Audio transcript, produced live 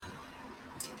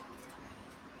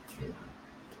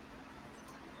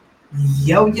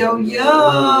Yo, yo,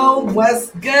 yo,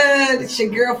 what's good? It's your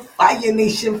girl Fire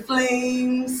Nation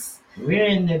Flames. We're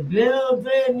in the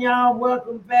building, y'all.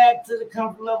 Welcome back to the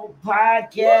Comfort Level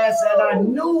Podcast at our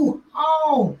new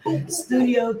home,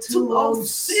 Studio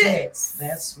 206.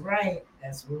 That's right.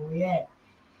 That's where we at.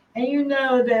 And you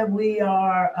know that we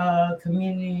are a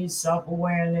community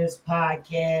self-awareness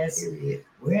podcast. Period.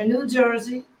 We're in New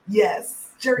Jersey.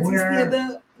 Yes, Jersey's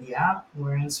together. Yeah,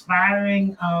 we're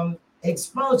inspiring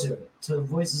exposure to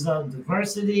voices of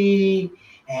diversity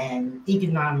and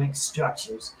economic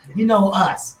structures. You know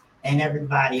us and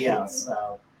everybody else.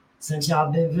 So since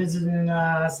y'all been visiting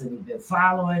us and you've been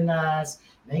following us,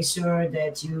 make sure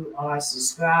that you are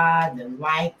subscribed and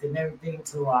liked and everything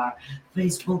to our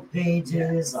Facebook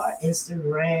pages, our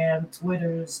Instagram,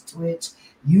 Twitters, Twitch,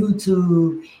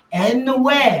 YouTube, and the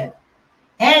web,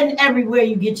 and everywhere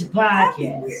you get your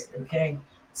podcasts. Okay.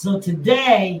 So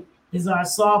today is our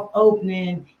soft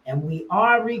opening, and we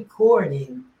are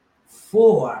recording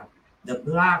for the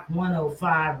Block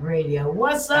 105 Radio.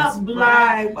 What's up, Block?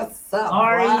 Right. What's up,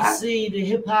 REC, the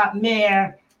hip hop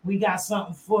mayor. We got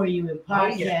something for you in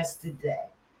podcast today.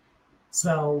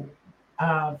 So,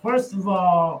 first of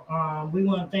all, we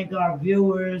want to thank our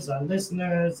viewers, our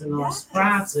listeners, and our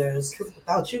sponsors.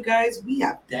 Without you guys, we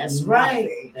have That's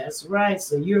right. That's right.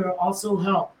 So you're also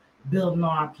help building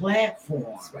our platform.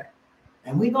 That's right.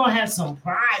 And we're going to have some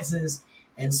prizes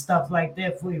and stuff like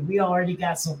that for you. We already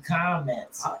got some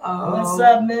comments. What's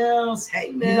up, Mills?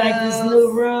 Hey, Mills. You like this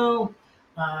new room?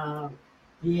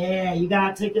 Yeah, you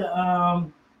got to take a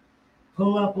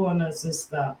pull up on us and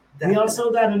stuff. Definitely. We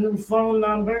also got a new phone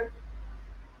number,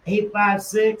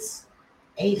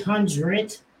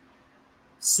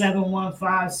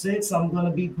 856-800-7156. I'm going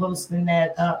to be posting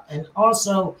that up. And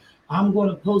also, I'm going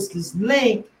to post this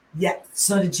link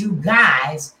so that you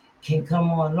guys can come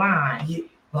online. Yeah.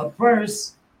 But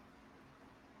first,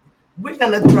 we are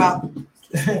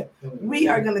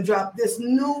gonna drop this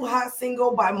new hot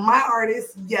single by my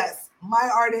artist. Yes, my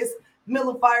artist,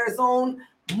 Miller Fire's own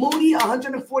Moody,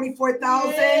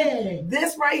 144,000. Yeah.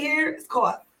 This right here is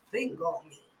called Think on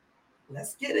Me.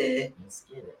 Let's get it.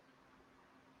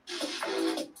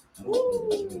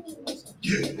 Woo.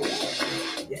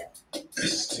 Yeah.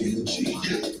 STG.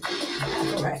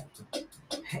 All right.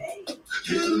 Hey. Hey.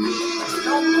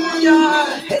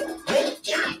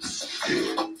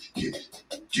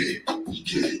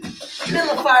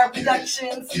 Miller Fire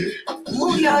Productions.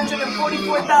 Moody,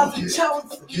 144,000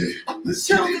 chosen.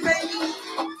 Chosen, baby.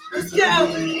 Let's go.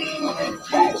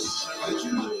 Hey.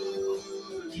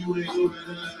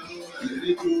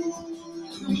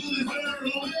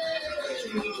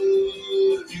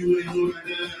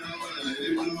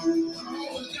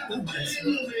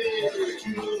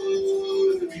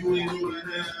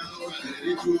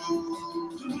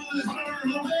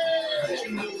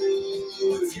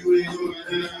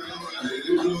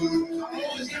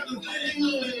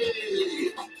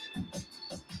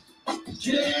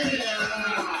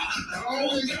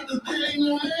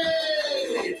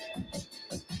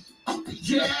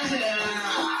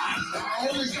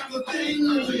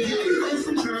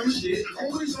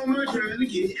 Always on my grind to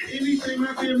get anything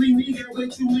my family need. Got way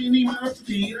too many mouths to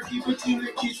feed. I keep a team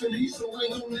that keeps me, so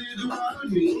ain't no nigga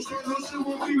around me. So no shit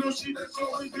won't be no shit. That's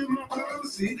always been my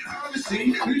policy.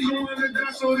 Obviously, we gon' let it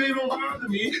die so they don't bother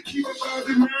me. Keep a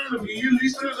positive mind of me, at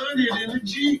least 100 in the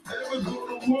Jeep. Never go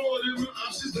to war, then my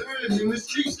options dying in the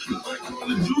streets. Like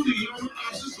Call of Duty, all my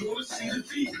options gonna see the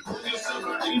feet. Put yourself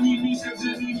out any means, cause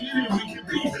any minute we can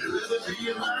be. Rather be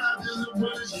alive than the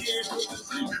brothers can't put to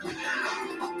sleep.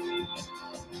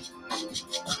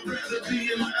 I'd rather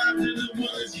be alive than the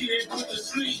ones can't put to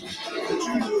sleep. But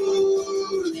you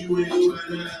know, if you ain't know right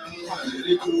now, I let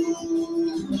it go.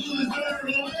 It's burn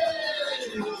away.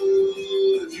 You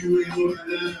know, if you ain't know right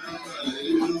now, I let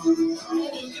it go. I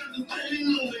always got the thing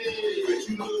away. But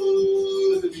you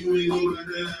know, if you ain't know right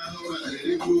now, I let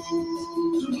it go.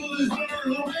 The bullets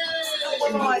burn away.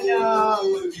 Come on, y'all.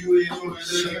 If you ain't know right now,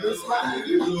 I let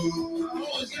it go. I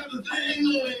always got the thing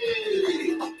away.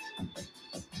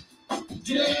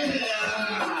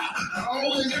 Yeah, I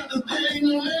always got the thing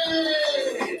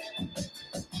away.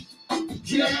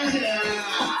 Yeah,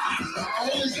 I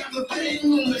always got the thing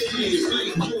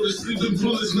Go to sleep, the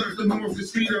bullets knocked him off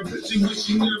his feet. I bet you wish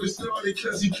he never started,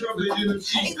 cause he covered in a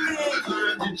sheet.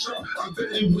 Lying in chalk, I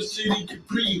bet he wish that he could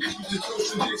breathe. You just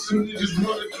contradict some niggas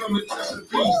wanna come and test the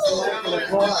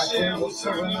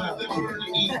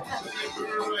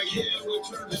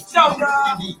So,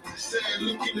 y'all. Sad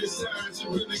looking at signs and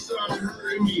really started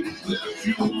hurting me. Let a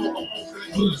few more off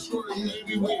and blood squirting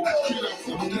everywhere. Kid, I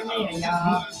fucked the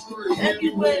house, blood squirting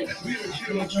everywhere. We don't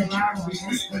care what you got, we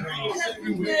spit the house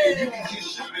everywhere. You can get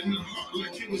shot in the heart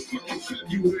like it was fucking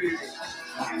February.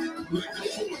 Like the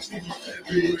 14th of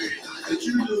February. That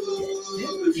you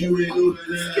love, if you ain't know that,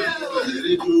 let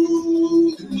it go.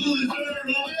 The bullet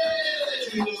burn away.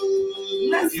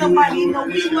 Let somebody know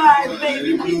we live,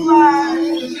 baby. We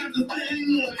live.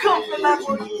 Comfort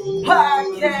Level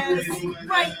Podcast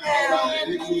right now.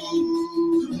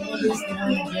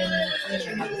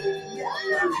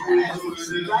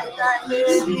 Like that,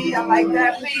 Lizzie. I like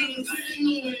that piece.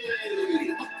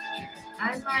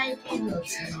 I like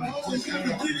it.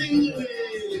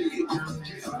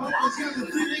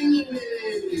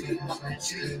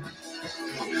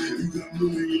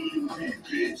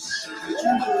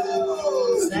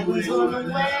 Seven's on the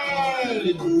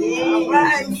way. All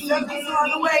right, seven's on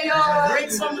the way, y'all. Bring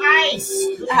some ice.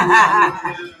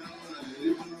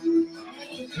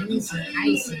 Bring some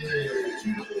ice in here.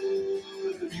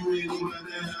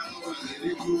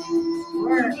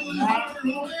 Work,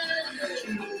 man.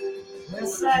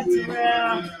 What's up,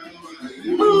 Terrell?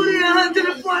 Moody,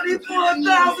 144,000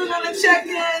 on the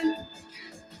check-in.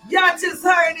 Y'all just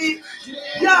heard it.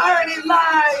 Y'all heard it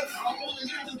live.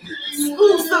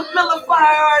 Exclusive Miller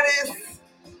Fire artist.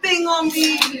 Thing on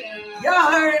me.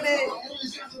 Y'all heard it.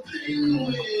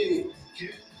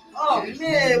 Oh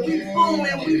man, we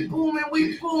booming, we booming,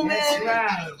 we booming. That's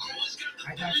right.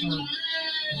 I got some.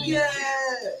 Yeah.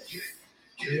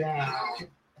 Yeah.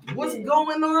 What's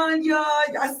going on, y'all?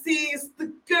 I see it's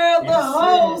the girl, the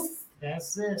host.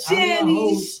 That's it.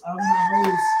 Jenny. I'm the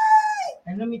host.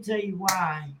 And let me tell you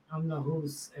why I'm the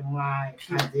host and why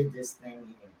I did this thing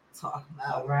here. Talk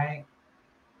All about right.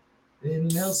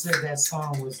 Mill said that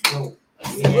song was dope.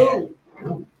 Yeah.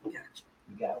 You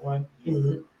got one?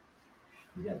 Mhm.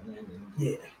 You got one?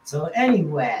 Yeah. So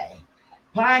anyway,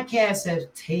 podcasts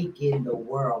have taken the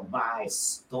world by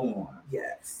storm.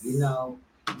 Yes. You know,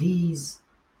 these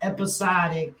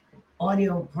episodic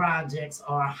audio projects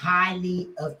are highly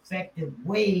effective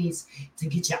ways to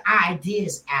get your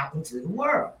ideas out into the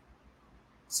world.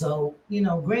 So, you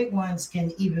know, great ones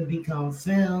can even become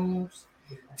films,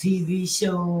 TV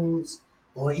shows,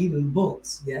 or even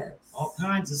books. Yes. All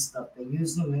kinds of stuff. They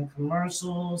use them in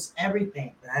commercials,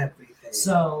 everything. Everything.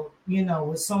 So, you know,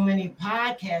 with so many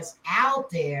podcasts out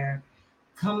there,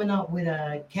 coming up with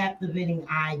a captivating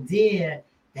idea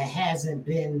that hasn't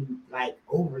been like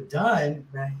overdone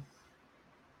Right.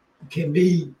 can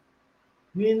be,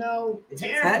 you know,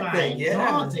 terrifying, yeah.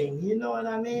 daunting. You know what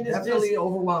I mean? It's Definitely just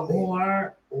overwhelming.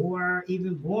 or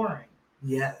even boring.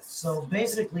 Yes. So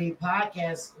basically,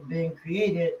 podcasts are being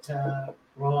created to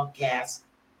broadcast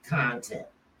content.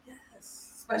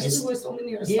 Yes. Especially when so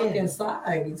many are stuck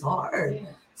inside. It's hard. Yeah.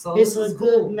 So It's this a is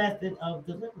good cool. method of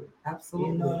delivery.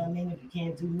 Absolutely. You know what I mean? If you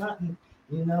can't do nothing,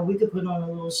 you know, we could put on a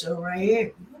little show right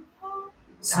here.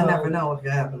 I never know what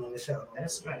could happen on the show.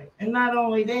 That's right. And not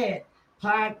only that,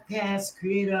 podcasts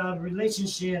create a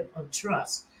relationship of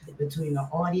trust between the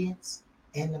audience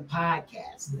and the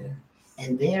podcast. Yeah.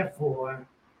 And therefore,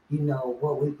 you know,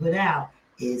 what we put out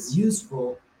is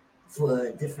useful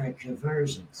for different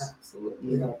conversions.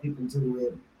 Absolutely. You know, people do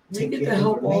it. We Take get your to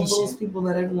help all information. those people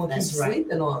that everyone That's keeps right.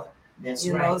 sleeping on. That's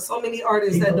You right. know, so many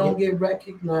artists People that don't get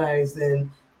recognized, and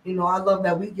you know, I love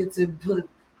that we get to put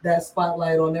that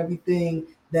spotlight on everything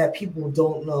that people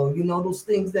don't know. You know, those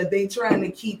things that they trying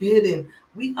to keep hidden.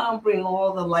 We bring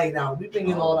all the light out. We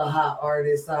bringing all the hot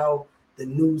artists out, the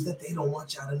news that they don't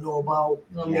want y'all to know about.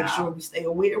 You know, make Yeah. sure we stay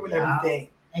aware with Yeah. everything.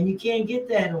 And you can't get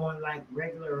that on like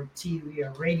regular TV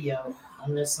or radio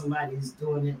unless somebody's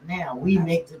doing it now. We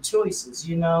make the choices,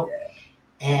 you know. Yeah.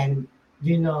 And,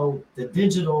 you know, the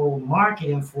digital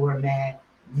marketing format,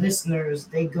 listeners,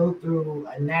 they go through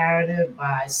a narrative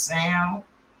by sound,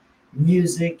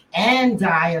 music, and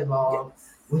dialogue,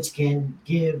 which can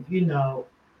give, you know,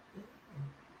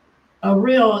 a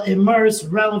real immersed,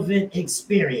 relevant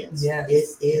experience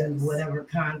in whatever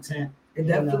content. It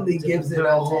definitely gives it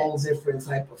a whole different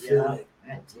type of feeling.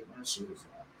 I had to take my shoes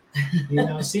off. You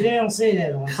know, see, they don't say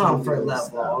that on Comfort TV level,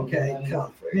 stuff, okay? you know?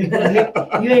 Comfort.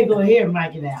 You ain't gonna hear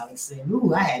Mike and Alex saying,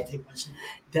 "Ooh, I had to take my shoes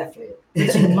off." Definitely.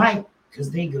 But you might,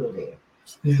 because they go there.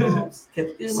 So,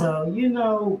 So, you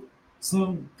know,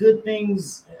 some good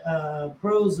things,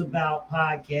 pros about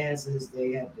podcasts is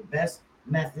they have the best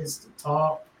methods to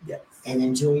talk Yes, and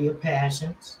enjoy your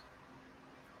passions.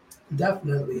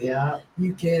 definitely. Yeah.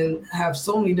 You can have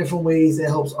so many different ways that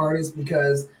helps artists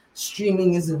because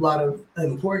streaming is a lot of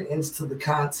importance to the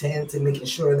content and making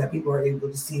sure that people are able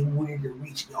to see where you're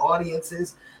reaching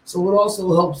audiences. So it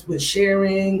also helps with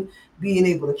sharing, being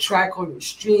able to track all your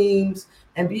streams,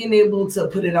 and being able to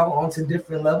put it out onto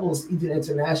different levels, even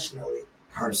internationally.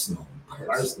 Personal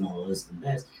is the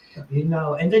best. You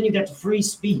know, and then you got the free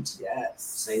speech. Yes.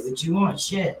 Say what you want,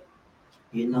 shit.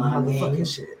 You know what I mean?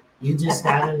 Motherfucking shit. You just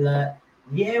gotta look.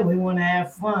 Yeah, we want to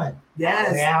have fun.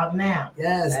 Yes. We're out now.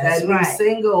 Yes, That's that new right.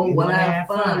 single, We When I wanna Have have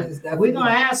Fun, fun. is definitely. We're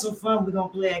gonna have some fun. We're gonna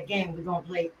play a game. We're gonna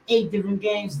play 8 different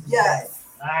games today. Yes.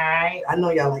 All right. I know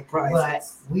y'all like But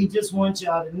prizes. we just want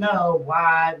y'all to know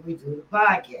why we do the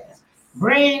podcast.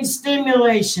 Brain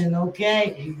stimulation,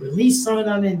 okay? Release some of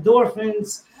them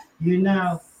endorphins, you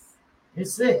know.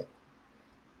 It's it.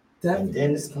 And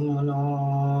then it's coming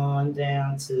on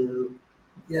down to,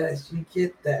 Yes, you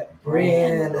get that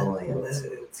Brand brand loyalty.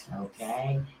 loyalty.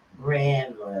 okay,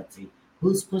 brand loyalty.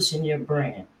 Who's pushing your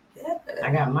brand? Yeah.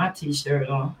 I got my t-shirt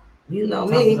on. You know Top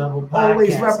me, Level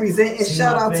always Podcast. representing. See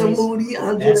Shout my out to face? Moody,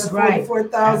 That's right.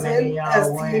 144,000 How many of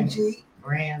y'all wearing STG.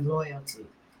 Brand loyalty.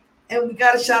 And we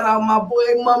got to shout out my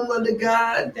boy, Mumla the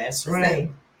God. That's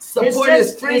right. Support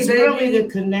it's is free, it's baby. really the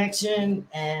connection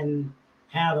and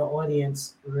how the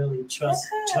audience really trust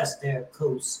their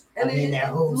hosts. And their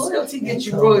hosts. loyalty and gets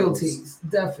you co-hosts. royalties.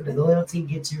 Definitely. Loyalty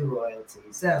gets you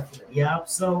royalties. Definitely. Yep.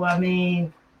 So I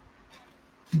mean,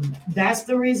 that's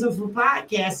the reason for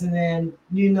podcasting, and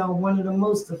you know, one of the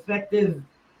most effective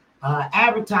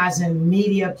advertising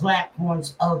media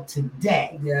platforms of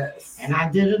today. Yes. And I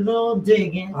did a little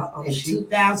digging. Uh-oh, In shoot.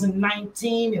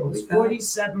 2019, it was Okay.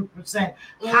 47%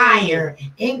 higher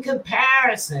in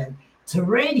comparison to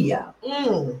radio.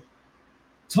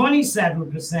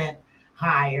 27%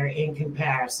 higher in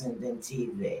comparison than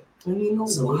TV. And you know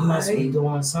So why? we must be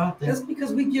doing something. That's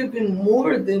because we give in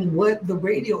more than what the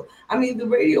radio. I mean, the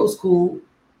radio's cool,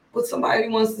 but somebody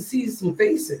wants to see some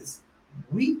faces.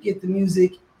 We get the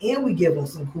music and we give them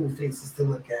some cool faces to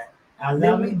look at. I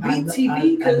Then love we it. beat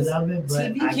TV because I love it,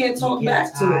 but TV I can't talk get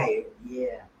back to it. tired. Yeah.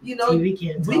 You know, TV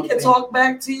can't we can back. talk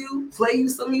back to you, play you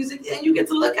some music, and you get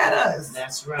to look at us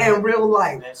That's right. in real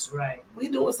life. That's right. We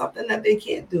doing something that they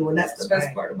can't do, and that's the That's best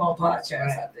right. part about podcasts,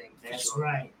 That's I think. for That's sure.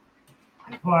 right.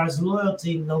 As far as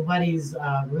loyalty, nobody's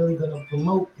really going to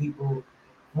promote people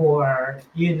for,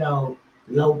 you know,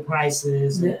 low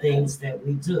prices and Yeah. things that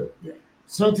we do. Yeah.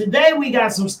 So today we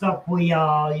got some stuff for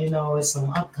y'all, you know, it's some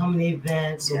upcoming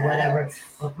events or Yes. whatever.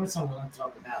 But first I'm going to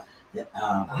talk about the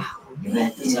Oh,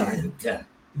 event that's man. already done.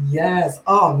 Yes.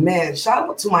 Oh man. Shout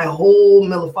out to my whole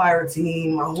Miller Fire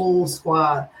team, my whole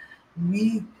squad.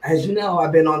 We, as you know,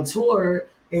 I've been on tour.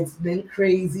 It's been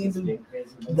crazy. It's been crazy.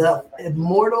 The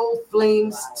Immortal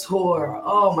Flames tour.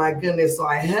 Oh my goodness. So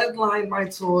I headlined my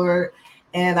tour,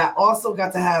 and I also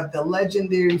got to have the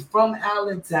legendary from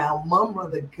Allentown, Mumra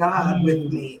the God,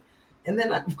 with me. And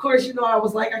then, of course, you know, I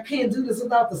was like, I can't do this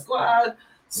without the squad.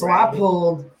 So I Right.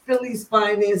 pulled Philly's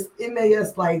finest,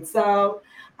 MAS Lights Out.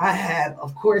 I had,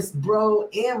 of course, Bro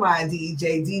and my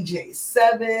DJ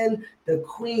 7, the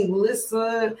Queen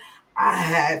Lissa. I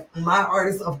had my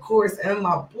artist, of course, and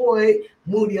my boy,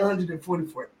 Moody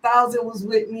 144,000 was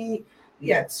with me. We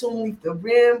had Toon Leaf the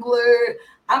Rambler.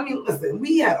 I mean, listen,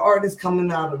 we had artists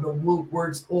coming out of the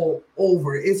woodworks all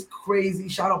over. It's crazy.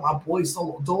 Shout out my boy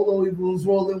Solo Dolo. He was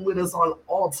rolling with us on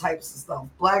all types of stuff.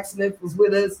 Blacksmith was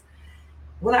with us.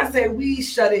 When I say we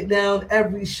shut it down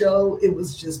every show, it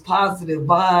was just positive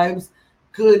vibes,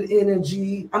 good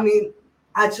energy. I mean,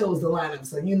 I chose the lineup,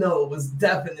 so you know it was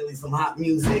definitely some hot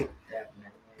music.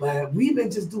 Definitely. But we've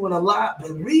been just doing a lot.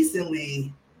 But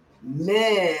recently,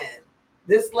 man,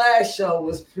 this last show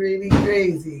was pretty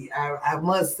crazy. I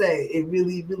must say, it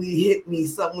really, really hit me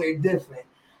somewhere different.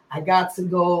 I got to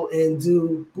go and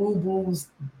do Boo Boo's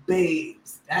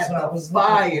Babes at So I the was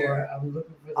fire. I'm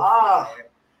looking for the Ah. fire.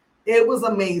 It was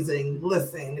amazing.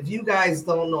 Listen, if you guys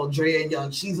don't know Drea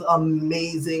Young, she's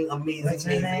amazing, amazing, What's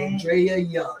her amazing. name? Drea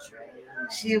Young.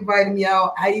 She invited me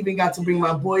out. I even got to bring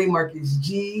my boy Marcus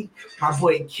G, my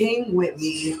boy King with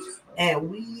me, and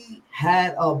we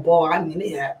had a ball. I mean, they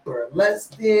had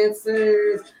burlesque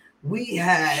dancers. We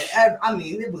had, I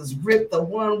mean, it was Rip the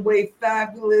One Way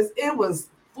Fabulous. It was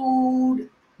food,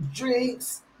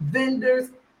 drinks, vendors,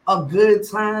 a good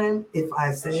time, if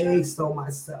I say so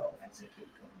myself.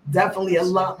 Definitely a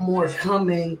lot more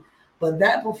coming, but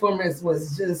that performance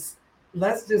was just,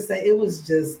 let's just say it was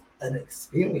just an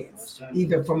experience,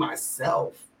 even for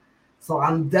myself. So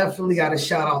I'm definitely got to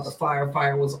shout out the fire.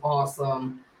 Fire was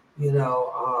awesome. You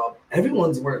know,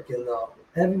 everyone's working though.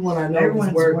 Everyone I know Everyone's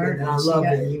is working, and I love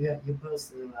it. You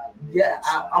posted a lot. Yeah,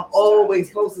 I'm always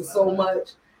posting so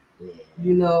much. Yeah.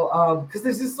 You know, because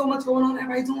there's just so much going on.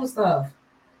 Everybody doing stuff.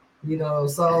 You know,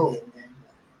 so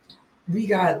we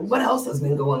got what else has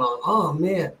been going on? Oh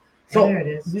man, so there it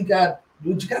is. we got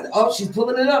what you got. Oh, she's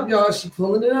pulling it up, y'all. She's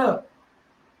pulling it up.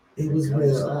 It was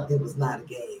real. It was not a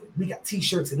game. We got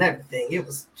T-shirts and everything. It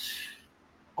was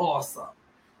awesome.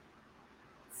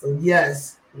 So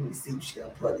yes, let me see if she gonna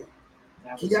put it.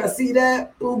 You gotta see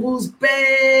that? Boo Boo's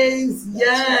Bays.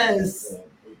 Yes.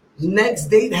 Next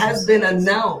date has been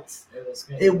announced.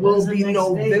 It will be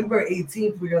November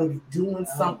 18th. We're gonna be doing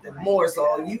something more.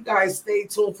 So you guys stay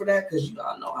tuned for that because you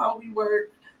all know how we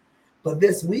work. But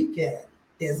this weekend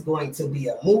is going to be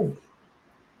a movie.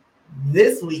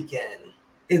 This weekend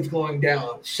is going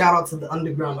down. Shout out to the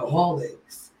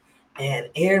Undergroundaholics and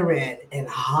Aaron and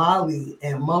Holly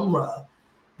and Mumra,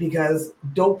 because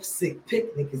Dope Sick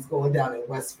Picnic is going down in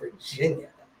West Virginia.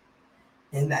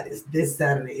 And that is this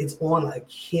Saturday. It's on a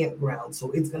campground,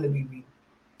 so it's going to be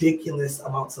ridiculous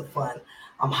amounts of fun.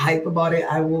 I'm hype about it.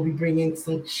 I will be bringing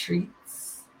some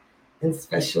treats and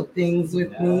special things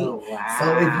with me. Wow.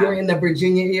 So if you're in the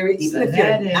Virginia area, even if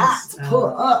you're not,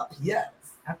 pull up. Yes.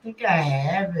 I think I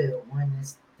have it on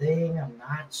this thing. I'm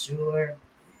not sure.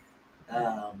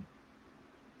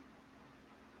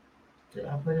 Did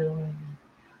I put it on here?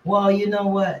 Well, you know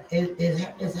what? It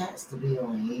has to be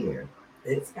on here.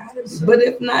 It's gotta be. So, but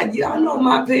if not, y'all know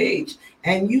my page,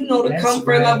 and you know the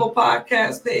Comfort Level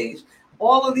Podcast page.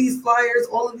 All of these flyers,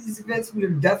 all of these events, we're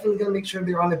definitely gonna make sure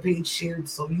they're on the page shared,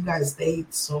 so you guys stay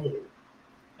tuned.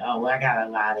 Oh, well, I got a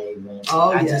lot of events.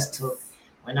 I just took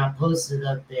when I posted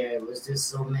up there. It was just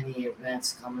so many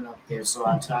events coming up there, so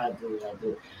I try to do what I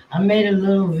do. I made a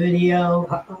little video,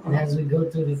 and as we go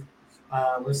through the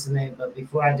what's the name? But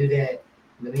before I do that,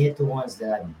 let me hit the ones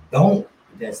that I don't.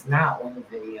 That's not on the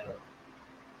video.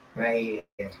 Right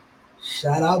here.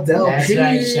 Shout out Del P. That's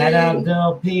right. Shout out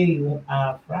Del P.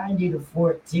 Friday the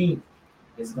 14th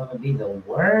is going to be the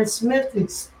Wordsmith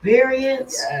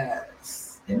Experience.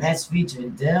 Yes. And that's featuring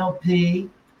Del P.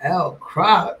 L.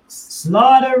 Crocs.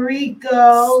 Slaughter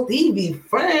Rico. Stevie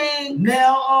Frank.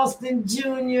 Mel Austin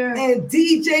Jr. And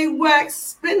DJ Wax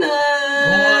Spinner.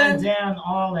 Going down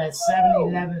all at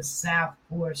 711 South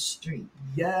 4th Street.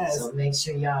 Yes. So make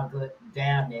sure y'all go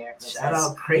down there. Shout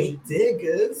out Crate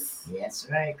Diggers. That's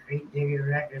right, Crate Digger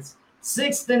Records.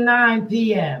 6 to 9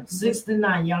 p.m. 6 to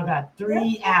 9. Y'all got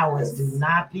 3 hours. Do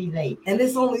not be late. And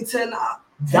it's only $10.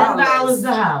 $10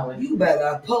 the holler. You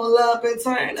better pull up and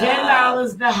turn up.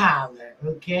 $10 the holler.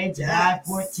 Okay, July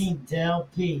 14th, Del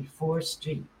P, 4th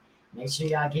Street. Make sure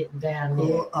y'all getting down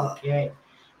there. Okay.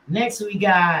 Next, we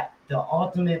got the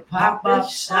Ultimate Pop-Up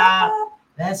Shop.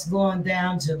 That's going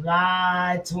down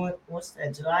July 20. What's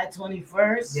that? July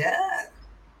 21st. Yeah.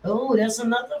 Oh, that's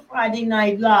another Friday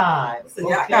night live. So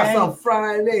y'all got some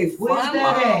Friday fun. Where's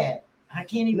that at? I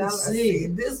can't even see.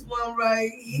 This one right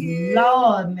here.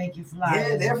 Lord, make you fly.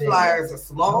 Yeah, their flyers are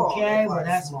small. Okay, well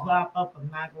that's small. Pop up. I'm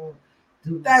not gonna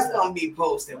do. That's gonna be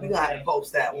posted. We're gonna have to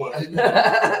post that one.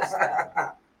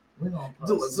 We're gonna post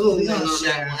do a zoom in on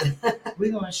that one.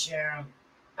 We're gonna share them.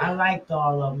 I liked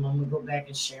all of them. I'm gonna go back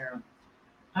and share them.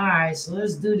 All right, so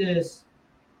let's do this.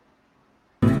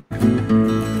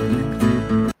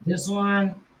 This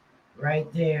one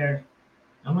right there.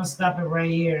 I'm gonna stop it right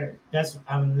here. That's now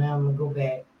I'm gonna go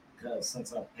back because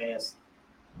since I passed,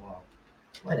 well,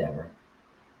 whatever.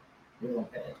 We're gonna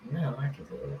pass. No, I can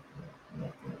do it.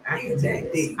 I can do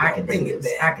this. I can bring it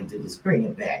back. I can do this. Bring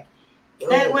it back.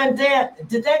 That went down.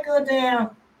 Did that go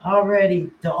down already?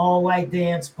 The all white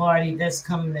dance party that's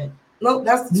coming in. Nope,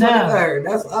 that's the 23rd.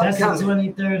 That's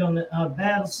upcoming. The 23rd on the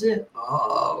Battleship.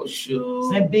 Oh shoot!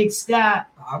 It's that Big Scott.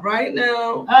 All right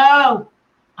now.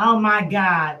 Oh my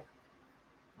God.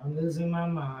 I'm losing my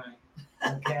mind.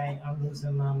 Okay, I'm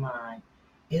losing my mind.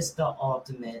 It's the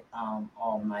ultimate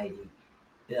almighty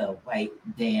white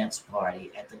dance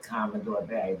party at the Commodore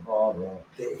Barry Ballroom,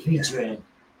 featuring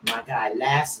my guy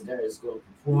Lassiter is going to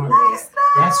perform there.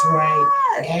 That's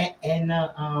right. And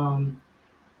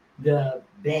the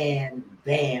band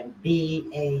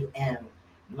BAM,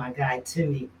 my guy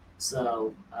Timmy.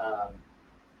 So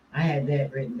I had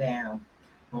that written down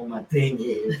on my thing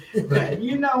here. But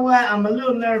you know what? I'm a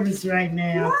little nervous right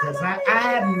now because I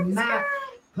have not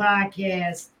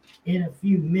podcast in a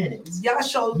few minutes. Y'all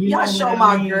show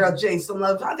my girl Jay some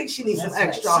love. I think she needs some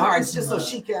extra hearts just so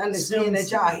she can understand that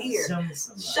y'all here.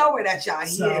 Show her that y'all here.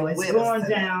 So it's going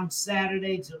down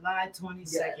Saturday, July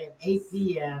 22nd, 8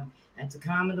 p.m. at the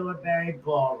Commodore Barry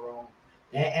Ballroom.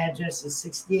 That address is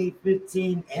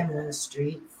 6815 Emerald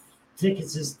Street.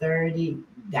 Tickets is $30.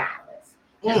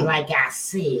 And like I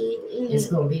said, it's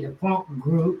gonna be the funk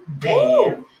group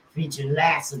band featuring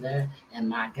Lassiter and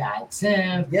my guy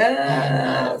Tim.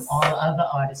 Yes. And all the other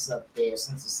artists up there.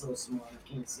 Since it's so small, I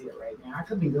can't see it right now. I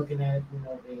could be looking at it from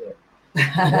over here.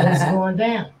 But it's going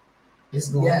down. It's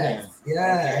going down.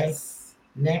 Yes.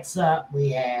 Okay? Next up, we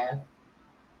have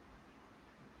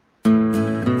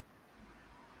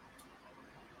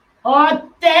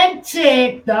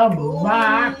Authentic, the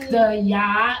Rock the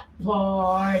Yacht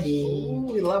Party.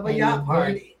 Ooh, we love a yacht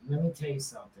party. Let me tell you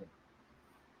something.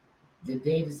 The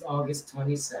date is August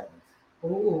 27th.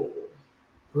 Ooh.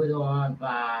 Put on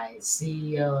by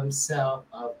CEO himself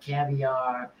of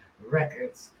Caviar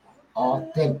Records,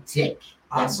 Authentic.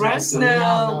 That's right. right Some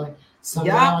now.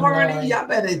 Yacht party, y'all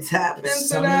better tap into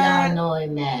some that. of y'all know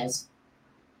him as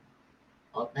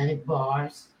Authentic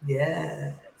Bars.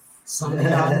 Yes. Some of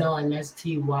y'all know him as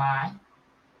TY,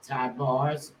 Ty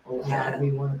Bars, or however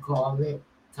you want to call it,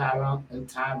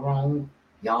 Tyrone.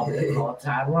 Y'all better call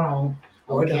Tyrone.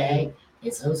 Okay.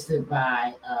 It's hosted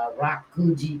by Rock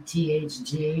Coogee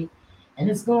THG, and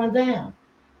it's going down.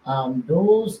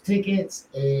 Those tickets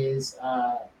is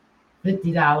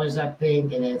 $50, I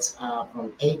think, and it's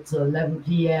from 8 to 11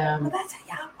 p.m. Well, that's a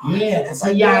yacht party. Yeah, That's it's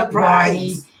a yacht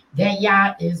party. That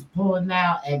yacht is pulling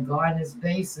out at Gardner's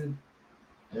Basin,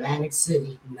 Atlantic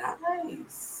City.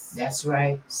 Nice. That's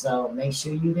right. So make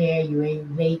sure you're there. You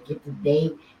ain't late. Get the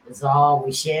date. It's all.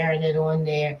 We're sharing it on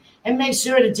there. And make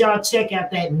sure that y'all check out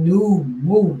that new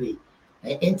movie,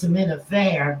 An Intimate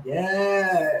Affair.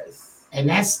 Yes. And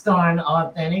that's starring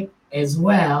Authentic as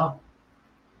well.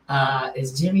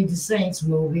 It's Jimmy DeSaint's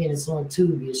movie, and it's on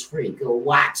Tubi. It's free. Go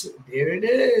watch it. There it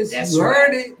is. That's you right.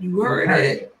 heard it. You heard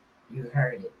it. You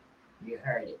heard it. You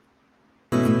heard it.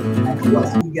 What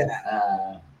else we got?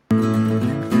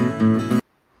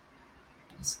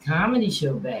 It's Comedy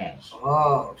Show Bash.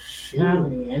 Oh, shoot.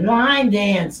 Comedy and line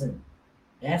dancing.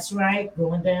 That's right.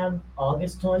 Going down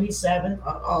August 27th.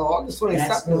 August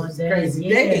That's 27th going is a down. crazy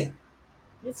Yeah. day.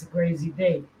 It's a crazy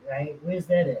date, right? Where's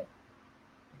that at?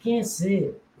 I can't see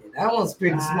it. Yeah, that one's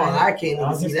pretty small. I can't even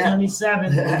August see that.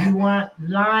 27th. If you want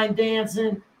line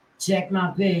dancing, check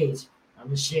my page. I'm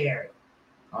going to share it.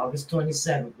 August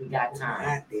 27th. We got time.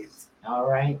 Line dancing. All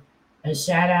right. And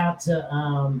shout out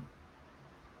to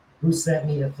who sent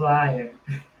me the flyer.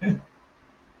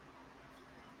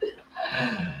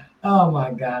 Oh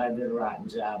my God, I did a rotten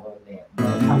job on that. But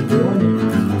I'm doing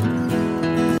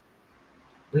it.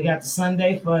 We got the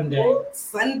Sunday Fun Day. Ooh,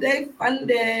 Sunday Fun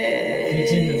Day.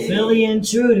 Featuring the Philly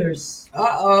Intruders.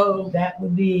 Uh-oh. That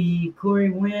would be Corey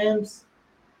Williams,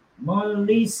 Mona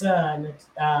Lisa, and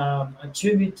a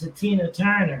tribute to Tina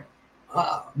Turner.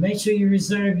 Make sure you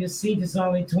reserve your seat. It's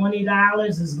only $20.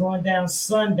 It's going down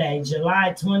Sunday,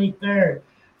 July 23rd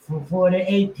from 4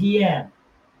 to 8 p.m.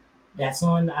 That's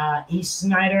on East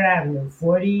Snyder Avenue,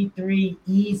 43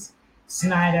 East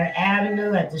Snyder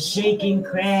Avenue at the Shaking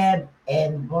Crab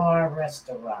and Bar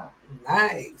Restaurant.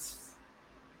 Nice.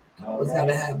 Always All right.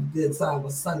 gotta have a good time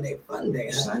with Sunday Fun Day.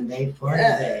 Huh? Sunday Fun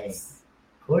Day. Yes.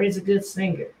 Corey's a good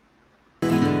singer.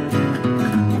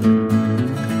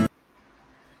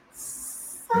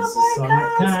 It's a summer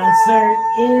concert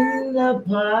in the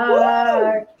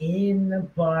park. In the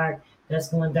park. That's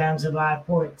going down July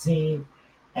 14th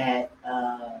at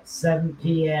 7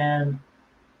 p.m.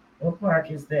 What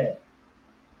park is that?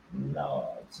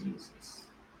 Lord Jesus.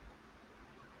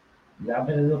 Y'all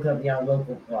better look up y'all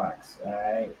local parks, all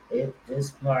right?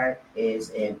 This park is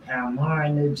in Palmyra,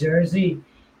 New Jersey,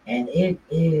 and it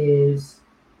is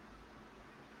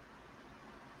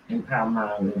in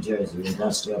Palmyra, New Jersey,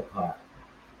 Industrial Park.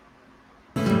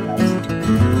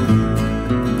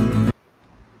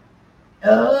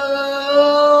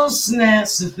 Oh, snap,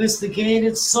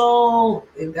 Sophisticated Soul.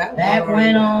 That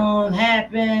went on,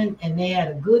 happened, and they had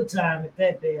a good time at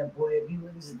that bad boy. If you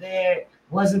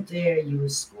wasn't there, you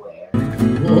was square.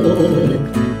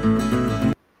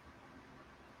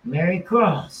 Mary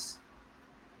Cross,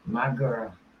 my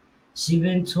girl. She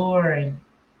been touring,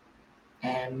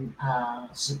 and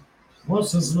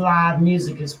Wilson's Live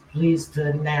Music is pleased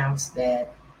to announce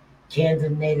that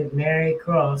Camden native Mary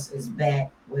Cross is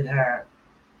back with her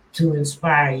To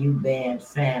Inspire You band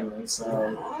family.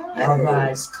 So y'all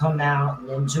guys come out and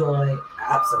enjoy them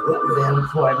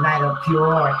for a night of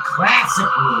pure classic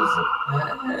music.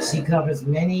 She covers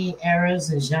many eras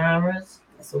and genres.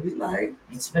 That's what we like.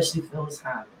 Especially Phyllis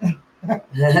Hyman.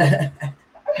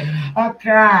 I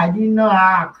cried. You know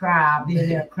how I cry. I'll be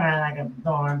there crying like a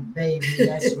darn baby.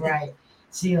 That's right.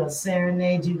 She'll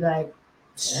serenade you like.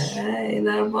 Ain't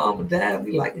nothing wrong with that.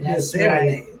 We like to do a That's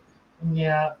serenade.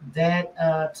 Yeah,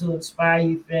 that to inspire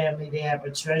you family, they have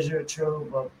a treasure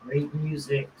trove of great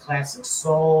music, classic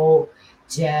soul,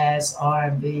 jazz,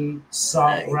 R&B,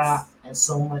 soft Nice. rock, and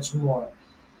so much more.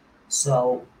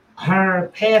 So her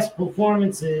past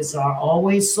performances are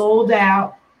always sold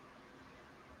out.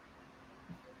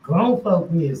 Grown folk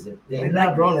music, they Like that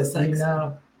love grown it. is You sexy.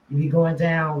 know, you be going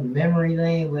down memory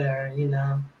lane where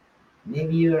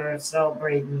maybe you're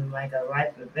celebrating like a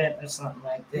life event or something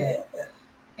like that. Yeah.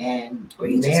 And Or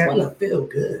you just Mary, want to feel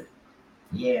good.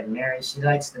 yeah, Mary, she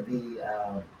likes to be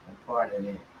a part of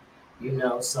it.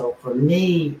 So for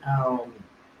me,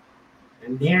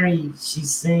 and Mary, she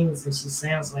sings and she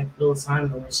sounds like Phyllis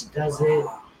Hyman when she does it.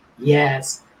 Wow.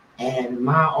 Yes, and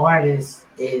my artist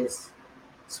is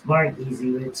Spark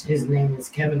Easy, which his name is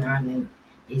Kevin Hyman.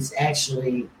 He's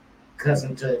actually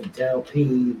cousin to Del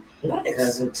P, Nice.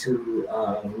 cousin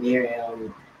to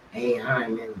Miriam A.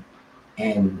 Hyman,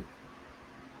 and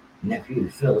nephew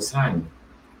to Phyllis Hyman.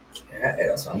 Yeah,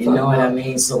 that's what I'm You know talking what I about.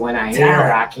 mean? So when I hear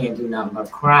her, I can't do nothing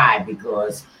but cry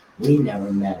because we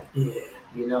never met her.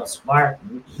 Yeah. Spark,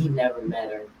 he never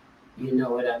met her. You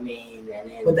know what I mean? And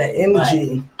then, But that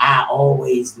energy. I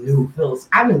always knew Phyllis.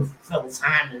 I knew Phyllis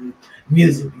Hyman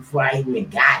music before I even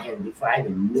got him, before I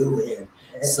even knew him.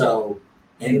 So,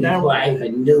 and before I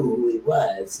even knew who he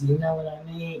was. You know what I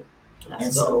mean?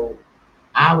 And so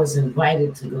I was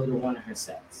invited to go to one of her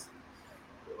sets.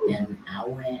 And I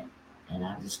went and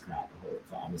I just cried the whole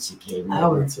time. And she came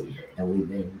over and we've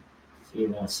been, she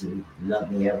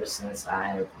loved me ever since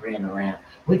I ran around.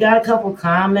 We got a couple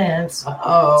comments,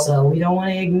 so we don't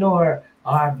want to ignore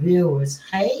our viewers.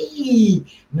 Hey,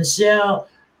 Michelle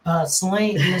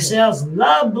Swain, Michelle's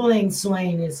Love Bling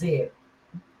Swain is here.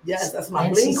 Yes, that's my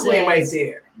bling queen right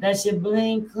there. That's your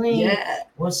bling queen? Yeah.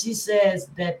 Well, she says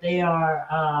that they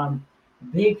are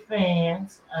big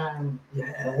fans.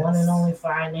 The one and only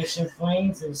Fire Nation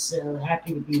Flames, and so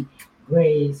happy to be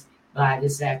graced by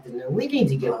this afternoon. We need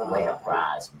to give away a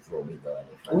prize before we go any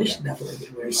further. We should definitely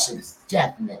give away a prize.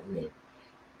 Definitely.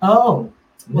 Oh,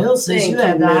 Mill says you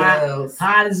have the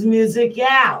hottest music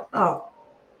out. Oh,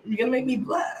 you're gonna make me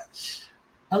blush.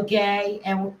 Okay,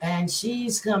 and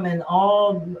she's coming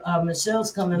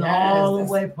Michelle's coming all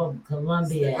the way from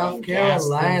Columbia, South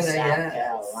Carolina. South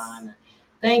Carolina.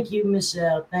 Thank you,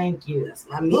 Michelle. Thank you.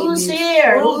 Who's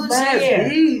here? Who's here?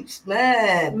 Beach,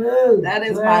 man. Move, that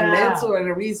is my mentor.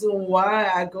 The reason why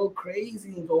I go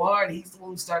crazy and go hard. He's the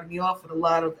one who started me off with a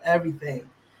lot of everything.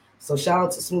 So shout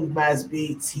out to Smooth Bass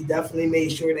Beats. He definitely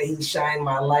made sure that he shined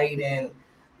my light, and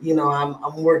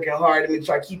I'm working hard to make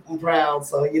sure I keep him proud.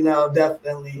 So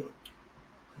definitely.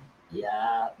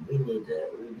 Yeah, we need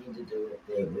to do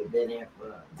a thing. We've been here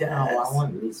for I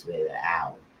want at least an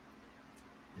hour.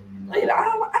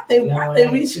 I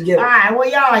think we should get. All right, well,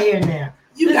 y'all here now.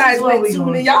 You guys went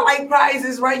tuning. Y'all like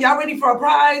prizes, right? Y'all ready for a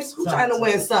prize? Who's trying to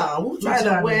win some? Who's trying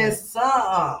to win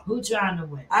some? Who trying to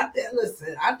win? I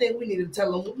think we need to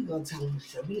tell them what we're gonna tell them.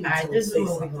 All right, this is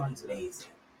what we're gonna do.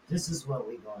 This is what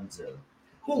we're gonna do.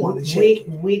 Who want to check?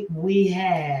 We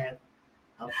have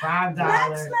a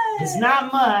 $5. It's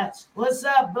not much. What's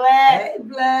up, Black? Hey,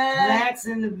 Black. Black's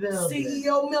in the building.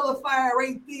 CEO Miller Fire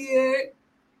right there.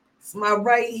 It's my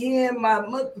right hand, my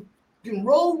motherfucking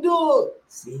road dog.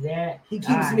 See that? He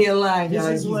keeps me in line, This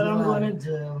y'all. is what I'm gonna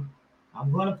do.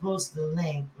 I'm gonna post the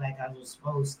link like I was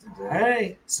supposed to do. All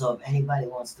right. So if anybody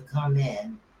wants to come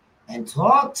in and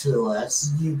talk to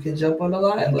us, you can jump on the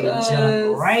live with us.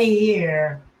 Jump right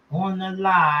here on the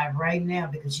live right now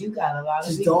because you got a lot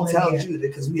of people. Just don't tell Judah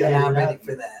because we are not ready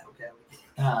for that.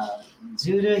 Okay.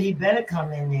 Judah, he better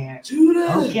come in there.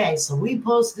 Judah. Okay, so we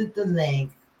posted the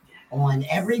link on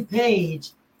every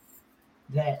page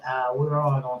that we're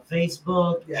on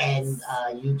Facebook and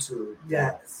YouTube.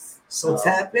 Yes. So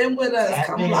tap in with us.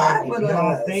 Come live with us.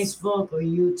 On Facebook or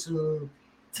YouTube.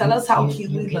 Tell us how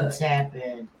cute you can tap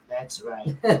in. That's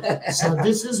right. So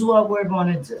this is what we're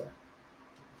going to do.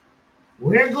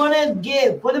 We're going to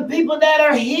give, for the people that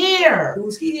are here.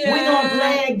 Who's here? We're going to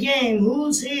play a game.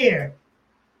 Who's here?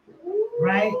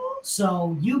 Right?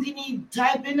 So you can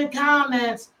type in the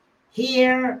comments,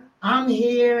 here, I'm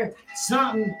here,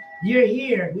 something, you're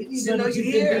here. We need to know you're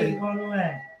here. On the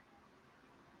way.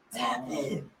 Tap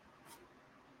in.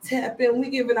 Tap in. We're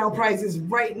giving out prizes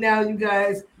right now, you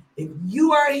guys. If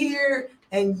you are here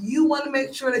and you want to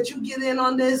make sure that you get in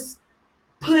on this,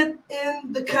 put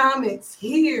in the comments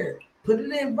here. Put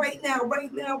it in right now.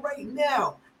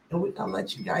 And we're gonna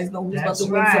let you guys know who's about to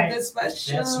win something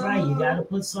special. That's right. You gotta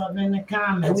put something in the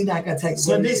comments. And we're not gonna take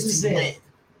so this is it.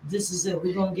 This is it.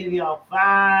 We're gonna give y'all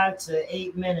 5 to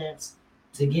 8 minutes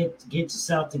to get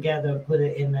yourself together and put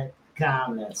it in the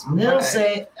comments. Mill right.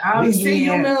 say, I'm We here. see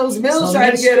you, Mills. Mills So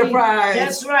trying to make get sure a you- prize.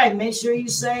 That's right. Make sure you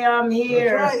say I'm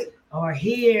here That's right. or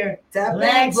here. Tap in,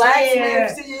 Blacksmith's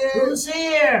Blacksmith's here. Who's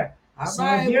here? All So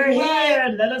right, if you're we back.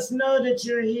 here, let us know that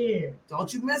you're here.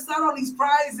 Don't you miss out on these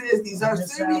prizes. These Don't are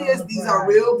miss out on serious. the These are prize.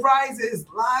 real prizes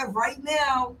live right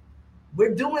now.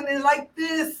 We're doing it like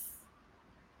this.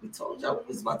 We told y'all we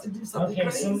was about to do something Okay,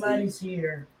 crazy. somebody's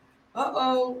here.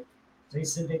 Uh-oh. They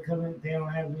said they don't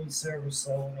have any service,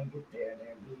 so when they get there,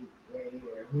 they'll be right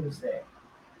here. Who's that?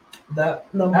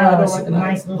 That number I Oh, don't it's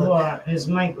recognize. Mike LeVar. It's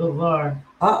Mike LeVar.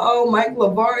 Uh-oh, Mike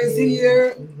LeVar is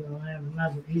here. We're gonna have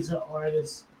another. He's an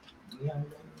artist. Young.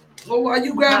 Well, while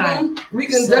you grab him, we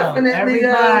can So, definitely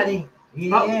everybody.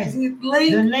 oh, Yeah. the The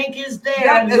link. link is there.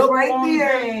 Yep, it's Look right on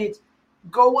there. page.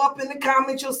 Go up in the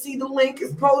comments. You'll see the link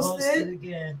is Post it posted.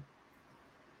 again.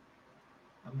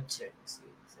 I'm gonna check and see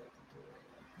exactly.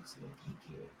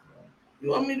 You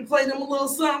want me to play them a little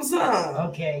something?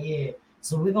 Okay, yeah.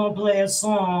 So we're gonna play a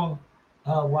song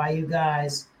while you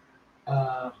guys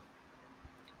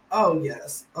Oh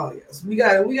yes. We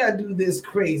gotta do this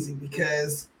crazy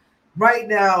because right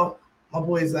now my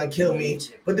boy's gonna kill me.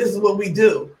 But this is what we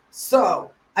do.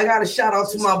 So I got a shout out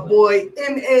to my boy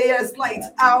MAS Lights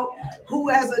Out, who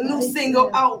has a new single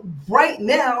out right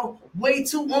now, Way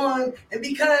Too On. And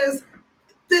because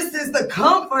this is the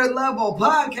Comfort Level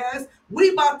Podcast,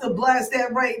 we about to blast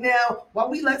that right now while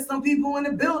we let some people in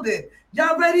the building.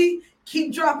 Y'all ready?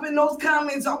 Keep dropping those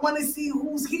comments. I want to see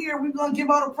who's here. We're gonna give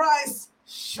out a prize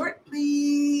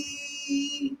shortly.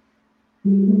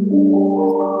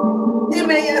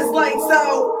 MAS Lights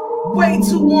Out, Way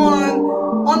Too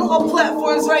On all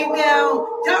platforms right now.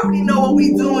 Y'all already know what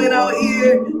we doing out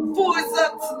here. Force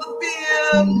up to the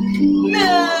film.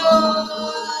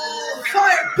 No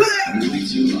fire back.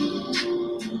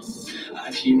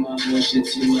 I keep my bullshit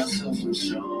to myself, I'm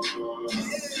strong.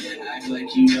 Act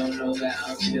like you don't know that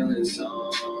I'm killing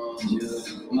songs. Yeah.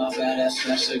 My badass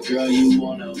special girl you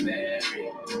wanna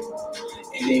marry.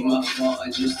 It ain't my fault, I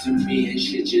just do me and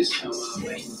shit just come my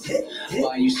way.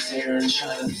 While you staring,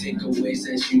 trying to think of ways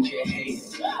that you can hate.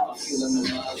 I'm feeling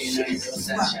the molly and every girl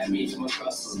Snapchat me from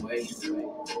across the way.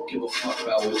 Give a fuck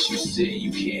about what you say,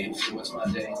 you can't influence my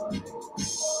day.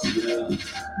 Yeah.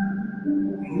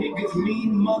 Niggas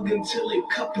mean mug until their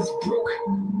cup is broke.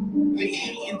 They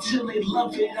hate until they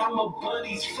love it. I'm a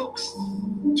buddy's folks.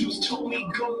 Juice told me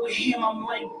go with him. I'm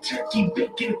like turkey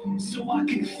bacon, so I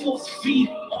can force feed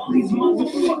all these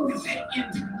motherfuckers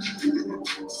hating.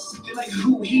 They're like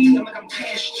who he? I'm like I'm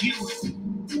past you.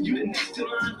 You the next in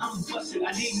line, I'm busted.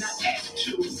 I did not ask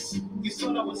to. You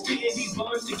thought I was spitting these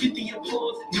bars to get the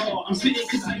applause? No, I'm spitting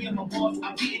cause I am a boss.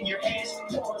 I'm getting your ass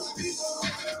paused.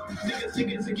 Niggas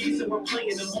think it's a game, so I'm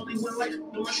playing. I'm only one life,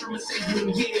 the mushroom is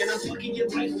saving. Yeah, and I'm fucking your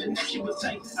wife, and that shit was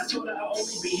tight. I told her I'll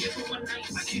only be here for one night.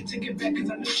 I can't take it back, cause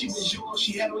I knew she was yours.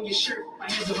 She had on your shirt,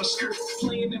 my hands on her skirt.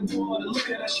 Playing in water, look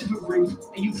at that shivering.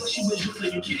 And you thought she was yours,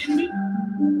 are you kidding me?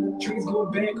 Dreams go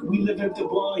back, we live at the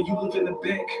bar, you live in the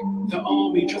back. The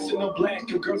army, dressed in all black,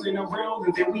 your girls ain't around,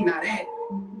 and then we not at.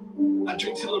 I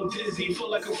drink till I'm dizzy, feel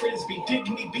like a frisbee. Dig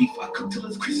me beef, I cook till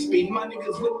it's crispy. My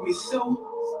niggas with me, so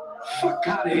fuck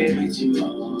out of here.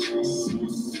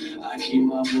 I keep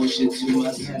my bullshit to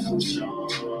myself, I'm strong.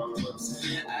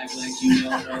 Act like you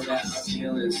don't know that I'm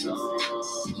killing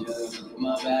songs. Yeah.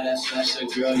 My badass special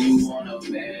girl you wanna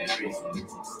marry.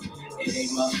 It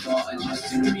ain't my fault, I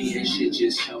just do me and shit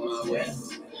just come my way.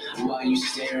 While you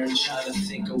staring, trying to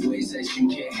think of ways that you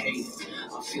can hate.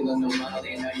 I'm feeling the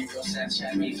molly and now your girl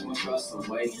Snapchat me from across the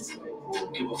way.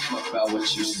 Give a fuck about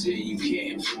what you say, you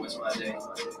can't influence my day.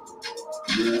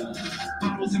 Yeah.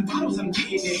 Bottles and bottles, I'm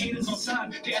getting the haters on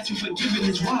side. They ask you for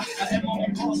forgiveness. Why? I am my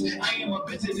own boss. I am a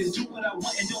business. Do what I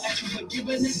want and don't ask you for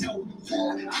forgiveness. No.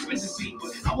 I spent this paper.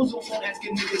 I was on phone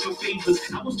asking niggas for favors.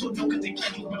 I was told no because they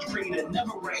pledged was much greater.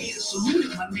 Never a hater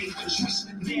saluted my neighbors.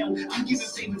 Now I'm giving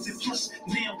favors and plus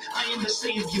now I am the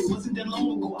savior. Wasn't that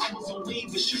long ago I was on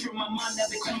waivers. Shit from my mind now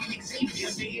they call me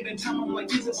Xavier. Day at a time I'm like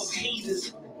this about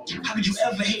haters. How could you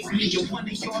ever hate me? You're one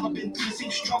of y'all have been through the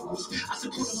same struggles. I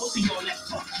support most of y'all that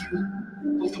fuck you.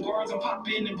 With the bars I pop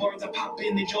in and bars I pop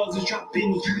in, the jaws is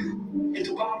dropping. If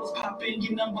the bottles pop in,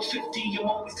 you're number 50, I'm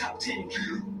always top 10.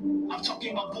 I'm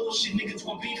talking about bullshit, niggas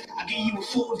want beef. I give you a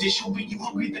full dish, you'll be you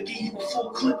hungry, they give you a full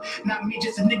clip. Not me,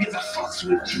 just the niggas I fucks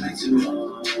with.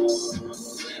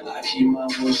 I keep my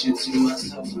bullshit to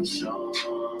myself, I'm strong.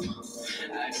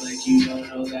 Act like you don't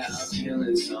know that I'm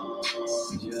killing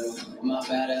songs. Yeah. My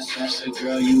badass special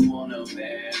girl you wanna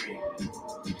marry.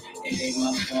 It ain't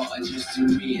my fault, I just do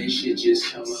me and shit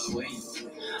just come my way.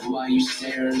 While you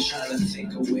staring, trying to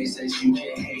think of ways that you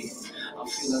can hate. I'm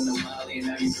feeling the Molly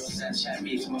and every girl Snapchat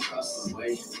me from across the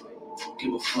way.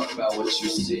 Give a fuck about what you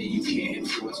say, you can't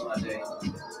influence my day.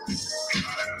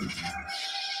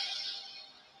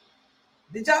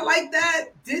 Did y'all like that?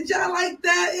 Did y'all like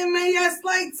that? MAS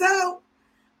Lights Out.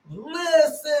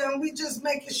 Listen, we just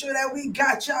making sure that we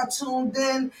got y'all tuned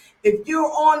in. If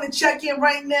you're on the check-in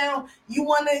right now, you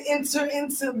want to enter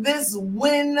into this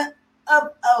win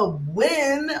of a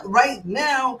win right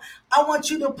now, I want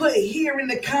you to put here in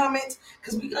the comments,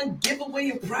 because we're going to give away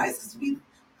your prizes. We're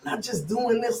not just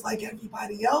doing this like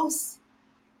everybody else.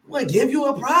 We're going to give you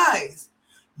a prize.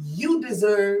 You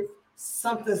deserve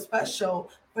something special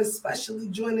for especially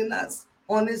joining us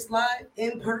on this live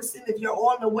in person. If you're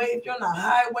on the way, if you're on the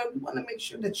highway, we want to make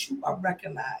sure that you are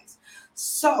recognized.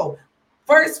 So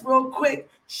first, real quick,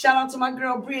 shout out to my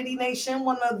girl Brandy Nation,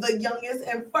 one of the youngest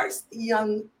and first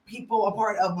young people a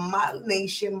part of my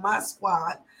nation, my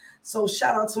squad. So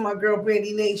shout out to my girl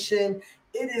Brandy Nation.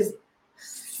 It is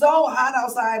so hot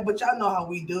outside, but y'all know how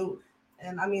we do.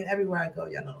 And I mean, everywhere I go,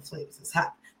 y'all know the flames is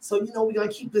hot. So, you know, we're going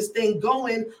to keep this thing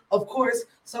going, of course.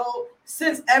 So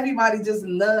since everybody just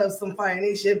loves some Fire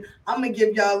Nation, I'm going to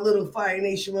give y'all a little Fire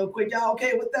Nation real quick. Y'all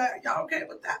okay with that? Y'all okay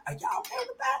with that? Are y'all okay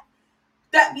with that?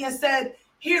 That being said,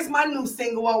 here's my new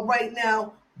single out right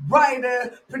now,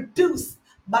 Rider, produced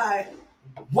by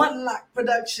One Lock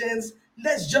Productions.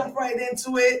 Let's jump right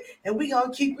into it, and we're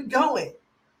going to keep it going.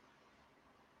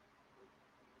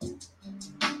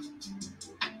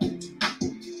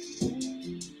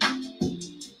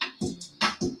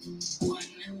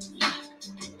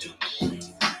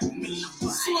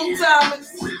 Slow Thomas.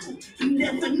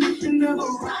 Definition of a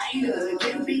rider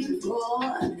can be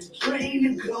bought. Train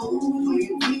to go for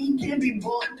your feet can be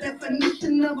bought.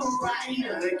 Definition of a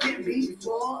rider can be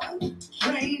bought.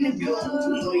 Train to go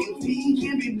for your feet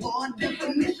can be bought.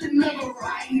 Definition of a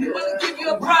rider. We'll give you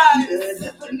a prize.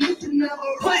 Definition of a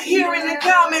rider. Put here in the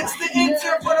comments to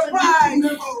enter for the prize.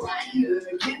 Definition of a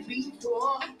rider can be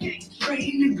bought.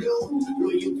 Train to go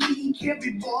for your feet can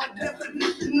be bought.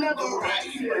 Definition of a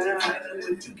rider.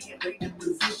 You can't make the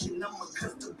position. I'm a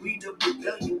custom breeder,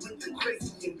 rebellion with the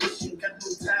crazy ambition. Got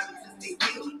no time to stay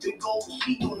still. Big old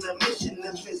sheet on a mission.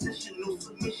 A transition, no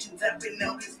submission. Tapping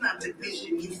out, it's not the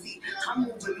vision. You see, I'm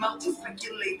moving mountains,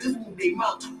 speculators move they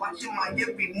mouth. Watching my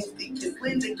every move, they just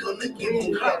land, they gonna give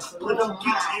them clout. But I'm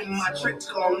getting my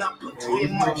trick on, not put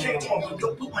in my check on.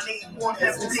 Don't put my name on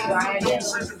that thing. Don't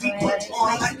serve be put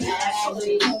on like that. So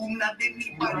cool, not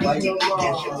anybody can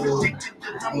get you. Predicted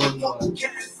that I'm a fucking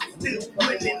gas. Still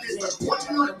winning this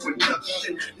one life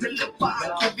production.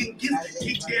 Millified, giving gifts,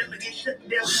 keep their niggas shut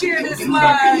down. Share this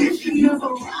live.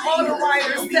 All the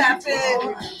writers tap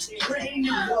in. Train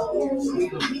to go.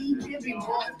 Giving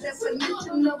more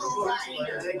definition of a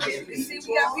rider. See,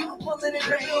 we got people pulling in the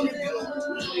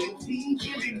building.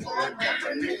 Giving more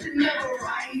definition of a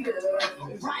rider.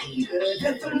 Rider.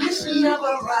 Definition of a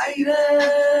rider.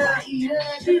 Rider.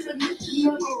 Definition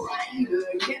of a rider.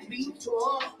 Can't be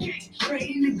taught.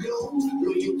 Train to go.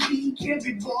 Loyalty can't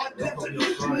be bought.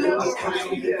 Definition of a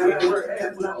rider.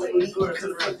 That's not what we do.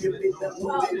 Cause I give it the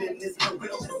moving in this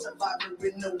real survivor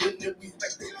with no winner.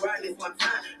 Respect the grind is my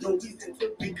time. No reason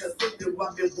to be considered.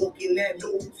 I've been walking that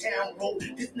old town road.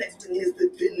 This next one is the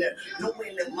dinner. No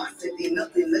animosity,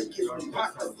 nothing. Let's get some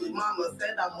process. Mama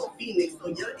said I'm a phoenix, so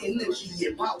your energy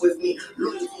empowers me.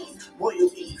 Loyalty,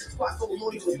 royalty. Squad so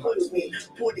loyal spoils me.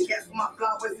 Pour the gas, my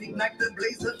flowers, ignite the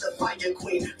blaze of the fire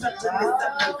queen. Something is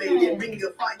elevated. Bring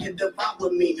your fire,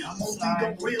 devour me. Only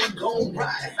the real gon'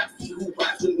 rise. I see who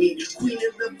rides with me. Queen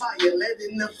of the fire,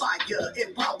 letting the fire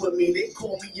empower me. They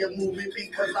call me a movie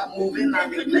because I'm moving. I'm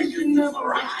reflection of a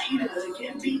rider.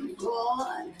 Can be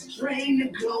bought. Train to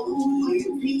go.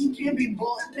 Loyalty can be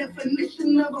bought.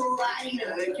 Definition of a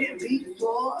rider. Can be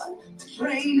bought.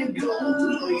 Train to go.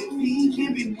 Loyalty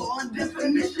can be bought.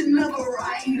 Definition of a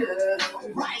rider.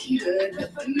 Rider.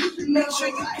 Definition. Make sure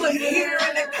you put here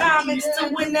in the comments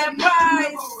to win that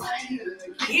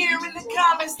prize. Here in the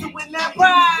comments to win that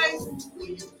prize.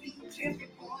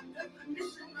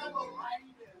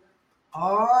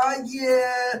 Oh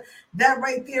yeah, that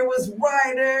right there was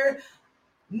Rider.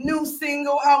 New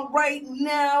single out right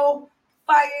now.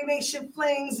 Fire Nation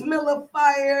Flames, Miller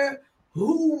Fire.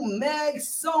 Who, Meg,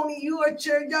 Sony,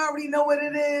 Orchard. Y'all already know what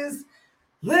it is.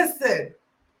 Listen,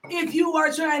 if you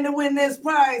are trying to win this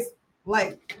prize,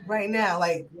 like right now,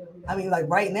 like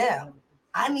right now,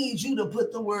 I need you to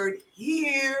put the word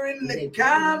here in the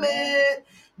comment.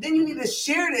 Then you need to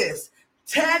share this.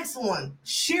 Tag someone.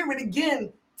 Share it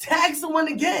again. Tag someone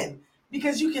again.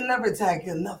 Because you can never tag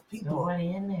enough people. Nobody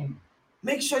in there.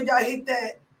 Make sure y'all hit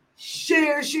that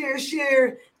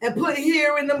share, and put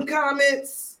here in them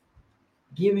comments.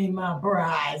 Give me my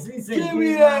prize. He said, Give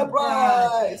me that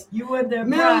prize. You want that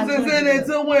Mills prize? is in it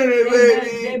to win it,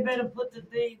 They baby. better put the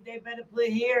thing. They better put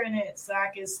here in it so I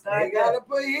can start. They gotta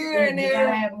put here in They gotta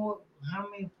there. have more. How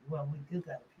many? Well, we do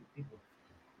got a few people.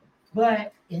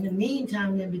 But in the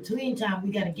meantime, in between time,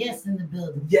 we got a guest in the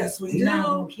building. Yes, we We're not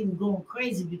gonna do. keep going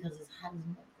crazy because it's hot as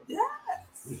motherfucker.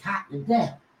 Yes. We hot to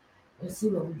death. Let's see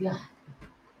what we got.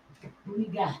 Who we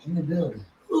got in the building?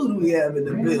 Who do we have in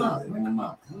the Bring them up. building? Bring them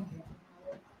up.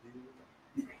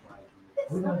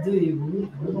 We're gonna do you.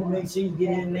 We're gonna make sure you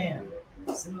get in there.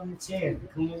 Sit on the chair.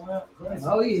 Come on up. Go ahead.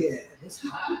 Oh yeah, it's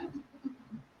hot.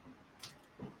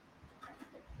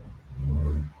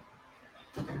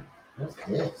 What's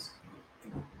this?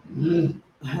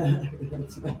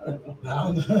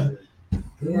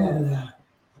 Yeah.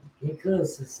 Get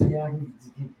closer so y'all can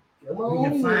Come we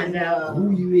on, can find in. out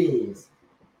who you is.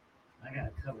 I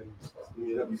gotta cover this.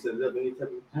 You help me set it up any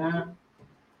type of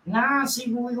Nah,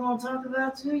 see what we gonna talk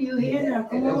about you. You here now?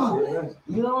 Come on.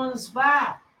 You on the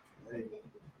spot. Hey.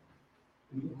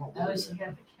 Oh, she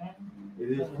got the camera.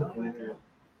 It is cooking in here.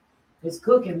 It's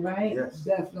cooking, right? Yes.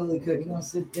 Definitely We're cooking. gonna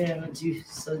sit there and let you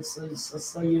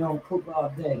so you don't cook all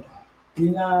day.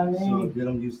 You know what I So mean? good,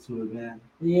 I'm used to it, man.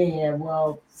 Yeah,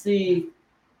 well, see,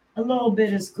 a little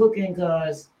bit is cooking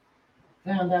because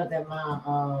found out that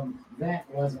my vent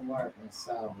wasn't working.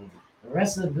 So the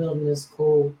rest of the building is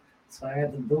cool. So I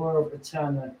had the door open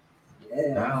trying to, I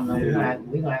Yeah. don't know,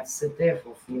 we gonna have to sit there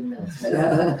for a few minutes.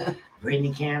 Bring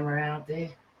the camera out there.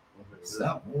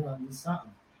 Something, we're gonna do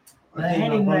something. But I think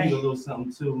I'll anyway. bring you a little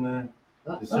something too, man.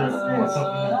 The shirt,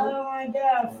 Oh my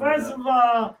God. First of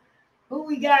all, who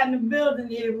we got in the building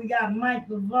here? We got Mike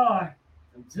LeVar.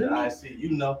 I see,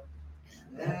 you know.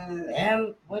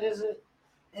 And what is it?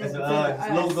 It's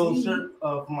a logo shirt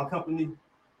for my company.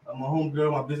 My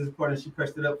homegirl, my business partner, she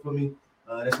pressed it up for me.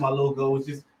 That's my logo. It's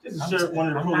just a shirt, one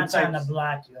of the I'm not trying to prototypes.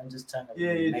 block you. I'm just trying to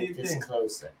Yeah, do make your this thing.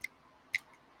 closer.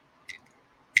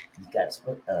 You got to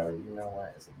put, you know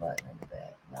what? It's a button in the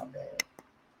back. Not bad.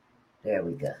 There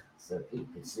we go. So people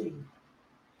can see you.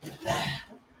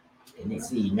 And they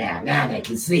see you now. Now they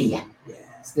can see you. Yeah.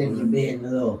 Instead of you being a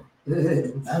little.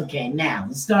 Okay, now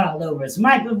let's start all over. It's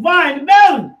Mike LeVar in the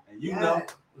building. And you know,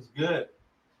 it's good.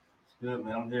 It's good,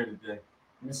 man. I'm here today.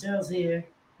 Michelle's here.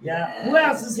 Yeah. Who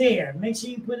else is here? Make sure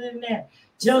you put it in there.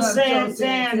 Joe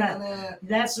Santana.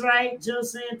 That's right. Joe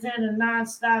Santana,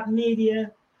 Nonstop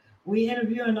Media. We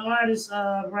interviewing the artist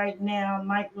right now,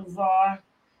 Mike LeVar.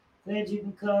 Glad you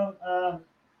can come.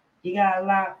 He got a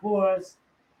lot for us.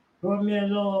 Brought me a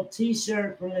little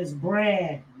T-shirt from his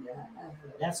brand.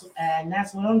 That's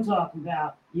what I'm talking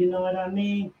about. You know what I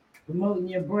mean? Promoting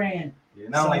your brand. Yeah,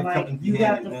 and I don't So, like Mike, fucking you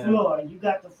got the man. floor. You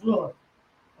got the floor.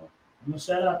 I'm gonna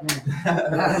shut up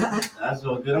now. That's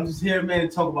all good. I'm just here, man, to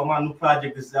talk about my new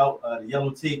project that's out, the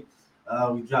Yellow Tape.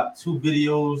 We dropped 2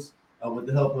 videos with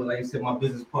the help of, like I said, my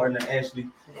business partner, Ashley.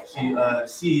 She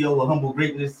CEO of Humble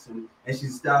Greatness, and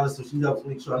she's a stylist, so she helps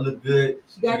make sure I look good.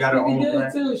 She got got her you looking own good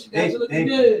brand. too. She got Thank- you looking thank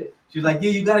you. good. She was like,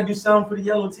 yeah, you gotta do something for the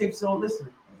Yellow Tape, so listen.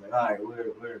 I was like, all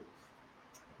right, word.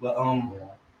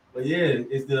 But yeah,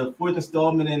 it's the 4th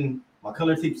installment in my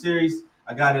color tape series.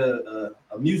 I got a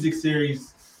music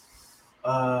series.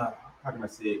 How can I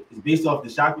say it? It's based off the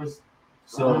chakras.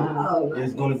 So Oh,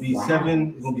 it's gonna be Wow.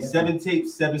 7. It's gonna be 7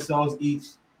 tapes, 7 songs each,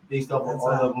 based off of That's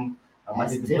all out. of them. I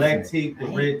That's did the black different, tape, the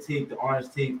right? red tape, the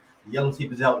orange tape, the yellow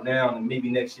tape is out now, and maybe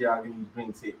next year I'll give you the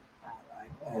green tape.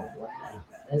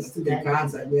 That's a good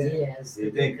concept, yeah. It's Yeah,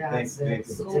 a thank good you, thank you, thank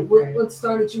you. concept. So what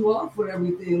started you off with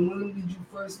everything? When did you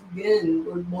first begin?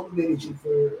 What motivated you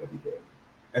for everything?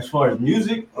 As far as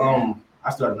music, I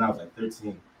started when I was like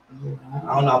 13.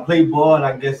 I don't know, I played ball, and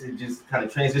I guess it just kind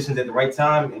of transitioned at the right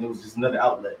time, and it was just another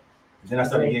outlet. Then I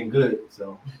started getting good.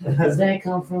 So, Does that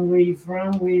come from where you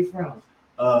from? Where you from?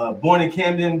 born in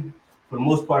Camden, for the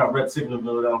most part, I rep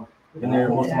Sicklerville though. Been there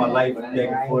most of my life, back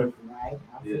and forth. Right.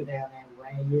 I'm Yeah. from down that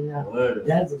way, you know. Word.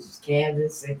 That's just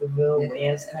Kansas, Centerville,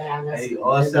 Westtown. That's Hey,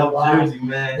 all South Jersey,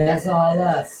 man. That's all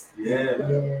us. Yeah.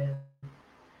 Yeah.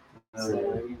 Uh, So, you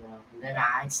know, and then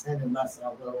I extended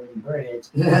myself over the bridge.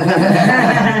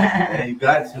 yeah, you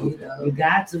got to. You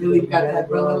got to. You got that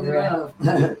brotherly love.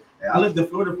 I lived in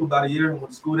Florida for about a year. Went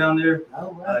to school down there.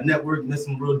 Oh, well. Networked, met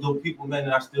some real dope people, man,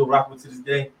 that I still rock with to this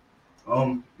day.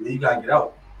 Yeah, you gotta get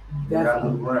out. You gotta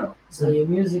move around. So your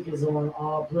music is on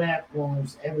all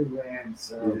platforms everywhere.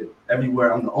 So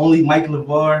Everywhere. I'm the only Mike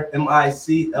LeVar,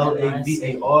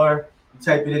 MICLAVAR. You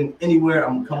type it in anywhere,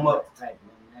 I'm gonna come up. Type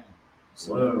it in now.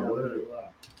 So Word, you know word. who you are.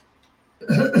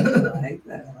 I like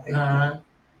that. I like that. Uh-huh.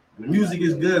 The music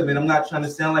is good, man. I'm not trying to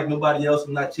sound like nobody else.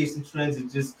 I'm not chasing trends.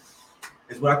 It's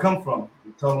what I come from.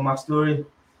 I'm telling my story.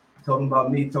 talking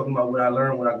about me, talking about what I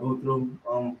learned, what I go through.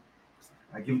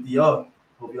 I give it to y'all.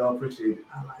 Hope y'all appreciate it.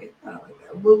 I like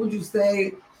that. What would you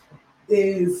say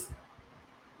is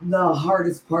the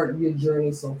hardest part of your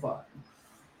journey so far?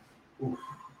 Oof.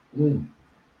 Mm.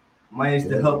 Mine is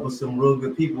to help with some real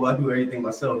good people. I do everything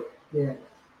myself. Yeah.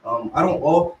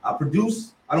 I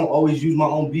produce. I don't always use my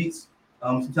own beats.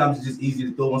 Sometimes it's just easy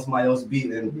to throw on somebody else's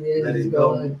beat and let it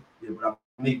go. Yeah, but I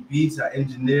make beats. I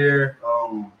engineer.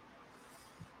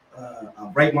 I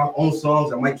write my own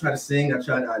songs. I might try to sing.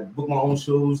 I book my own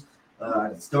shows.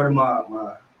 I started my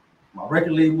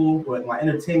record label, but my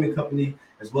entertainment company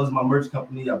as well as my merch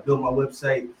company. I built my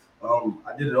website.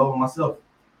 I did it all myself.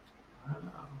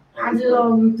 I did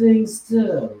all them things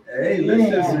too. Hey,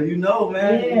 listen, so you know,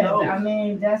 man. Yeah, you know. I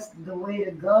mean, that's the way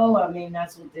to go. I mean,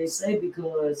 that's what they say,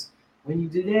 because when you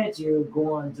do that, you're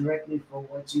going directly for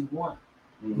what you want.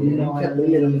 Mhm. You know, Cut I the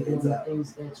mean, middlemen the out.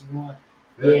 things that you want.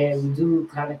 Yeah. Yeah, we do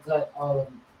kind of cut all of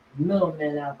the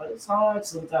middlemen out, but it's hard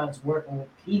sometimes working with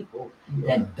people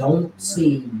that don't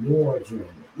see your dream.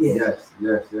 Yeah.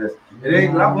 Yes. It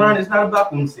ain't. What I've learned, it's not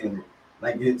about them seeing it.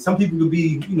 Like some people could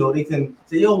be, they can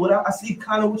say, "Yo, what I see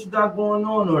kind of what you got going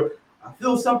on," or "I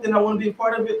feel something, I want to be a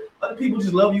part of it." Other people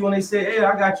just love you when they say, "Hey,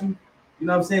 I got you." You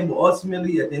know what I'm saying? But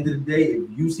ultimately, at the end of the day, if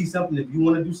you see something, if you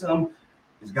want to do something,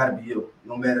 it's got to be you.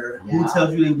 No matter who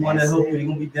tells you they want to help you, they're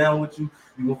gonna be down with you.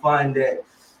 You're gonna find that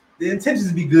the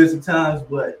intentions be good sometimes,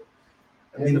 but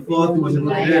I mean, the fall through isn't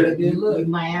really there. You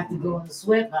might have to go in the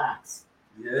sweatbox.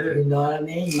 Yeah. You know what I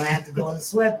mean? You might have to go in the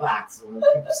sweatbox. When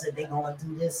people say they're going to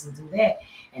do this and do that,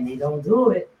 and they don't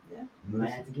do it, you might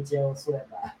have to get your own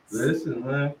sweatbox. Listen,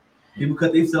 man. People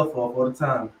cut themselves off all the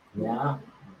time. Yeah.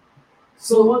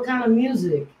 So, what kind of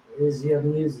music is your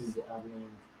music? I mean,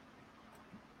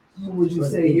 What would you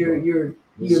what say your genre.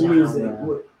 music?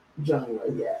 What genre?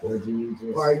 Yeah. Or do you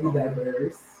just? Or are you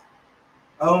diverse?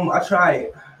 I try.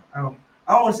 I don't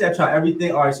want to say I try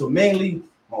everything. All right, so mainly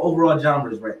my overall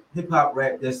genre is rap, hip hop,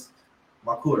 rap. That's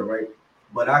my quarter, right?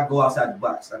 But I go outside the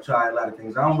box. I try a lot of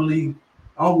things. I don't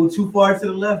go too far to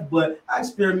the left, but I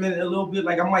experiment a little bit.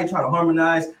 Like I might try to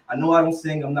harmonize. I know I don't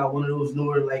sing. I'm not one of those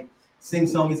newer like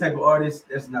sing-songy type of artists.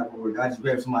 That's not gonna work. I just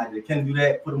grab somebody that can do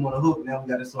that, put them on a hook. Now we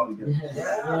got a song together.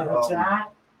 Try?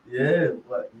 Yeah,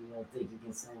 but You don't think you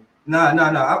can sing?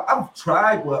 nah. I've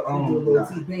tried, but Brian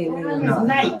Nah.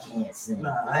 McKnight can't sing.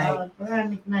 Nah, I ain't.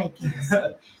 Brian McKnight can't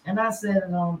sing. And I said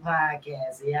it on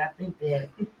podcast. Yeah, I think that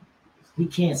he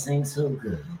can't sing so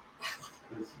good.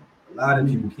 a lot of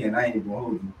people can't. I ain't even gonna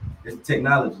hold you. It's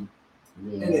technology.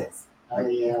 Yeah. It is. Oh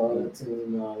yeah, all the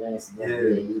tune, all that stuff. Yeah.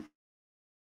 you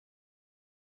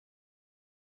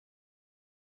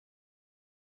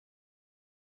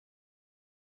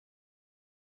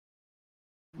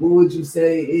What would you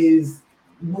say is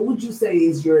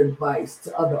your advice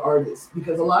to other artists?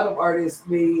 Because a lot of artists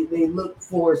they look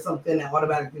for something that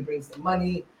automatically brings them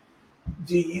money.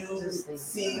 Do you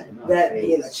see that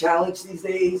being a challenge these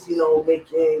days?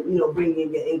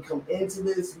 Bringing your income into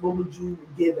this. What would you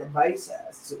give advice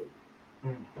as to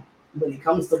when it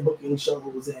comes to booking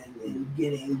shows and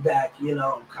getting back,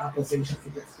 compensation for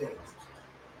these things?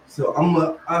 So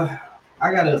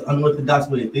I got an unorthodox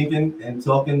way of thinking and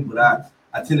talking, but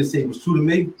I tend to say it was true to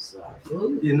me. Sorry.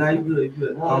 Yeah, now you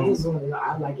good. I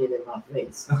like it in my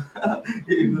face.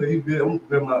 You good. I'm gonna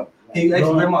grab can you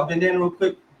actually grab my bandana real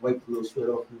quick? Wipe the little sweat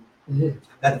off me.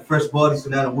 Got the fresh body, so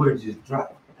now the word just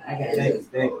dropped. I got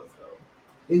Thank you.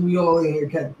 And we all in here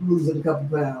kept losing a couple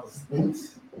pounds.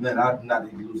 Man, I'm not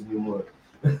even losing anymore.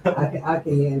 I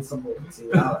can hand some over to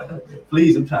you.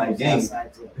 Please, I'm trying to gain.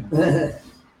 outside too.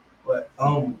 But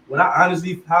how I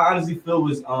honestly feel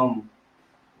was if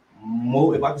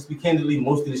I can speak candidly,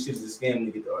 most of this shit is a scam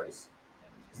to get the artists.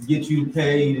 To get you to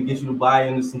pay, to get you to buy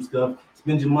into some stuff,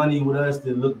 spend your money with us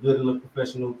to look good and look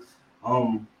professional.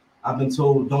 I've been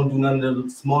told don't do none of the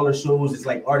smaller shows. It's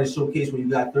like artist showcase where you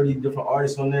got 30 different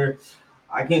artists on there.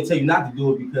 I can't tell you not to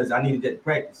do it because I needed that to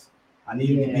practice. I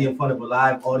needed to be in front of a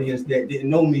live audience that didn't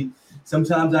know me.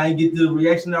 Sometimes I didn't get the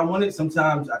reaction I wanted.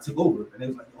 Sometimes I took over and it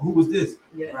was like, who was this?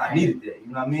 Yeah. I needed that. You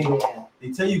know what I mean? Yeah.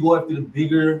 They tell you go after the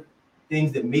bigger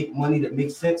things that make money, that make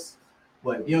sense.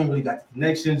 But if you don't really got the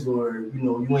connections or,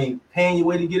 you ain't paying your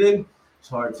way to get in, it's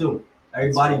hard too.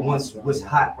 Everybody wants what's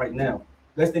hot right now.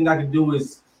 Best thing I can do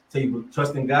is tell you,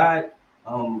 trust in God.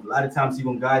 A lot of times He's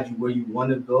gonna guide you where you want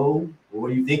to go or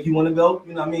where you think you want to go.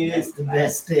 You know what I mean? That's the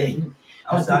best thing.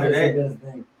 Outside of That's the that,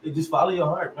 best thing. just follow your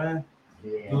heart, man.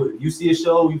 Yeah. You see a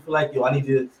show, you feel like, I need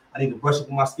to brush up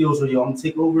on my skills, or I'm gonna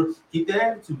take over. Keep that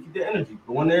attitude, keep that energy.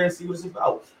 Go in there and see what it's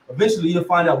about. Eventually, you'll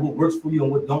find out what works for you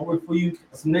and what don't work for you.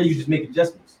 And from there, you just make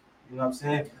adjustments. You know what I'm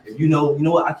saying? If you know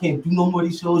what, I can't do no more of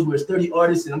these shows where it's 30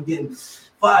 artists and I'm getting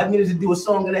 5 minutes to do a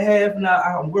song and a half, and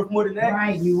I'm worth more than that.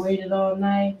 Right, you waited all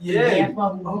night. Yeah. Half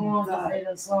of them Oh, gone God. because they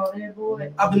done saw that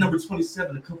boy. I've been number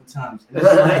 27 a couple times. And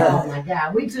Oh my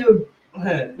God, we too.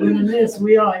 man, In the list,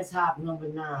 we always hop number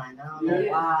 9. I don't know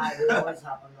Yeah. why we always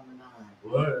hop on number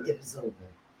 9. word. If it's open.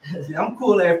 See, I'm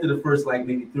cool after the first like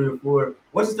maybe 3 or 4.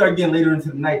 Once you start getting later into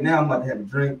the night, now I'm about to have a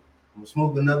drink. I'm gonna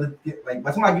smoke another. Like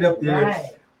by the time I get up there, Right.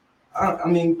 I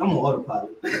mean I'm on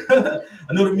autopilot.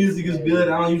 I know the music is good.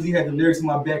 I don't usually have the lyrics in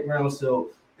my background,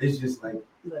 so it's just like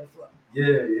Let it flow.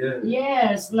 yeah.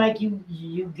 Yeah, it's like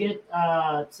you get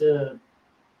to.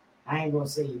 I ain't gonna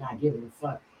say you're not giving a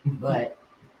fuck, but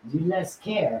you less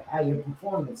care how your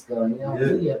performance go. You don't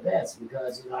do your best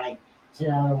because you're like, shit,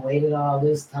 I done waited all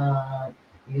this time.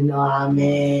 You know what I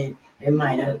mean? It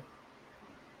might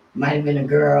have been a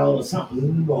girl or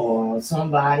something, or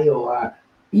somebody, or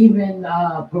even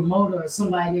a promoter or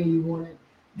somebody you wanted.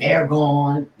 They're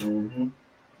gone. Mm-hmm.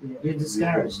 You're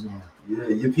discouraged now. Yeah,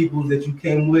 your people that you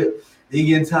came with, they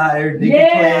getting tired. They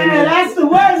Yeah, complaining. that's the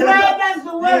worst, right? That's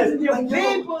the worst. Yeah, Your like, yo.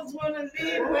 peoples want to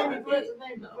leave when you first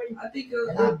name before you. I think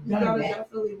And I've you done gotta that.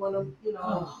 definitely want to,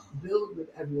 Oh. build with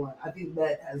everyone. I think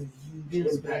that has a huge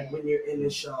It's impact bad. when you're in the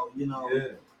show. Yeah.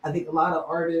 I think a lot of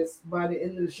artists by the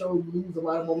end of the show lose a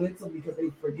lot of momentum because they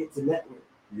forget to network.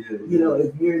 Yeah.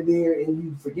 If you're there and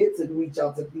you forget to reach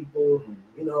out to people,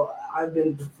 I've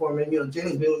been performing.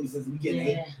 Jenny's been with me since the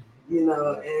beginning.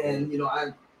 Yeah. And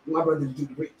my brother do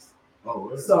degrees. Oh,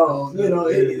 word. So,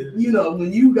 Yeah.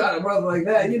 when you got a brother like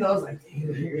that, it's like, damn,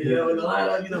 in the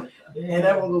lineup, and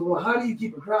everyone goes, well, how do you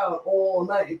keep a crowd all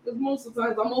night? Because most of the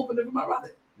times I'm opening for my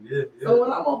brother. Yeah. So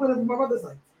when I'm opening for my brother, it's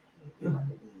like,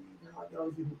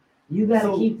 You gotta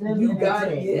so keep them. you got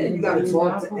to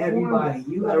talk to everybody.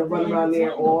 You got to run around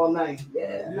there all night. You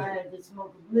Yeah. gotta just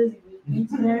smoke a blizzy with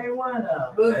each and every one of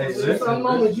them. But Hey, there's listen. some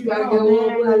moments you got to Come get a on, man,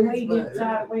 I little know you blitz, get but-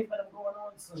 tired. Wait for them going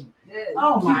on soon. Yeah,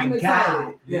 Oh keep my them God.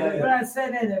 excited. Yeah. When I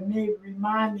said that, it made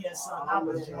remind me of something. I Oh,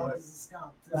 was man. drunk as a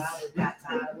skunk too. I got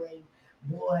tired of waiting.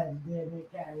 Boy, and then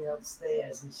they carry me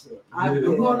upstairs and shit. I Yeah.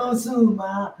 I'm going on soon,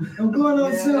 ma. I'm going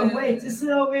on Yeah. soon. Wait, just sit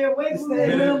over here. Wait for me.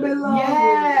 Stay a little bit longer.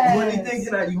 Yes. What do you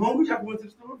thinking? Are you hungry? Y'all going to the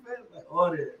store, man? Like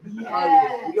all that.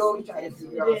 Yes. We always try to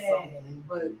figure out Yeah. something,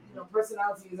 but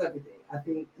personality is everything. I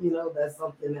think that's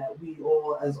something that we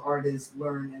all as artists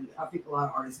learn, and I think a lot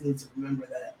of artists need to remember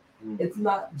that it's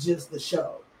not just the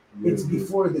show; it's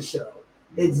before the show,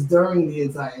 it's during the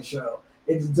entire show,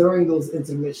 it's during those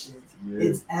intermissions,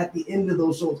 it's at the end of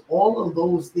those shows. All of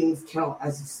those things count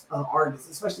as an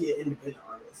artist, especially an independent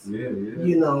artist.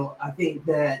 Yeah. I think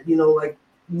that like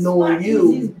knowing you,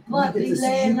 we get to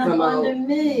see you come out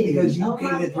because you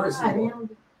came in personal.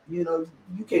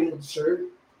 You came with the shirt.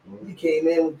 You came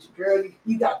in with your girl.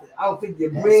 You got the outfit.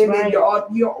 You're That's branded. right.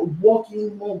 You're a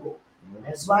walking mogul.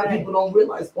 That's A lot of right. people don't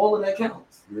realize all of that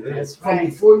counts. That's From right.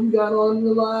 before you got on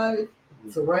the live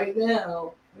to right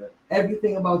now, Yeah.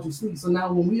 everything about you speaks. So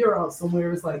now when we are out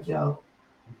somewhere, it's like, yo,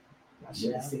 I should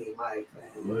Yeah. have seen Mike,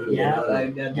 man. Yeah. Yeah.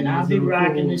 Like, that And I'll dude's be really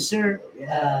rocking cool. the shirt.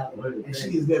 Yeah. And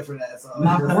she's good for that. So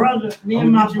My brother, me I'm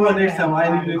and my gonna get you one brother. next time. I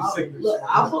ain't even I'll- sick. Look,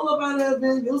 I'll pull up out of that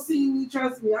event. You'll see me.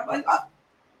 Trust me. I'm like,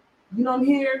 I'm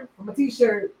here for my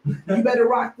t-shirt. You better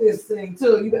rock this thing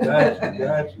too. You better.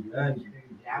 Got you.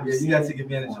 Yeah, you gotta take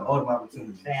advantage of all the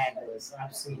opportunities. Fabulous.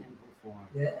 I've seen him perform.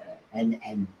 Yeah.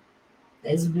 And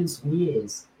it's been some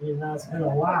years. It's been a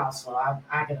while, so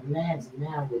I can imagine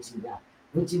now what you got.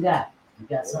 What you got? You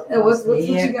got something? And what's else what to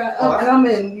hear? you got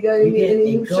upcoming? You got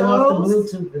any new go off the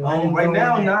shows? Bluetooth. Right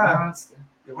now, nah. Monster.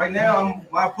 Right now,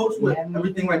 my approach with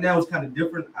everything right now is kind of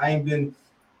different. I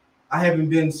haven't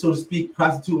been, so to speak,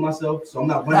 prostituting myself. So I'm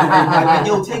not running everybody like,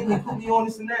 yo, take me, put me on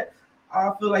this and that. I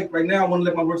feel like right now I want to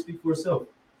let my work speak for itself.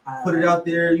 Put it out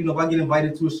there. If I get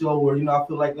invited to a show where, I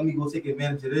feel like, let me go take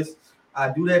advantage of this, I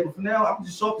do that. But for now, I'm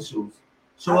just show up to shows.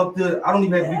 Show up to, I don't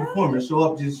even have to be performing. Show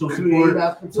up, just show support,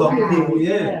 talk to people.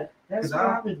 Yeah. That's what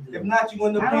I would do. If not, you're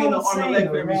going to I pay an don't arm say and leg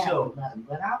no for every rap show. or nothing,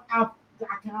 but I kind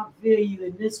of feel you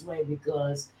in this way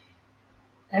because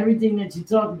everything that you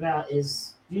talk about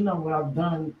is, what I've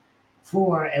done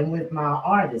for and with my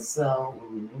artists. So,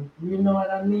 you know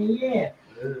what I mean? Yeah.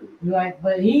 Like,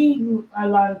 but he, a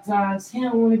lot of times, he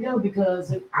don't want to go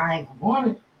because I ain't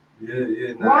want it.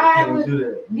 Yeah. Nah, Why I can't would- do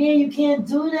that. Yeah, you can't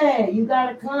do that. You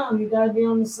gotta come. You gotta be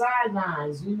on the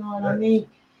sidelines. You know what I mean?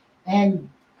 And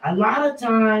a lot of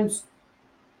times,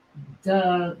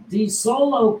 these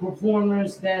solo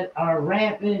performers that are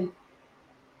rapping,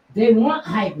 they want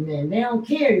hype men. They don't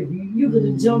care if you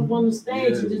could jump on the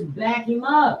stage and just back him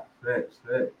up. Facts.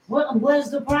 What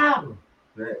is the problem?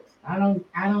 Facts. I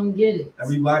don't get it.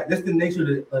 Everybody, that's the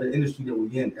nature of the industry that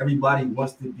we're in. Everybody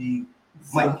wants to be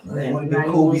Mike. They want to be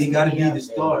Everybody Kobe. wants They to got to be be up the there.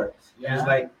 star. Yeah. It's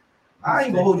like, I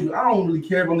ain't gonna hold you. I don't really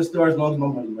care if I'm the star as long as my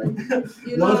money right.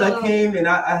 You As long as I know, came and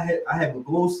I have a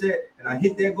goal set and I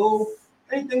hit that goal,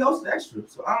 anything else is extra.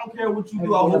 So I don't care what you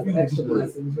do. I hope you do extra good.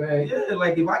 blessings, right? Yeah,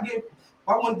 like if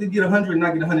I wanted to get 100 and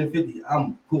I get 150,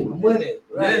 I'm cool. I'm with it,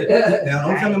 right? Yeah. Now,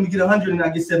 don't tell me I'm gonna get 100 and I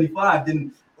get 75,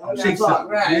 then I'm shake something.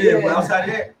 Right, Yeah, but outside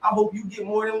of that, I hope you get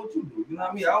more than what you do. You know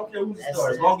what I mean? I don't care who's the That's star.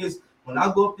 As it. long as when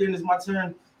I go up there and it's my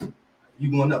turn,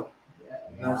 you gonna know.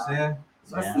 You know what I'm saying?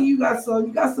 So I see you got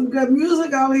some good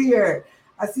music out here.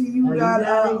 I see you Oh, you got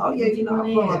got it? oh yeah, you know I'm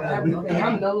Yeah. pulling everything. Okay.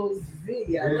 I'm nosy.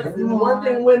 Yeah. Listen, the one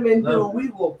thing women do, Love it. we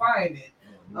will find it.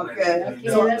 Okay. Okay,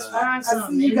 So, let's find I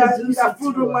something. see you got Introduce it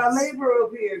fruit to of my us. labor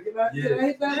up here. Can I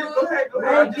hit that Yeah, one? go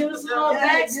ahead. Hey, give us a little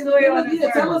backstory on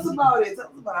it. Tell us first. about it. Tell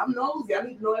us about it. I'm nosy. I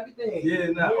need to know everything.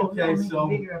 Yeah, nah, Yeah, we okay, gotta make it so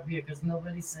bigger up here because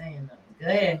nobody's saying nothing. Go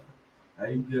ahead. are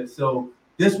you good? So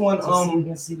this one, Just so we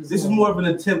can see what's this is going more on. of an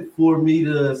attempt for me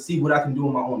to see what I can do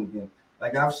on my own again.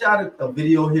 Like I've shot a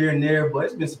video here and there, but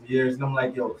it's been some years, and I'm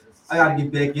like, yo, I gotta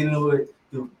get back into it.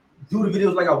 To do the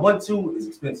videos like I want to is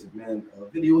expensive, man. A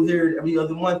video here every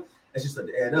other month, that's just to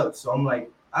add up. So I'm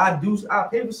like, I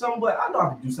pay for something, but I know I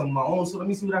can do something on my own. So let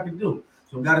me see what I can do.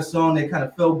 So I got a song that kind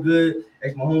of felt good.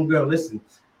 Asked my homegirl, listen,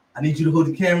 I need you to hold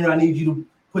the camera. I need you to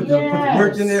put the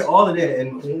merch in there, all of that,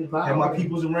 and have my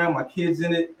peoples around, my kids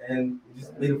in it, and we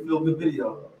just made a feel good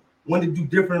video. Wanted to do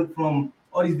different from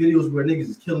all these videos where niggas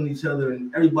is killing each other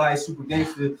and everybody's super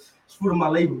gangster. It's fruit of my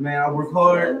labor, man. I work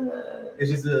hard. It's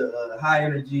just a high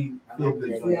energy, feel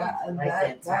good joint. Yeah, like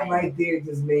that that right there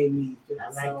just made me feel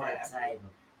I so like that happy.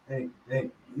 title. Hey,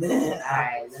 Man, All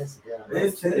right, let's go.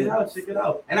 hey, check it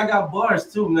out. And I got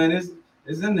bars too, man. It's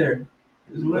in there.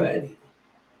 It's I'm ready. ready.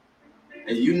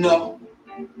 And you know,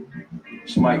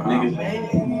 it's Mike, nigga.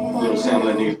 Man. You don't sound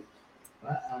like nigga.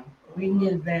 We can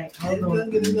get it back. Hold on.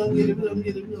 Get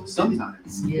it.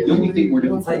 Sometimes Yeah. the only thing more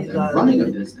difficult than running a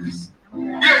business Hold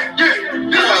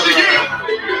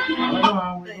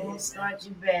on. We're going to start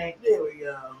you back. There we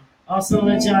go. Also,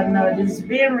 let y'all know this is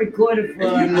being recorded for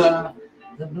And you know,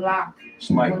 the Block it's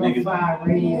Mike, nigga. 105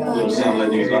 You radio. don't sound like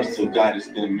niggas. I still got it. It's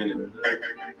been a minute.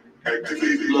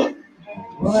 Look.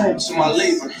 What? To my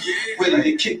labor,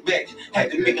 ready to kick back.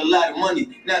 Had to make a lot of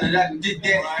money. Now that I did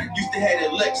that, used to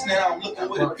have a Lex. Now I'm looking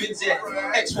where the Benz at.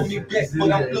 Ex want me back,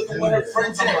 but I'm looking where her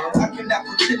friends at. I cannot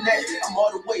pretend that I'm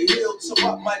all the way healed, so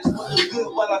I might as well look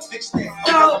good while I fix that.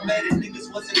 I'm mad at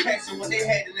niggas wasn't passing when they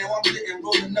had it. Now I'm lit and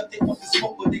rolling up. They want to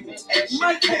smoke, but they won't ask shit.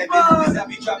 Have it, 'cause I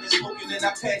be dropping smoke and then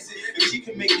I pass it. If she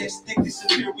can make that stick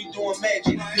disappear, we doing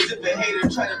magic. 'Cause if a hater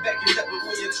try to back it up and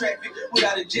win your traffic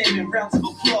without a jamming, rounds of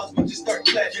applause, we just start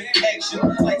clapping. Action,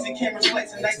 lights and cameras,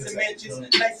 flights and nights and mansions.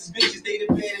 Nicest bitches, they the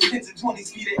bad and 10s and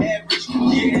 20s be the average.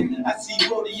 Yeah, I see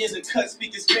Brody in the cut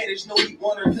speaking Spanish. No, he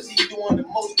want her 'cause he doing the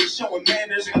most and showing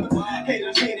manners.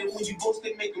 Haters hate it when you boast,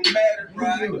 they make them matter.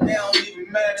 Right? They don't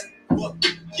even matter. What?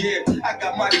 Yeah, I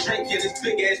got my drink in this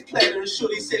big ass platter. And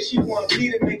Shorty said she want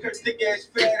me to make her thick ass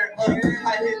fatter.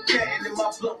 I hit that and then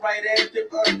my blunt right after.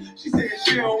 She said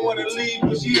she don't wanna leave,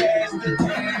 but she asked it.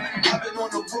 I've been on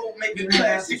the road making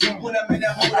classics. When I'm in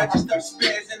that mode, I just start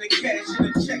spazzing the cash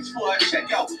and the checks before I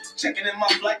check out. Checking in my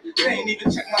flight, they ain't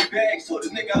even check my bag. Told the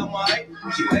nigga I'm alright.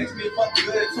 She asked me if I'm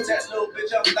good. Told that little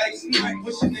bitch I'm nice.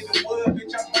 Wish a nigga would,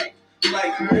 bitch I'm right.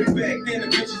 Like back then the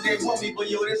bitches ain't want me, but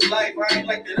yo, this life I ain't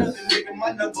like that other nigga.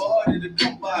 My number harder to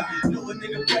come by. Know a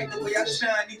nigga bright the way I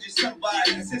shine, need you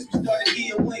somebody. And since we started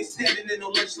eating, we ain't standing in no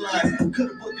lunch line.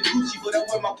 Could've booked the Gucci, but I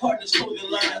wear my partner's clothing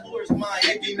line. Or it's mine,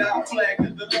 every now flag,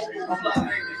 cause the logo will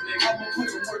fly. I'ma put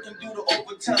in work and do the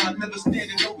overtime. Never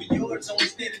standing over yours, only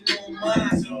standing on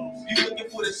mine. So you looking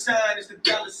for the sign, it's the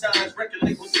dollar signs. Record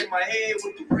labels in my head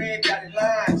with the red dotted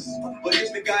lines. But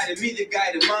it's the guy that me, the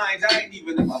guy that minds. I ain't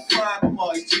even in my prime. I'm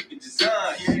always cheap in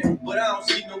design, yeah. But I don't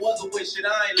see no other way, shit,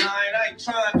 I ain't lying. I ain't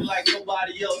trying to be like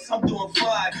nobody else. I'm doing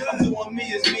fine. I'm doing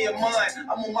me as me and mine.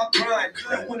 I'm on my grind.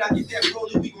 And when I get that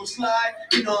roller, we gon' slide.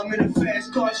 You know, I'm in a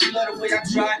fast car. She love the way I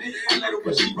drive it. I let her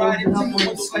when she ride it. Till the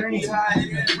windows like we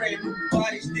hiding. Brand new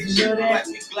body stick, shit like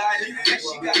we gliding. And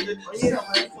she got the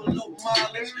something for low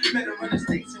mileage. Met her in the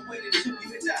States and waited till we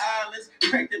hit the islands.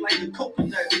 Cracked it like a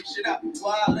coconut. Shit, I be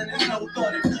wildin'. There's no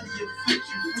thought in none of your flicks.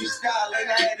 You freestyling. I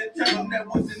had to tell them that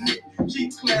wasn't it.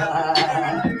 Cheap clown.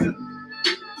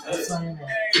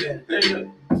 Nigga.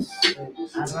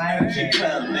 I like Cheap it.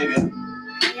 clown, nigga.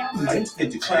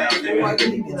 Hit the clown, Why nigga.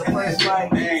 can't you be the first fight?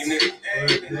 Ain't nigga.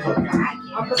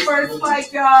 I'm the first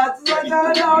fight, y'all. Just let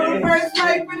y'all know I'm the first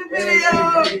fight for the video.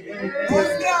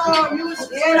 Let's go. You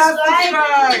and I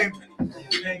subscribe.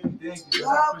 Thank you. Thank you.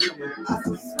 I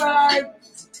subscribe.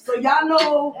 So y'all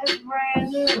know, That's brand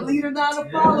new. leader not to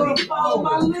follow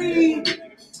my lead.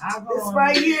 This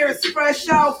right here is fresh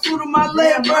out, fruit of my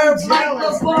labor. Mike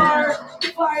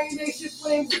LeVar, Fire Nation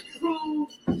Flames Crew,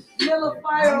 Miller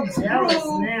Fire I'm jealous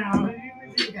Crew. now.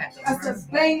 That's a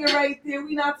banger right there.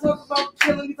 We not talking about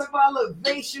killing, we talking about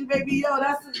elevation, baby. Yo,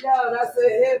 that's a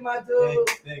hit, my dude.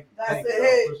 That's a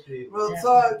hit. Real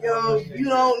talk, yo. You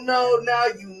don't know, now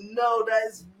you know.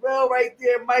 That's real right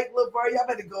there, Mike LeVar. Y'all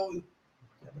better go.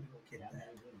 Get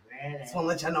that. Just want to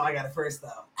let y'all know I got it first,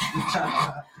 though.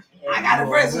 I got it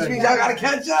first, which means y'all got to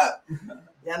catch up.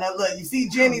 Yeah, now look, you see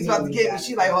Jenny's about to get me.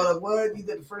 She like, hold up, what? You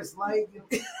did the first light?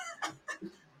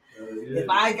 If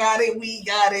I got it, we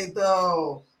got it,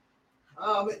 though.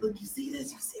 Look, you see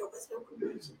this? You see what's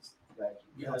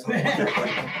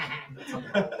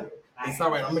It's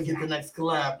all right. I'm gonna get the next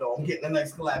collab, though. I'm getting the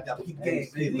next collab. Y'all keep getting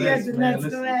Yeah,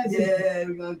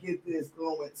 we're gonna get this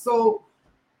going. So,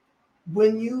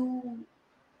 when you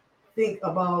think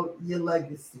about your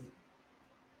legacy,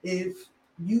 if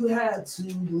you had to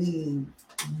leave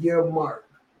your mark,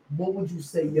 what would you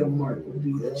say your mark would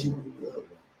be that you would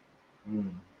leave?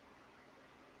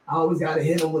 I always gotta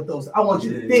hit them with those. I want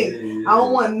you to think. I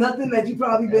don't want nothing that you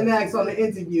probably been asked on the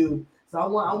interview. So I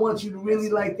want you to really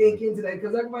like think into that,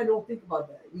 because everybody don't think about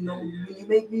that. You know, when you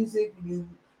make music, when you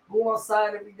go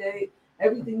outside every day,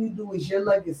 everything you do is your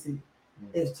legacy.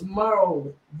 If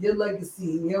tomorrow your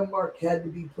legacy and your mark had to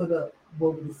be put up,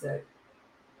 what would you say?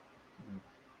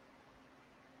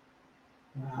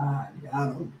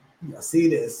 Y'all see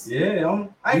this? Yeah,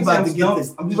 I'm about to get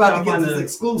this. I'm about to get this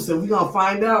exclusive. We're gonna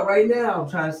find out right now. I'm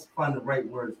trying to find the right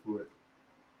words for it.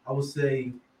 I would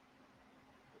say,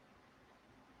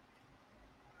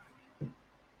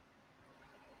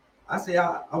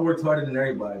 I worked harder than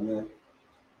everybody, man.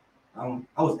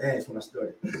 I was ass when I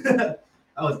started.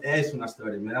 I was ass when I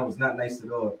started, man. I was not nice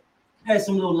at all. I had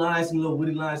some little lines, some little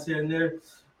witty lines here and there.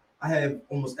 I have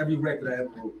almost every record I ever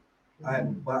wrote. I have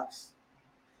a box.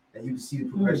 And you can see the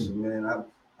progression, man.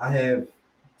 I have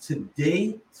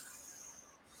today,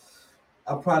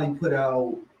 I probably put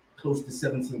out close to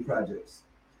 17 projects.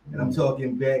 And I'm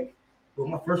talking back, well,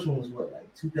 my first one was what,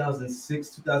 like 2006,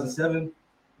 2007?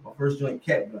 My first joint,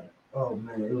 Cat Gun. Oh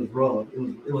man, it was raw.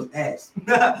 It was ass.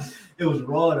 It was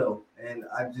raw though. And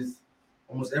I just,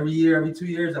 almost every year, every 2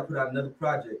 years, I put out another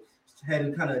project. Had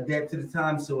to kind of adapt to the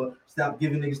time, so I stopped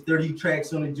giving niggas 30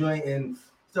 tracks on the joint and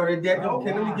started adapting.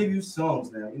 Okay, let me give you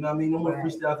songs now. You know what I mean? No more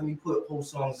freestyle. Let me put whole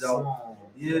songs out.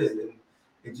 Yeah, and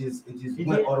it just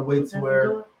went all the way to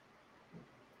where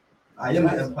I am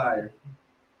an empire.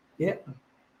 Yeah.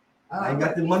 I ain't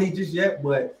got the money just yet,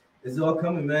 but it's all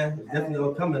coming, man. It's definitely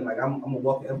all coming. Like I'm a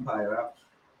walking empire.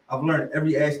 I've learned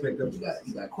every aspect of it.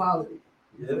 You got quality.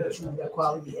 Yeah. You got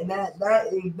quality, and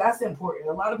that's important.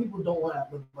 A lot of people don't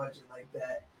have a budget like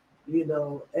that, you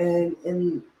know, and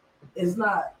it's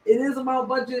not. It is about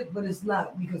budget, but it's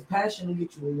not, because passion will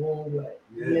get you a long way.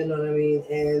 Yeah. You know what I mean?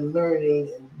 And learning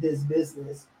in this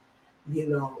business, you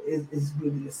know, is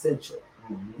really essential.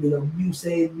 Mm-hmm. You know, you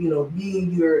say, you know,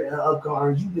 being your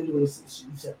guard, you've been doing this since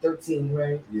you said 13,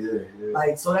 right? Yeah.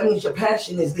 Like, so that means your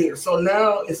passion is there. So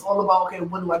now it's all about, okay,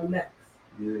 what do I do next?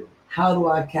 Yeah. How do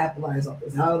I capitalize on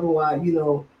this? How do I, you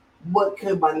know, what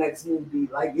could my next move be?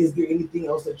 Like, is there anything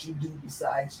else that you do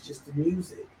besides just the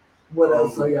music? What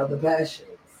else are your other passions?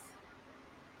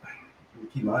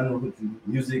 Keep my eye with the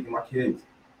music and my kids.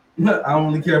 I don't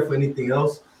really care for anything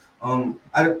else.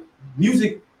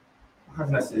 Music, how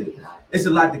can I say it? It's a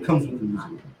lot that comes with the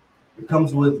music. It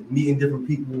comes with meeting different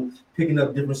people, picking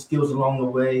up different skills along the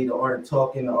way, the art of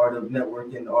talking, the art of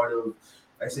networking, the art of,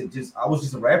 like I said, I was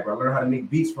just a rapper. I learned how to make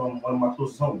beats from one of my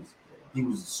closest homies. He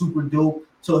was super dope.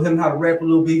 Told him how to rap a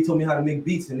little bit. He told me how to make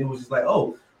beats, and it was just like,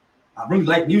 oh, I really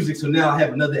like music, so now I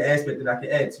have another aspect that I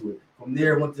can add to it. From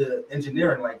there, I went to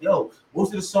engineering. Like, yo,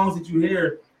 most of the songs that you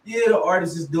hear, yeah, the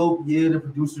artist is dope. Yeah, the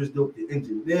producer is dope. The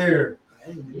engineer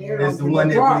is the one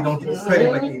that really don't get the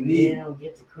credit like they need. They don't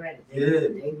get the credit.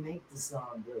 They make the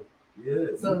song dope.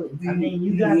 Yeah. So I mean,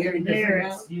 you got your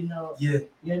lyrics, you know. Yeah.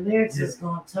 Your lyrics is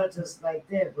gonna touch us like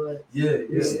that, but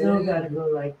we still gotta go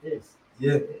like this.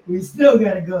 Yeah. We still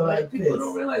gotta go like people this.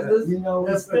 Don't realize this. You know,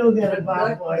 we still gotta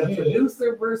buy the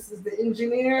producer versus the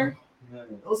engineer.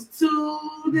 Those two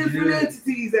different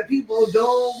entities that people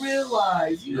don't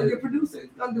realize. You know, your producer is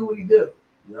gonna do what he do.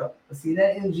 Yep. But see,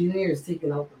 that engineer is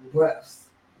taking out the breaths.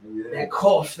 That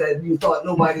cough that you thought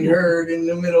nobody heard in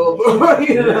the middle of,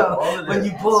 you know, when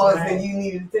you paused and you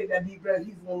needed to take that deep breath,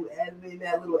 he's going to add in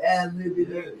that little ad-lib in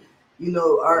there. You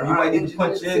know, you might need to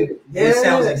punch in. It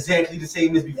sounds exactly the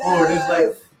same as before. It's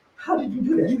like, how did you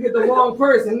do that? You get the wrong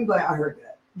person. He's like, I heard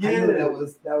that. I know that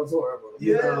was horrible.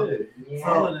 You know? Yeah.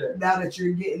 All of that. Now that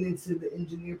you're getting into the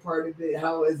engineer part of it,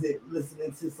 how is it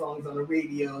listening to songs on the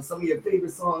radio? Some of your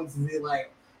favorite songs, is it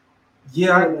like?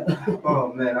 Yeah.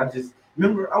 Oh man, I just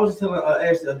remember. I was telling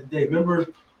Ash the other day. Remember?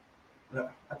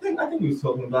 I think we was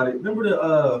talking about it. Remember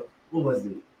the what was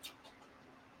it?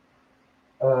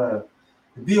 The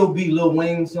B.O.B. Lil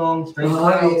Wayne song, Strange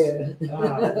Clouds.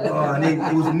 Yeah. And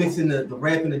it was mixing the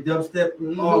rap and the dubstep.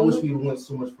 Oh, I wish we went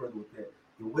so much further with that.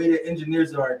 The way that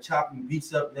engineers are chopping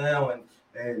beats up now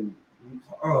and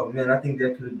oh man, I think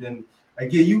that could have been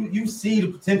like yeah, you see the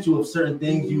potential of certain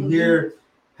things. You hear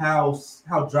how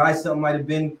dry something might have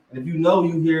been, and if you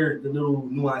hear the little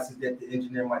nuances that the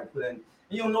engineer might have put in. And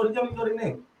you don't even know their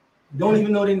name. You don't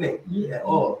even know their name at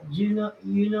all. You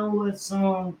know what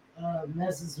song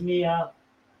messes me up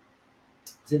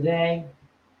today?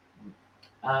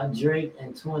 Drake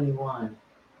and 21.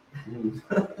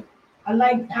 I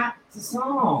like that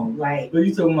song. Like, But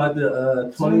you talking about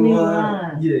the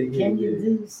 21? Yeah. Can you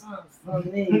do something for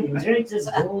me? And Drake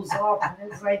just goes off,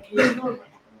 and it's like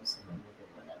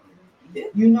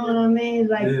you know what I mean?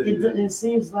 Like it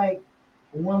seems like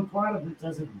one part of it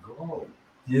doesn't go.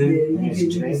 Yeah.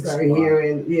 You start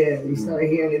hearing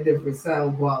the different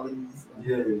sound qualities.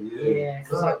 Yeah,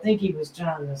 because I think he was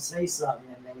trying to say something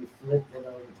and then he flipped it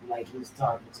over like he was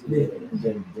talking to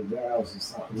the girls or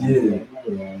something.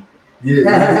 Yeah.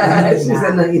 She's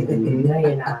a No,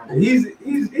 you're not. He's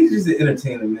just an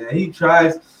entertainer, man. He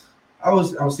tries. I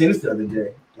was saying this the other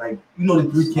day. Like the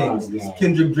three kings, it's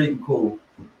Kendrick, Drake, and Cole.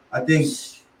 I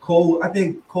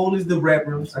think Cole is the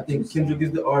rapper. I think Kendrick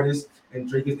is the artist, and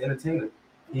Drake is the entertainer.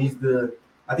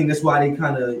 I think that's why you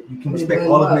can respect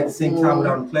all of them at the same time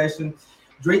without them clashing.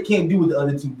 Drake can't do what the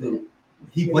other two do.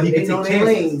 But he can take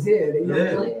chances.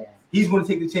 Yeah. He's going to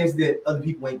take the chances that other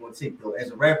people ain't going to take though.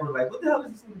 As a rapper, like what the hell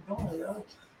is this nigga doing, yo?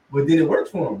 But then it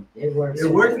works for him. It works,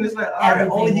 and it's like all right,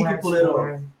 only he can pull it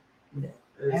off.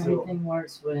 Everything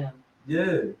works for him.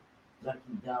 Yeah. Lucky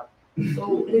duck.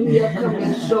 So any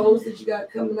upcoming shows that you got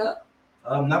coming up?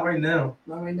 Not right now.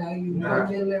 Not right now. You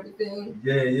working and everything.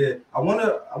 Yeah. I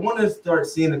wanna start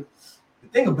seeing the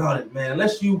thing about it, man.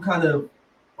 Unless you kind of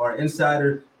are an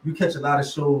insider, you catch a lot of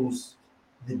shows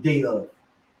the day of.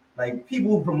 Like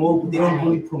people who promote, but they don't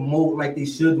really promote like they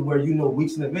should, where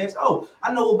weeks in advance. Oh,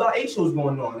 I know about 8 shows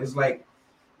going on. It's like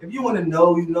if you want to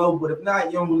know, you know, but if not,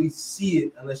 you don't really see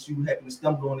it unless you happen to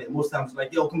stumble on it. Most times, it's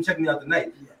like, yo, come check me out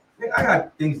tonight. I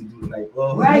got things to do tonight,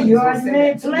 bro. Right, you already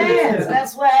made plans.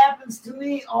 That's what happens to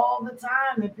me all the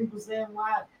time. And people saying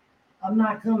why I'm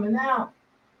not coming out.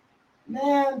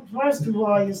 Man, first of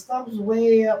all, your stuff's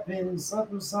way up in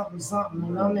something,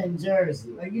 and I'm in Jersey.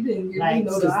 Like you didn't get like,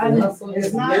 notice.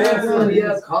 It's not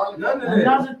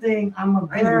another thing. I'm a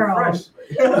girl.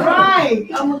 Right,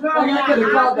 I'm a girl. I could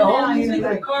have called the homies. You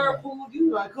like carpool.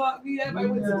 You like caught me at my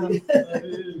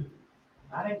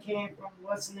I done came from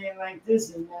what's the name like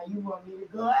this, and now you want me to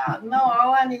go out? No,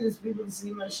 all I need is people to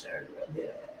see my shirt.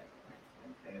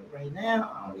 Right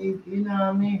now, I don't need, you know what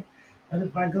I mean? But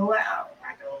if I go out,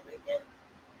 I go again.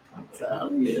 I'm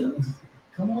telling you.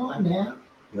 Come on now.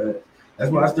 But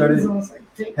that's why I started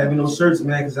having those shirts,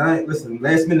 man. Because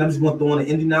last minute I'm just going to throw on an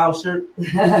Indie Now shirt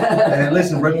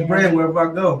and rep the brand wherever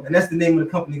I go. And that's the name of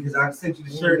the company because I sent you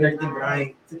the shirt and everything. But I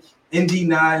ain't Indie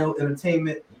Now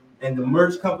Entertainment, and the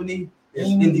merch company is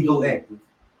Indigo Active.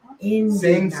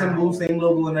 Same symbol, same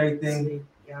logo, and everything.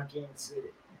 Y'all can't see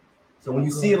it. So when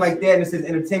you see it like that and it says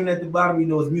entertainment at the bottom, you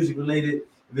know it's music related.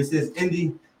 If it says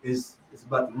indie, it's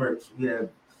about the merch. We have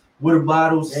water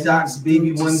bottles, socks,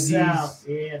 baby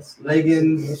onesies,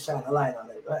 leggings. Yeah, shine a light on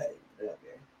it, right up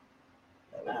there.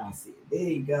 Let me see. There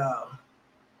you go.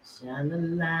 Shine the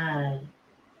light.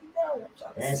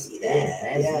 That's that.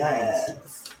 That's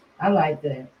nice. I like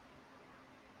that.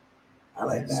 I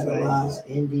like That's that right. a lot. It's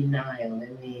Indie Nile.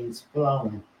 That means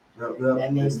flowing. Yep.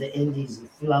 That means the indies are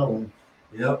flowing.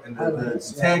 Yep, and the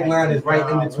tagline is right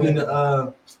in between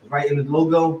right in the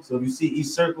logo. So if you see each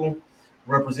circle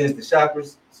represents the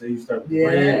chakras. So you start with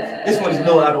red. This one's a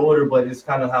little out of order, but it's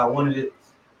kind of how I wanted it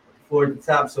for at the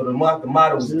top. So the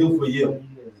motto is do for you.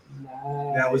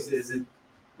 Now it's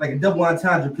like a double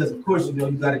entendre because of course you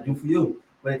got to do for you,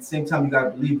 but at the same time you got to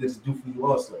believe that it's do for you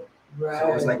also. Right.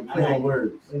 So it's like play on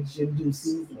words. It should do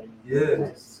season.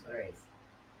 Yeah.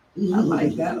 I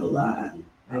like that a lot.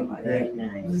 Very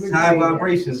nice. High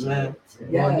vibrations, man.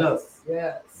 Going up.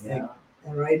 Yes. Yeah.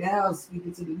 And right now,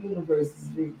 speaking to the universe is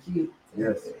very cute.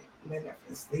 Yes.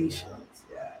 Manifestations.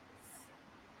 Yes.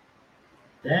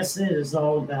 That's it. It's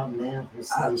all about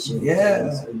manifestation.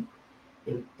 Yeah.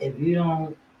 If you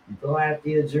don't go after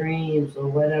your dreams or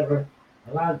whatever,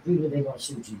 a lot of people they're gonna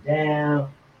shoot you down.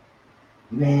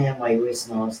 man, like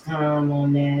wasting all his time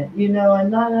on that, you know, and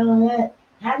not only that,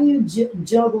 how do you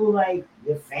juggle like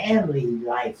your family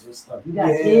life and stuff? You got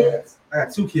Yeah. kids? I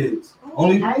got 2 kids.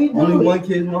 Only How you do only it? one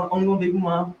kid, only one baby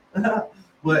mom.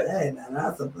 But Hey, now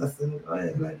that's a blessing. Go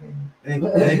ahead, Black man. thank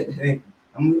you.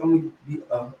 I'm gonna be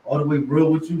all the way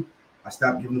real with you. I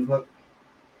stopped giving a fuck.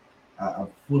 I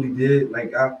fully did.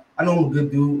 Like I know I'm a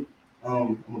good dude.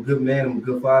 I'm a good man. I'm a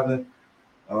good father.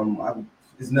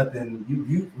 It's nothing.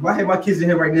 You. If I had my kids in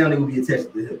here right now, they would be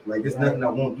attached to the hip. Like there's nothing I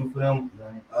won't do for them.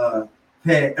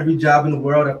 Had every job in the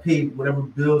world. I paid whatever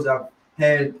bills I've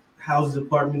had. Houses,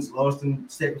 apartments, lost them,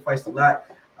 sacrificed a lot.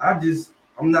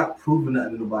 I'm not proving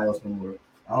nothing to nobody else no more.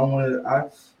 I don't want to.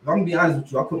 If I'm gonna be honest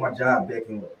with you, I put my job back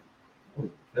in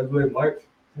February, March,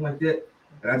 something like that,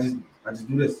 and I just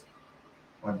do this.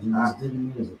 You just did the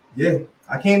music. Yeah,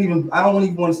 I don't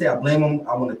even want to say I blame them.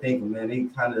 I want to thank them, man. They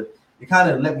kind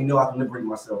of let me know I can liberate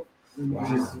myself. Wow.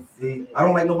 I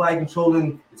don't like nobody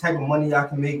controlling the type of money I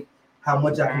can make, how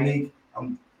much I can make.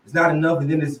 It's not enough, and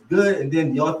then it's good, and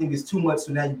then y'all think it's too much,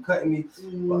 so now you cutting me.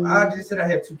 But I just said I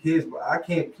have 2 kids, but I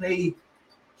can't play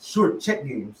short check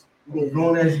games. I'm a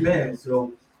grown ass man.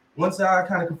 So once I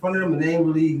kind of confronted them, and they ain't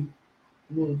really,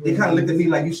 they kind of looked at me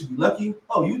like, you should be lucky.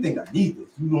 Oh, you think I need this?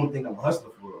 You don't think I'm a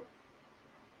hustler for real?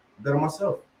 Better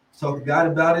myself. Talk to God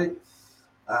about it.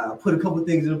 Put a couple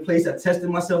things in place. I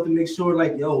tested myself to make sure,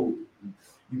 like, yo,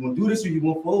 you gonna do this or you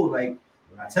gonna fold? Like,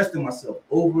 I tested myself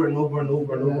over and over and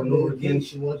over and over and over again.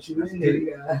 She wants you in there,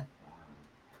 yeah.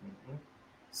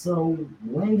 So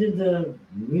when did the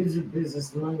music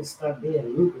business money start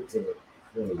being lucrative?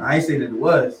 I ain't say that it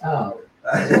was. Oh.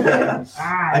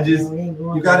 I just,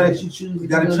 you gotta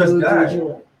trust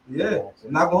God. Yeah,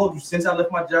 I'm not gonna hold you. Since I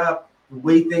left my job, the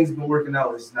way things have been working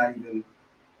out is not even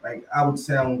like, I would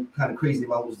sound kind of crazy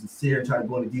if I was to sit here and try to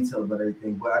go into detail about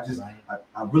everything. But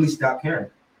I really stopped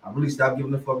caring. I really stopped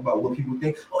giving a fuck about what people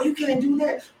think. Oh, you can't do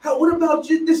that. What about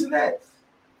you? This and that.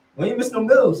 Well, you miss no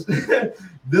bills.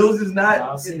 Bills is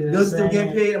not. Bills still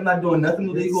getting paid. I'm not doing nothing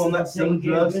illegal. I'm not selling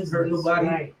drugs, hurting nobody.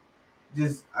 Right.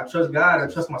 Just I trust God.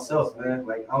 I trust myself, man.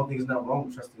 Like I don't think there's nothing wrong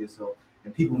with trusting yourself.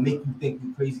 And people make you think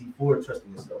you're crazy for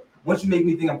trusting yourself. Once you make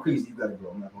me think I'm crazy, you gotta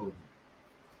go. I'm not gonna hold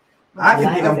you. I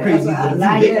can think I'm crazy, but if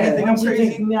you make me think I'm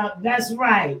crazy, that's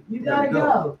right. You gotta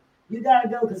go. You gotta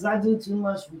go because I do too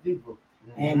much for people.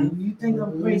 And you think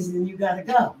I'm crazy, then you gotta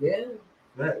go. Yeah.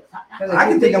 Right. I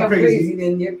can think I'm crazy,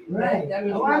 then you're right. That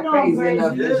means Oh, you're I know not I'm crazy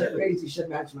enough. crazy. You're crazy should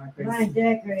match my crazy. Right,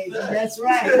 that crazy. That's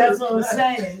right. That's what I'm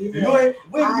saying. You know?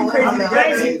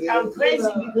 I'm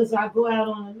crazy because I go out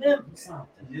on a limb or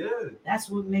something. Yeah. That's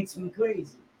what makes me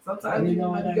crazy. Sometimes you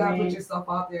gotta put yourself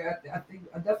out there.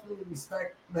 I definitely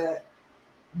respect that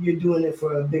you're doing it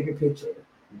for a bigger picture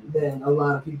than a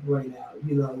lot of people right now.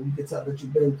 You know, you can tell that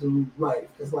you've been through life,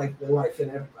 because life been life in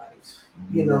everybody.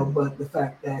 You know, but the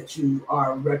fact that you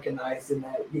are recognizing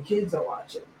that your kids are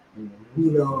watching,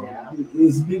 you know,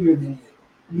 is bigger than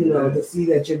you. You know, to see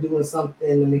that you're doing something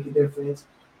to make a difference,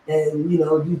 and you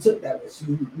know, you took that risk.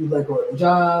 You let go of the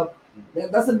job.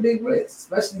 That's a big risk,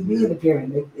 especially being a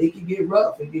parent. It can get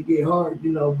rough. It can get hard.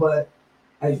 You know, but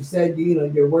as you said, you know,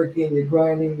 you're working, you're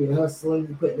grinding, you're hustling,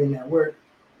 you're putting in that work.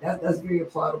 That's very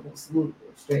applaudable, salutable,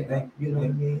 straight up. You know what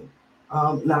I mean?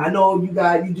 Now I know you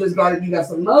got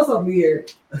some nuts up here.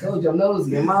 I told you I'm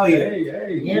nosy. I'm out here.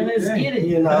 Yeah, let's get it.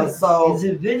 You know, so is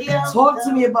it video? Talk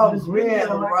to me about It's Grand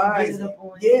video. Rising.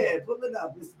 Yeah, pull it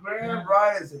up. It's Grand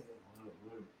Rising.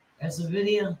 That's a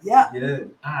video? Yeah. Yeah.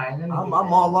 All right, let me I'm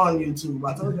all on YouTube.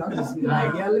 I told you I'm just be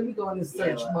like, let me go on this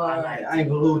search bar. I ain't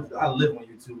gonna lose. I live on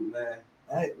YouTube, man.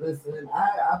 Hey, listen,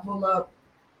 I pull up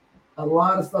a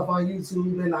lot of stuff on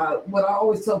YouTube, and what I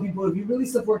always tell people, if you really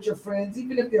support your friends,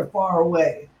 even if they're far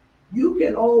away, you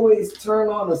can always turn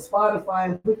on a Spotify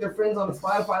and put your friends on the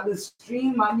Spotify list,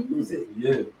 stream my music.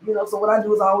 Yeah. You know, so what I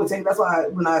do is I always take, that's why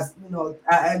when I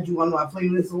add you on my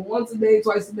playlist, so once a day,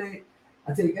 twice a day,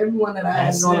 I take everyone that I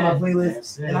add on my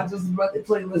playlist, and I just run the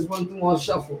playlist run through on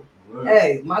shuffle. Right.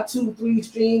 Hey, my 2-3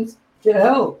 streams can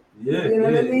help. Yeah. You know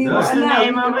what I mean? What's the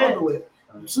name of it?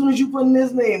 As soon as you put in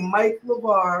his name, Mike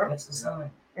LeVar, That's the song.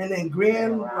 and then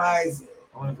Grand Rising.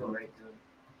 I want to go right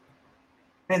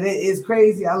there. And it is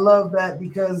crazy. I love that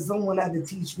because someone had to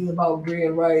teach me about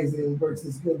Grand Rising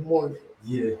versus Good Morning.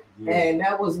 Yeah. And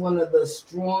that was one of the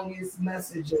strongest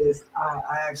messages I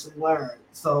actually learned.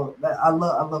 So I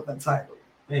love that title.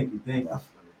 Thank you.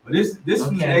 But this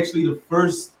was actually the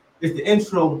first. It's the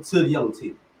intro to the Yellow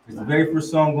Tape. It's the very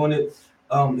first song on it.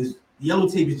 The Yellow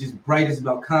Tape is just bright. It's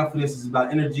about confidence. It's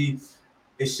about energy.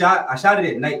 I shot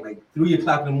it at night, like 3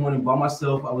 o'clock in the morning by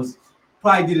myself.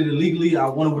 probably did it illegally. I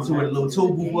went over to where the little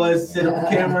tool booth was, set up the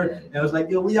camera, and I was like,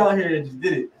 yo, we out here and just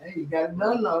did it. Hey, you got it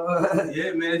done though.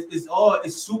 Yeah, man,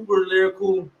 it's super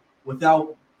lyrical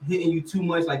without hitting you too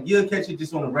much. Like you'll catch it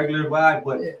just on a regular vibe,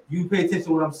 but you pay attention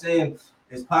to what I'm saying.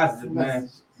 It's positive, man.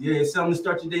 Yeah, it's something to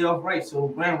start your day off right. So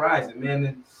Grand Rising, man.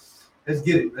 And let's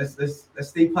get it. Let's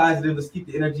stay positive. Let's keep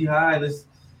the energy high. I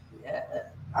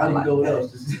don't even know what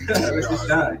else. Let's just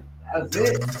shine. That's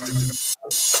it.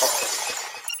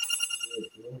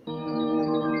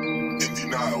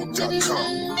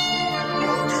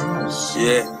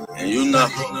 Yeah, and you know,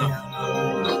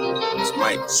 it's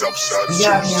Mike.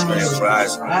 Grand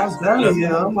Rising. I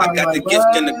got the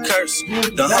gift and the curse,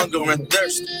 the hunger and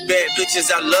thirst. Bad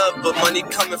bitches I love, but money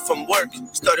coming from work.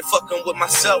 Started fucking with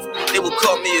myself, they would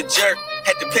call me a jerk.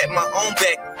 Had to pat my own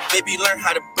back, maybe learn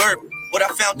how to burp. What I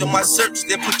found in my search,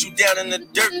 they put you down in the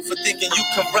dirt for thinking you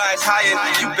can rise higher.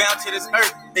 You bound to this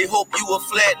earth. They hope you a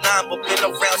flat line, but been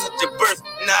around since your birth.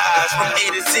 Nah, from A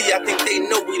to Z, I think they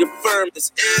know we the firm.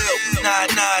 It's ill. Nah,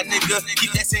 nigga,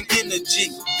 keep that same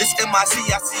energy. This MIC,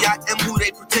 I am who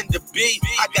they pretend to be.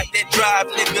 I got that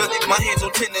drive, nigga. My hands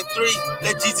on 10 and 3.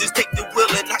 Let Jesus take the wheel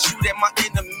and I shoot at my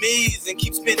enemies and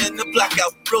keep spinning the block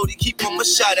out. Brody, keep him a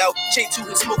shot out. Chain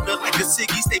to his smoker like a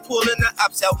ciggy. Stay pulling the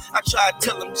ops out. I try to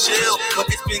tell him chill,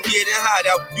 but it's been getting hot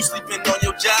out. You sleeping on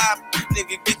your job,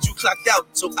 nigga, get you clocked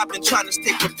out. So I've been trying to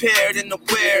stay prepared and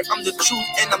aware. I'm the truth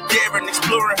and I'm daring,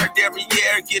 exploring her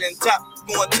derriere, getting top,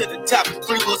 going to the top.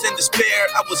 Free was in despair,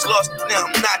 I was lost, now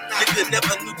I'm not. Nigga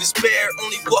never knew despair,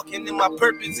 only walking in my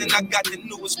purpose. And I got the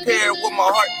newest pair with my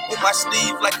heart on my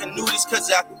sleeve like a nudist, cause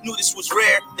I knew this was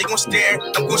rare. They gon' stare,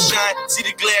 I'm gon' shine, see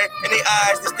the glare in their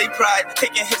eyes, that's they pride.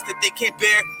 Taking hits that they can't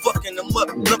bear, fucking them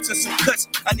up, lumps and some cuts.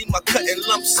 I need my cut in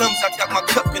lump sums, I got my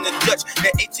cup in the Dutch.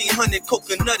 That 1800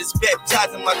 coconut is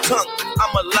baptized in my tongue.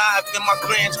 I'm alive and my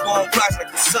grands gon' rise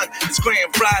like the sun. It's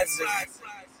Grand Rising.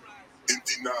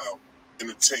 Empty Nile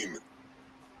Entertainment.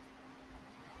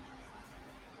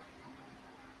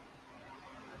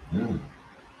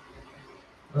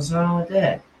 What's wrong with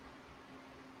that?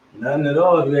 Nothing at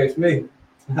all if you ask me.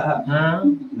 Huh?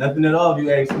 Nothing at all if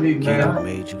you ask me, man. What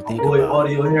made you think Boy, about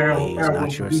audio here. he is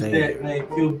not your savior? Man,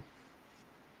 Q.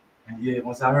 And yeah,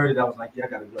 once I heard it, I was like, yeah, I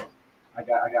gotta go.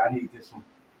 I need this one.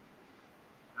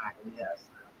 Yes.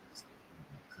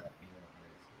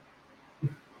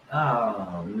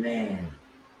 Oh man,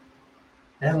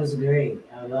 that was great.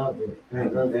 I loved it. I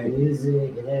love the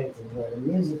music and everything. But the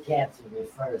music captured me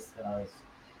first because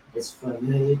it's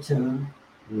familiar to me.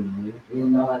 Mm-hmm. You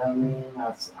know what I mean?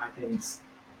 I can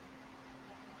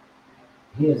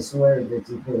hear the swerve that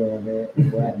you put on it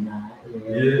and whatnot.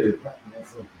 Yeah.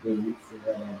 That's a beats or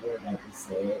whatever, like you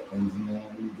said. And you know,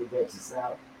 you did that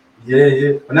yourself.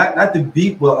 Yeah. But not the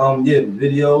beat, but the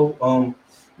video.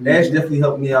 Nash definitely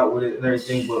helped me out with it and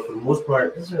everything, but for the most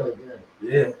part, It's really good.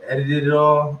 yeah, edited it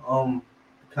all.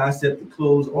 Concept, the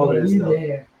clothes, all of that stuff.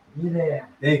 You there.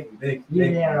 Thank you.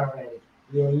 You're there already.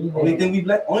 Yeah, you there.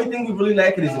 Only thing we really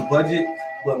lack it is a budget.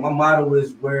 But my motto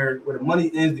is where the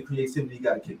money ends, the creativity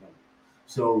got to kick on.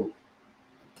 So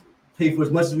pay for as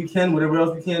much as we can, whatever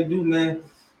else we can do, man.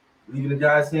 Leave it in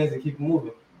God's hands and keep it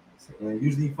moving. And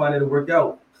usually you find it'll work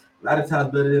out. A lot of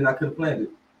times better than I could have planned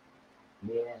it.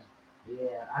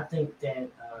 Yeah, I think that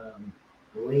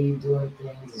the way you're doing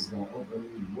things is going to open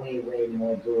you way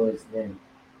more doors than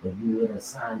if you would have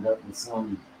signed up with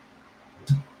somebody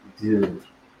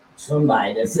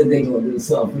that said they're going to do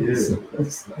something.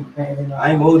 Yeah.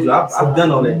 I ain't hold you. I've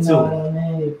done all that too. What I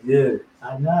mean? Yeah.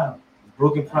 I know.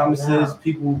 Broken promises.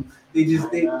 People,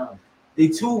 they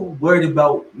too worried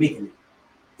about making it.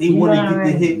 They want to get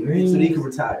the hit so they can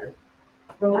retire.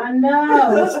 I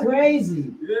know, it's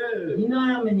crazy. Yeah. You know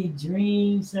how many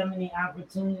dreams, how many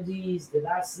opportunities that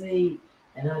I see,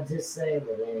 and I just say,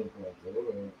 well, they ain't going to do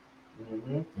it.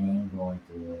 Mm-hmm. They ain't going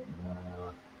to do it.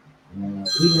 Even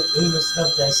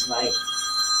stuff that's like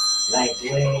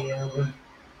way over.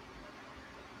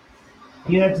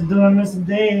 You have to do it, Mr.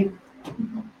 Dave. Yeah,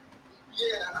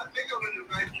 I think I'm in the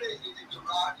right place. You need to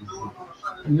ride and do it on the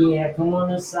side. Yeah, come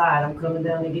on inside. I'm coming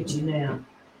down to get you now.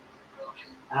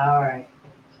 All right.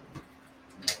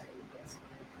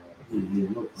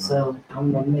 So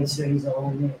I'm gonna make sure he's all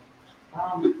in.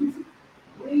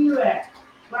 Where you at?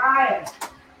 Brian.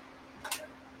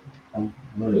 I'm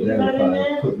really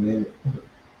putting in it.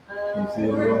 And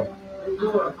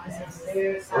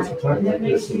then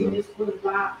make sure you just put it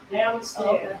down the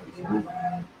stairs. I'm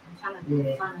trying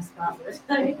to find a spot for it.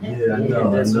 Yeah, I know.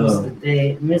 Mr.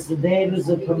 Dave. Mr. Dave is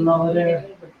a promoter.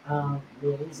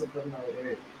 He's a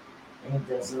promoter. And he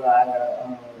does a lot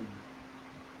of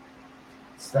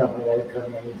stuff like that.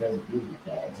 Come in, he does beauty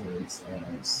pageants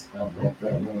and stuff like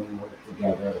that. And then we work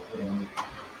together to put in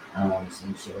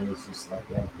some shows just like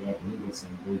that. He did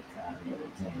some big time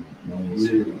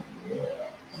entertainment. Yeah.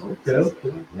 Okay.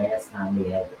 Last time we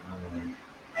had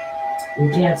we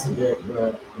canceled it,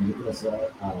 but because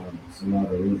of some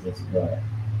other reasons, but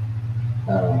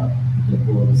the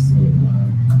board said,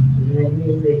 let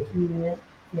me make you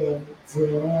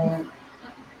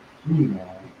you know,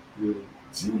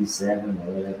 G7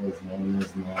 or whatever his name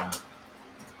is now.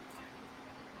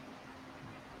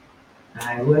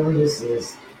 Alright, whoever this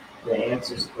is, the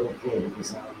answer's okay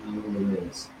because I don't know who it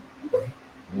is.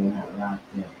 We're not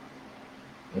locked in.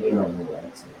 They don't know what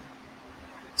it's.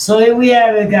 So here we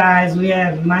have it, guys. We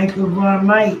have Michael Var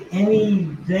Mike. Any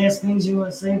last things you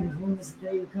want to say before Mr.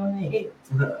 David comes in here?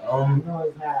 No,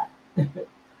 it's not.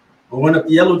 We'll run up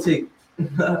the yellow tape.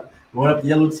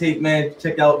 Man.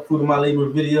 Check out Food of My Labor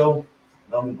video.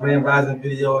 Grand Rising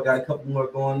video. I got a couple more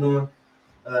going on.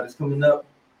 That's coming up.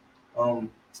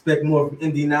 Expect more from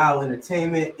Indie Now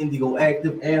Entertainment, Indigo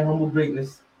Active, and Humble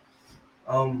Greatness.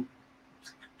 I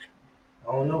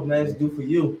don't know, man. It's due for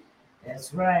you.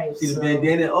 That's right. See the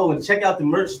bandana. Oh, and check out the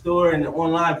merch store and the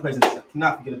online presence. I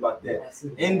cannot forget about that.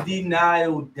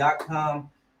 IndieNile.com.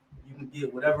 You can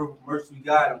get whatever merch we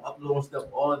got. I'm uploading stuff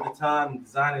all of the time. I'm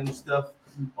designing new stuff.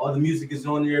 All the music is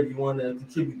on there. If you want to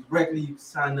contribute directly, you can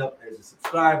sign up as a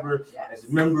subscriber. As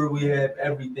a member, we have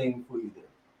everything for you there.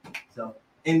 So,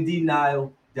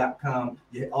 IndieNile.com.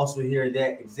 You also hear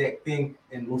that exact thing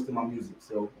in most of my music.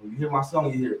 So, when you hear my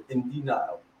song, you hear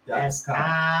IndieNile.com. Yes,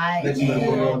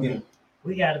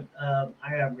 we gotta. I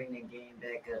gotta bring that game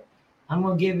back up. I'm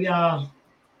gonna give y'all.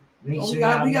 We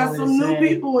got some new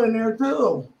people in there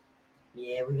too.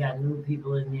 Yeah, we got new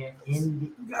people in there.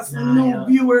 We got some new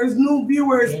viewers.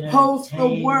 Post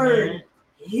the word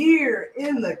here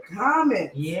in the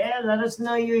comments. Yeah, let us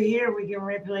know you're here. We can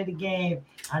replay the game.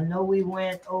 I know we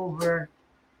went over,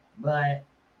 but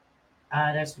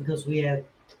that's because we have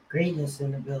greatness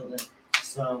in the building.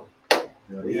 So.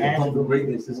 We had to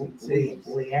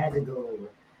go over.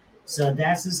 So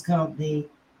that's his company,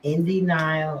 Indie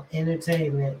Nile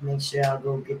Entertainment. Make sure y'all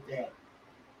go get that.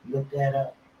 Look that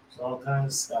up. It's all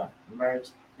kinds of stuff. Merch,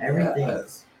 everything.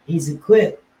 Yes. He's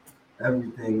equipped.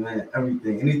 Everything, man.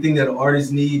 Everything. Anything that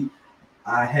artists need,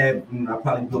 I have. I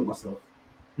probably built myself.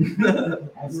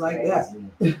 That's like crazy.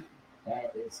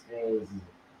 That is crazy.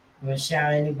 You want to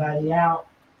shout anybody out?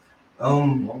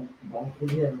 Don't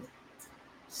forget.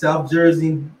 South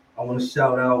Jersey, I want to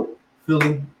shout out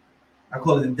Philly. I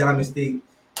call it the Diamond State.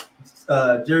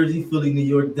 Jersey, Philly, New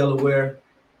York, Delaware.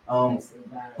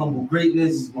 Humble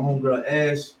Greatness, my homegirl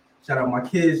Ash. Shout out my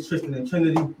kids, Tristan and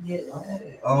Trinity.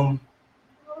 Yeah.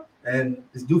 And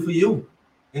it's due for you.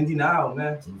 Indie Now,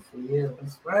 man. Due for you.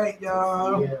 That's right,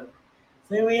 y'all. Yeah.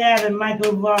 So we have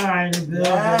Michael Var in the building.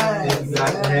 Thank you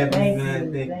guys for having me,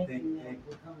 man. Thank you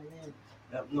for coming in.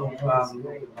 Yep, no problem.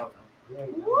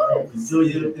 Enjoy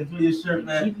your shirt,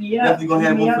 man. Definitely gonna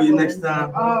have one for you next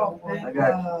time. Oh, I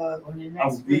got on the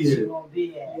next place you're gonna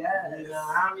be at. Yes. You know,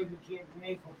 I don't even care if you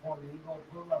ain't performing. You're gonna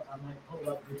pull up. I might pull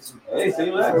up with you. Hey, say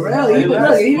less. Really?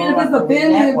 Look, even if it's a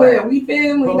family event, we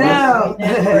family now.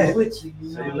 With you, you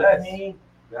know what I mean?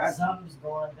 Something's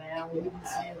going down. We've been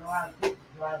seeing a lot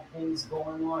of things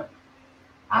going on.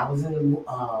 I was in the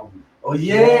oh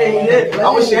yeah. I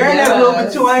was sharing that a little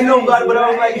bit too. I ain't know about it, but I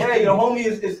was like, hey, your homie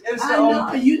is instant. I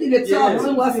know you need to talk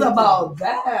to us about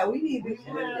that. We need to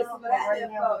right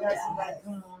now.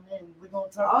 We're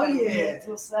gonna talk. Oh yeah,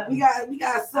 we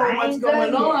got so much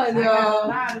going on, y'all. A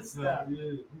lot of stuff.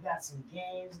 We got some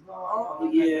games going on. Oh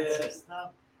yeah.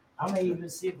 I'm gonna even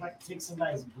see if I can take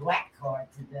somebody's black card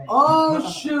today. Oh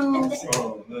shoot!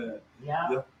 Oh man.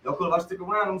 Yeah. Y'all could stick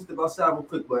around. I'm gonna step outside real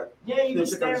quick, but yeah, you can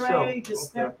stay right. You can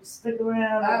stick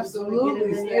around.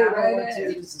 Absolutely, stay right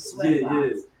there.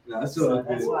 Yeah. That's why I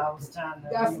was trying to.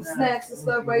 Got some snacks and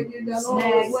stuff right here down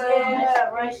snacks, as well. Yeah,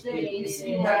 right there. You can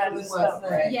see stuff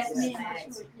right. Yes, ma'am.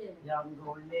 Y'all can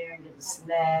go in there and get the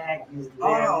snack.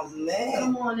 Oh man!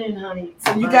 Come on in, honey.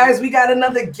 So you guys, we got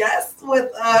another guest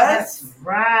with us. That's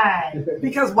right.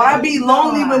 Because why be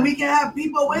lonely when we can have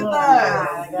people with us?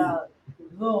 I got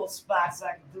little spots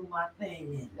I can do my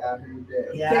thing in.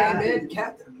 Came in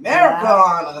Captain America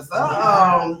on us.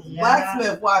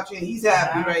 Blacksmith watching. He's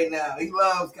happy right now. He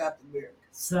loves Captain America.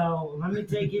 So let me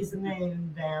take his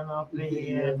name down up in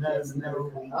here and let us know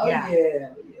who we got.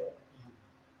 Yeah.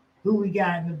 Who we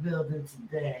got in the building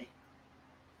today?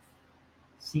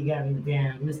 She got me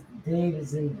down. Mr.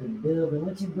 Davis in the building.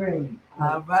 What you bring?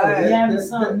 All right. You having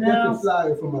something else? That's a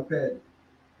flyer for my pad.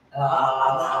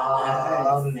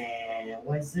 Oh man,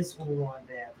 when's this one going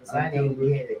down? Because I didn't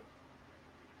get it.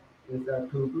 It's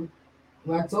October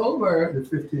October.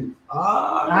 the 15th.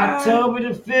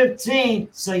 October the 15th.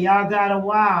 So y'all got a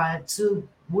while. At two.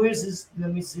 Where's this?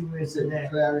 Let me see. Where's It's it at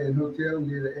at? Clarion Hotel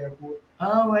near the airport.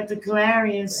 Oh, at the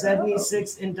Clarion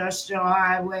 76 Industrial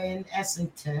Highway in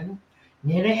Essington,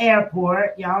 near the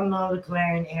airport. Y'all know the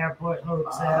Clarion Airport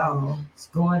Hotel. It's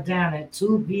going down at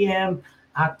 2 p.m.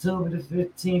 October the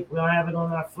 15th. We don't have it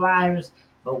on our flyers,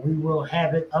 but we will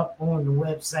have it up on the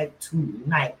website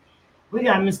tonight. We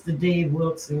got Mr. Dave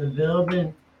Wilkes in the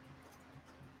building.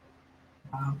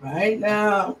 All right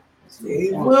now.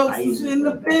 Dave Wilkes is in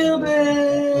the building.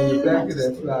 On the back of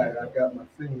that slide, I got my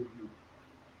singing group.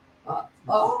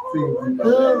 Oh,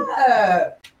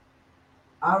 good.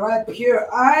 All right,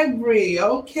 Pure Ivory.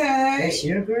 Okay. That's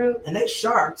your group? And they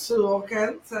sharp too.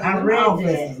 Okay. I read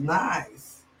that.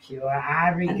 Nice. Pure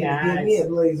Ivory, I need to guys. give me a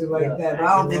blazer like that, but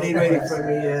I don't think they ready for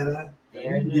me yet.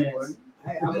 There it is.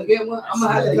 Hey, I'm gonna get one. I'm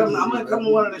gonna have to come. I'm gonna come to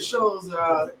one of the shows.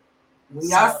 When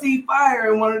y'all see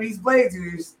fire in one of these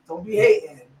blazers, don't be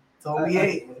hating. Don't be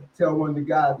hating. Tell one of the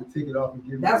guys to take it off and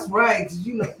give me. That's right, because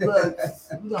you know, look,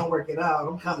 we gonna work it out.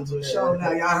 I'm coming to a show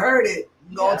now. Y'all heard it.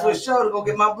 I'm going to a show to go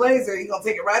get my blazer. He gonna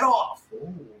take it right off.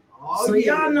 Oh, So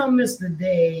yeah. y'all know Mr.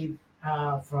 Dave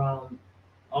from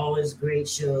all his great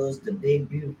shows, the Big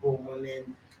Beautiful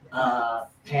Woman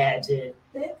pageant,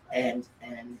 and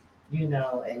you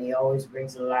know, and he always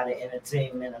brings a lot of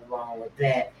entertainment along with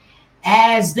that,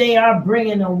 as they are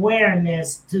bringing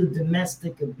awareness to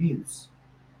domestic abuse.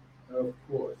 Of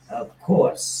course. Of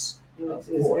course. Of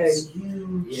course. It's a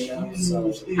huge, huge So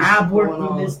issue I've worked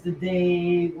going with Mr.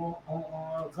 Dave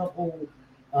on a couple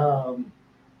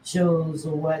shows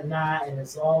or whatnot, and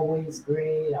it's always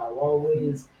great. I've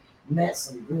always met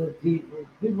some good people.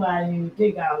 People I didn't even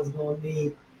think I was gonna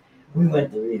meet. We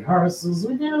went to rehearsals.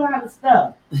 We did a lot of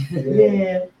stuff.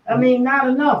 Yeah. I mean, not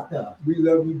enough though. We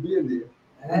love you being there.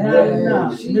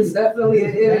 She's definitely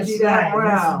an energy that Mr.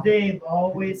 round. Dave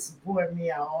always support me.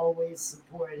 I always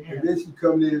support him. And then she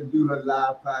come there and do her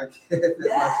live podcast.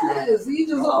 Yes, he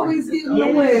just always getting the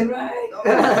win, right?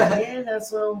 Yeah,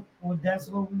 that's what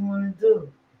we want to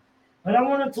do. But I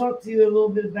want to talk to you a little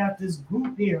bit about this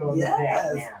group here on the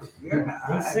back now.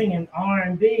 They're singing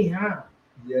R&B, huh?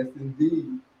 Yes,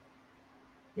 indeed.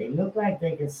 They look like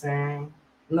they can sing.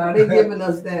 No, they're giving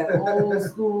us that old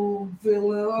school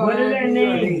feeling. What are their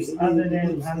names other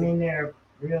than, I mean, their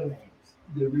real names?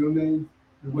 The real name,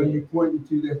 the one you pointing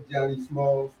to, that's Johnny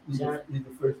Smalls. He's the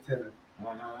first tenor.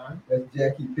 That's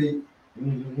Jackie Pate.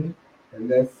 Mm-hmm.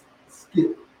 And that's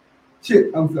Skip.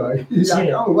 Chip, I'm sorry. I don't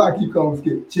know why I keep calling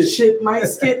him Skip. Chip might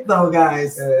skip though,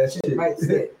 guys. Chip might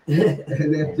skip.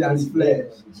 And that's Johnny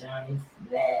Flash. Johnny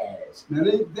Flash. Now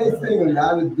they sing a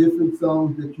lot of different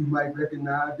songs that you might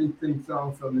recognize. They sing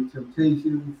songs from the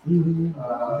Temptations. Do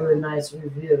a nice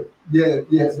review. Yeah,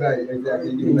 yes, right,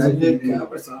 exactly. They do a nice review.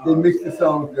 They mix the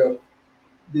songs up.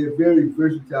 They're very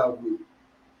versatile group.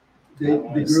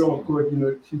 The girl, of course, you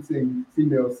know, she sings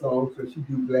female songs, so she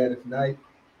do Gladys Knight.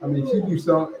 I mean, she do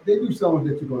songs. They do songs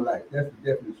that you're gonna like. That's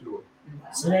definitely sure.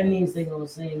 So that means they're gonna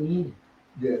sing here.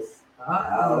 Yes.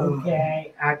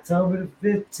 Okay, October the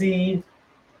 15th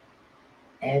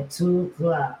at 2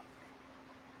 o'clock.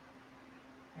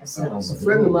 That sounds A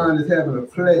friend of mine is having a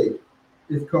play.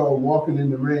 It's called Walking in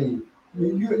the Rain.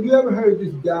 You ever heard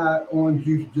this guy, Orange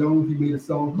Juice Jones? He made a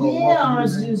song called Walking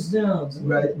Orange in the Rain. Juice Jones.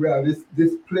 Right.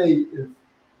 This play is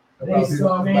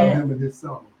about him and his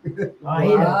song. So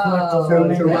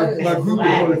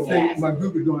my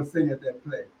group is going to sing at that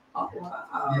play. Oh,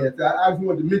 wow. Yes, I just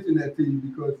wanted to mention that to you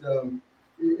because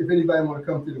if anybody want to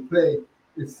come to the play,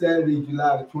 it's Saturday,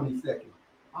 July the 22nd.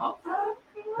 Okay.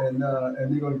 And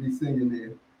they're going to be singing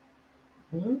there.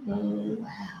 Mm-hmm.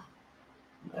 Wow.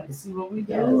 Let's see what we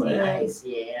That got. was nice.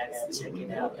 Yeah, I gotta check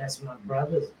it out. That's my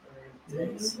brother's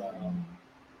birthday, so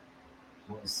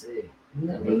we'll see. He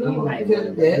might want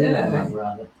to be my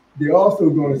brother. They're also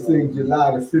going to sing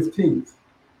July the 15th.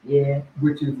 Yeah.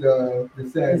 Which is the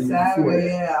Saturday before.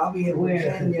 Yeah, I'll be in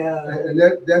Virginia. And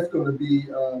that's going to be,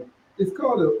 it's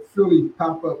called a Philly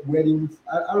Pop-Up Weddings.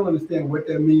 I don't understand what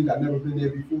that means. I've never been there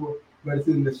before, but it's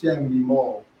in the Chamonix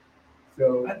Mall.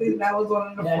 So I think that was one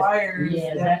of the flyers.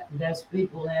 Yeah, that's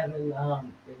people having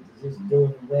just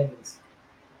doing weddings.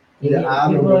 Yeah,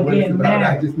 I don't know what it's about.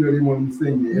 I just know they want to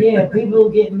sing there. Yeah, people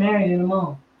get married in the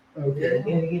mall. Okay.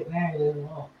 Yeah, they get married in the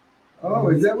mall. Oh,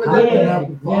 is that what that is? Yeah,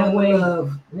 that way.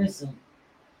 Listen,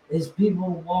 it's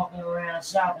people walking around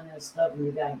shopping and stuff, and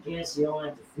you got guests. You don't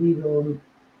have to feed them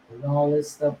and all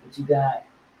this stuff, but you got,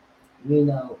 you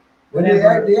know,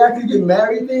 whatever. They actually get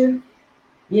married then?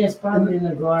 Yeah, it's probably in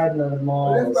the garden of the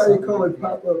mall. That's why they call it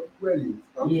pop-up weddings.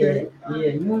 Okay. Yeah.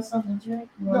 You want something to drink?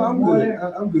 You No, want I'm water?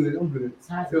 good. I'm good. I'm good. It's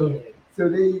hot So, here. so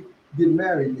they get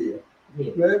married there.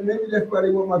 Yeah. Well, maybe that's why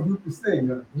they want my group to sing,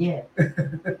 huh? Yeah.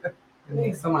 I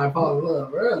think somebody fall in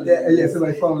love early. Yeah,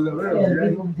 somebody fall in love early, Yeah, right?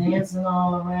 people dancing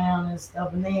all around and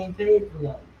stuff, and they ain't paid for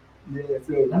nothing. Yeah,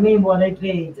 so I mean, well, they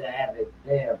paid to have it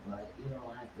there, but you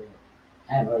don't have to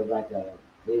have like a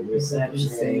big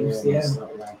reception or Yeah.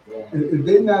 something like that. if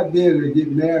they're not there to get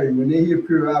married, when they hear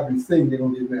Pure Ivory sing, they're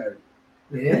gonna get married.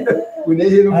 Yeah. When they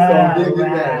hear them songs, they'll get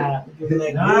married.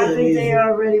 Like, No, I good think they music.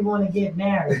 already want to get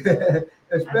married.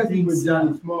 Especially think when so.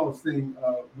 Johnny Small sing,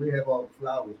 "We Have All the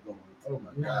Flowers Going." Oh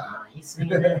my God, Nah, he seen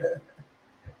that.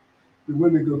 the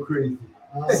women go crazy.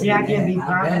 See, I can't be I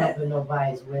popping bet. up in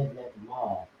nobody's wedding at the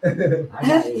mall. I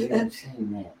gotta hear him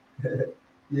sing that.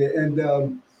 Yeah,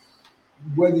 and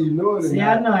whether you know it or See,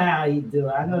 I not, know how you do.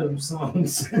 I know them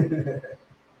songs.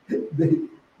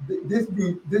 this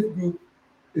group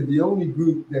is the only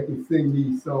group that can sing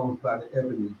these songs by the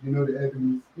Ebonies. You know the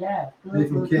Ebonies? Yeah. They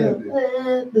from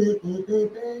Canada. This is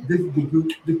the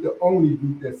group. This is the only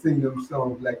group that sing those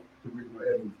songs like the original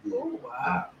Ebonies did. Oh,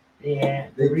 wow. Yeah.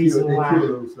 They The reason kill why.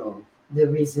 those songs. The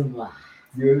reason why.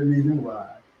 You're the reason why.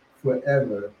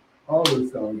 Forever. All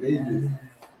those songs. They just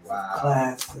wow.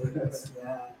 Classics.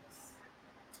 Yeah.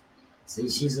 See,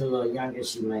 she's a little younger.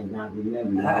 She might not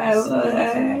remember.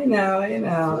 Hey, now,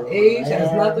 age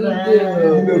has nothing to do. You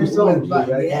know the songs, with,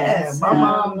 right? Yeah, my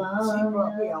mom, she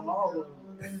brought me on all of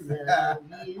them.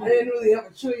 I didn't really have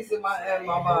a choice in my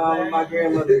mom and my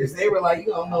grandmother because they were like, you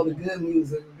don't know the good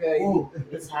music, okay? Ooh,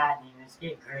 it's hot in here. It's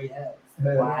getting crazy.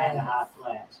 Why had a hot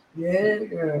flash? Yeah,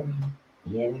 girl.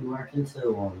 Yeah, we working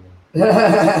too on me.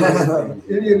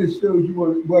 Any of the shows you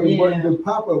want, Yeah. the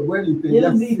pop-up wedding thing, It'll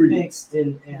that's be free. fixed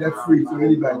in That's free, so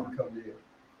anybody can come there.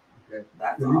 Okay.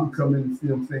 That's So you can awesome. come in and see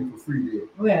them sing for free there.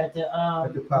 We're at the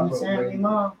At the pop-up San wedding.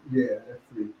 Remo. Yeah, that's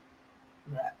free.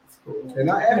 That's cool. And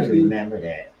I I actually remember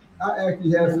that. have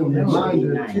some That would be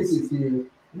reminder nice. tickets here.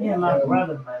 Me and my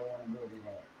brother might want to go to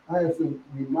that. I have some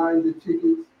reminder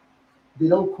tickets. They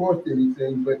don't cost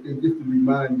anything, but they're just to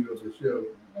remind you of the show.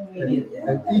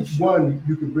 And each one,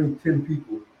 you can bring 10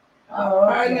 people. Oh,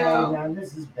 I okay. know. Now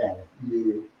this is better.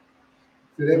 Yeah.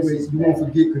 So that This way is you won't better.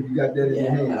 forget because you got that in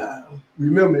your hand. Yeah.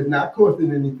 Remember, it's not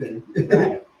costing anything.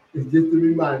 Right. It's just a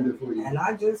reminder for you. And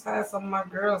I just had some of my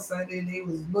girls say that they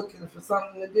was looking for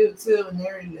something to do too, and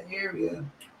they're in the area.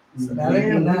 So that'd Yeah,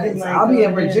 be we nice. can, like, I'll be go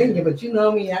in there. Virginia, but you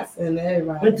know me, I send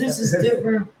everybody. But this is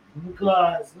different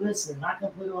because listen, I can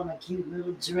put on a cute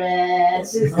little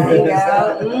dress. Just and all hang that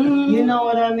out. stuff. You know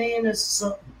what I mean? It's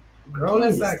so Grown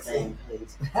and Please, sexy. thing,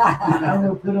 please. I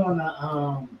will put on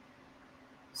a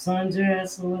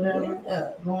sundress or whatever.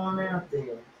 Yeah, Going out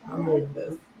there. I like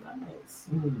this. Nice.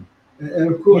 Mm.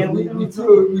 And of course, Yeah, we we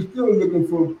still looking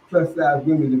for plus size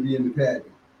women to be in the pageant.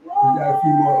 We got a few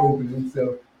more openings,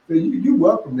 so you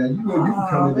welcome that. You know you can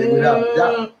come in there without a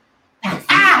doubt.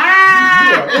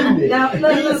 You are in there. Now, He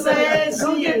listen, says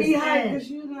don't he get me is hyped dead. because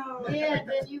you know. Yeah,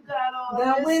 then you got all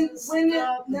Now this when and when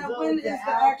stuff to go is with the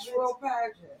outfits. actual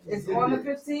pageant? It's on the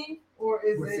 15th or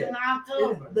is What's it It's in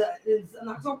October. it's in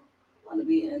October? I want to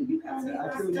be in. You guys,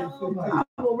 October.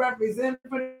 I will represent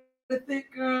for the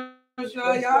thick girls. Y'all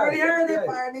already heard it.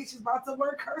 Fire Nation's about to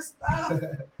work her stuff.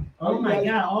 Oh my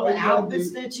God! All the you gotta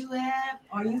outfits do- that you have?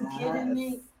 Are you kidding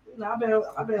me? You know,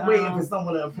 I've been waiting for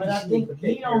someone to But I appreciate think the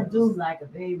he thick don't girls. do like a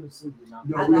baby suit or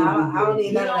nothing. No, I we know. don't do I don't that.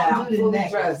 need none of that. He I'm don't do fully the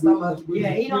neck. dressed. I'm a, Yeah,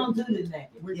 he don't do the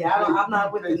naked. yeah, I'm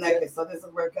not with the naked, so this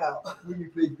will work out. We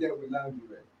replace that with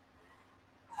lingerie.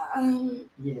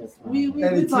 Yes. We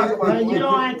And talk it about But can't- you it.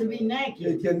 don't have to be naked.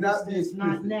 It cannot be It's not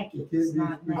explicit. naked. It can't It's be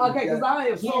not explicit. naked. Okay, because I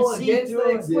am Can't so see against through the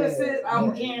it. explicit. You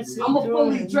I'm can't see a through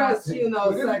fully it. dressed, you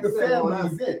know, Well, sex this is a symbol. family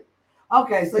That's- event.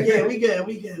 Okay, so yeah, we good.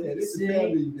 Yeah, good. this is See? a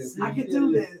family event. See? I can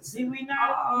do this. See, we're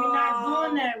not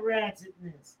doing that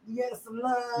ratchetness. Yes, some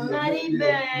love. Nutty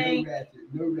bang. No ratchet.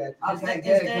 No ratchet. Okay, Is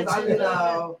good. that Because I, you you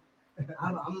know,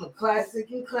 I'm a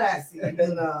classic and classy. You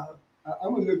know.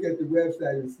 I'm gonna look at the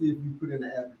website and see if you put in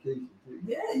an application too.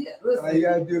 Yeah. All you Listen,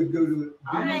 gotta do is go to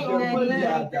I ain't gonna put it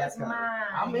in. That's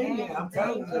I'm in here. I'm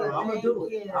telling you, I'm gonna do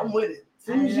it. I'm with it. As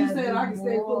soon as you said I can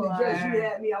stay fully dressed, you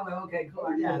had me. I'm like, okay, cool.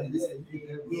 I got it.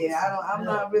 Yeah, I'm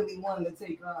not really one to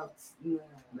take off.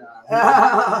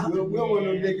 Nah, we don't want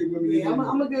no naked women. Yeah, in there.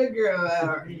 I'm a good girl at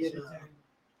heart, you know.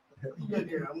 I'm a good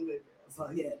girl. So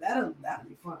yeah, that'll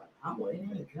be fun. I'm with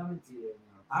it. Coming to you.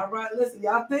 All right, listen,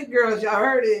 y'all think girls, y'all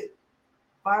heard it.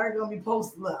 Fire gonna be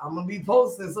posted. Look, I'm gonna be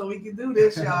posted so we can do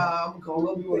this, y'all. I'm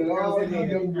gonna We want call all girls the in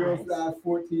here. young girls size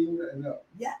 14 and up.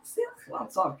 Yeah, see, that's what I'm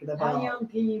talking How about. young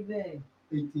can you be?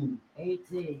 18.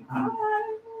 18.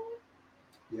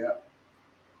 Yeah.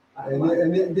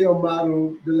 And they'll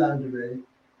model the lingerie,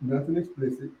 nothing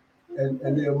explicit,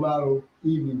 and they'll model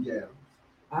evening gowns.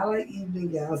 I like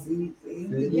evening gowns.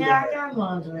 Yeah, I got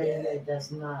lingerie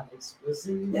that's not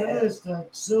explicit. You know, it's the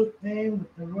silk thing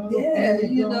with the rubber. Yeah,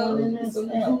 you know, some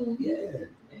cool. Yeah.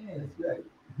 That's right.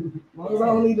 As long as I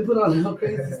don't need to put on no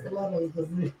crazy stilettos because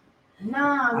I mean,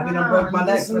 I broke my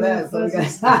neck for that. So we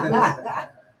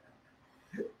got.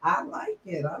 I like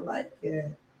it. I like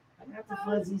it. I got the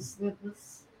fuzzy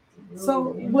slippers.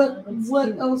 So what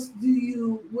else do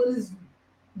you? What is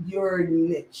your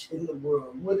niche in the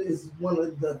world? What is one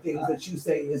of the things that you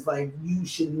say is like you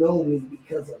should know me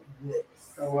because of this?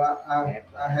 So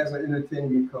I have an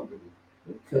entertainment company.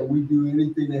 So we do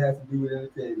anything that has to do with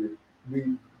entertainment.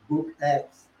 We book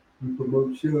acts, we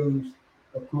promote shows,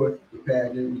 of course the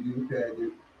pageant, we do the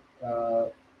pageant.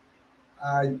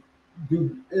 I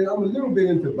do, and I'm a little bit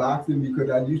into boxing because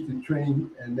I used to train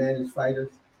and manage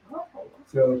fighters.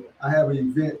 So I have an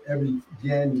event every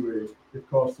January. It's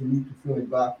called Salute to Philly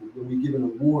Boxers, where we give an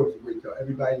awards away to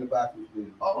everybody in the boxing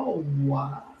community. Oh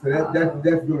wow! So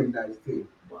that's really nice too.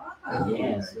 Wow!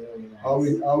 Yes, really nice.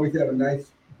 Always have a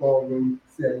nice ballroom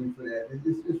setting for that.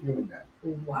 It's really nice.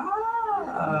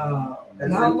 Wow!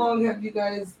 And how long have you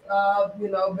guys,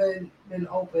 been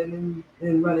open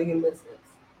and running in business?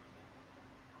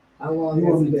 How long? You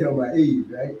want me to tell my age,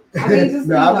 right? I mean, just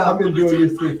I've been doing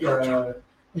this since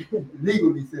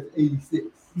legally since '86.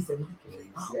 You said,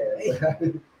 yeah,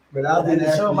 but I've been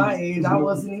actually show my age. I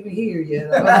wasn't even here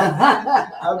yet.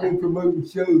 I've been promoting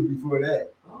shows before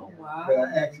that. Oh wow! But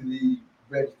I actually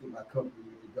registered my company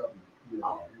with the government,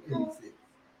 in '86.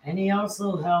 And he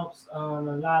also helps a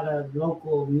lot of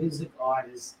local music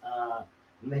artists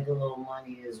make a little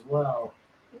money as well.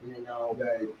 You know,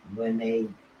 right. When they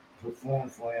perform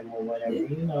for him or whatever.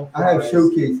 You know, I have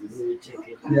showcases.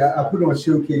 Yeah, I put on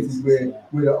showcases where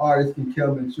the artists can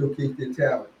come and showcase their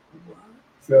talent.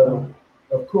 So,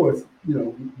 of course, we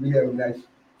have a nice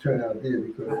turnout there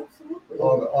because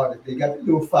all the artists, they got the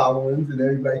little followings and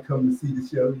everybody come to see the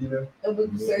show, And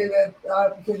would you say that,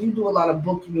 because you do a lot of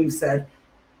booking, you said,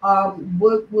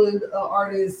 what would an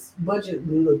artist's budget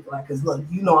look like? Because look,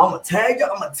 I'm gonna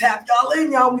tap y'all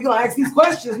in, y'all. We're gonna ask these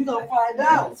questions, we're gonna find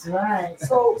out. That's right.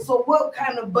 So what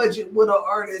kind of budget would an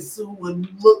artist who would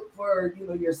look for,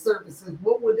 your services,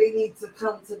 what would they need to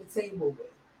come to the table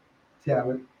with?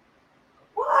 Talent.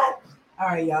 What? All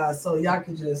right, y'all. So y'all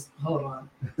can just hold on.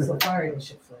 So fire your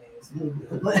shit flames.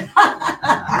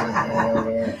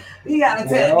 You gotta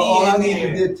tell me. All I need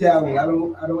is their talent.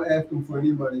 I don't ask them for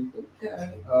any money.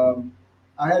 Okay.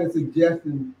 I had a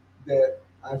suggestion that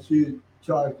I should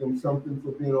charge them something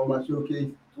for being on my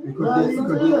showcase because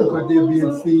they're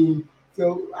being seen.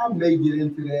 So I may get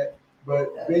into that,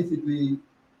 but basically,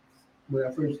 when I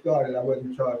first started, I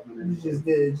wasn't charging them. You just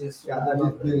did it just. I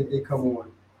just did it. They come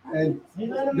on. And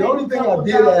the only thing I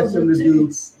did ask them to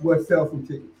do was sell some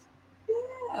tickets.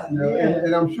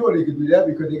 And I'm sure they could do that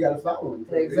because they got a following.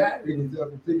 So exactly. They can sell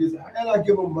some tickets, and I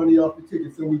give them money off the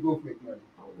tickets, so we both make money.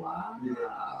 Oh, wow. Yeah.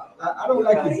 I don't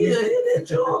like to hit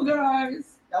you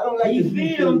guys. I don't like to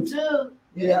feed them too.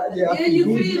 Yeah, you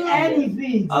feed them and he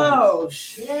feeds them. Oh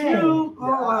shoot! Yeah.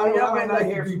 Oh, y'all might not like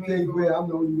hear to do from things me. where I'm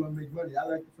the only one to make money. I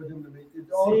like for them to make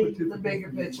it all the bigger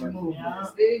picture movement. Yeah.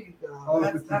 There you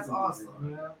go. That's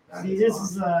awesome. Yeah. See, this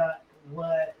is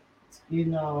what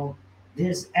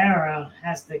this era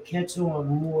has to catch on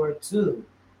more too.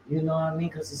 You know what I mean?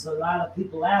 Because there's a lot of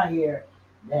people out here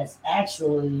that's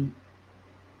actually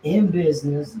in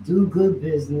business, do good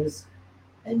business,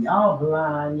 and y'all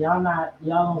blind, y'all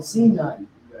don't see nothing.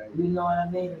 Right. You know what I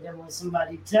mean? And then when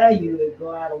somebody tell you, it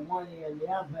go out of one ear and the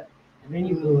other, and then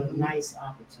you do a nice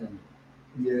opportunity.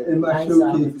 Yeah, in my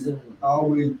showcases, I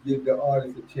always give the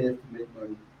artists a chance to make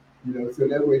money. So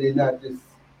that way they're not just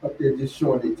up there just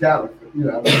showing their talent.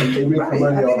 They make some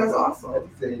money awesome.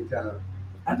 At the same time.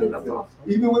 I think that's awesome.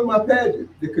 Even with my pageant,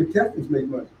 the contestants make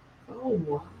money. Oh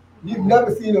wow. You've never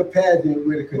seen a pageant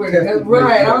where the contestants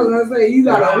right, I was gonna say you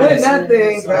gotta win that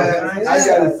thing. I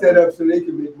got it set up so they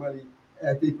can make money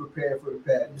as they prepare for the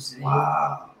pageant.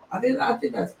 Wow. I think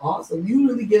that's awesome. You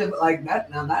really get it like that.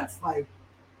 Now that's like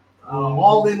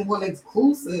all in one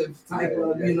exclusive type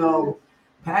of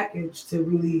package to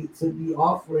be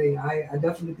offering. I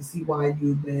definitely can see why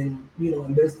you've been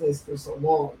in business for so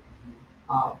long.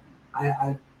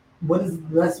 What is the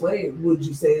best way, would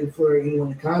you say, for anyone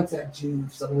to contact you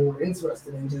if someone were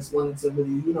interested and just wanted to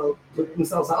really, put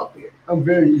themselves out there? I'm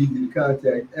very easy to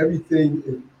contact. Everything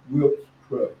is Wilkes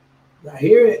Pro. I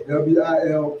hear it.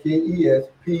 WILKES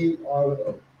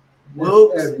PRO.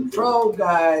 Wilkes everything. Pro,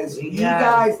 guys. We You got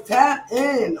guys tap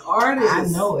in, artists. I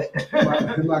know it.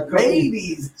 My company,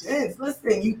 Ladies, gents,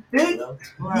 listen, you think Wilkes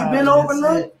you've Pro, been that's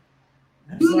overlooked? it.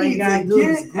 That's You all need gotta to do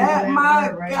is get Google at that my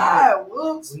word right guy,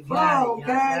 Wilkes there. We Pro, got it. Y'all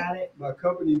okay? got it. my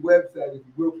company website is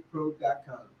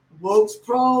wilkespro.com.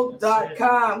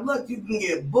 WilkesPro.com. Look, you can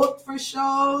get booked for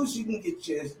shows. You can get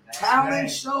your talent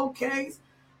right. showcase.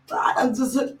 I'm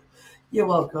just, you're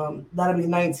welcome. That'll be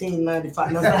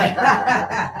 $19.95. No,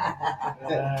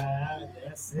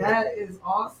 That's it. that is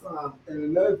awesome. And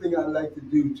another thing I like to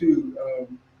do too,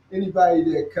 anybody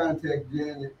that contacts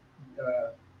Janet,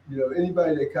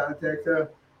 anybody that contacts her,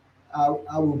 I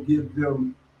will give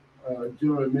them a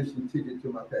general admission ticket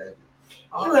to my pageant.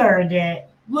 You heard that.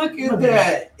 Look at Look at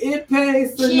that. It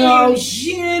pays to Cheers. know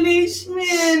Jenny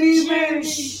Schmanny, baby.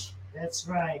 Cheers. That's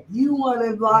right. You want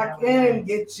to lock Yeah, in,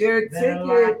 get your Better ticket.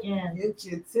 lock in. Get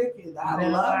your ticket. I Better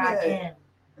love lock it. in.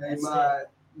 And That's my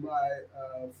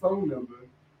phone number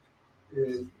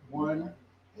is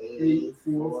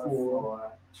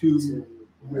 1-844-2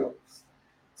 Wilkes.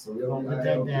 So we're gonna put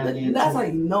that down there. That's how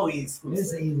you know he's This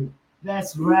exclusive. easy.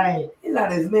 That's right. He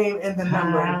got his name and the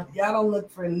number. Uh-huh. Y'all don't look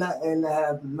for nothing to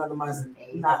have none of my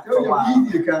not Tell for a you while. I'm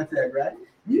easy to contact, right?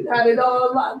 You got it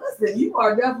all. Listen, you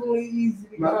are definitely easy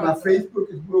to My contact.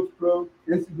 Facebook is Wilkes Pro,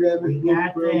 Instagram We is Wilkes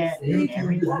got Pro, that.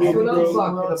 YouTube is That's what I'm Wilkes Pro,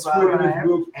 talking Wilkes about. Twitter is Pro.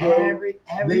 Wilkes Pro,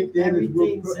 Everything's LinkedIn is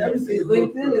Wilkes Pro, everything See, is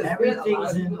Wilkes LinkedIn Pro. is good. A lot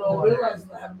Everything's of in people don't order. realize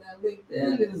that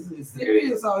LinkedIn is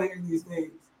serious out here these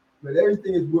days. But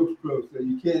everything is Wilkes Pro, so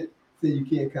you can't say you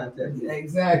can't contact me.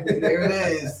 Exactly. There it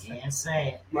is. Can't say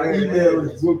it. My There it email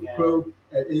is. is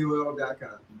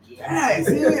wilkespro@aol.com. Hey,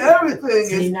 see, everything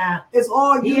See is now, it's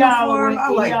all he all uniform. I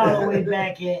like the way that.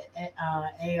 back at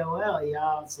AOL,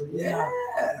 y'all. So Yeah.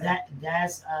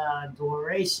 that's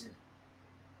duration.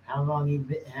 How long he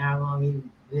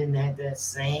been at that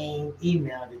same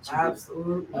email that you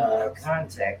Absolutely.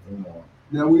 contact him on.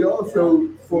 Now we also,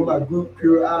 for my group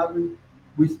Pure Ivy,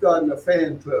 we starting a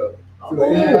fan club. So Oh,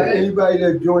 anybody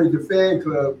that joins the fan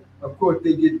club, of course,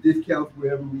 they get discounts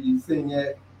wherever we sing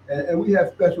at. And we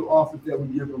have special offers that we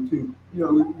give them too. You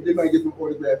know, they might get some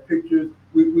autographed pictures.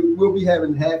 We'll be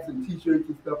having hats and t-shirts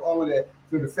and stuff, all of that.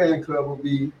 So the fan club will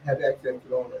have access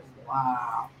to all that stuff.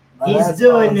 Wow. He's That's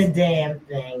doing awesome. the damn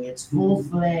thing. It's full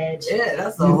fledged. Yeah,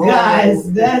 that's a You whole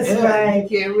guys, that's yeah, right.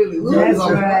 You can't really lose That's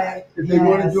on that. right. If they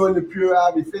want to Yes. join the Pure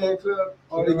Ivy fan club,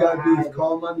 all they Pure got to do Ivy. is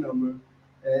call my number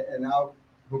and I'll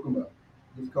hook them up.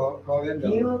 Just call that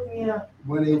Can you number. hook me up?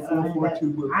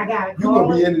 1-844-2 I got to You're call going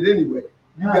to be it. in it anyway.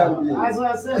 You No, gotta be in that's it.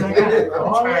 what I said. I got to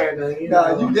call it. trying to,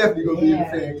 Nah, you definitely going to be in the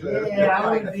fan club. Yeah,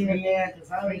 I would be in there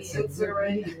because I make some good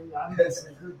videos. I make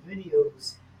some good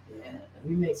videos. Yeah.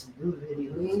 We make some good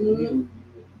videos. Mhm.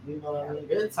 You know what I mean?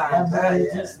 Good That times. boy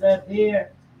Yeah. just left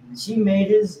here. She made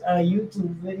his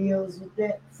YouTube videos with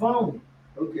that phone.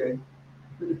 Okay.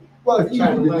 Well, it's easy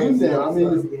Trying to to learn do now. I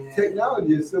mean, stuff, yeah.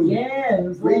 technology is so Yeah, it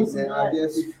was great awesome. now. I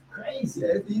guess it's, Crazy. yeah,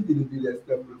 it's easy to do that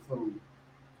stuff with a phone.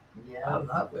 I Yeah.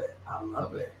 love it. I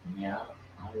love it. Yeah.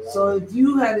 I love So it. if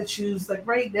you had to choose, like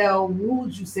right now, who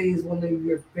would you say is one of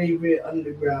your favorite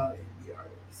underground indie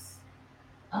artists?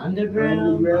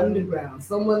 Underground. Underground.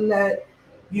 Someone that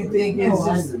you think is Oh,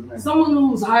 just underground. someone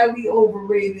who's highly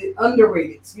underrated,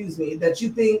 excuse me, that you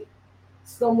think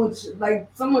someone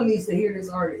needs to hear this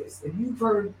artist. If you've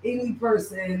heard any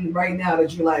person right now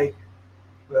that you're like,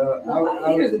 Well,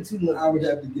 I hear the too much. I would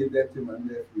have to give that to my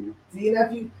nephew. See,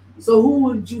 nephew. So who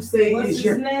would you say What's is his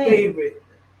your name? favorite?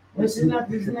 What's his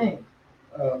nephew's name?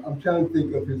 I'm trying to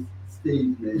think of his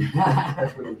stage name.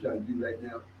 That's what I'm trying to do right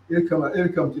now. It'll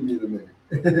come to me in a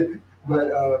minute.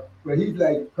 but he's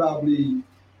like probably,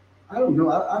 I don't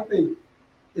know. I think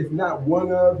if not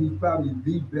one of, he's probably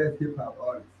the best hip hop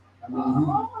artist. I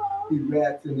mean, he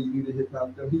raps and he do the hip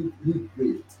hop stuff. He's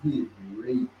great. He is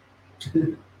great.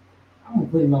 I'm gonna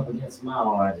put him up against my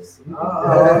artist.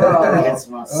 Oh. Against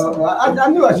my son. I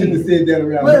knew I shouldn't have said that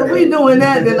around. Well, if we doing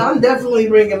that, then I'm definitely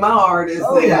bringing my artist.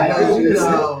 Oh, in, my because, you goodness.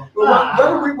 know.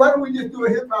 Well, why don't we just do a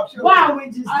hip hop show? Why we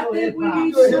just I do think we hip-hop?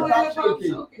 need Do a to do a hip-hop hip hop showcase.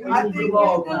 showcase. We I need think to we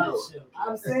all do. do.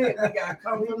 I'm saying we got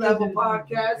Comfort Level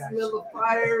Podcast, Miller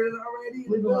Fire is already in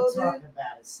We're the gonna talk building.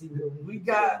 about it. See what We can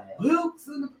got do. Hooks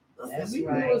in the That's we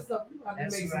right. doing stuff. We about to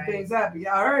That's make some right. things happen.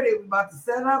 Y'all heard it. We about to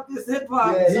set up this hip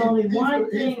hop. Yeah, There's only he's one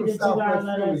from thing that you Southwest gotta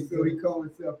let Philly, us so do. he calls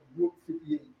himself Whoop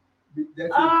 58.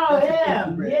 That's Oh his yeah,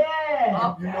 Instagram.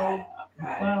 yeah. Okay.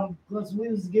 You know, because we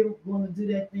was going to do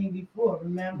that thing before.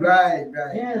 Remember? Right.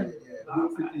 Yeah.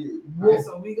 Whoop 58. Right,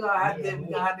 so we gonna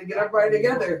have to get everybody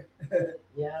together.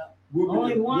 Yeah. Whoop is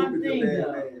Only a- one Whoop is a thing, bad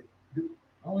though. man.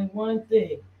 Only one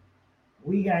thing.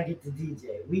 We gotta get the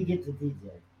DJ. We get the DJ.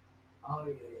 Oh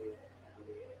yeah.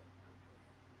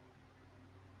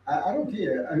 I don't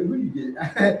care. I mean, who you get?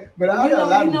 But I You got a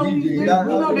lot of know, DJs. we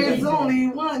know there's only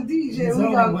one DJ. There's We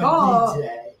only got one called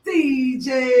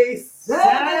DJ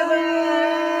Seven.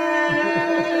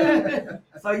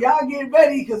 So y'all get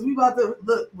ready because we about to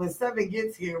look. When Seven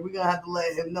gets here, we're gonna have to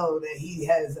let him know that he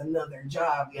has another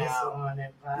job now.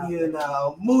 You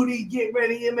know, Moody, get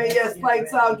ready. MAS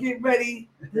lights out. Get ready.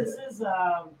 This is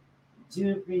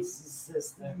Judah Priest's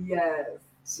sister. Yes.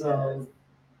 So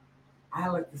I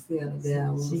like to stay on the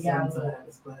down low she got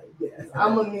sometimes, but yes,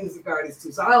 I'm a music artist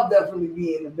too, so I'll definitely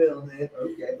be in the building.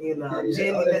 Okay. You know, Yeah,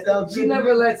 Jenny, that sounds she good.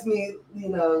 never lets me, you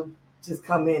know, just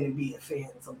come in and be a fan.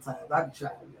 Sometimes I can try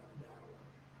to be on the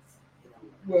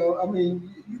down Well, I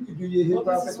mean, you can do your hip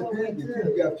hop at the pageant.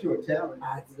 You got your talent. low.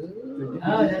 I do.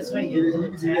 Oh, that's right. You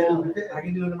can do that in the pageant. I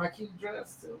can do it in my cute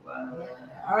dress too.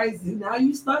 All right, see, now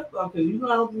you stuck though, because you're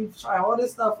gonna help me try all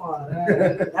this stuff on.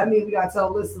 That means we gotta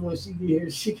tell Listen when she get here,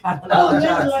 she got Oh, listen,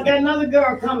 I got another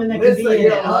girl coming that can be Listen,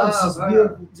 in yeah, it. Oh, she's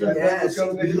beautiful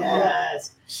too.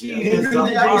 Yes, she Yeah. is. Yeah.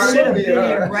 Something Yeah. They should have been Yeah.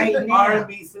 here right now.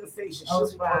 R&B sensation. Oh,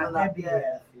 She's pulling up.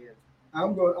 yeah.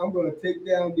 I'm going to take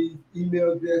down these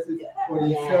email addresses or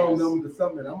these cell numbers or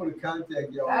something. I'm going to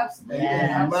contact y'all Absolutely.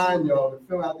 and remind y'all to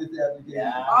fill out this application.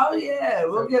 Yeah. Oh yeah,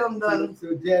 we'll get them done.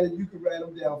 So Janet, you can write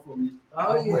them down for me.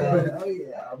 Oh yeah, oh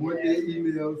yeah. I want their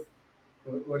emails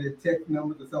or their text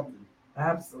numbers or something.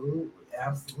 Absolutely,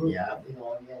 absolutely. Yeah, I'll be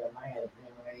on get them. I had a pen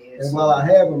right here. And while I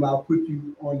have them, I'll put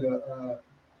you on the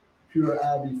Pure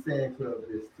Ivy fan club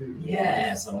list too.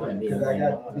 Yes, I want to be Because I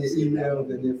got their emails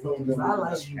and their phone Because I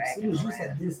numbers. like you. As soon as you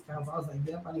said discounts, I was like,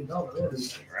 damn, I need to go to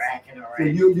this. Tracking So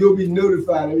around. you'll be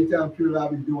notified every time Pure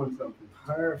Ivy doing something.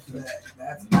 Perfect.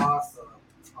 That's awesome.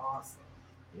 Awesome.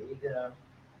 There you go.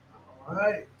 All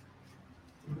right.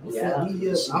 Yeah,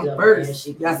 I'm first.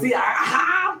 Y'all see,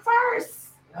 I'm first.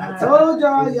 I told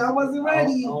y'all wasn't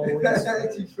ready.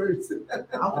 She's first.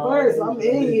 I'm first. I'm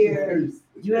in here.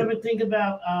 Do you ever think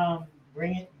about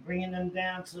bringing them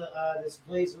down to this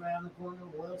place around the corner,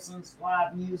 Wilson's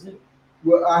Live Music?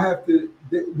 Well, I have to.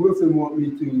 Wilson want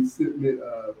me to submit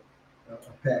a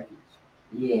package.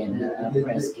 Yeah, a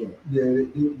press kit. Yeah,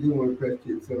 they want a press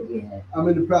kit. So Yeah. I'm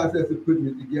in the process of putting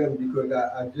it together because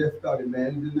I just started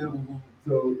managing them.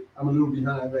 So I'm a little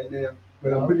behind right now,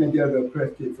 but I'm putting together a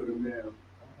press kit for them now.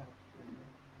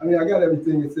 I mean, I got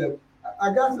everything except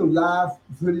I got some live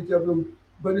footage of them,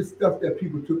 but it's stuff that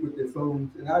people took with their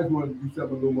phones, and I just wanted to do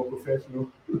something a little more professional.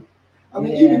 I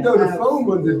mean, even though the phone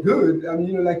ones are good, I mean,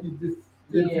 you know, like you just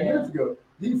did a few minutes ago,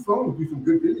 these phones do some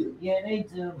good video. Yeah, they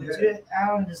do. But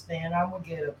I understand. I would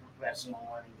get a professional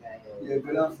one. Yeah,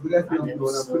 but that's what I'm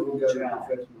doing. I'm putting together a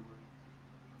professional one,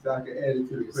 so I can add it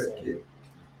to the press kit.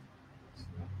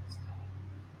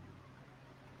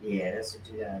 Yeah, that's what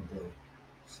you gotta do.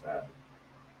 So,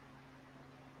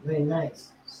 very nice.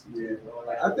 Yeah,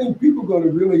 I think people are going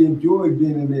to really enjoy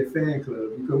being in their fan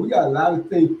club because we got a lot of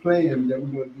things planned that we're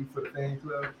going to do for the fan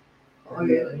club. Oh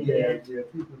yeah, yeah.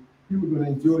 People are going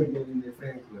to enjoy being in their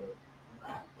fan club.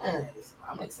 Nice.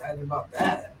 I'm excited about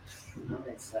that. I'm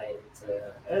excited too.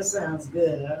 That sounds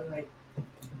good. I'm like,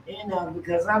 you know,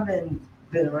 because I've been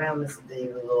around Mr.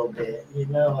 David a little bit, you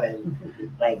know,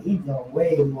 and like he's done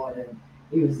way more than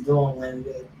he was doing when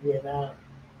you know,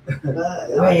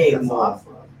 way more.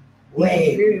 Awesome.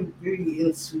 Way very, very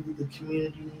into the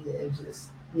community and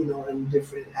just, you know, in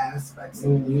different aspects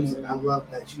of music. I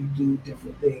love that you do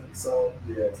different things. So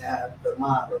to have the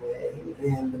modeling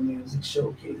and the music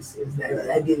showcases,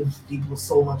 that gives people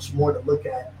so much more to look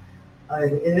at.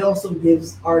 And it also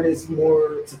gives artists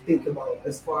more to think about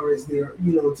as far as their,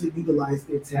 you know, to utilize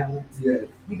their talents. Yeah.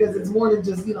 Because it's more than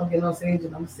just, you know, getting on stage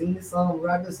and I'm singing this song,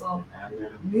 writing this song.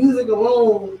 Music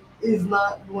alone is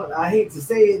not what I hate to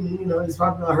say it, and you know, it's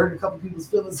probably gonna hurt a couple people's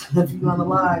feelings if you're on the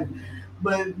line.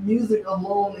 But music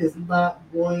alone is not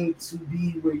going to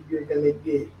be where you're gonna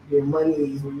get your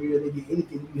money, where you're gonna get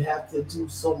anything. You have to do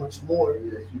so much more.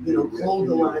 You know,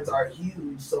 clothing lines are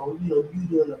huge. So, you know, you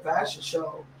doing a fashion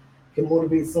show can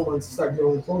motivate someone to start their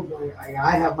own clothing line.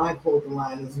 I have my clothing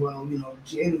line as well. You know,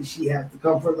 Jenny, she has the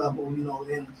comfort level, you know,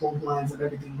 and the clothing lines and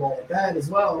everything going with that as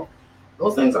well.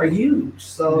 Those things are huge.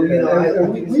 So, you know,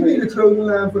 we need a clothing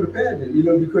line for the pageant, you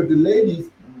know, because the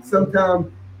ladies,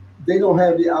 sometimes they don't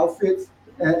have the outfits,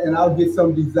 and I'll get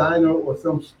some designer or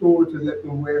some store to let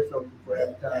them wear something for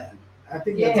advertising. I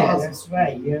think that's awesome. That's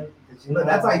right. Yeah. But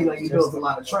that's how you know you build a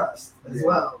lot of trust as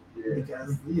well.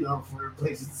 Because, you know, for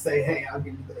places to say, hey, I'll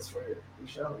give you this for the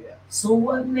show, So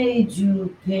what made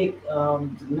you pick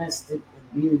domestic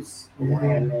abuse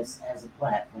awareness as a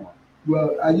platform?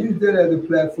 Well, I used that as a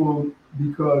platform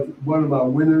because one of my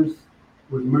winners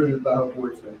was murdered by her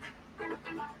boyfriend.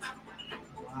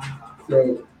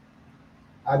 So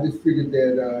I just figured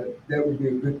that that would be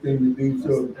a good thing to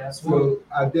do. So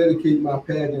I dedicate my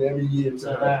pageant every year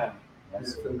to her.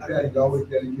 So the pageant is always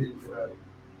dedicated to her,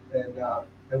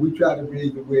 and we try to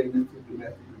raise awareness to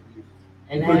domestic abuse.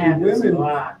 And that happens a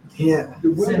lot. Yeah.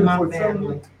 The It's in my women,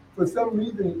 family. for some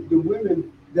reason, the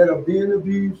women that are being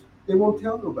abused, they won't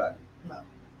tell nobody. No.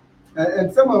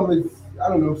 And some of them is, I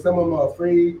don't know, some of them are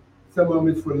afraid, some of them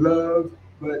is for love,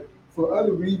 but for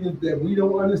other reasons that we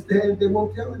don't understand, they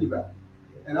won't tell anybody.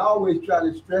 And I always try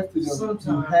to stress to them, Sometimes.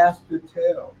 you have to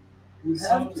tell. You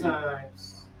have to.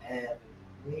 Sometimes, and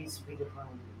me speaking from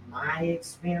my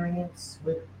experience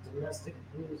with domestic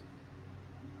abuse,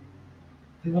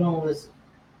 people don't listen.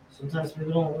 Sometimes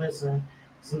people don't listen.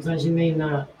 Sometimes you may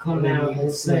not come out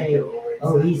and say,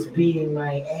 oh, he's beating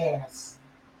my ass.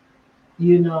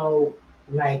 You know,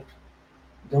 like,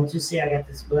 don't you see I got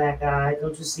this black eye?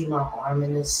 Don't you see my arm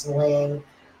in this sling?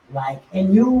 Like,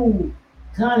 and you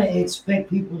kind of expect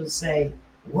people to say,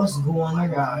 what's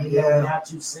going on? You know,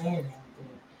 without you saying anything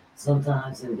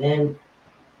sometimes. And then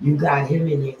you got him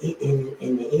in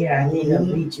the air, and he's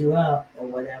gonna beat you up or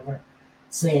whatever,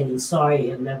 saying he's sorry,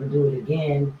 he'll never do it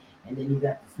again. And then you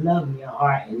got the love in your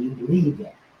heart, and you believe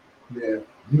that. Yeah.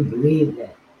 You believe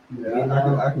that. Yeah, you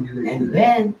know? I can get into And that.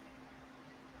 then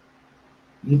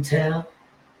you tell,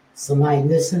 somebody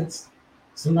listens,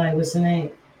 somebody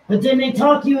listening, but then they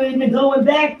talk you into going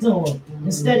back to them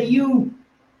instead of you.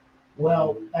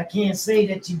 Well, I can't say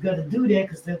that you got to do that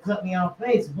because they'll cut me off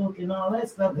Facebook and all that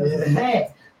stuff because it's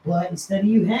bad. But instead of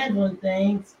you handling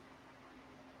things,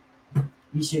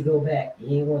 you should go back.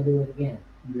 You ain't gonna do it again.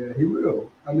 Yeah, he will.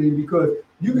 I mean, because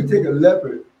you can take a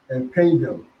leopard and paint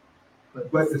him,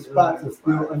 but the spots are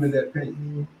still under that paint.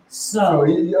 So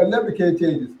a leopard can't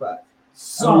change the spots.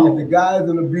 So I mean, if the guy's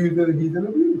an abuser, he's an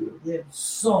abuser. Yeah.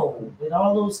 So with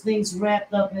all those things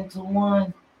wrapped up into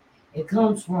one, it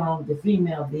comes from the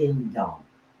female being dumb,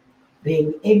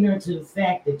 being ignorant to the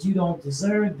fact that you don't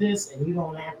deserve this and you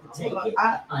don't have to take it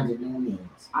under no means.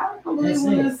 I don't really That's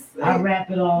want to it. say I wrap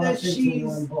it all that up into she's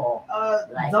one ball.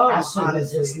 Like, dumb, I should have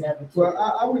just honestly. never.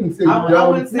 Well, I wouldn't say I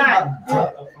dumb. wouldn't say Not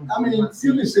dumb. I mean,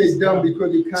 you can say dumb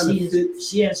because it kind of fits.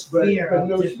 She has but fear of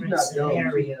no, she's different not dumb.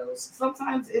 scenarios.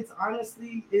 Sometimes it's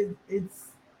honestly it's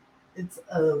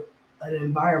an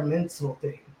environmental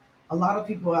thing. A lot of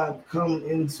people have come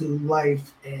into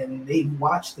life and they've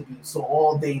watched abuse, so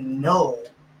all they know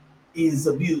is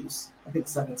abuse. I think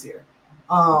Seven's here.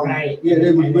 Right. Yeah,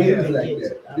 they were And raised they like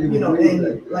get- that. They You were know, raised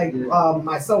and like like that.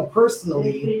 myself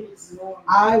personally,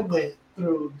 I went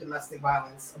through domestic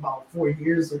violence about 4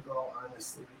 years ago,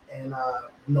 honestly, and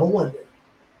no one did.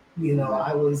 You know,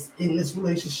 I was in this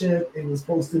relationship. It was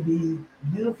supposed to be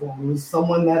beautiful. It was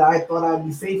someone that I thought I'd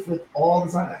be safe with all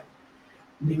the time.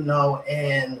 You know,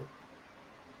 and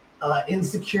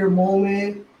insecure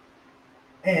moment,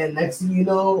 and next thing you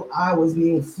know, I was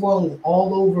being flung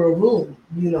all over a room.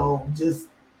 You know,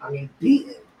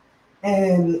 beaten,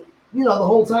 and you know, the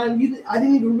whole time I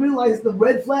didn't even realize the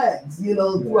red flags. You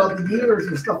know, throughout the years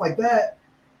and stuff like that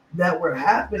were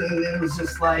happening. It was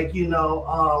just like, you know,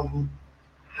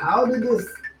 how did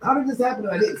this happen?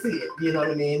 I didn't see it. You know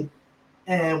what I mean?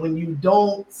 And when you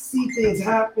don't see things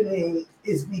happening,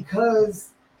 it's because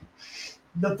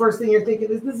the first thing you're thinking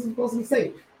is this is supposed to be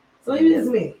safe. So maybe it's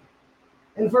me.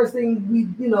 And the first thing we,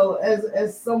 you know,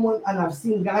 as someone, and I've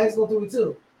seen guys go through it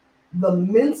too,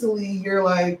 mentally you're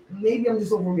like, maybe I'm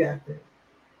just overreacting.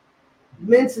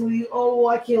 Mentally, oh,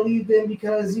 I can't leave them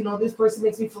because, you know, this person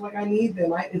makes me feel like I need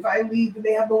them. If I leave, then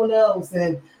they have no one else.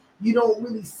 And you don't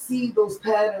really see those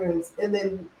patterns, and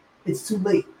then it's too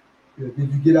late. Yeah,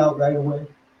 did you get out right away?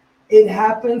 It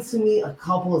happened to me a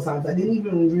couple of times. I didn't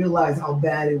even realize how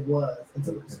bad it was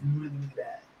until it was really, really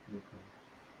bad.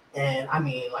 And I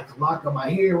mean, like, a lock of my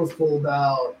hair was pulled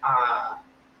out. I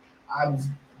was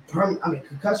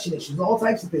concussion issues, all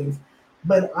types of things.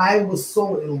 But I was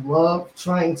so in love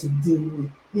trying to be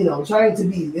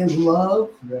in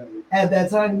love. Right. At that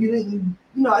time. It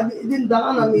didn't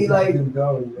dawn on me like,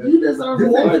 you deserve This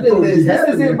more ain't than this. supposed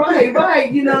to This be isn't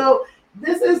right. You know,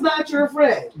 this is not your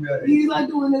friend. Right. He's not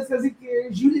doing this because he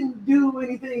cares. You didn't do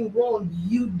anything wrong.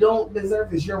 You don't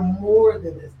deserve this. You're more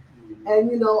than this.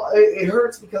 And, you know, it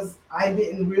hurts because I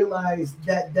didn't realize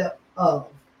that depth of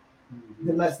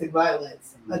domestic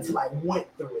violence until I went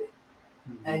through it.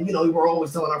 And, you know, we were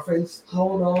always telling our friends,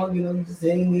 hold on, you know, you just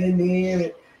hang in there.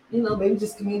 And, you know, maybe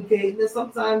just communicate. And then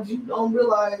sometimes you don't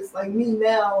realize, like me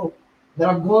now, that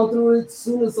I've gone through it. As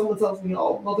soon as someone tells me,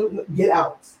 oh, go through it, get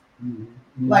out.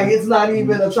 Like it's not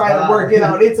even a trying to work it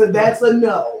out. That's a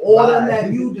no. Order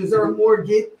that you deserve more.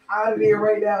 Get out of here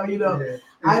right now. You know. Yeah.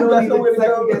 I don't need to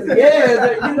second guess.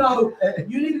 Yeah, you know,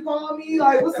 you need to call me.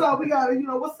 Like, what's up? We got to,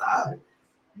 what's up?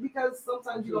 Because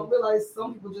sometimes you don't realize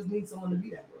some people just need someone to be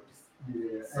that person.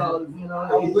 Yeah. So,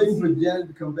 I was waiting for Janet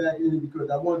to come back in because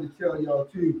I wanted to tell y'all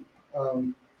too.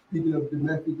 Speaking of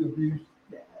domestic abuse.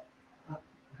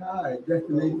 Hi, that's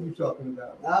the lady you're talking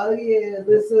about. Oh yeah,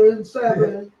 listen,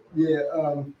 Seven.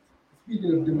 Yeah.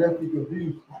 Speaking of domestic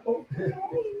abuse.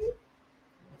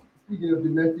 Speaking of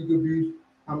domestic abuse,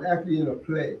 I'm actually in a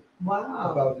play.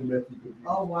 Wow. About domestic abuse.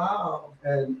 Oh wow.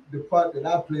 And the part that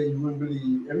I play, you wouldn't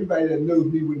believe. Everybody that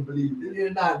knows me wouldn't believe it.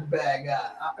 You're not the bad guy.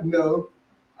 No,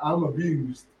 I'm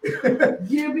abused.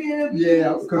 You're being abused.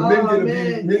 Yeah, because men get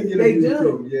abused. Men get abused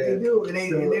too. Yeah. They do. And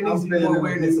there needs to be more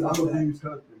awareness about I'm that. abused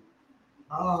husband.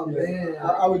 Oh man.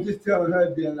 I was just telling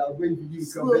her then I was waiting for you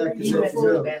to come back and let you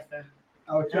know. I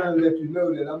was trying to let you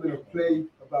know that I'm in a play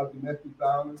about domestic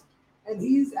violence. And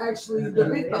he's actually the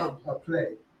victim. A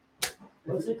play.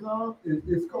 What's it called?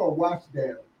 It's called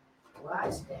Watchdown.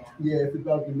 Watchdown. Yeah, it's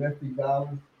about domestic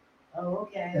violence. Oh,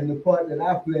 okay. And the part that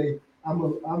I play, I'm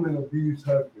an abused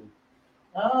husband.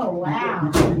 Oh, wow.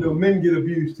 Because men get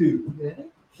abused too. Yeah.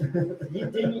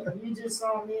 you just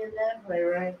saw me in that play,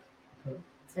 right?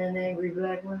 10 Angry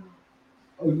Black Women.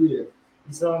 Oh yeah.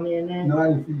 You saw me in that? No, I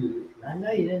didn't see it. I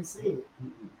know you didn't see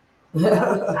it.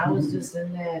 I was just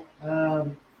in that.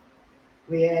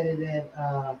 We had it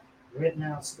at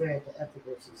Rittenhouse Square at the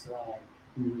Ethical Society.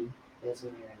 Mm-hmm. That's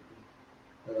when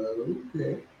you're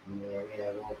okay. Yeah, we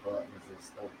had all partners and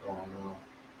stuff going on.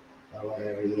 Or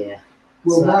whatever, yeah.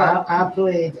 Well, so I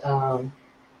played,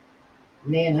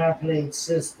 me and her played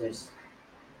sisters.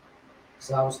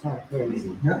 So I was kind of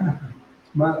crazy.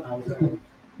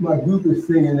 My group is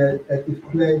singing at this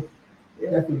play.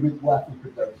 That's a Rick Watson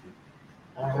production.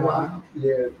 Wow.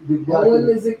 Yeah, Rick Watson. When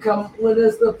does it come? When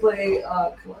does the play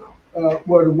come out?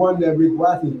 Well, the one that Rick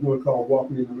Watson is doing called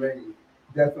Walking in the Rain,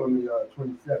 that's on the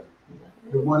 27th.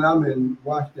 The one I'm in,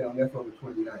 Watchdown, that's on the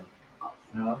 29th.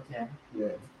 Oh, okay. Yeah.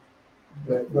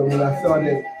 But when I saw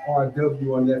that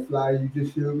RW on that flyer you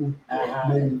just showed me,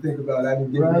 made me think about it. I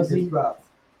didn't give him his props.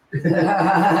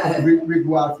 Rick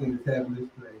Watson is having this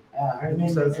play. Her name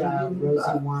is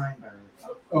Rosie Weinberg.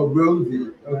 Oh,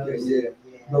 Rosie. Okay, yeah.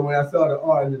 But when I saw the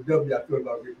R and the W, I thought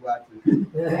about Rick Watson.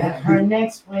 Her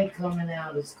next play coming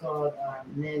out is called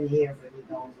Men Here But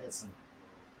They Don't Listen.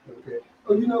 Okay.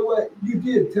 Oh, you know what? You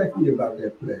did text me about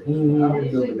that play. Mm-hmm. I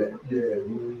remember that. Yeah.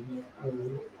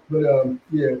 But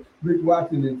yeah, Rick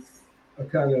Watson is a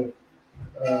kind of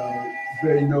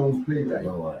very known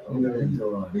playwright.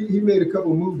 He made a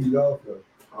couple movies also.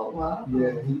 Oh wow. Yeah,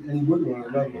 and he working on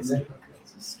another one.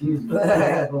 Excuse me.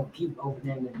 I'm gonna keep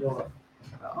opening the door.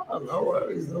 Oh, no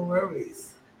worries, no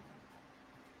worries.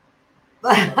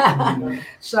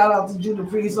 Shout out to Judah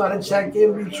Priest on the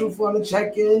check-in, Be Truthful on the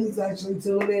check-in. He's actually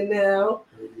tuned in now.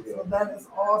 So that is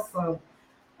awesome.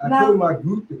 I told my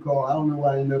group to call. I don't know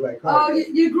why nobody called. Oh,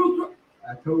 your group?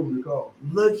 I told them to call.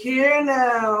 Look here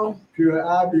now. Pure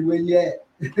Ivory, where you at?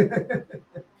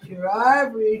 Pure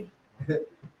Ivory.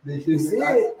 They should.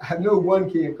 I know one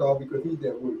can't call because he's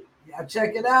at work. Yeah,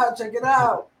 check it out. Check it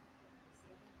out.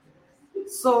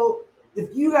 So,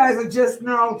 if you guys are just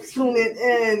now tuning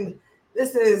in,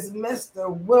 this is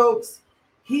Mr. Wilkes.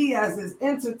 He has his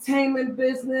entertainment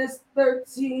business,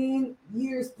 13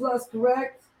 years plus,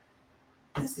 correct?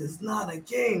 This is not a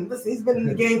game. Listen, he's been in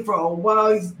the game for a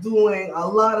while. He's doing a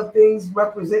lot of things,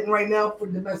 representing right now for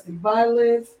domestic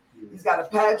violence. He's got a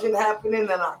pageant happening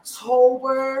in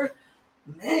October.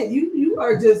 Man, you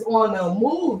are just on the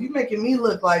move. You're making me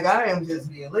look like I am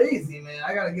just being lazy, man.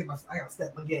 I gotta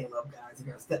step my game up, guys. I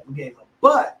gotta step my game up.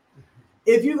 But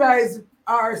if you guys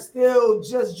are still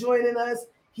just joining us,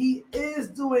 he is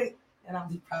doing, and I'm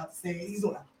just proud to say it, he's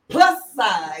doing a plus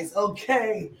size.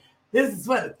 Okay, this is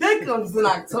for the thickums in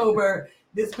October.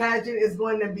 This pageant is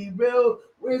going to be real.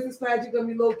 Where's this pageant going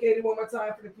to be located? One more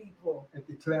time for the people. At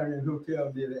the Clarion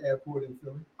Hotel near the airport in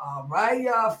Philly. All right,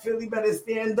 y'all. Philly better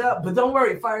stand up. But don't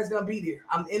worry, fire's going to be there.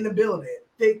 I'm in the building.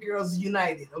 Thick Girls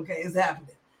United. Okay, it's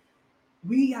happening.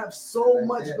 We have so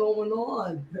much going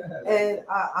on. And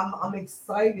I'm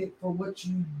excited for what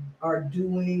you are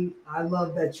doing. I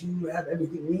love that you have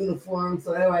everything uniform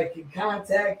so everybody can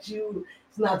contact you.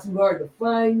 It's not too hard to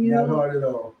find you. Not hard at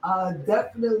all.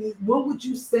 Definitely. What would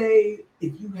you say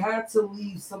if you had to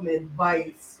leave some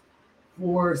advice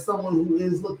for someone who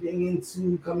is looking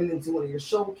into coming into one of your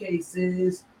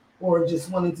showcases or just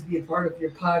wanting to be a part of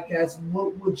your podcast?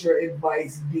 What would your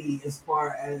advice be as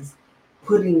far as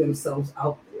putting themselves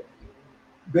out there?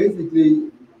 Basically,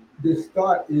 the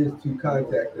start is to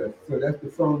contact us. So that's the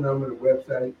phone number, the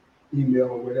website, email,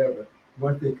 or whatever.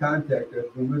 Once they contact us,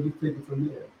 then we'll just take it from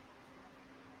there.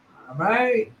 All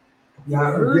right.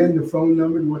 Y'all heard? Again, the phone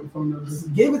number. You want the phone number?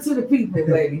 Give it to the people,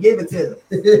 baby. Give it to them.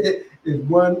 It's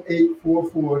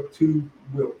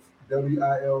 1-844-2-WILKS.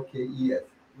 WILKES.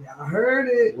 Y'all heard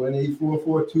it.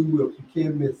 1-844-2-WILKS. You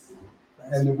can't miss.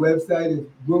 And the website is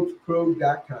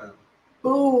wilkspro.com.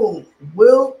 Boom.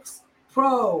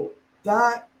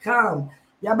 Wilkspro.com.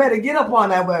 Y'all better get up on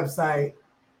that website.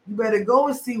 You better go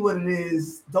and see what it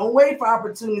is. Don't wait for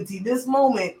opportunity. This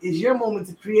moment is your moment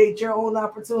to create your own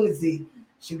opportunity.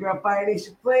 It's your girl, Fire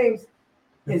Nation Flames.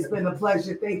 It's been a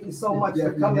pleasure. Thank you so much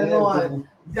for coming on.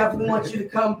 Definitely want you to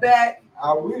come back.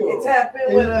 I will. And tap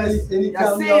in with us.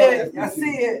 Y'all see it. Y'all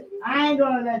see it. I ain't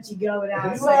gonna let you go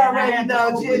without You saying already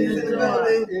know Jenny's in the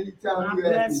building. Anytime you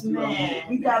best ask me to, man.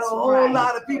 We got a whole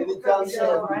lot of people Anytime coming you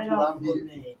show. ask me right to, off I'm with here.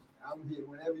 me. I'm here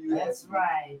whenever you ask That's me.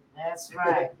 right. That's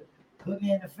right. Put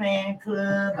me in the fan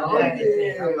club. Oh,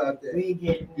 yeah. How about that? We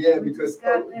get Yeah, because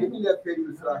give me that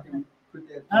paper so I can put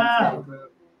that in the fan club.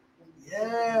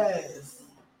 Yes.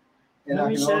 And Let I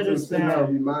me can shut also this send down. out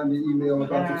a reminder email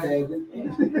about the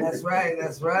pageant. That's right.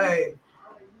 That's right.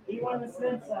 You want to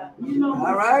send something?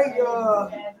 All right,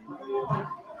 y'all.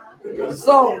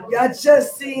 So, y'all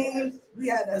just seen we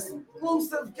had an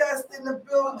exclusive guest in the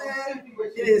building.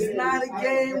 It is not a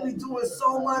game. We doing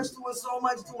so much.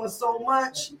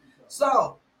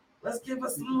 So, let's give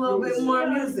us a little bit more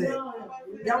music.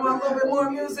 Y'all want a little bit more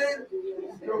music?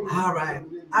 All right.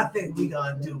 I think we're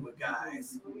going to do it,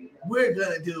 guys. We're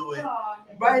going to do it.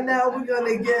 Right now, we're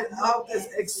going to get out this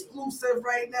exclusive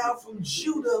right now from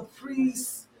Judah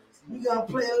Priest. We're going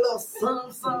to play a little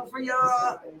something for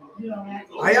y'all.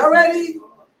 Are y'all ready?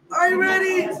 Are you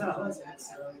ready?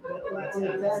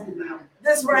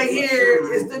 This right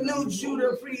here is the new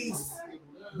Judah Priest.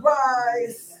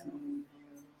 Rise.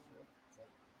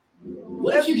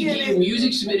 What if you could get your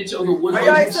music submitted to over 100 Are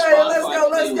y'all excited? Let's Spotify go,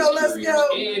 let's go, playlist let's careers go.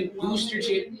 and boost your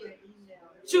chance?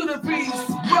 Judah Priest,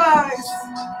 rise.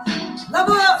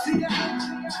 Level up.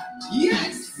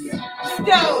 Yes. Let's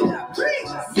go.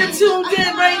 You're tuned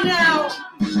in right now.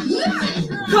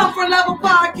 Comfort Level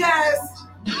Podcast.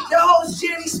 Your host,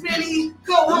 Jenny Smitty.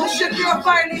 Co-host, your girl,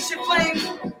 Fire Nation Flames.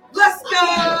 Let's go.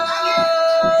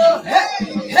 Hey,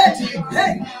 hey,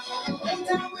 hey.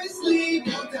 Don't always sleep,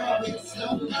 don't always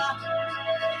slumber.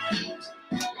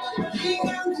 King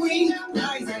and queen,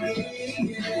 rise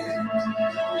again.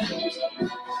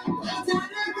 Don't time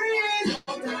to breathe,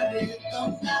 don't time to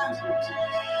thunder.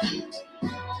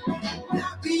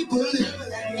 Now people live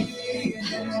again.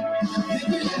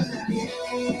 Live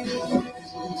again.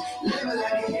 Live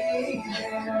again.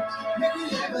 Make we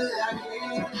live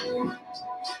again.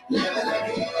 Live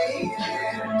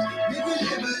again. Make we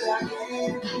live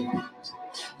again.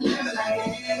 Live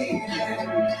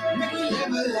again. Make we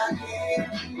live again.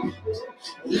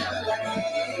 Live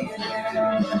again.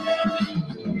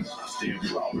 I stand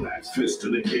proud, black fist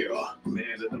in the air. Man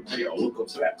in the mirror, looking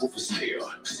back with a stare.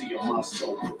 See on my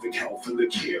soul, perfect health in the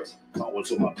care. Power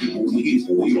to my people, we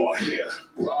evil, we are here.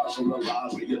 Rise from the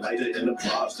lies, we united in the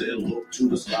prize. Then look to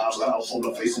the skies, loud on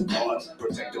the face of God.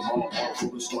 Protect them all, heart from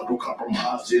the start, no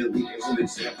compromise. Dear leaders an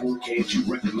example, can't you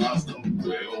recognize them?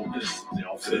 Realness,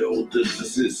 now feel this.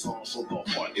 This is songs from the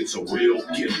heart, it's a real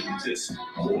gift. This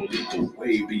more lethal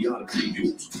way beyond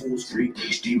previews. Full screen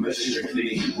HD message in the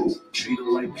Hebrew. Treated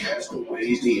like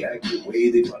castaways, they act the way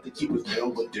they try to keep us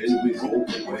down, but then we roll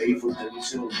away. From then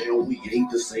until now, we ain't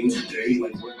the same today.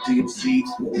 Like what DMC,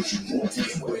 won't you walk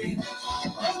this way?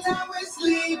 Don't always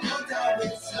sleep, don't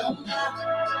always slumber.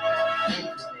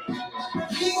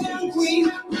 King and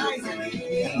queen, rise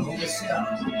again. Don't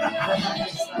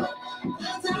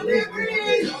time to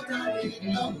breathe, don't time to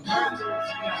thunder.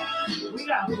 We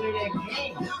got to play that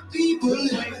game. Now people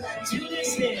live again. Do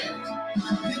this here.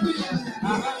 Live again.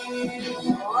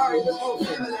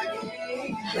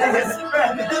 That's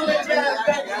right.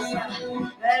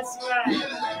 That's right.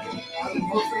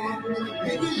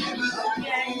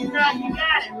 Yeah, you know you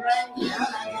got it, right?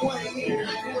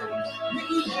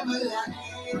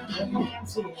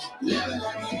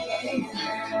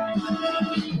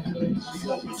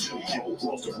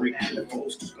 Across the ring, and the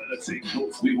folks just better take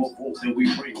notes. We will vote and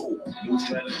we bring hope. New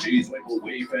strategies, like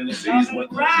away fantasies. What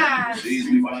the fantasies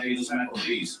we fight is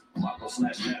faculties. Michael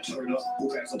slash match heard up.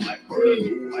 Who packs a blackbird?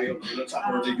 I am the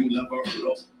top that you never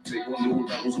heard of. Take on new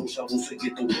levels, no shovels to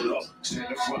get the word up.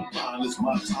 Stand in front line, it's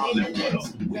my time, and what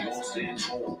up? We all stand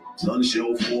tall. None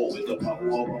shall fall with the power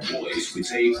of our voice. We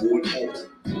take forward all.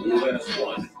 Who has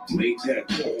won? Make that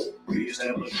call. We used to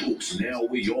have the books, now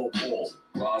we all ball.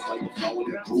 Rise like the flower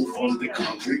that grew from the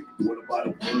concrete. What about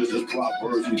the words? There's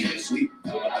proverbs we can't sleep.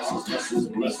 Essence, lessons,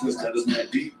 blessings that is not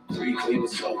deep. Reclaim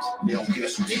yourself. Now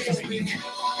guess what you speak.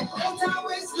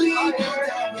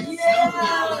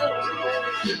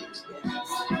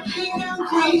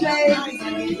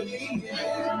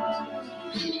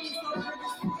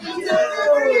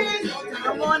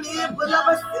 Come on in, pull up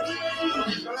a city.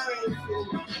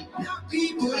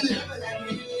 People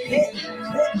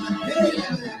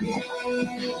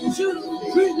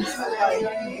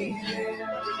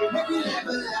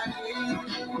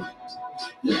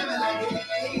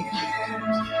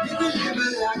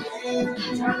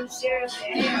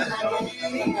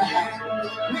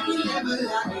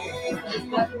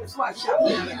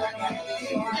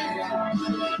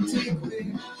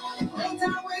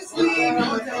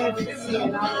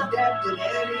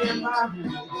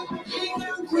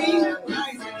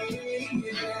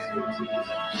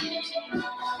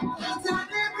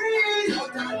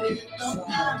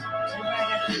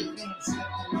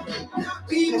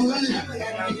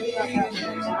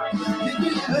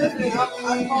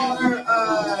I call her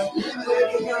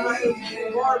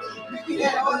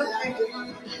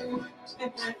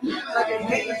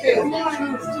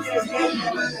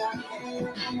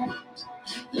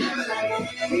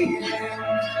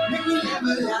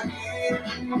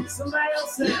Somebody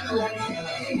else said,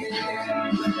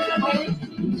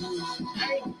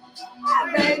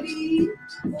 hi, baby.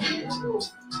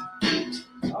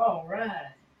 all right.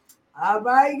 All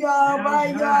right,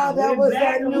 y'all. That was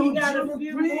that new We got a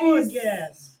few more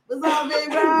guests. What's up,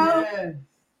 baby? Yeah.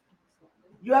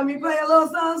 You want me to play a little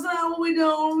song? What we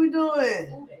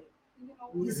doing?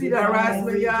 You see the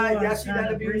harassment, y'all? Y'all see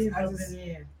that abuse?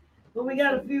 But we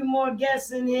got a few more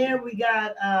guests in here. We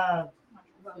got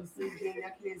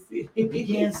you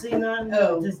can't see nothing.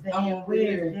 Oh, Just the I'm hand over weird.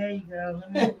 here. There you go.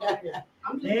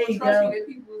 There you go.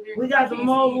 We got the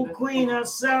mobile queen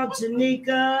herself,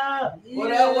 Janika.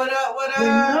 What up?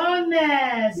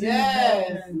 Quinones.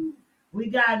 Yes. We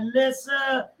got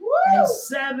Lissa and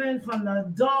Seven from the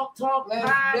Adult Talk Let's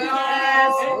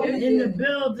Podcast go. in the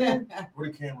building. Where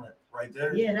the camera at? Right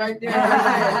there? Yeah, Right there. All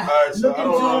right, so Look I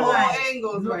into don't the know. light.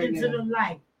 Angles Look right into now. the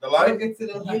light. The light? Look into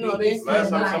the light. they Last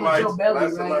time light. somebody, Your belly,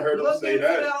 last time I right? heard them Look say into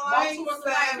that, the light,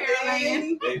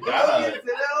 Saturday. they Look died. into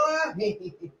the light.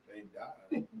 They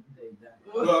died.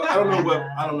 Well,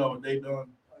 I don't know what they doing.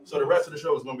 So the rest of the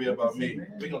show is gonna be about me.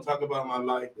 We're gonna talk about my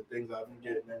life, the things I've been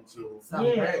getting into.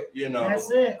 Yeah, You know, that's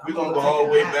it. we're gonna go all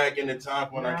the way back in the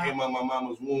time when I came out of my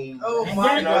mama's womb. Oh And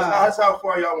my then- God. That's how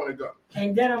far y'all want to go.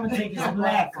 And then I'm gonna take his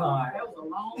black card.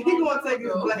 He gonna take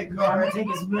his black I'm card. gonna take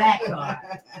his black card.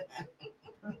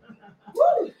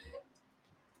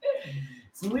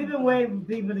 So we've been waiting for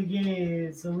people to get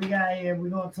in. So we got here. We're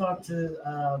gonna talk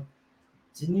to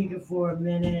Janika for a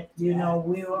minute. You know,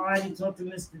 we already talked to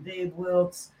Mr. Dave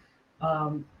Wilkes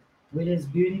with his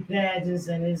beauty pageants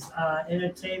and his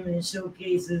entertainment and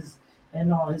showcases,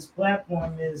 and all his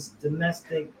platform is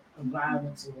domestic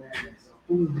violence awareness.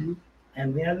 Mm-hmm.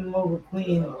 And we have the mobile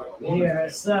queen here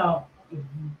herself,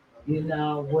 you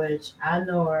know, which I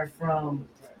know her from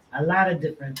a lot of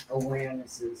different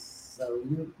awarenesses. So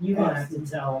you're gonna have to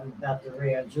tell them about the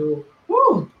rare jewel.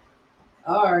 Woo!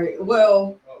 All right.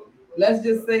 Well, let's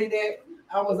just say that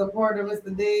I was a part of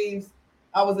Mr. Dave's.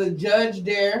 I was a judge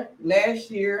there last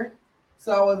year,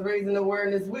 so I was raising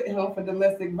awareness with him for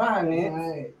domestic violence.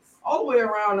 Nice. All the way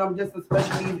around, I'm just a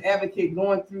special needs advocate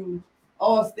going through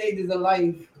all stages of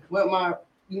life with my,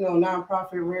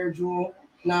 nonprofit Rare Jewel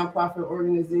nonprofit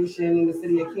organization in the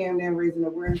city of Camden, raising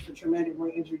awareness for traumatic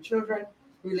brain injury children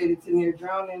related to near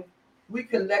drowning. We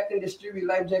collect and distribute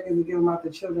life jackets and give them out to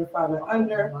children 5 and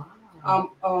under.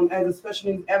 As a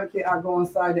special needs advocate, I go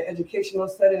inside the educational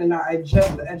setting and I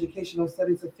adjust the educational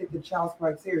setting to fit the child's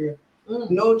criteria.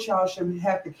 No child should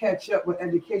have to catch up with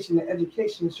education. The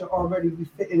education should already be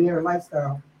fitting their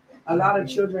lifestyle. A lot of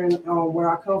children where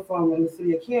I come from in the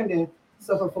city of Camden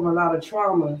suffer from a lot of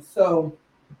trauma. So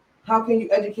how can you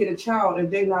educate a child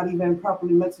if they're not even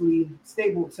properly mentally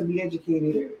stable to be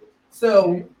educated?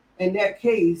 So in that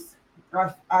case,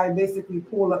 I basically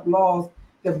pull up laws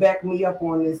to back me up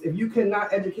on this. If you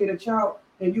cannot educate a child,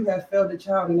 then you have failed the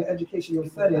child in the educational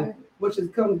setting, which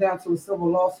comes down to a civil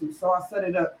lawsuit. So I set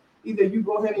it up. Either you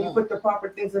go ahead and you put the proper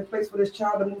things in place for this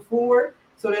child to move forward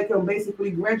so they can basically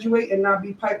graduate and not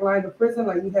be pipelined to prison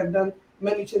like you have done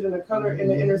many children of color in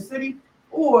the inner city,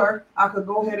 or I could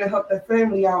go ahead and help the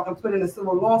family out and put in a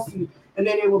civil lawsuit, and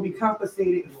then they will be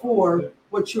compensated for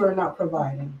what you are not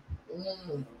providing.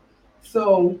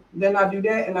 So then I do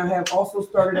that, and I have also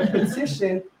started a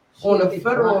petition on a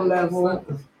federal level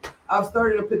I've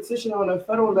started a petition on a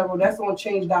federal level that's on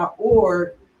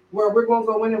change.org, where we're going to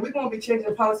go in and we're going to be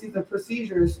changing policies and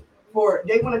procedures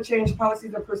they want to change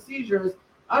policies and procedures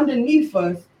underneath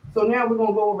us. So now we're going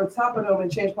to go over top of them and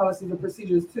change policies and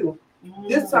procedures too.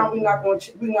 This time we're not going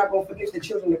to forget the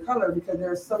children of color, because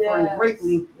they're suffering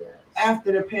greatly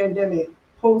after the pandemic.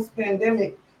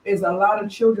 Post-pandemic is a lot of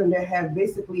children that have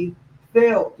basically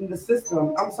failed in the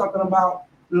system. I'm talking about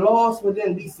laws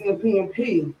within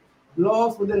DCMP,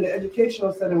 laws within the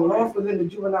educational setting, laws within the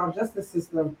juvenile justice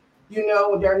system. You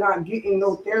know, they're not getting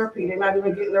no therapy. They're not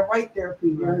even getting the right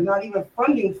therapy. They're not even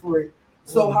funding for it.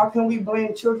 So how can we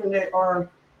blame children that are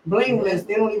blameless?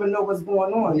 They don't even know what's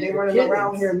going on. They're running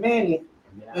around here manic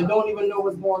and don't even know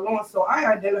what's going on. So I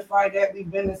identified that.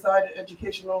 We've been inside the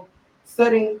educational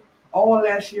setting all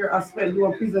last year. I spent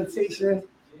doing presentations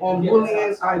on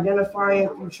bullying, identifying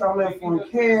through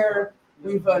trauma-informed care.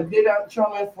 We've did out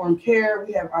trauma-informed care.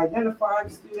 We have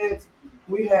identified students.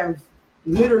 We have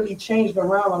literally changed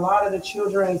around a lot of the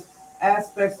children's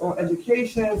aspects on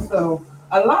education. So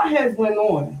a lot has went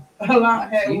on. A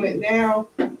lot had went down,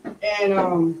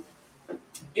 and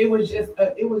it was just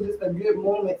a good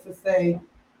moment to say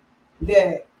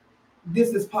that this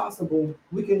is possible.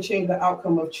 We can change the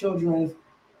outcome of children's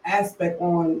aspect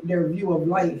on their view of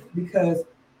life, because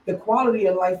the quality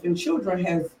of life in children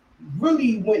has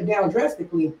really went down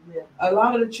drastically. A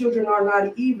lot of the children are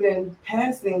not even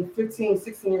passing 15,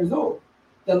 16 years old.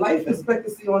 The life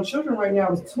expectancy on children right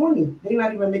now is 20. They're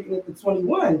not even making it to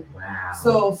 21. Wow.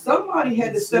 So somebody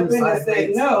had to step in and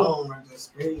say, no,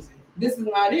 this is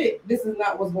not it. This is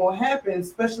not what's going to happen,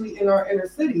 especially in our inner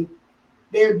city.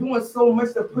 They're doing so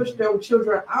much to push their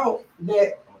children out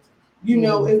that, you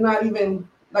know, it's not even,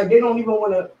 like, they don't even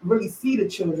want to really see the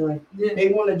children.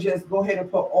 They want to just go ahead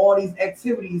and put all these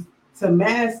activities to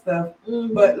mass stuff,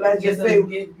 but let's just say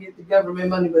get the government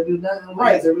money, but do nothing.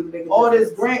 Right, all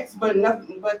this grants, but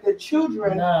nothing. But the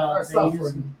children are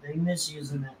suffering. They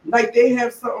misusing it. Like they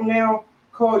have something now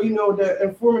called, you know, the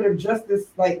informative justice,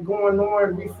 like going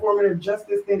on, reformative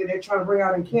justice thing that they're trying to bring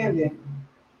out in Camden,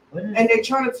 and they're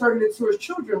trying to target it towards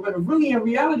children. But really, in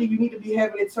reality, you need to be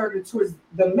having it targeted towards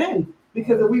the men,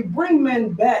 because if we bring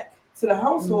men back to the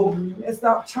household and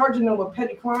stop charging them with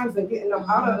petty crimes and getting them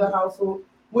out of the household,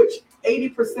 which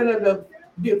 80% of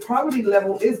the poverty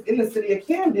level is in the city of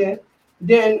Camden,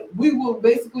 then we will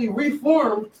basically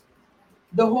reform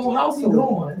the whole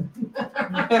household.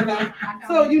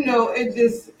 So, you know, it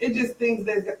just things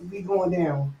that be going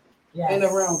down and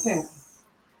around town.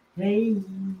 Hey,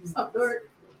 what's up, Dirk?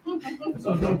 My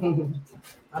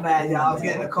bad, y'all. I was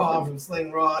getting a call from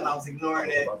Sling Raw and I was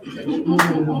ignoring it.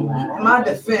 My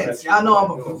defense, y'all know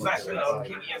I'm a professional.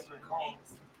 Keep answering calls.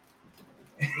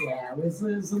 Yeah, it's a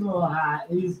little hot.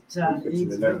 He's fixing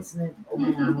it now.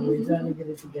 We're trying to get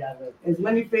it together. As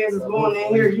many fans as going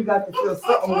in here, you got to feel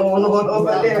something going on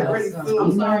over there pretty soon.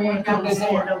 I'm sorry, I come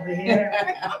stand over here.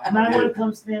 I might want to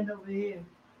come stand over here.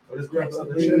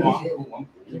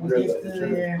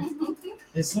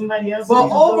 There's somebody else. But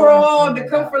overall, the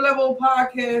Comfort Level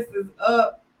podcast is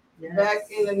up, back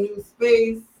in a new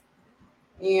space,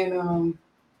 and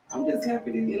I'm just happy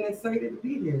and excited to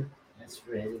be here. That's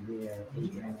ready to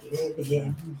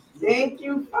Thank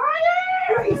you,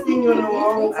 Fire. I ain't seen you in a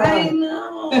long time. I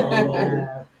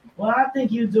know. Well, I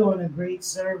think you're doing a great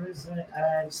service and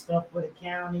stuff for the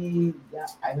county.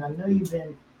 And I know you've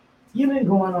been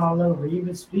going all over. You've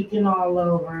been speaking all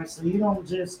over, so you don't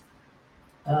just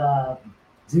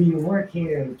do your work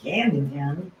here in Camden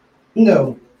County.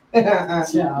 No.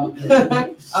 I've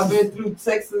been through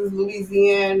Texas,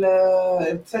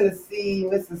 Louisiana, Tennessee,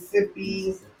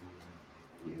 Mississippi,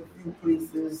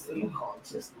 places,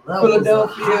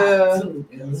 Philadelphia,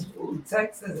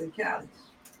 Texas, and Cali.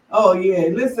 Oh yeah,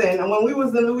 listen. When we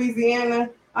was in Louisiana,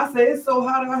 I said it's so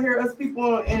hot out here. Us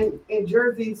people in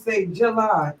Jersey say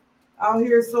July. Out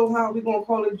here it's so hot, we're gonna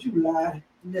call it July.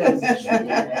 Yes,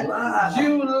 July.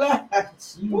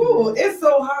 Ooh, it's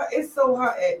so hot. It's so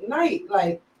hot at night.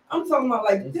 Like I'm talking about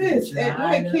like this at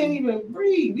night. Can't even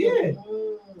breathe. Yeah.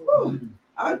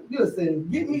 Listen,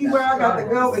 get me where I got to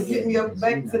go and get me up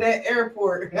back to that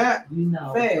airport. You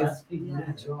know, fast. People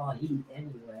draw heat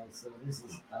anyway, so this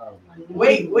is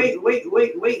Wait.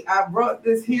 I brought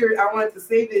this here. I wanted to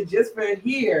save it just for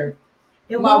here.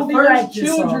 My first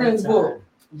children's book,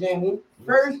 Jamie.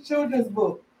 First children's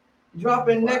book.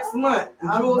 Dropping next month.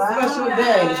 Jewel Special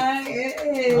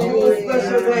Day. Jewel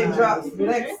Special Day drops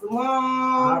next month.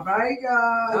 All right,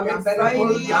 y'all. I'm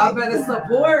excited. Y'all better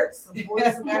support.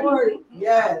 Yes.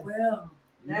 Well,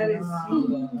 that is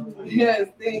yes.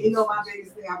 Thank you know my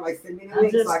biggest thing. I'm like, send me the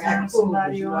link so I got food.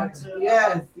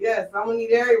 Yes. I'm gonna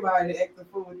need everybody to act the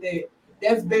food with that.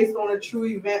 that's based on a true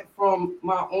event from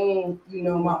my own,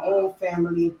 my own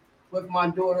family. With my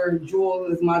daughter, Jewel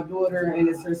is my daughter, and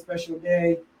it's her special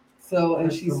day. So,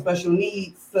 and she's special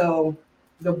needs. So,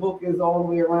 the book is all the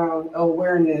way around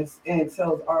awareness and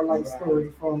tells our life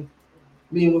story from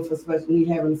being with a special need,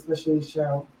 having a special needs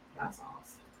child. That's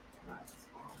awesome. That's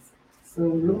awesome. So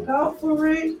look out for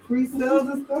it. Pre-sales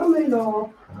is coming,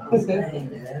 y'all. Okay,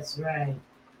 that's right.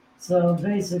 So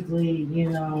basically,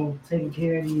 taking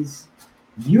care of these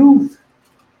youth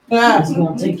is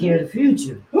going to take care of the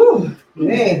future. Whew,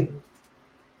 man.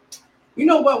 You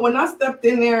know what? When I stepped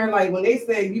in there, like when they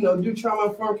say, do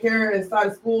trauma-informed care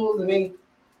inside schools,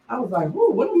 I was like,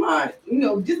 "Whoa, what am I?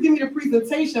 Just give me the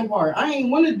presentation part. I ain't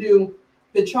want to do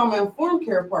the trauma-informed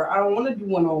care part. I don't want to do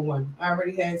one-on-one. I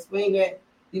already had explained that,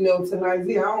 to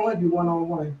Nizia. I don't want to do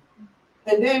one-on-one."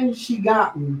 And then she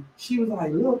got me. She was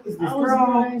like, "Look, it's this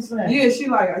girl." Yeah, she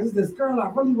like, "It's this girl I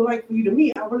really would like for you to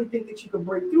meet. I really think that you could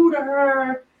break through to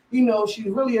her. She's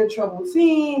really a troubled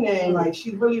teen, and like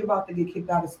she's really about to get kicked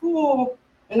out of school."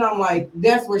 And I'm like,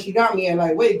 that's where she got me at.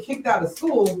 Like, wait, kicked out of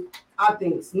school? I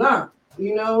think it's not.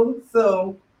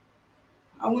 So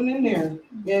I went in there,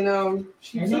 and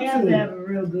she and took they have me. to have a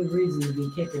real good reason to be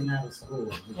kicking out of school.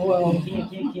 Well, you can't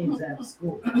kick kids out of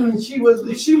school. She was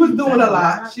doing a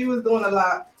lot. She was doing a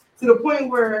lot to the point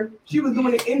where she was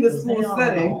doing it in the school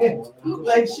setting.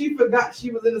 Like she forgot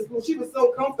she was in the school. She was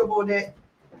so comfortable that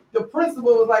the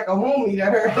principal was like a homie to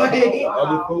her. Like,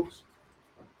 Other folks,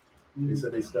 they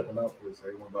said they stepping out for it, so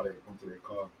they want about to come to their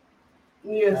car.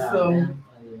 yeah.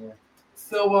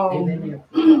 So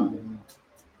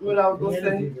what I was gonna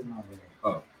say.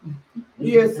 Oh.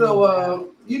 Yeah.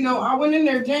 So I went in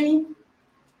there, Jenny,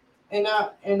 and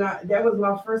I that was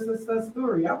my first success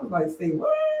story. I was like, say what?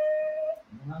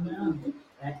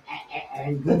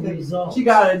 And good results. She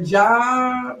got a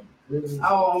job.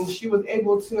 She was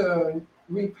able to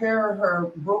repair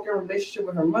her broken relationship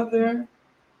with her mother.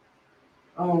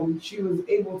 She was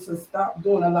able to stop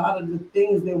doing a lot of the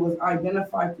things that was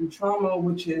identified through trauma,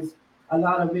 which is a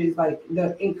lot of it is like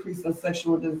the increase in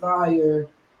sexual desire,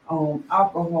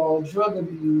 alcohol, drug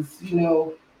abuse.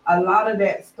 A lot of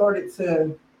that started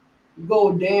to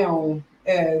go down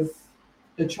as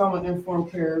the trauma-informed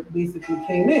care basically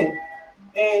came in.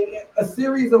 And a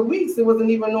series of weeks, it wasn't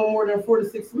even no more than 4 to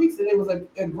 6 weeks, and it was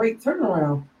a great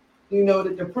turnaround.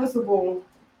 That the principal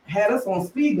had us on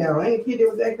speed dial. Any kid that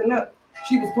was acting up,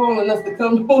 she was calling us to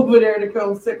come over there to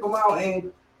come check them out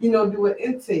and, do an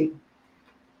intake.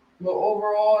 But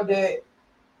overall, I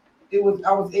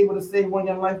was able to save one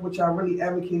young life, which I really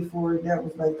advocate for. That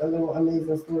was like a little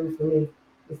amazing story for me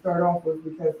to start off with,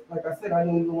 because like I said, I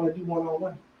didn't even want to do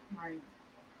one-on-one. Right.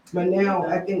 But now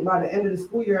I think by the end of the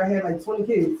school year, I had like 20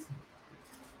 kids.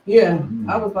 Yeah,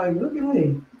 I was like, look at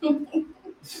me.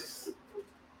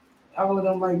 I was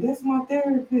like, that's my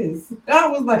therapist. I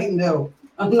was like, no,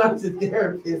 I'm not your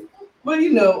therapist. But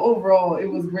overall, it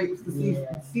was great to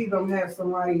see them have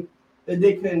somebody that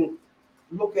they can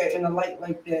look at in a light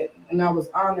like that. And I was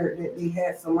honored that they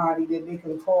had somebody that they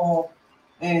can call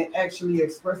and actually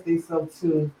express themselves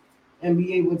to and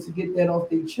be able to get that off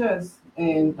their chest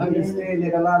and understand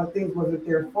that a lot of things wasn't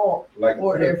their fault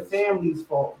or their family's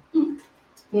fault.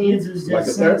 Kids is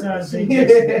just sometimes they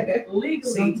just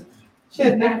legally.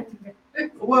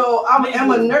 Well,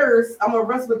 I'm a nurse. I'm a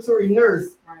respiratory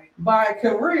nurse. Right. By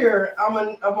career, I'm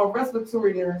a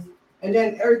respiratory nurse, and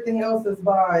then everything else is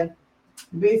by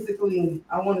basically,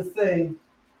 I want to say,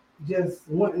 just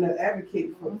wanting to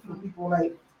advocate for people.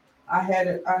 Like I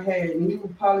had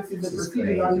new policies and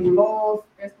procedures, I new laws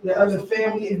that other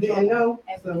families didn't know.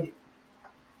 So,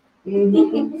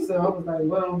 so I was like,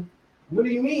 well, what do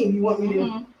you mean? You want me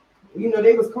to?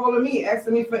 They was calling me,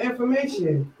 asking me for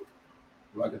information.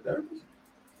 Like a therapist?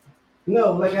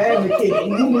 No, like an advocate.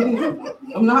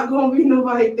 I'm not gonna be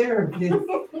nobody therapist.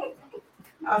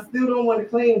 I still don't want to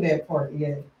claim that part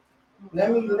yet.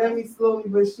 Let me slowly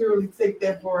but surely take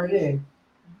that part in.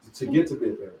 To get to be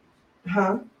a therapist.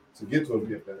 Huh? To get to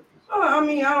be a therapist. I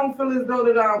don't feel as though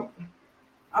that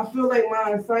I feel like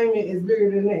my assignment is bigger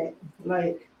than that.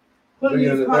 Like putting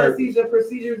these policies and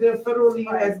procedures in federally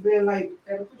has been like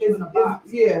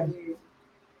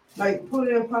like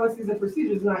putting in policies and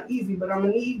procedures is not easy, but I'm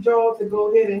gonna need y'all to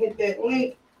go ahead and hit that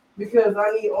link because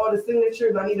I need all the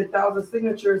signatures. I need 1,000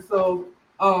 signatures so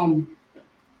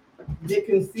they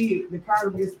can see it. The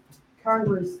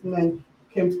congressmen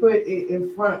can put it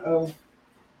in front of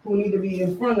who need to be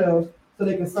in front of so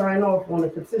they can sign off on the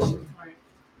petition. Right.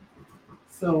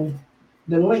 So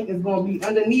the link is going to be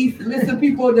underneath. Listen,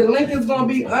 people, the link is going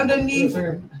to be underneath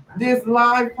this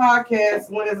live podcast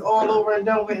when it's all over and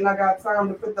done with, and I got time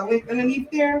to put the link underneath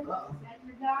there.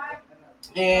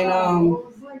 And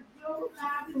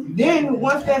then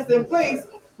once that's in place,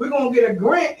 we're gonna get a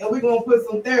grant and we're gonna put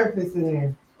some therapists in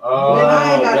there. Oh,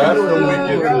 that's when we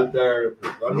get to the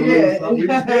therapist. I mean, Yeah. we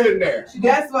just get in there.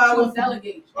 That's why I was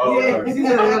delegate. Oh, yeah.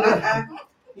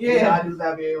 Yeah. I do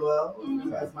that very well.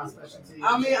 That's my specialty.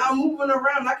 I mean, I'm moving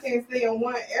around. I can't stay in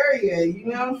one area, you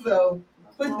know. So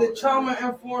put the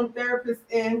trauma-informed therapists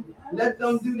in, let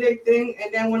them do their thing,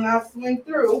 and then when I swing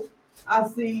through, I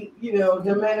see, you know,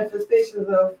 the manifestations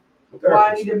of why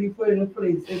I need to be put in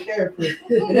place, the therapist.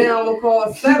 And then I'm gonna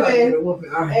call 7 and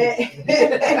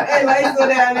like go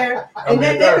down there, and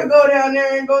then they can go down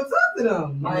there and go talk to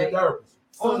them. Like,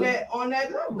 on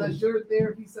that level. Does your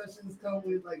therapy sessions come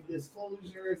with like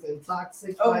disclosures and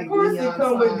toxic? Of like, course it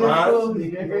come with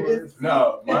disclosures.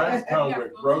 No, mine come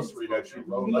with grocery that you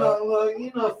roll up. Well,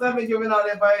 you know, 7 giving out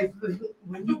advice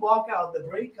when you walk out, the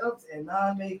breakups and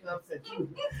non-makeups that you.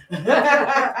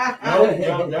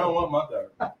 No, you don't want my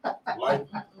therapy.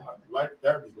 Life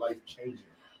therapy is life changing.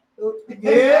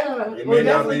 Yeah. It may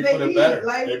not be for the better.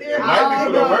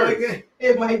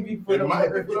 It might be for the worse. It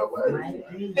might be for the worse.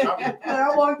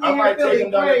 I might take them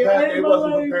down that path they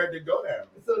wasn't prepared to go down.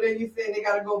 So then you saying they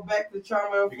gotta go back to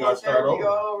trauma You gotta start over.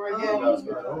 all over again?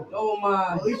 Oh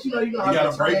my. At least you know You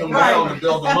gotta break them down and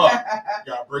build them up.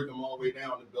 You gotta break them all the way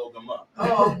down and build them up.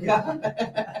 Oh God.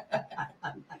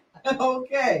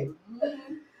 Okay.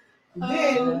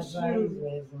 Then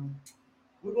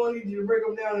we're gonna need you to break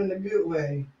them down in a good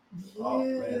way. Oh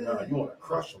man, no, you want to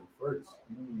crush them first.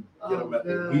 Get them at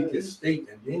the weakest state,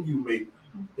 and then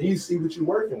you see what you're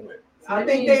working with. I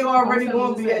think they already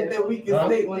gonna be at their weakest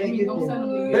state when they get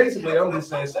there. Basically, I'm just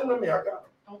saying, send them to me. I got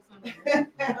them.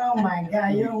 Oh my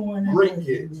God, you don't want to. Great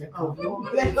kids.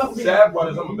 Sad part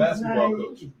is I'm a basketball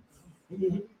coach.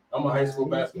 I'm a high school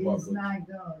basketball coach. Not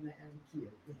going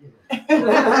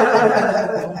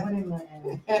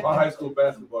My high school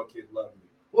basketball kids love me.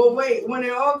 Well, wait. When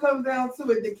it all comes down to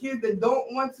it, the kids that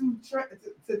don't want to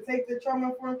take the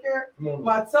trauma-informed care,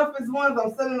 my toughest ones,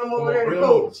 I'm sending them over there to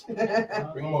coach.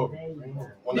 Bring them over.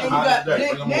 On the Then hottest day,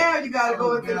 bring them now over. you gotta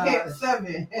go into camp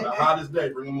 7. On the hottest day,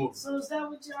 bring them over. So is that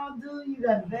what y'all do? You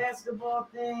got a basketball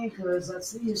thing? Because I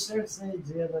see your shirt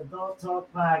says you're the Adult Talk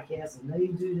Podcast. I know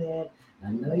you do that.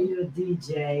 I know you're a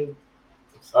DJ.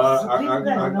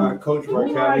 I coach for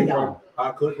Academy.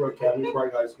 I coach for Academy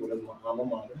Park High School. That's my alma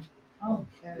mater.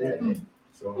 Okay. Yeah.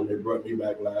 So they brought me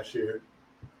back last year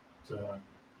to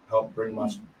help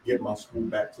get my school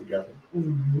back together.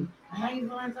 Mm-hmm. How you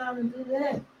find time to do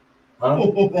that? Huh?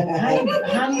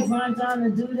 How do you find time to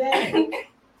do that?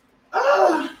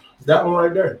 That one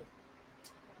right there.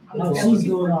 Oh, she's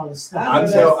doing all the stuff.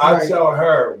 I tell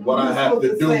her what I have to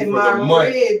do for the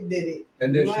month,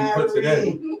 and then she puts it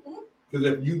in. Because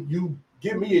if you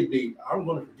give me a date, I'm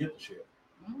going to forget the shit.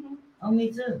 Oh,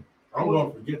 me too. I'm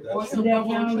going to forget that shit. See that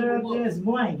calendar up there is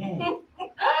blank, ain't it?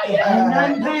 And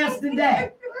nothing past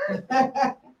today.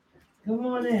 Come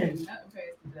on in.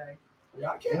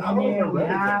 Yeah, I can't. I don't know.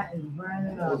 Hot and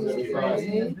burning up.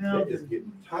 It's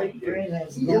getting tight.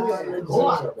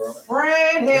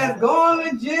 Fred has gone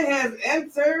legit, has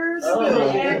entered.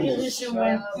 The air condition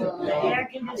went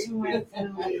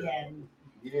through, and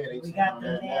we got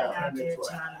the man out there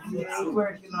trying to I'm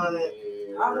working on it.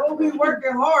 I hope he's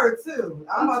working hard too.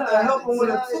 I'm about to help him with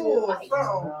a tool or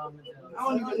something. I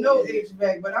don't even know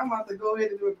HVAC, but I'm about to go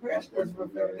ahead and do a crash course for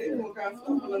them. They don't kind of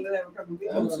stuff under that a couple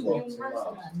weeks.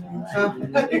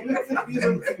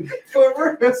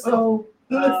 For real. So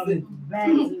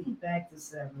back to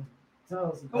 7.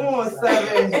 Come on,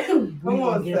 7. Come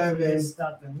on, 7.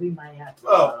 Stuff and we might have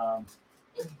to.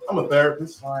 I'm a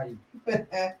therapist. Party.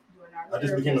 I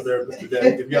just became a therapist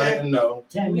today. If y'all didn't know,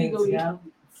 10 minutes ago.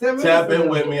 Tap in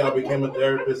with me. I became a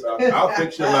therapist. I'll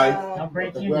fix your life. I'll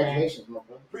break your neck.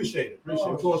 Appreciate it. What you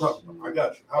want to talk about? I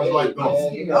got you. How's life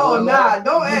going? Oh, nah.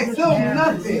 Don't ask him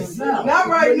nothing. Not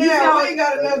right now. We ain't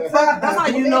got enough time. That's how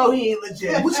you know he ain't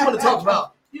legit. What you want to talk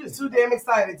about? You're too damn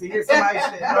excited to hear somebody's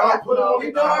shit.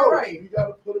 You doing all right. You got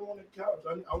to put him on the couch.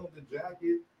 I want the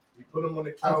jacket. You put him on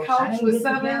the couch. A couch with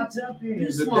 7?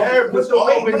 The therapist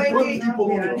always put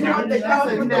people on the couch. You want the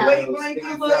couch with the weight blanket?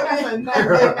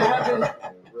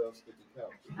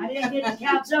 I didn't get the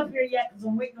couch up here yet because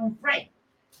I'm waiting on Frank.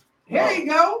 Here you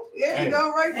go. There you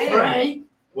go, right there. Frank.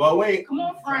 Well, wait. Come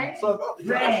on, Frank.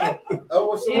 Frank.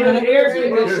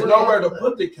 There's nowhere to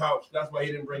put the couch. That's why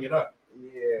he didn't bring it up.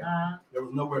 Yeah. There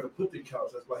was nowhere to put the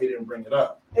couch. That's why he didn't bring it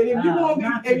up. And if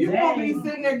you want me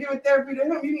sitting there giving therapy to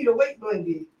him, you need a weight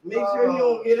blanket. Make sure he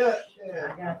don't get up.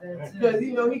 I got that too. Because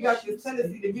you know he got this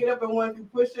tendency to get up and want to do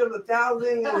push-ups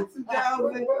 1,000 and 2,000.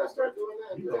 When I start doing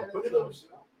that,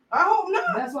 I hope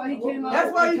not. That's why he came out.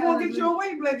 That's why you gonna get your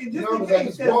weight blanket just in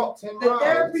case. The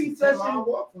therapy session.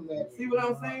 See what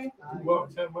I'm saying? You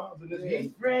walk 10 miles in this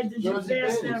heat. Fred, did you Jersey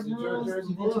pass Benz, that the rules? Jersey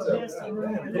Did you Benz. pass the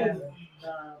rule with that,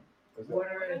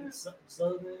 water and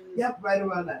soda? Yep, right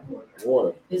around that corner.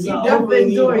 Water. It's He an definitely open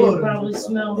need door. You water. probably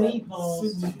smell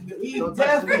meatballs. He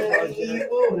definitely need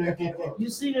water. You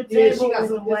see the Yeah, she table got with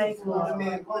the some white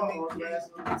business cloth.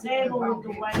 with Table with the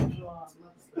white cloth.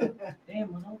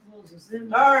 Damn, when those clothes is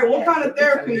in All right, what kind of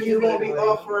therapy you gonna be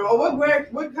offering? Or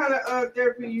what kind of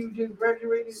therapy you just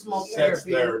graduated? Sex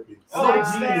therapy.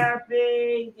 Sex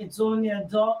therapy. It's on the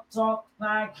Adult Talk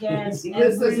podcast.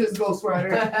 This is his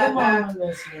ghostwriter. Come on,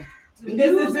 listen. This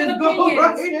Views is and his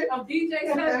opinions of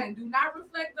DJ Seven do not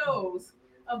reflect those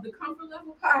of the Comfort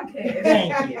Level Podcast,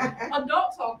 Thank you.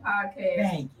 Adult Talk Podcast,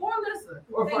 Thank you. or Listen.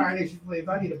 Or Thank Fire you. Nation Flav.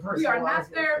 I need a person. We are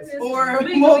not therapists. Or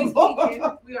Legally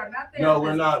speaking, we are not therapists. No,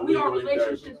 we're not. We are legally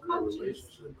relationship therapists. We're coaches.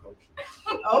 relationship coaches.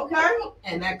 Okay.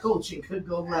 And that coaching could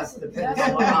go left depending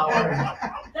That's on the hour.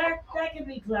 That can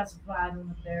be classified in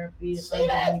the therapy. See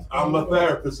that? I'm a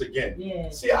therapist again. Yeah.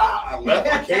 See, I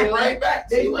left. I came right back.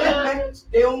 They See what happened?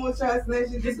 they almost try to snatch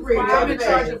your This is degree. why I'm in That's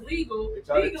charge bad. of legal. They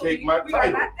try to Legally, take my we are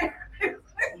title. not therapists.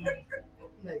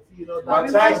 My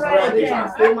tax bracket.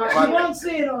 You won't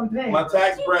see it on paper. My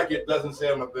tax bracket doesn't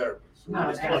say I'm a therapist. No,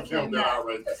 It's gonna come down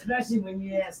already. Especially when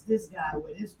you ask this guy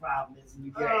what his problem is and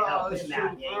you can't help him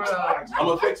out. I'm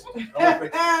gonna fix it. I'm gonna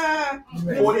fix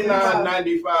it.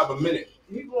 $49.95 a minute.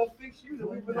 We gonna fix you to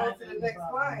move it on to the next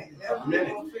client. That's A minute.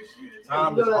 we gonna fix you to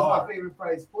Time You is know that's my hard. favorite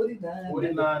price. $49.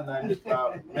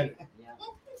 $49.95 a minute. And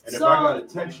if So- I gotta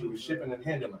text you, it's shipping and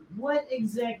handling. What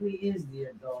exactly is the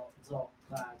Adult Talk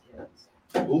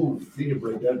podcast? Ooh, you can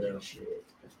break that down.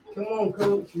 Come on,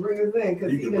 coach, bring us in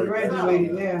because You he can done break that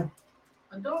graduated down. now.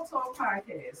 Adult Talk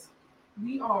Podcast.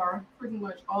 We are pretty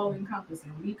much all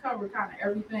encompassing. We cover kind of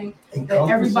everything that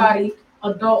everybody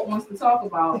adult wants to talk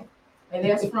about. And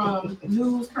that's from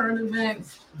news, current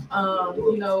events,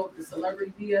 the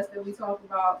celebrity BS that we talk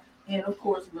about, and of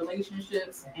course,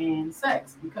 relationships and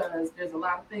sex, because there's a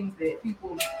lot of things that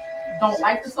people don't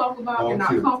like to talk about, they're not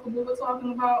comfortable with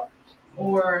talking about,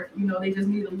 or, they just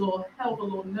need a little help, a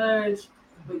little nudge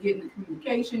with getting the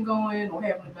communication going, or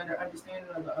having a better understanding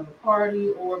of the other party,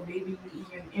 or maybe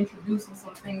even introducing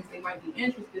some things they might be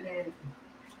interested in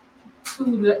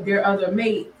to their other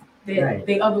mate that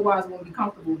they otherwise won't be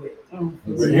comfortable with.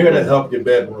 We're here to help your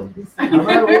bedroom.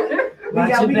 We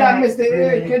got Mr.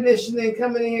 Air Conditioning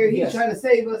coming in here. He's Yes. trying to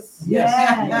save us.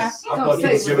 Yes. I thought you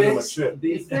were giving them a trip.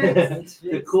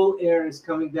 The cool air is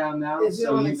coming down now, It's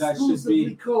so on you guys should exclusively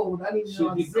be cold. I need to know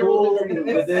should be 0 cool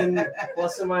degrees. within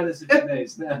plus or minus a few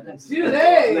days. Few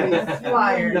days.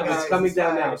 Flyer, No, it's guys. coming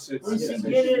down now. So it's, We yeah, should so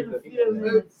get it it in a few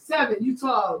minutes. 7, you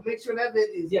tall. Make sure that bit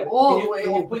is Yeah, all can the way you,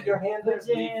 can you open. put your hand there? Put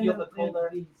Do your you hand feel up the there, cold air?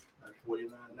 please.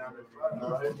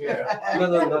 Yeah. No,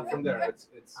 not from there.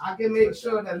 It's I can make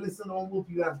sure that Listen don't whoop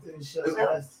you after the show.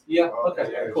 Guys. yeah. Okay,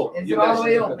 cool. Is You it all guys the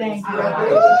way should- open? Thank you.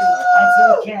 Congratulations.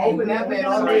 That's okay. Open that man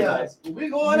all the way up. We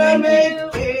gonna make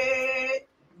it.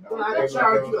 I can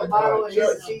charge you a bottle of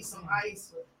Hennessy, some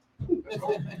ice.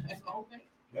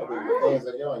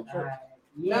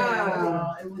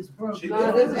 Yeah, it was broken.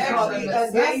 Nah, this is actually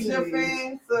a gangster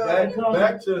fan. So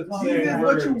Back to this saying is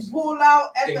what you words. pull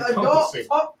out at the Adult Encompassing.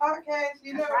 Talk Podcast.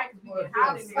 You know, That's right, 'cause we get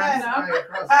hot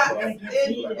in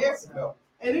there.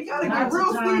 and it gotta Lots get of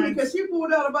real steamy times. because she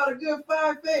pulled out about a good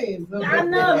 5 fans. I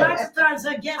know, lots of times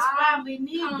I guess why we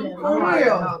need them. For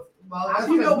real. Well, that's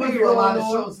You know because we what's do a lot of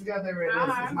going on. shows together,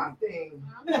 and this is my thing.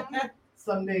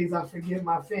 Some days I forget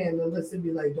my fan and listen, be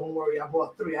like, "Don't worry, I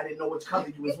bought 3. I didn't know which color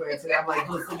you was wearing today." I'm like,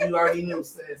 "Listen, you already knew,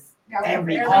 sis."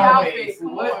 Every outfit.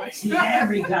 What? See,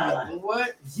 every color.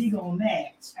 What? She gonna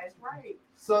match. That's right.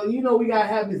 So you know we gotta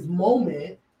have this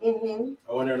moment. Mm-hmm.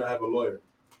 I went there to have a lawyer.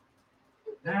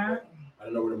 Huh? I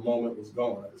didn't know where the moment was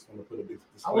going. I just want to put a big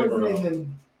I disclaimer wasn't on.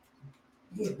 even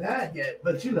get bad yet,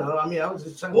 but you know, I mean, I was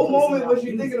just trying. What to moment was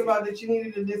you thinking about that you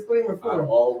needed a disclaimer I for?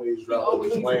 always drop a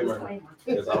disclaimer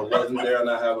because I wasn't there and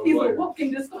I have a He's a lawyer.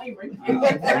 walking disclaimer.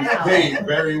 Wow. Paid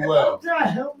very well.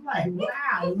 I'm like,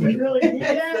 wow, we really did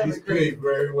that? He's paid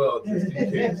very well just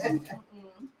in case.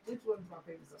 Which one's my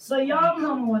favorite song? So y'all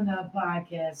come on that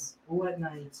podcast what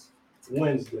nights?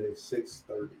 Wednesday,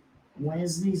 6:30.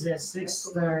 Wednesdays at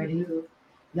 6:30.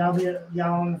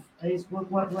 Y'all on Facebook,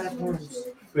 what platforms?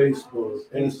 Facebook,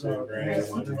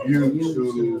 Instagram,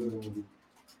 YouTube,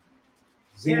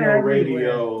 They're Zeno everywhere.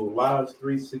 Radio, Lives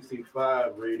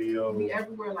 365 Radio. We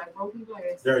everywhere like broken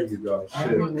glass. There you go. Shit.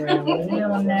 Everywhere.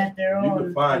 We're on that. They're You all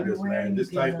can find us, everywhere man. you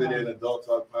Just can, type it in Adult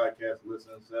Talk Podcast,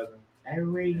 Listen 7.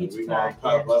 Everywhere you get We your gonna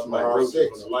pop podcast. up like roaches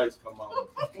when the lights come on.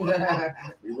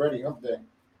 We ready? I'm there.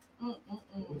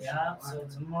 Yeah, so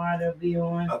tomorrow they'll be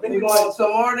on.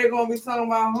 Tomorrow they're gonna be talking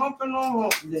about humping on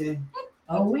hump day.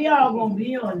 Oh, we all gonna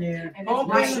be on there.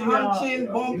 Bumping, Make sure y'all- hunching,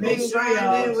 bumping, make sure y'all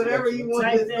grinding, whatever you want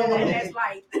type to that do. in. That's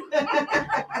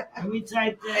light. We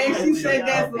type that. And she said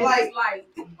that's light. light.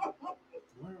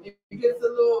 It gets a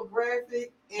little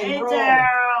graphic and Hey, raw.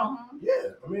 Daryl.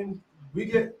 Yeah, I mean, we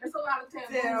get. There's a lot of taboos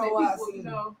Daryl that people, Watson. you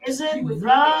know. Is it you would the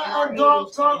think at our adult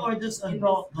age talk and or just in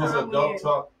adult this Just talk? time adult where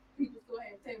talk People still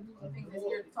have taboos and things they're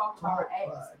scared to talk about or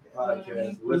ask. podcast.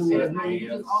 And Listen, it's not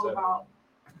even and just all seven. about.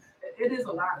 It is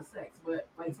a lot of sex, but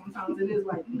like sometimes it is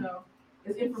like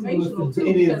it's informational too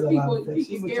It is because a lot of sex. She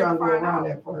people was scared trying to to go find around out.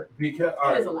 that part. Because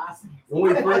It is a lot of sex. when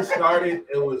we first started,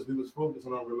 we was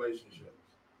focusing on relationships.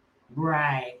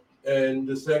 Right. And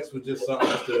the sex was just something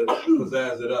to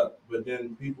pizzazz it up. But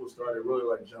then people started really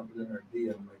like jumping in our DM,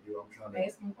 like, yo, I'm trying to.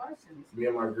 Asking questions. Me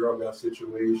and my girl got a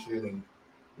situation, and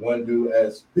one dude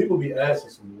asked, people be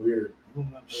asking some weird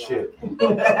shit.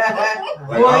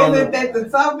 Well, isn't that the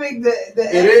topic? The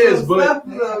It is, actual but stuff,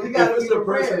 so you gotta if it's be a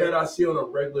person prepared. that I see on a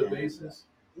regular basis,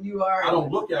 You are. I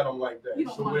don't look at them like that. You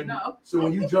don't wanna know. So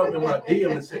when you jump in my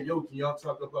DM and say, yo, can y'all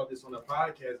talk about this on the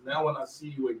podcast? Now when I see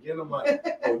you again, I'm like,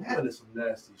 oh, you into some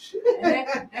nasty shit.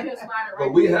 And just slide it right But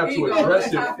we through have the to ego. address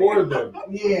it That's for them.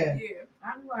 Yeah.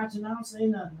 I'm watching. I don't say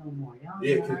nothing no more. Y'all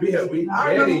Yeah, because we have,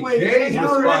 I remember when Jenny's Jenny,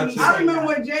 response. I remember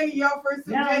when Jenny, y'all first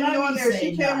took Yeah, Jenny let on me there. say She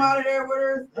came that. out of there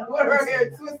with her hair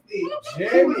twisted. She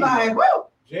Jenny. was like, "Whoa,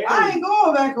 Jenny. I ain't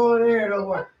going back on there no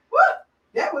more." What?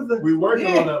 That was a We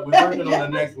working on that. We working on the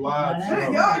next live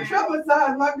show. Y'all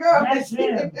traumatized my girl. That's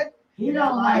him. He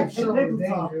don't like the Show Pickle was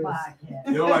Talk dangerous. podcast.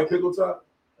 You don't like pickle talk?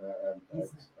 I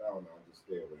don't know. Just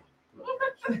stay away.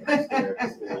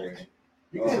 Stay away.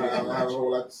 I don't have a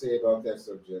whole lot to say about that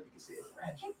subject.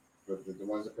 But the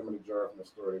ones that come in the jar from the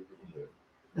store, they pretty good.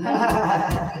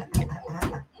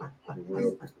 The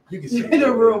real, You can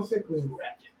The real pickle.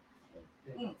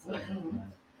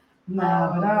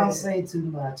 No, but I don't say too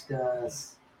much,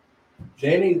 cuz.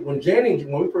 When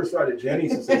we first started, Jenny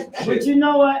used to say some But shit. you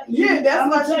know what? Yeah, that's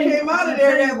I'ma why tell she you- came out I'ma of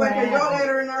there tell that you way, what because y'all happened. had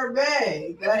her in her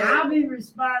bag. Like, I'll be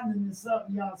responding to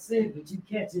something y'all said, but you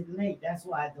catch it late. That's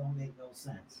why it don't make no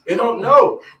sense. It don't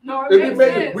know. No, If it you makes make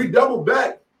sense. it, we double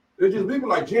back. It's just people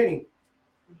like Jenny.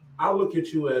 I look at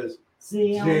you as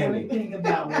See, I don't Jenny. want to think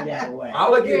about it that way. I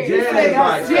look at Jenny as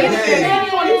like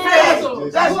Jenny on his pedestal.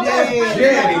 That's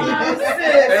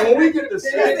Jenny. And when we get to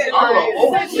sex, I'm like,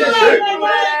 oh But you shit. ain't never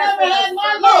had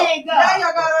my leg now up.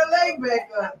 y'all got her leg back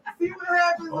up. See what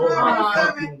happens Oh when my I'm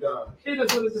fucking God. He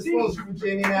just want to dispose you,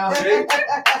 Jenny, now. See, this I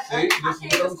is can't what I'm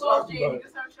disclose talking Jenny. about.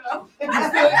 This her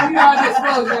show. You are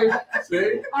disclosure.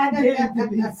 See? I did it to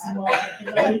be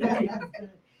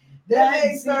smart. That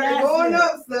leg see, started that's going it.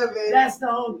 up 7. That's the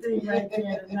whole thing right there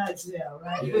in a nutshell,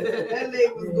 right? That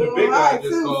leg was The going big high guy just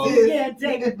too, called. sis. Yeah,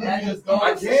 take it That back. just goes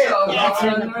I to can't. show That's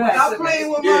y'all in the underestimate. Stop playing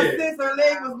with my Yeah. sis. Her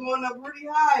leg was going up pretty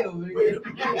high over there.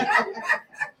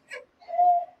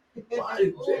 Why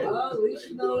is Jenny? Well, at least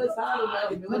you know it's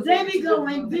hot enough. But they be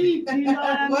going deep, you know what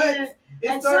I But mean?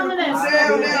 It's And some starting of to that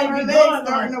cool stuff down that now. they Her be legs going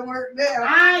starting on, to work down.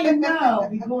 I know,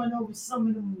 be going over some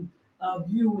of them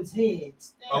viewers'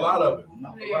 heads. A lot of it.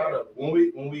 A lot of it.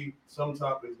 When we some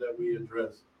topics that we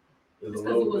address is a Because it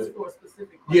little was bit. for a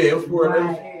specific Yeah, it was for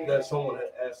Right. that someone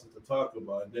had asked us to talk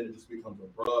about, and then it just becomes a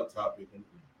broad topic, and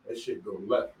that shit go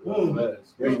left.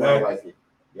 Here's why I like it.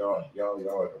 Y'all in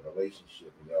a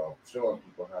relationship, and y'all showing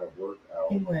people how to work out.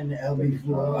 He went to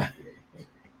LB4.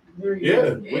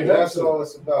 Yeah, we have That's to. all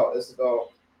it's about. It's about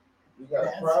we got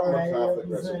That's a problem right, with conflict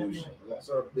exactly. resolution. And that's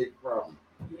our big problem.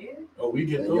 Yeah. Oh, we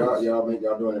get And those. y'all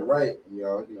doing it right, and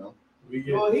y'all, We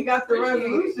get. Well, he got the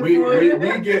resolution We for it.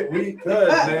 cuz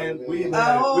man, we've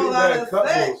A whole lot had of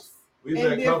couples. sex We've in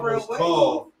had different couples ways.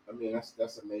 call. I mean,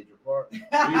 that's a major part.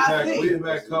 We've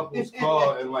had couples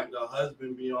call, and like the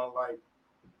husband be on my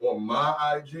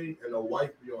IG and the wife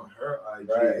be on her IG.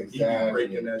 Right, and he exactly. be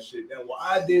breaking that shit down. Well,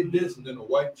 I did this, and then the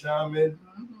wife chime in.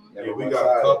 Never Yeah, we one got a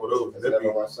sided. couple of those. It's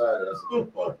never one sided. That's a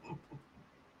good part.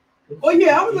 Well,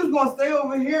 yeah, I'm just gonna stay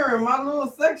over here in my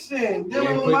little section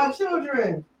dealing with my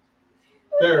children.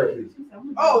 Therapy.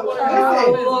 Oh,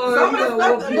 listen, Lord, some of the you know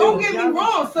stuff, what don't you get me do.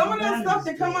 wrong, some of that stuff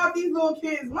that come out these little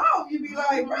kids' mouth, you be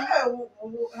like, bro,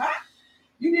 huh?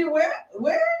 You did where?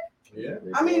 Yeah.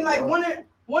 I mean, like one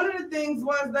of the things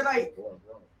was that like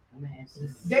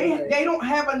they don't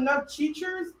have enough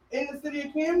teachers in the city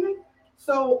of Camden.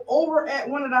 So over at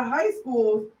one of the high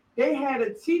schools, they had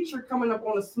a teacher coming up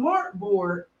on a smart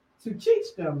board to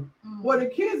teach them. Well, the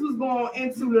kids was going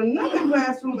into another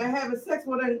classroom and having sex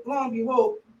with them. Long and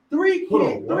behold,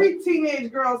 three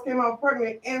teenage girls came out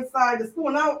pregnant inside the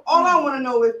school. Now, all I want to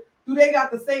know is, do they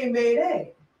got the same maid egg?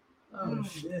 Oh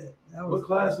shit! What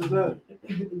class is that?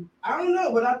 I don't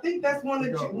know, but I think that's one of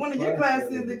your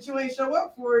classes that you ain't show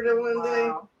up for the one day,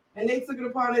 and they took it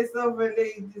upon themselves and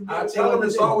they. I tell them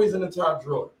it's always in the top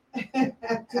drawer.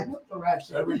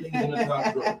 Everything's in the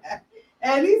top drawer.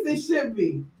 At least it should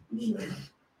be.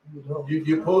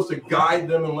 You're supposed to guide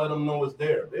them and let them know it's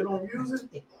there. They don't use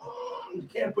it. You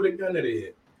can't put a gun in their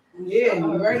head. Yeah,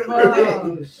 you're right about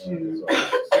that.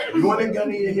 If you want a gun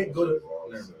in your head, go to.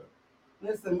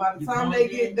 Listen, by the time they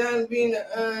get done being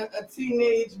a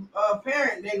teenage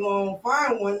parent, they're going to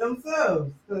find one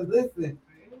themselves. Because listen,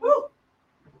 whew,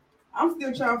 I'm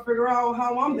still trying to figure out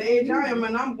how I'm the age I am,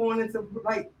 and I'm going into,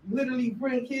 like, literally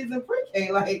putting kids in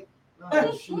pre-K. Like,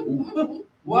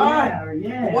 why?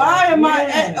 Why am I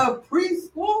at a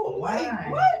preschool? Like,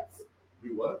 what?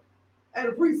 You what? At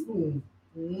a preschool.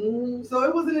 So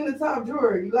it wasn't in the top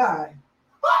drawer. You lied.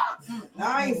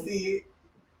 I ain't see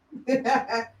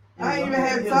it. I ain't even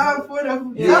have time for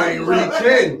them. You ain't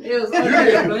reaching. You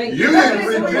didn't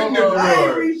reach in the drawer. I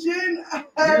ain't reaching. You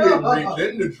didn't reach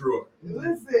in the drawer.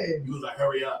 Listen. You was like,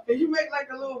 hurry up. Can you make like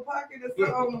a little pocket or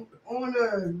something on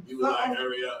the? You was like,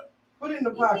 hurry up. Put it in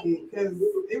the pocket because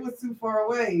it was too far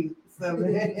away. So,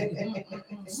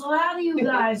 so how do you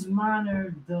guys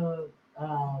monitor the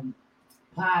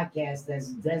podcast that's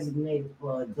designated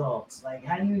for adults? Like,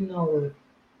 how do you know if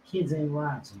kids ain't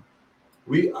watching?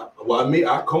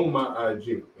 I comb my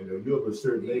IG, and if you're of a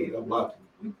certain age, I'm blocking.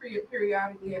 We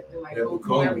periodically have to Have go to through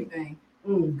comb. everything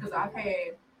because I've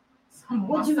had some of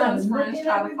What my you son's gotta friends look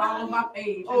try at to follow my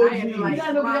page. Oh, and I had to, like, you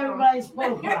gotta look at block 'em. everybody's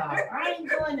profile. I ain't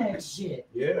doing that shit.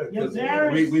 Yeah, Your because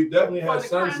parents- we definitely For had the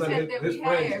sons and content that his we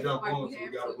friends have, jump like, on, we so we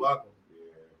have gotta to. block them.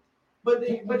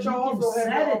 but you also have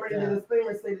set it already the down.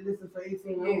 disclaimer say that this is for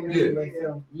 18 Yeah. anyway.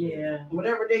 So Yeah.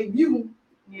 whatever they view,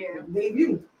 they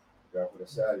view. Got for the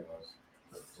side ones.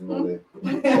 You know,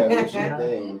 that's your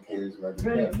thing. Kids might be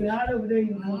Ready bad. for out over there,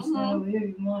 you want to stand over here,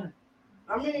 you want.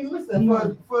 I mean, listen,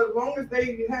 for as long as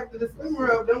they have the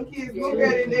disclaimer up, them kids look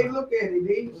at it, they look at it.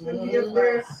 They shouldn't be up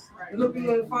there looking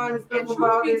and finding stuff And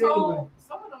about truth it be anyway. told,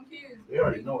 some of them kids, They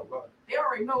already know about it. they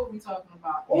already know what we're talking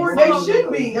about. Or And they some of should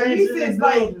them- be. At least it's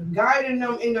like guiding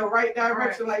them in the right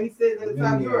direction, like he says in the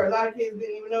top drawer. A lot of kids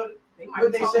didn't even know They what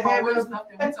might they talk should about have in other them. stuff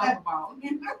that we talk about.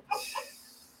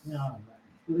 No.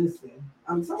 Listen,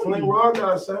 I'm telling Fling you. Raw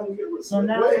got son. So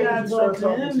now we gotta go to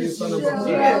him and see.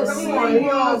 Yeah, come on, he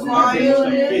on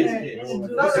fire.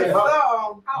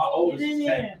 How old is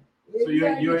 10? So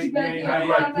you ain't had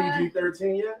like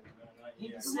PG-13 yet?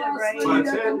 By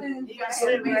 10?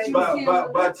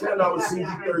 By 10, I was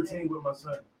PG-13 with my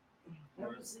son.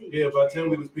 Yeah, by 10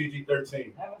 we was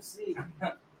PG-13.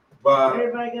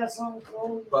 Everybody got something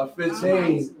close. By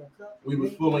 15, we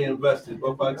was fully invested.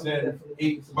 But by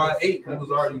 8, by 8, we was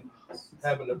already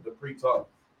having the pre-talk.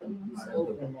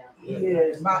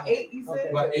 Yeah, by 8, you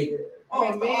said? By 8.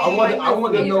 Oh man, I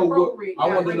want to know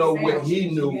what he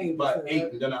knew by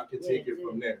 8, and then I could take it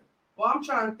from there. Well, I'm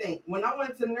trying to think. When I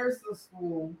went to nursing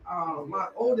school, my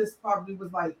oldest probably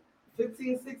was like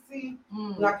 15, 16.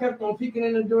 And I kept on peeking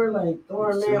in the door like,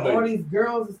 oh man, all these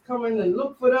girls is coming to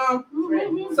look for them.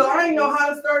 So I didn't know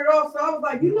how to start it off. So I was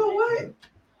like, you know what?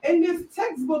 In this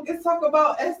textbook, it's talk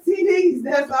about STDs.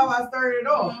 That's how I started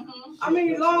off. I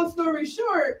mean, long story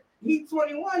short, he's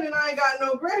 21 and I ain't got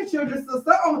no grandchildren, so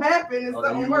something happened and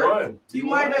something worked. He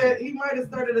might have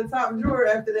started the top drawer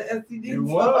after the STD. You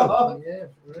talk. won.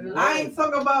 I ain't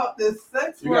talking about the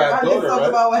sex You part. got I a just daughter, talk right?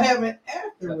 about what happened I got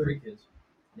afterwards. 3 kids.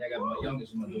 Yeah, I got my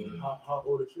youngest is my daughter. How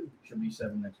old is she? Should be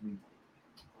 7 next week.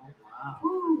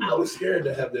 I was scared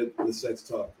to have the sex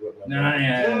talk with my Nah, daughter.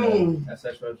 yeah.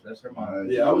 That's her mom.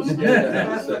 Yeah, I was scared to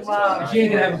have the sex talk. She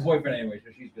ain't gonna have a boyfriend anyway,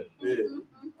 so she's good. Yeah,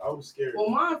 I was scared. Well,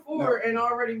 mine 4 and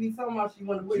already be talking about she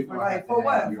want to wait for like for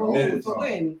what? For Yeah. who? For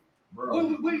when?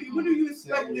 What do you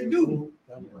expect to do?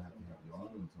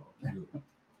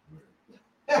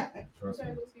 Trust me.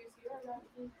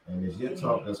 And it's your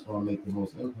talk that's gonna make the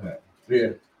most impact. Yeah.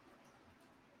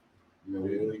 You know,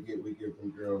 we give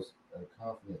them girls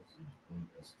confidence and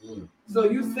esteem. So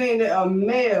you saying that a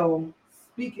male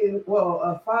speaking,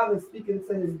 a father speaking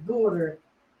to his daughter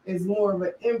is more of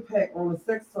an impact on the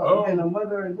sex talk than a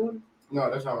mother and daughter? No,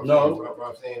 that's not what I'm No. saying. What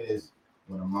I'm saying is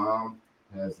when a mom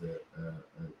has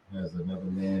has another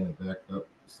man to back up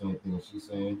the same thing she's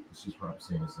saying, she's probably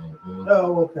saying the same thing.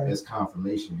 Oh, okay. It's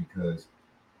confirmation because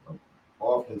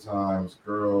oftentimes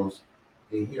girls,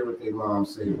 they hear what their mom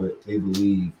say, but they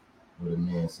believe what a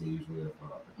man says, usually their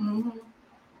father.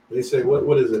 They say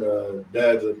what is it?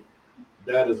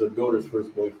 Dad is a daughter's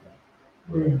first boyfriend.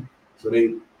 Right. So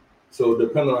they So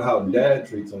depending on how dad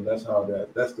treats him, that's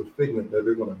the figment that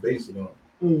they're gonna base it on.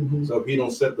 Mhm. So if he don't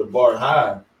set the bar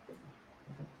high,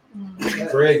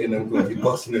 Craig and them gonna be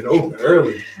busting it open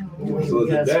early. So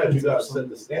as a dad, you gotta set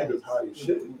the standards high as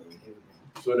shit.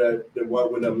 So that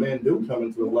when a man do come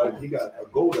into his life, he got a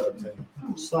goal to obtain.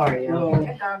 Sorry, Well,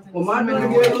 my daughter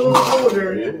get a little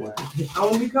older, I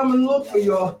won't be coming to look for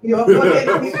y'all. Y'all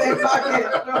fucking keep that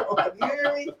podcast show. You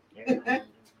hear me?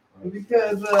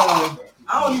 Because I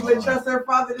don't even trust her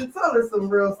father to tell her some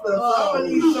real stuff. So I'm gonna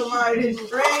need somebody that's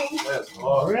trained. That's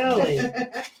hard. Really?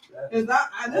 Cause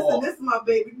this is my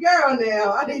baby girl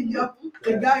now. I need y'all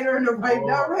to guide her in the right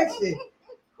direction.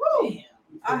 Whew.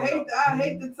 I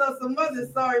hate to tell some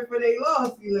mothers sorry for their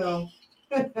loss, you know,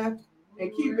 and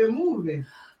keep it moving.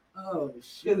 Oh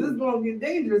shit! Cause it's gonna get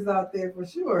dangerous out there for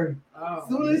sure. Oh,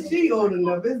 Soon as she old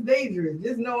enough, it's dangerous.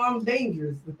 Just know I'm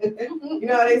dangerous. You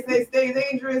know how they say stay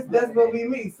dangerous? That's gonna be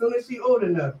me. Soon as she old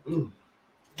enough.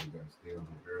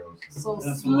 So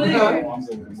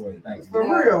For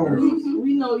real.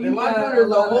 We know you. And my got daughter's a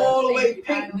lot of whole way baby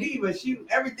pink behind diva. She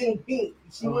everything pink.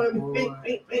 She wanna be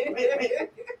pink.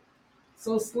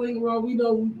 So Sling Roll, we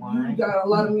know you got a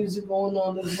lot of music going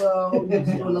on as well. You're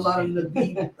doing a lot of the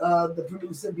beat, the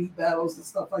producer beat battles and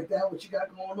stuff like that. What you got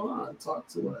going on? Talk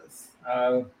to us.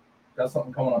 Got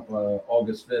something coming up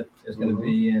August 5th. It's going to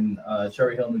be in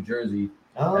Cherry Hill, New Jersey,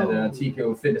 at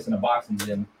TKO Fitness in a boxing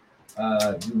gym.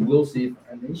 You will see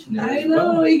our nation there. I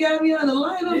know, he got me on the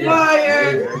line of Yeah.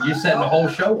 fire. You're setting the whole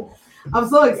show off. I'm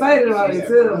so excited about it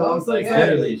too. I'm so excited.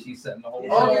 Literally, she's setting the whole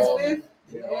show August off. 5th?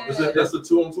 That's a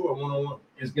 2-on-2 or 1-on-1?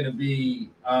 It's going to be,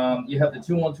 you have the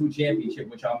 2-on-2 championship,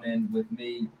 which I'm in with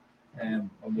me and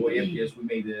my boy MPS. We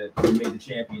made the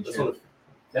championship.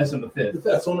 That's on the 5th.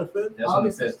 That's on the 5th? That's on the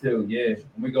 5th too, yeah.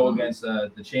 And we go against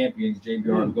the champions,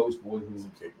 JBR and Ghost Boy, who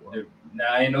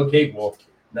ain't no cakewalk.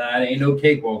 It ain't no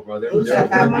cakewalk, bro. They're good.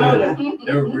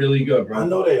 They're really good, bro. I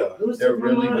know they are. They're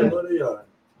really good. I know they are.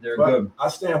 They're But good. I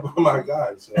stand by my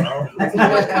guys, so I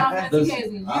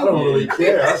don't really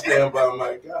care. I stand by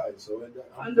my guys, so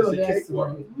I know it's a that's cakewalk.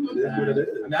 right. It is what it is.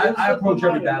 I mean, I approach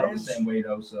every battle the same way,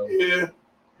 though, so. Yeah.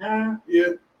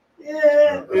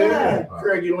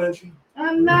 Craigie Lynchy.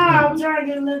 I know. I'm trying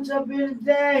to get Lynch up here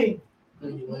today.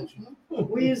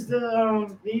 We used to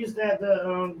have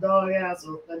the doghouse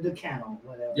or the kennel,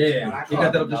 whatever. Yeah, he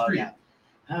got that up the street.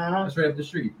 Uh-huh. That's right up the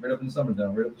street, right up in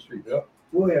Summertown, right up the street. Yep.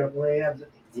 Where? Right at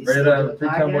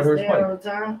 3-time White Horse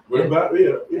Pike. What about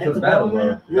yeah? Because battles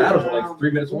are like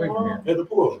 3 minutes away from here. At the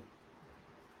pool.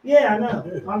 Yeah, I know.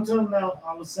 I'm talking about.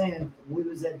 I was saying we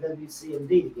was at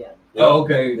WCMD together. Oh,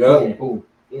 okay. Yeah. Cool.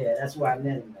 Yeah, that's where I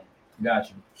met him. Got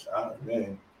you.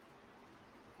 Man,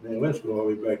 Lynch go all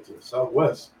the way back to the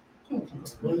Southwest. Well,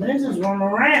 Lynch is running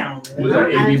around. Was that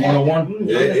AB 101?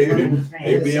 Yeah,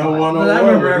 AB on 101. I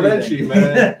remember Lynchy,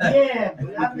 man. Yeah,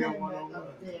 but I met him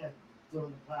up there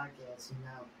doing the podcast. You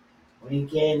know, when he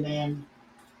came in,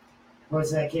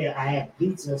 first I had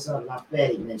pizza or something. I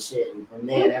fed him and shit, and from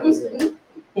there, that was it.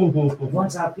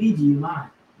 Once I feed you, mine.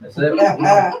 That's it.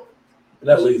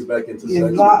 That leads back into sex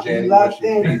with Jenny.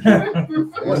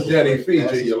 Once Jenny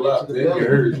feeds you, you're locked in. You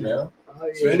heard now.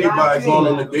 So anybody going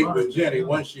on a date with Jenny,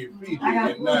 once she feeds you,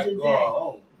 you're not going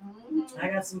home. I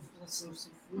got some food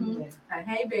there.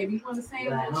 Hey, baby, you want to say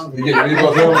that? You get the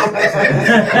meatballs in?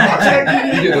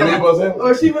 You get the meatballs in?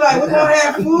 Or she be like, we're gonna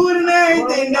have food and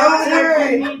everything.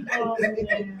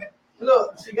 No,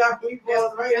 look, she got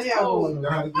meatballs right now.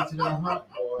 Gotta get to that hot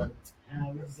boy.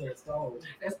 It's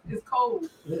cold.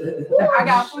 I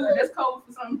got food that's cold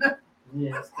for something.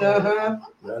 Yes. I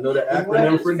know the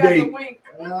acronym for date.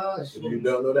 If you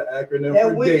don't know the acronym that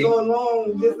for wig date, going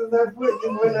long just as her foot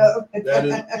just went up. that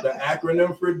is the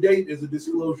acronym for date is a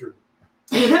disclosure.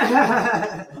 You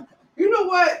know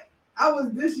what? I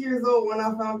was this years old when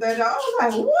I found that out. I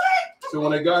was like, what? So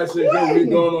when a guy says, "Yo, we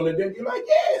going on a date," you're like,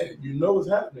 "Yeah," you know what's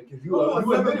happening because you are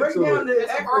break down the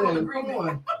acronym. Come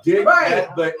on. Date Right.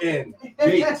 at the end.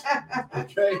 Date.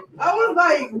 Okay. I was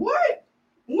like, what?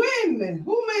 When?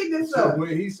 Who made this So up? when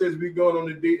he says we going on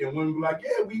a date and women be like,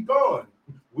 "Yeah, we going,"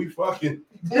 we fucking.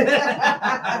 At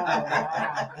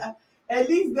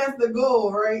least that's the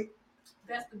goal, right?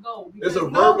 That's the goal. It's a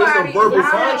verbal contract.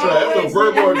 That's a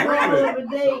verbal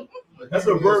agreement. That's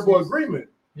a verbal agreement.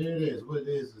 It is. What it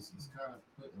is it's kind of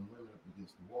putting women up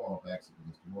against the wall, backs up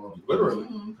against the wall. Literally.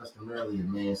 Customarily, a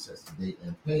man sets the date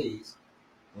and pays,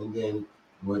 and then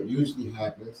what usually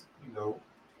happens, you know,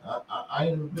 I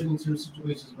ain't been into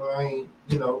situations where I ain't,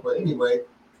 you know, but anyway,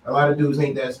 a lot of dudes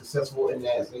ain't that successful in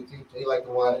that. So they like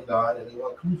to wine and dine and they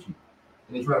want coochie,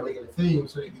 and they try to make it a thing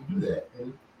so they can do that.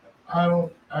 And I'm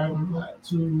not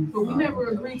too. But we never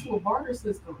agreed to a barter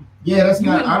system. Yeah, that's You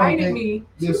not. I don't invited think. me to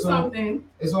Yeah, so something.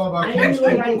 it's all about We're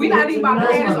chemistry. not even about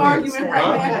to have this argument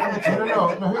right now.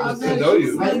 No. To know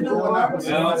you. How you doing now?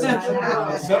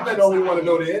 Some men only want to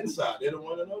know the inside. They don't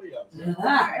want to know the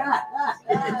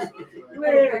outside.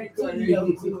 Where You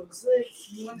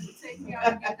want to take me out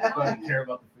and get the I money. care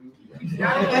about the food.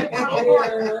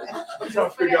 I'm trying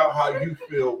to figure out how you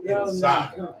feel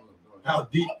inside. How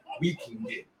deep we can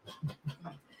get.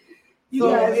 So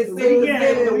it says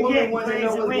that the we woman getting wanted to crazy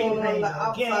know what's away, going on baby. the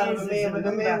outside of the man, but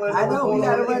the man was I know, we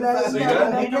gotta run that. See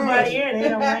that? Ain't nobody here. They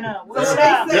don't went up. What's So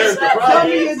up? they There's said, the tell problem.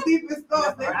 me your deepest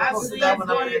thoughts. They I want see to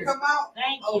it. come out.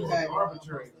 Thank you. Okay.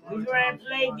 Arbitrary. We ready to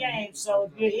play games. So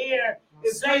if you're here,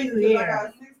 It's say you crazy 'cause I here.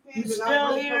 got 16 You and I'm still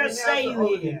really here? coming Say down you to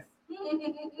all here.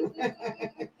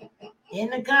 In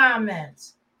the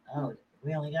comments. Oh,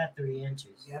 we only got 3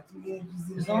 entries.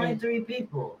 There's only 3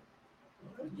 people.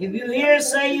 If you here,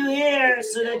 say you here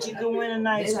so that you can win a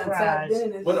nice prize.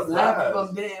 Win a prize.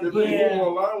 If you Yeah.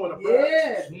 go online, win a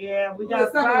prize. Yeah, we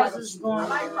got prizes going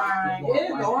online. Yeah,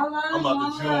 go online. I'm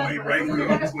about to join right real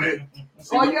quick.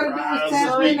 All you gotta do is tap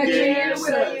So in if that you're you're here, here with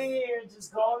say us. you're here. Just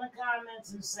go in the comments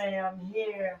and say I'm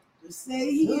here.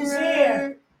 Say Who's here.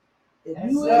 here? If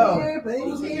you So, ain't here,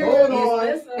 baby, here. hold on.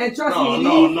 And trust No, me,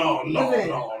 no.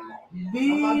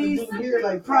 these Here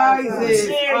like prizes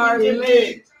Here, are you can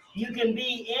lit. You can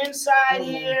be inside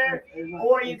here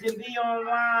or you can be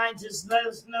online. Just let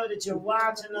us know that you're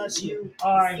watching us. You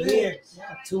are here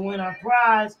to win our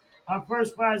prize. Our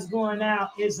first prize going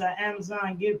out is an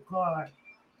Amazon gift card.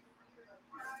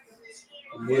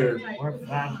 I'm here. Worth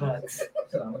 $5.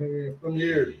 I'm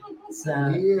here.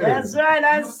 So, that's right.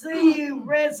 I see you.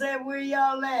 Red said, where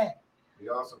y'all at? We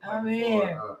also I'm planning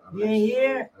here. for, You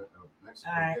here?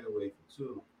 Mexican All right. getaway for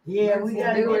 2. Yeah, we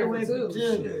got to get away for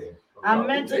 2. I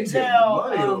meant to tell,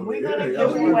 we're going to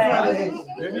give away.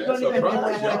 We're going to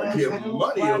give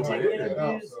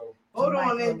away. Hold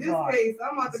on, in this case,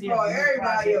 I'm about to call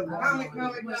everybody up. Comment.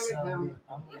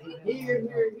 Here.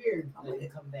 I'm going to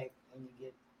come back and you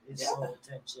get his whole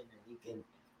attention and you can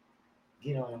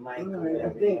get on the mic. I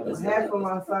think half of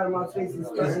my side of my face is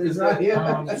right here.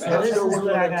 So this is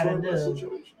what I got to do.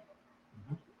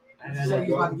 So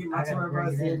you about to get my tour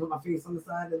bus and put my face on the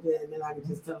side of it, and then I can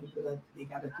just tell people that they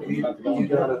got to pay. You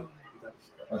gotta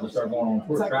start going on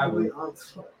tour traveling. About to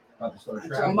start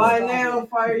traveling. By now,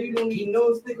 Fire, you don't need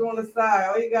no sticker on the side.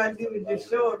 All you gotta do is just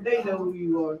show up. They know who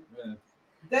you are. Yeah.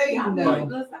 They know.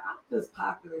 Listen, I'm just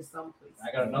popular someplace.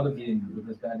 I got another meeting with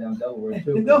this guy down Delaware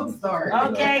too. Don't start.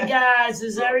 Okay, guys,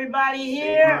 is everybody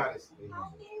here?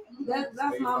 That's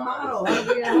my motto. I'm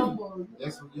being humble.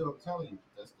 That's what I'm telling you.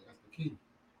 That's the key.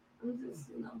 I'm just,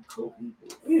 cool people.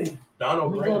 Yeah.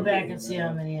 Donald Let me Graham go back did, and see man.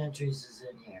 how many entries is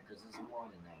in here because there's more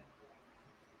than that.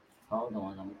 Hold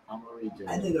on, I'm gonna read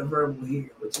I this. did a verbal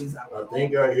here, which is I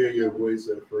think I hear your voice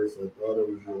at first. I thought it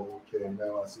was your okay.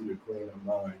 Now I see the queen of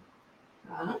mine.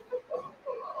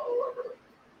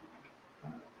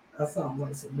 That song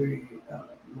was very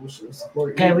emotional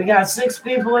support. Okay, we got 6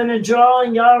 people in the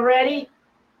drawing. Y'all ready?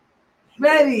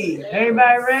 Ready.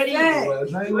 Everybody ready? Yeah.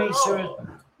 Let me make sure.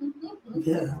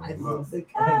 Yeah, I feel sick.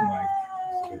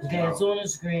 Okay, it's on the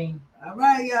screen. All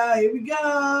right, y'all, here we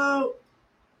go.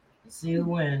 Let's see who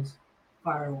wins.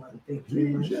 Fire one. Thank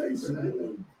you.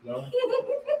 No.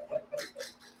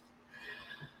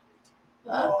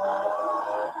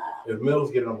 If Mills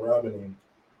get, I'm robbing him.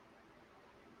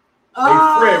 Hey,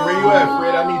 Fred, where you at,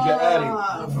 Fred? I need your addy.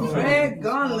 Fred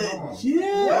Gauntlet.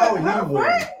 Yeah. Why would he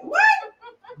win? What?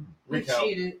 Recount.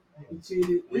 He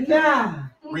cheated. Nah.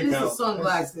 This is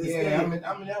sunglasses. Yeah, I'm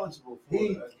ineligible for it. He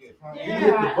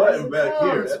hit the button back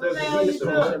here. That doesn't mean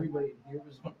so. Everybody here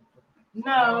was.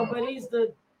 No, but he's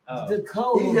the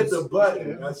co-host. He hit the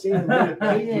button. I seen him hit it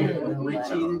back He here. didn't. We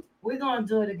cheated. We're gonna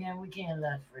do it again. We can't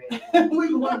let Fred. We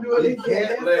gonna do it We again.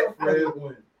 can't let Fred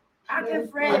win. How can I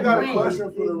Fred got a win?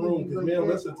 question for the room because me and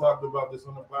Lissa talked about this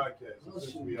on the podcast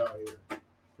since we out here.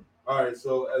 All right,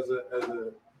 so as a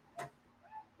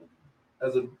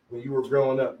when you were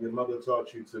growing up, your mother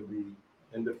taught you to be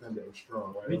independent and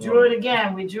strong, right? We drew it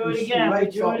again. We drew it She again. We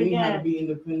might drew taught it me how to again. be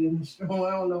independent and strong.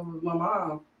 I don't know if it was my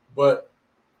mom. But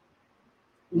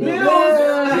Mills. we all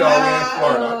ran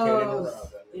Florida. I can't even rob that.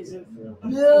 Is it?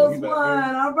 Mills You won.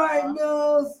 better- All right,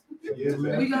 Mills. Yeah,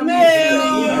 man. We gonna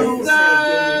Mills.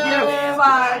 Your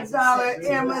 $5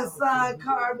 Amazon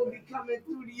card will be coming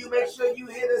through to you. Make sure you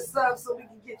hit us up so we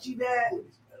can get you that.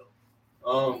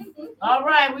 All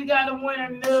right, we got a winner,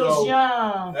 Mills So,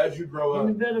 Young. as you grow In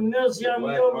the up, building, Mills Young,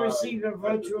 Black you'll Mom receive a had the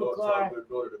virtual thought card. of her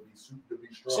daughter to be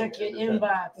strong Check and your independent.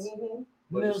 inbox.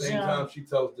 But at the Mills same time, Young. she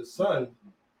tells the son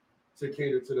to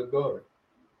cater to the daughter.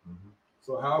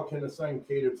 So how can the son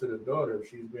cater to the daughter if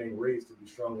she's being raised to be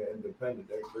strong and independent?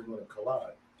 They're going to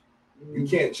collide. You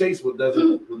can't chase what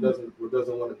doesn't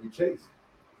want to be chased.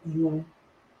 Mhm.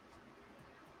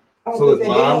 I don't So think is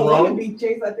that they mom don't want to wrong? be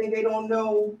chased. I think they don't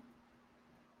know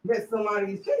that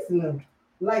somebody's chasing them.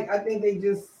 Like I think they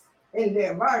just in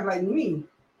that vibe. Like me,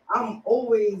 I'm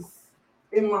always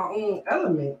in my own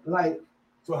element. Like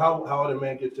So how would a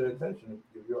man get your attention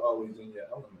if you're always in your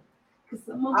element?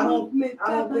 I don't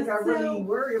think I really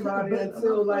worry about it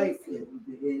until like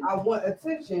I want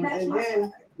attention, and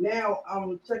then now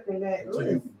I'm checking that So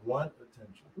list you want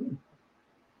attention.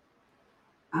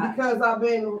 because I've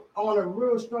been on a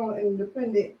real strong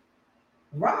independent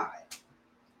ride.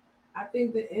 I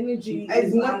think the energy It's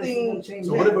is nothing. nothing.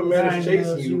 So what if a man is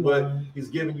chasing you, but he's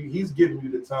giving you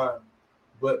the time,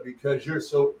 but because you're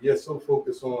so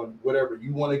focused on whatever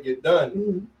you want to get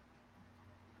done,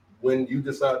 when you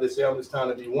decide to say, "I'm just time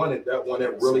to be wanted," that one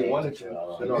that really wanted you,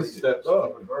 then already stepped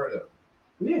up.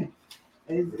 Yeah,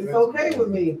 it's okay with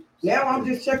me. Now I'm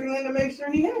just checking in to make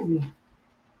sure he has me.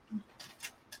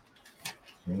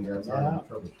 You ain't got time to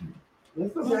troubleshoot.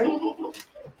 It's okay.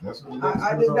 That's what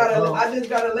I just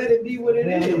gotta let it be what it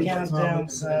Yeah, is. countdown,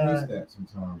 sometimes.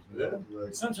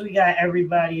 Since we got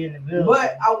everybody in the building.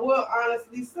 But I will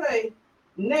honestly say,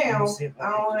 now I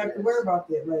don't have to worry about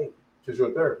that. Like, Because you're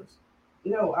a therapist.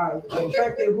 no, I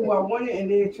attracted who I wanted, and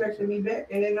they attracted me back,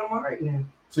 and then I'm all right now.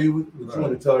 So you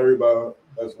want to tell everybody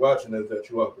that's watching us that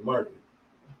you off the market.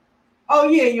 Oh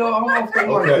yeah, yo, I'm off the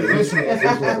market.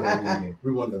 Okay,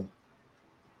 we want to.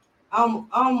 I'm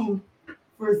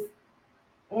for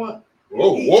on.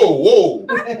 Whoa!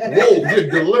 Your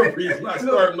delivery is not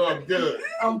starting off good.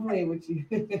 I'm playing with you.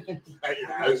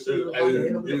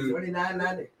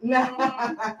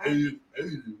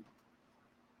 $29.90.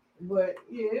 But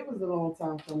yeah, it was a long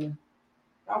time coming.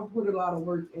 I put a lot of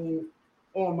work in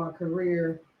on my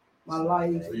career, my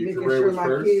life, So your making career sure was my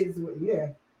first? kids were, yeah.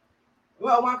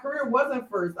 Well, my career wasn't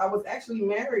first. I was actually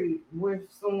married with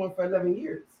someone for 11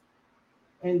 years.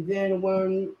 And then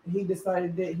when he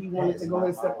decided that he wanted to go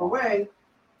his separate way,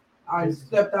 I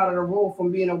stepped out of the role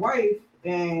from being a wife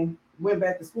and went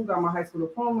back to school, got my high school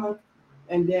diploma,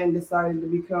 and then decided to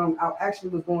become, I actually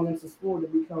was going into school to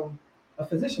become a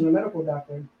physician, a medical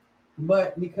doctor.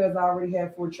 But because I already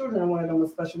had 4 children and one of them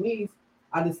was special needs,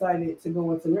 I decided to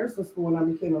go into nursing school and I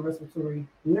became a respiratory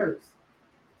nurse.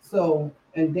 So,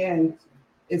 and then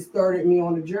it started me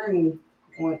on a journey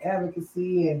on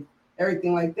advocacy and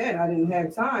everything like that. I didn't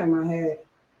have time. I had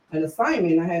an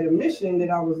assignment. I had a mission that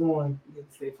I was on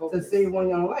to save one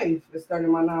young life. I started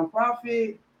my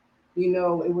nonprofit. You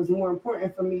know, it was more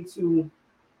important for me to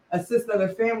assist other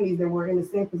families that were in the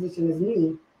same position as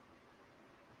me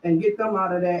and get them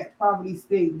out of that poverty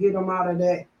state, get them out of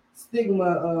that stigma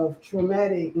of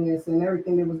traumaticness and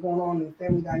everything that was going on in the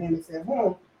family dynamics at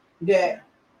home. That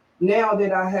now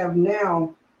that I have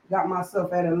now got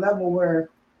myself at a level where,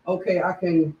 okay, I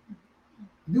can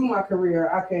do my career,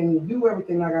 I can do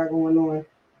everything I got going on.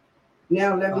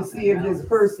 Now let me see if this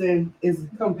person is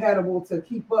compatible to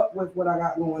keep up with what I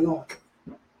got going on.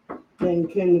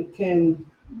 And can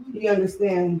he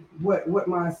understand what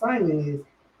my assignment is?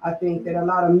 I think that a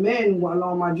lot of men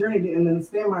along my journey didn't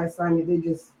understand my assignment. They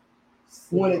just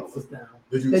wanted to.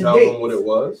 Did you tell them what it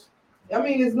was? I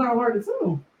mean, it's not hard to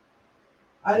tell.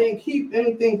 I didn't keep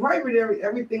anything private.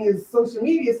 Everything is social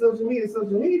media.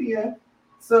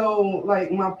 So,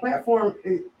 like, my platform,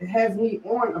 it has me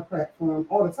on a platform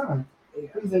all the time.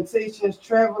 Presentations,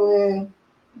 traveling,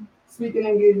 speaking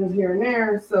engagements here and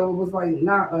there. So it was like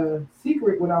not a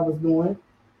secret what I was doing.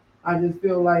 I just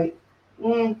feel like,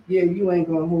 yeah, you ain't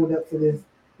gonna hold up to this.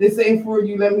 This ain't for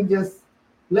you. Let me just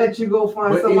let you go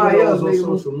find But somebody even though else. it was on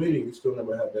Baby. social media, you still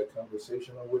never had that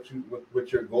conversation on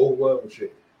what your goal was,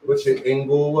 what your end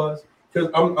goal was. Because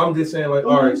I'm just saying, like,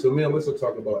 all right, so me and Alyssa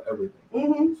talk about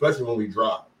everything, especially when we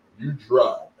drive. You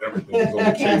drive, everything is on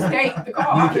the table. Escape the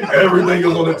car. Everything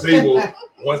is on the table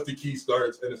once the key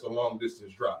starts, and it's a long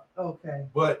distance drive. Okay.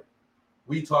 But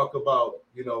we talk about,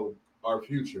 our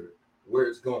future, where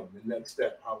it's going, the next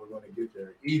step, how we're going to get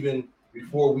there. Even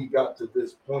before we got to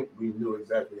this point, we knew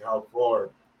exactly how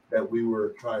far that we were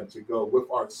trying to go with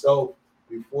ourselves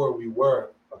before we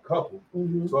were a couple.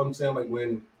 So I'm saying, like,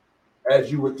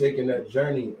 as you were taking that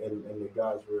journey and the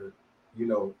guys were,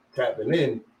 tapping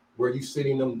in, were you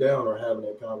sitting them down or having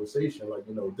that conversation? Like,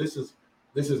 this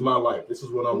is my life. This is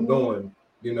what I'm doing.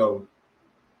 You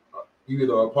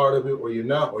either a part of it or you're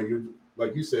not, or you're,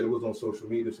 like you said, it was on social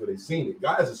media, so they seen it.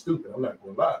 Guys are stupid. I'm not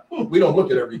gonna lie. We don't look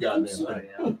at every goddamn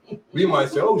thing. We might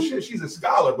say, "Oh shit, she's a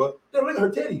scholar," but then look at her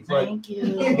titties. Like, Thank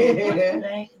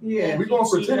you. Yeah. we're going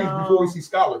for titties before we see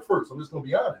scholar first. I'm just gonna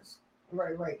be honest.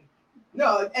 Right.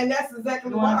 No, and that's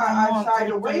exactly why I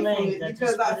shied away from it,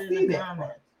 because I see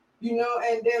that. You know,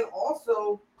 and then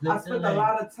also I spent a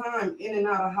lot of time in and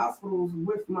out of hospitals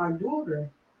with my daughter.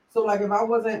 So like if I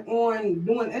wasn't on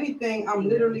doing anything, I'm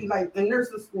literally like in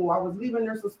nursing school. I was leaving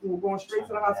nursing school, going straight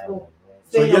to the hospital.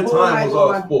 So your time was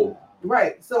all full.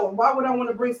 Right. So why would I want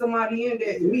to bring somebody in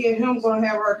that me and him gonna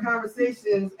have our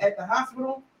conversations at the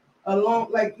hospital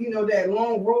along, like, you know, that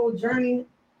long road journey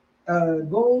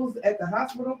goals at the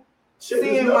hospital? Shit,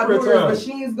 seeing my daughter's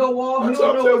machines go off, you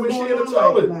don't know what's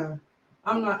going on.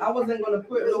 Nah, I wasn't gonna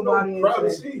put nobody in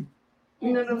that.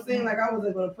 You know what I'm saying? Like I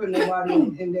wasn't gonna put nobody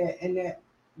in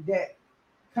that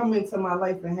come into my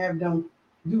life and have them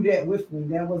do that with me.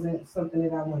 That wasn't something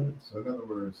that I wanted. So in other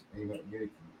words, ain't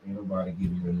nobody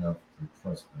give you enough to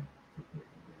trust them.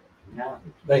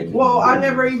 Thank you. Well, I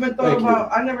never even thought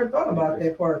about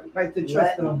that part, like to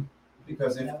trust them.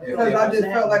 Because I just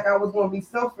felt like I was gonna be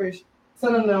selfish,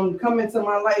 telling them come into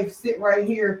my life, sit right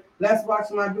here, let's watch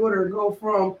my daughter go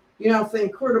from, you know what I'm saying,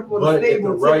 critical to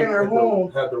stable, taking her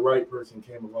home. Had the right person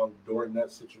came along during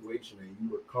that situation and you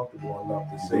were comfortable enough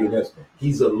to say that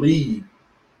he's a lead,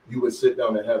 you would sit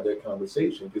down and have that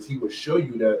conversation because he would show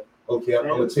you that, okay, I'm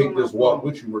going to take this walk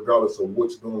with you regardless of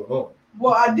what's going on.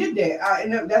 Well, I did that.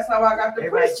 And that's how I got the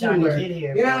questionnaire.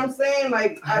 You know what I'm saying?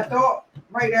 Like, I thought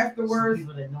right afterwards,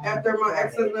 after my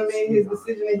ex-husband made his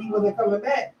decision that he wasn't coming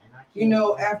back, you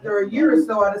know, after a year or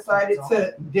so, I decided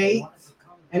to date,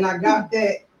 and I got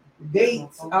that date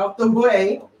out the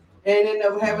way and ended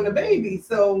up having a baby.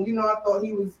 So, you know, I thought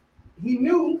he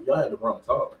knew. Y'all had the wrong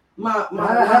talk. My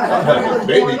what's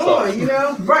going on, you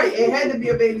know? Right, it had to be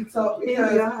a baby talk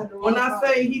because when I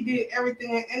say he did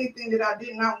everything and anything that I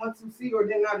did not want to see or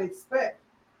did not expect,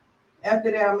 after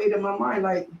that I made up my mind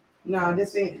like, nah,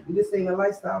 this ain't a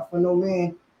lifestyle for no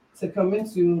man to come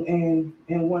into and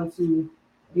want to,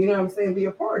 you know what I'm saying, be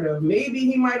a part of. Maybe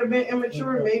he might have been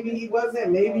immature, maybe he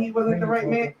wasn't the right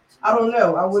man. I don't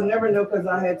know. I would never know because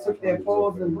I had took that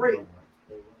pause and break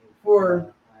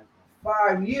for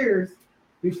 5 years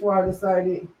before I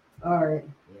decided, all right.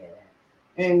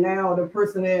 And now the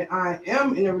person that I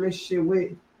am in a relationship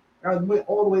with, I went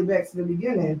all the way back to the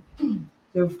beginning.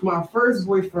 My first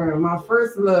boyfriend, my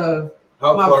first love,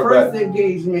 my first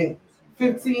engagement,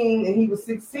 15 and he was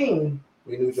 16.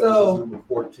 We knew each other since we were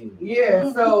 14.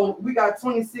 Yeah, so we got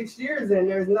 26 years and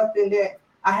there's nothing that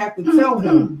I have to tell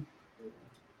him.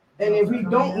 And if he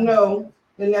don't know,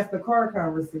 then that's the car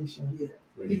conversation.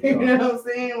 You know what I'm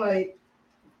saying? Like,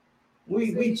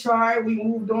 we tried, we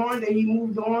moved on, then he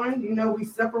moved on. You know, we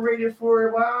separated for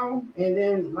a while, and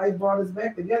then life brought us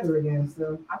back together again.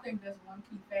 So I think that's one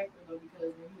key factor, though,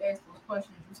 because when you ask those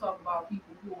questions, you talk about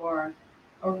people who are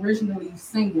originally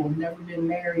single, never been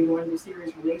married or in a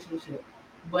serious relationship,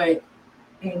 but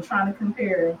in trying to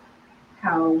compare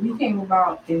how we came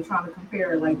about and trying to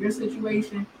compare like your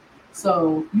situation.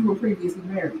 So you were previously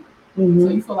married, so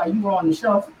you feel like you were on the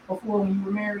shelf before when you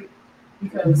were married.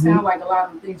 Because it sounds like a lot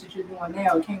of the things that you're doing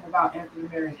now came about after the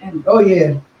marriage ended. Oh,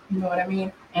 yeah. You know what I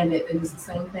mean? And it's the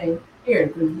same thing here,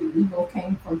 because we both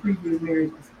came from previous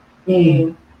marriages.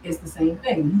 And it's the same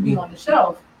thing. You be on the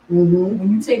shelf.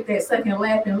 When you take that second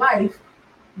lap in life,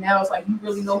 now it's like you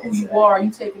really know who you are.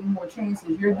 You taking more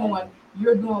chances. You're doing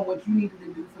what you needed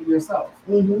to do for yourself.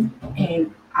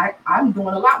 And I'm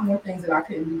doing a lot more things that I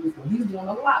couldn't do before. He's doing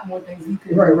a lot more things he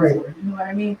couldn't do before. You know what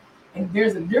I mean? And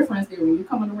there's a difference there. When you're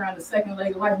coming around the second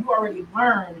leg of life, you already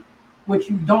learned what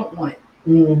you don't want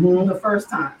the first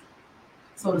time.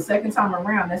 So the second time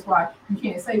around, that's why you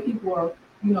can't say people are,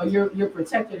 you know, you're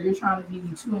protected or you're trying to be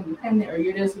too independent or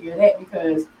you're this or you're that,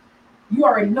 because you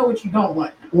already know what you don't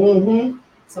want.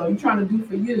 So you're trying to do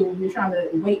for you, you're trying to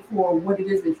wait for what it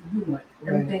is that you do want.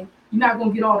 Everything, you're not going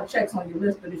to get all the checks on your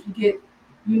list, but if you get,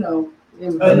 you know,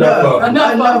 enough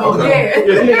of them, and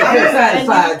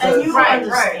you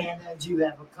understand that you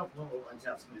have a couple of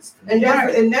adjustments. And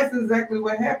that's exactly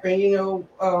what happened. You know,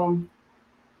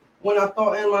 when I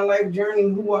thought in my life journey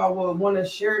who I would want to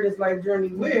share this life journey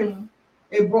with,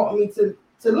 it brought me to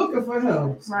looking for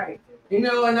him. Right. You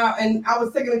know, and I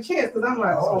was taking a chance because I'm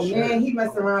like, oh man, he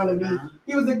messed around and be.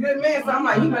 He was a good man, so I'm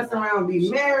like, he messed around and be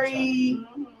married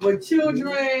with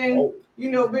children. You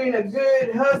know, being a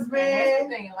good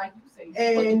husband. Like you say,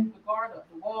 and the guard up,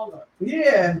 the wall up.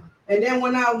 Yeah, and then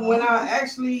when I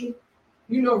actually,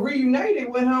 you know,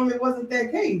 reunited with him, it wasn't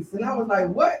that case, and I was like,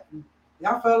 what?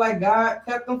 I felt like God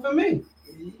kept them for me,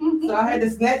 so I had to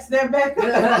snatch that back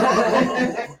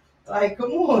up. Like,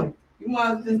 come on, you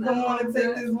might just come on and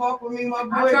take this walk with me, my boy.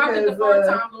 I dropped it the first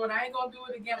 'cause, time, Lord. I ain't gonna do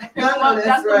it again. I'm I know that's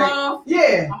that's the right. love.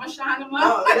 Yeah. I'm gonna shine them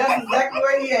Oh, up. that's exactly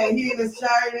where he at. He in the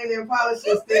shining and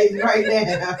polishing stage right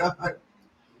now.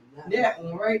 That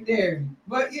one right there.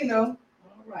 But you know.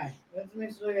 All right. Let's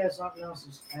make sure you have something else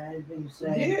to say.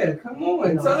 Yeah, come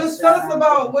on. So let's tell us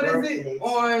about what is it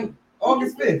on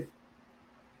August 5th?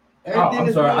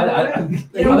 I'm sorry. I going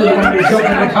think you want to jump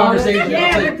in the conversation.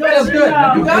 Yeah, That's because good.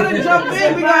 You gotta jump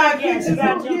in. We gotta Yes, you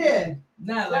gotta jump yeah.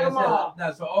 Nah, like I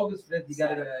said, so August 5th, you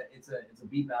got it. It's a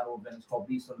beat battle event. It's called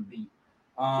Beats on the Beat.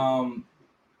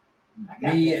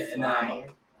 Me and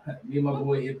my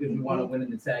boy, if we want to win in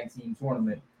the tag team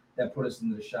tournament, that put us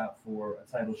into the shop for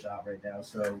a title shot right now.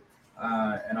 So,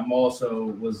 and I'm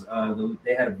also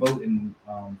they had a vote in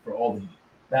for all the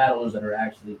battlers that are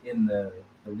actually in the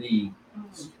league.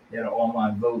 They had an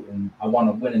online vote, and I want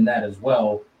to win in that as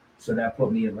well. So that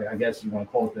put me at, like, I guess you want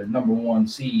to call it the number 1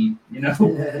 seed, you know.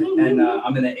 And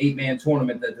I'm in an 8-man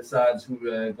tournament that decides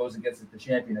who goes against the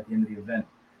champion at the end of the event.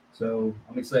 So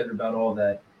I'm excited about all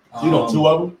that. You know, 2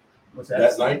 of them. What's that?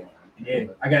 That night. Yeah,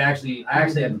 I actually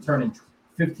had to turn in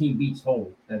 15 beats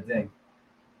whole that day.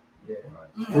 Yeah,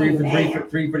 3 for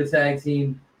the tag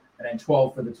team, and then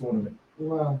 12 for the tournament.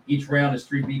 Wow. Each round is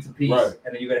 3 beats apiece, Right.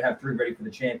 and then you got to have 3 ready for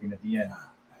the champion at the end.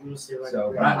 So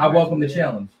So I welcome the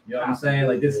challenge. You know what I'm saying?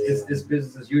 Like this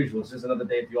business as usual. It's just another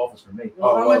day at the office for me.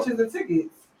 How much is the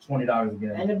tickets? $20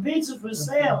 again. And the beats are for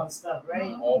sale and stuff,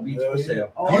 right? All beats for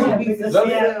sale. All the beats for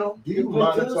sale. Do you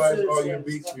monetize all your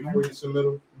beats before you submit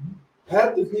them?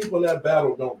 Half the people in that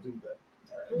battle don't do that.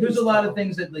 There's a lot of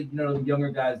things that, like, you know, the younger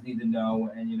guys need to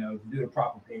know, and, you know, do the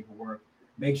proper paperwork.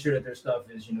 Make sure that their stuff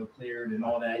is, you know, cleared and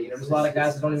all that. You know, there's a lot of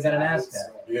guys that don't even got an ASCAP.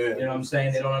 Yeah. You know what I'm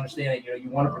saying? They don't understand it. You know, you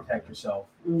want to protect yourself.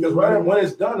 Because when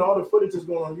it's done, all the footage is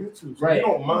going on YouTube. So Right. you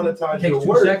don't monetize It takes your 2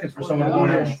 work. seconds for someone to go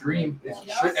in there and stream.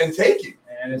 And take it.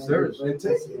 And it's theirs. And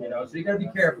take it. You know, so you got to be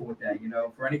careful with that. You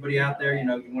know, for anybody out there, you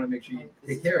know, you want to make sure you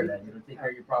take care of that. You know, take care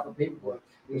of your proper paperwork.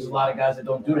 There's a lot of guys that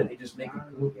don't do that. They just make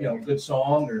a good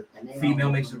song, or female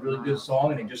makes a really good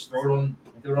song, and they just throw it on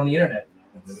the internet.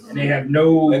 And they have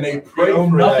no, And they pray own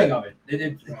for nothing that. of it. They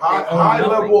own High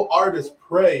nothing. level artists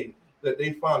pray that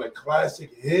they find a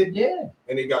classic hit. Yeah.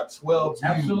 And they got 12 views.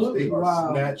 Absolutely. They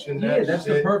are snatching that Yeah, that's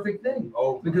the shit. perfect thing.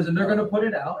 Oh, Because then they're going to put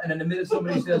it out, and then the minute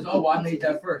somebody says, "Oh, well, I made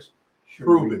that first," sure,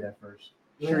 Prove you made it. that first.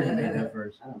 Sure, you made that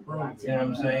first. You know what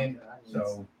I'm saying?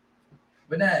 So,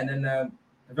 but that, and then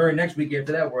the very next week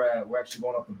after that, we're actually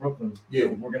going up to Brooklyn. Yeah.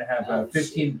 So we're going to have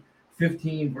 15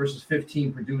 versus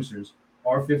 15 producers.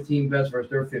 Our 15 best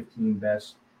versus their 15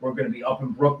 best. We're going to be up in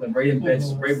Brooklyn, right in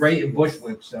right in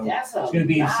Bushwick. So it's going to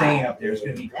be insane up there. It's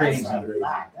going to be crazy. Yeah.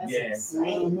 Yeah,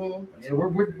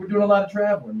 we're doing a lot of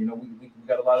traveling. You know, we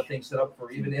got a lot of things set up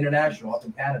for even international up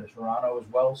in Canada, Toronto as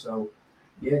well. So,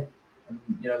 yeah. And,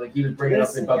 you know, like he was bringing up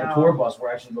about the tour bus.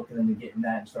 We're actually looking into getting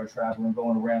that and start traveling,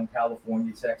 going around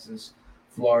California, Texas,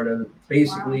 Florida,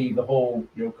 basically the whole,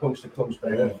 you know, coast to coast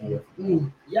back and forth.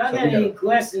 Y'all So got any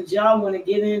questions? Y'all want to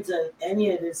get into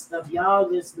any of this stuff? Y'all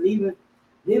just leave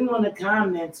them on the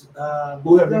comments.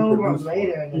 Who have go you over produced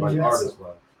later and like address artists?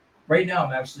 Right now,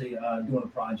 I'm actually doing a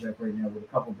project right now with a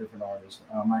couple different artists.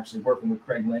 I'm actually working with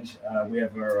Craig Lynch. We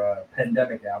have our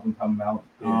Pandemic album coming out.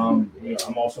 I'm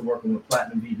also working with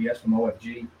Platinum VBS from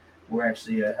OFG. We're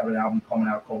actually have an album coming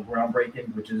out called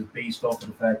Groundbreaking, which is based off of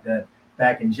the fact that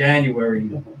back in January,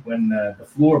 when the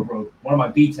floor broke, one of my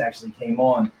beats actually came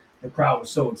on. The crowd was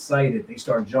so excited, they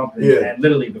started jumping, and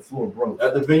literally the floor broke.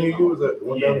 At the venue you was at, the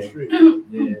one down the street.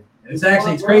 Yeah. And it's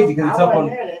crazy because it's up on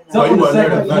the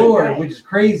second floor, which is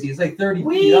crazy. It's like 30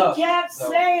 We feet up. kept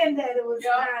so. saying that it was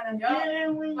kind of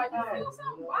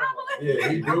Yeah,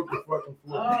 he broke the fucking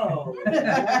floor. Oh.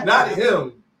 Not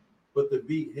him, but the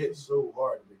beat hit so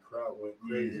hard the crowd went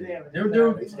crazy. They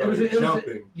started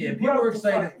jumping. Yeah, people were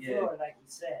excited. Yeah. Like you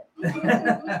said.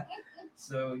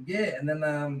 So yeah, and then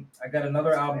I got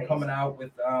another album coming out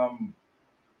with my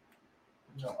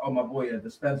boy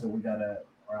Dispenser. We got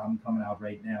our album coming out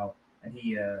right now, and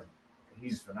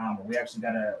he's phenomenal. We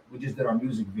just did our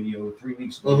music video 3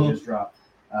 weeks ago. We just dropped.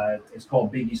 It's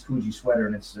called Biggie's Coogee Sweater,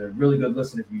 and it's a really good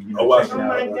listen if you check it out.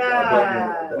 My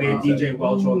God. We had DJ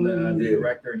Welch on the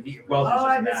director, and Welch is just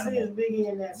I an can see animal. his Biggie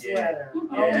in that sweater.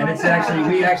 Yeah, and it's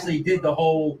we actually did the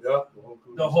whole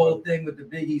thing with the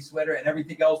Biggie sweater, and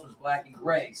everything else was black and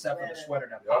gray except for the sweater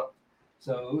that popped.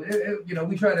 So you know,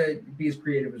 we try to be as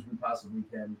creative as we possibly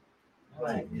can.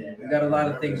 Yeah, we got a lot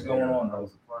of things going on though.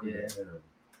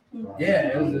 Yeah,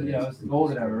 it was it's the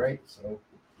golden era, right? So,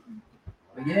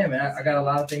 but yeah, man, I got a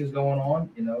lot of things going on.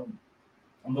 You know,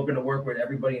 I'm looking to work with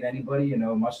everybody and anybody. You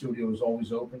know, my studio is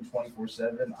always open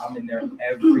 24/7. I'm in there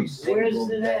every single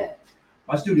day.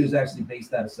 My studio is actually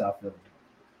based out of South Philly.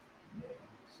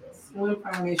 More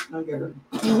information on your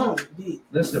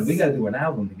Listen, we gotta do an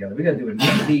album together. We gotta do an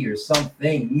EP or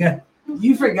something.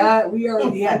 You forgot we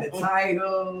already had the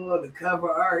title, the cover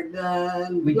art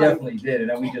done. We definitely did, and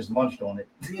then we just munched on it.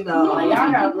 You know,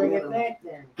 Y'all gotta bring it back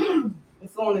then.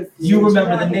 It's on its. You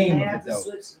remember the name of it though?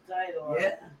 Switch the title.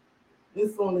 Yeah,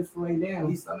 it's on its way down.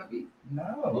 Beats on the beat.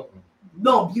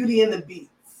 No, Beauty and the Beats.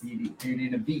 Beauty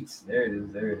and the Beats. There it is.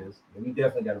 There it is. And we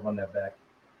definitely got to run that back.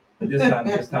 But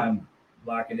this time,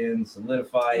 lock it in,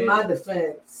 solidify In it. my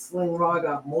defense, Sling Raw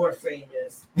got more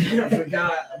famous. I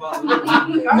forgot about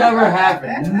Never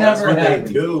happened. Never what they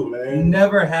happened. do, man.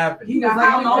 Never happened. He was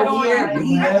like, oh yeah,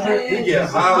 Never. They get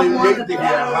Hollywood. They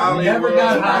get Hollywood. Never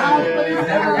got Hollywood.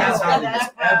 Never got Hollywood.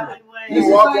 Ever.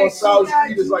 You walk on South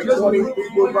Street, there's like 20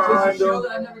 people behind them.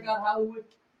 I never got Hollywood.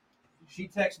 She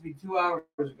texted me 2 hours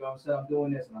ago and said, I'm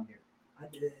doing this and I'm here. I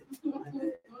did.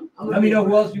 Let me know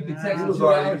who else you can text It in was 2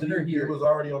 hours already, and they're it here. was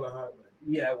already on the highway.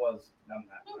 Yeah, it was.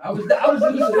 I was in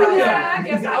the studio.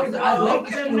 I left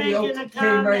the studio,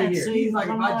 came right here. He's like,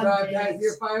 if I drive past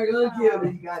here, fire gonna kill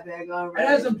me. You got that going right.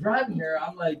 And as I'm driving here,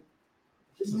 I'm like,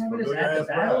 remember this at the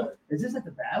battle? Is this at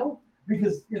the battle?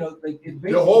 Because, you know, like it's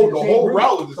basically The whole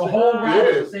route is the whole route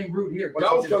yeah. is the same route here. When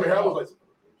I was coming here, I was like,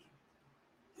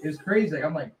 it's crazy. Like,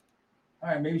 I'm like, all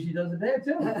right, maybe she does it there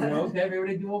too. You know, okay, maybe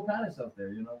they do all kind of stuff there,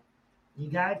 you know. You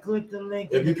gotta click the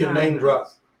link. if you can name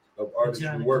drop of artists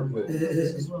you work with,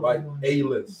 like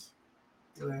A-list.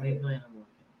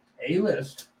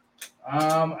 A-list.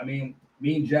 I mean,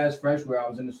 me and Jazz Fresh, where I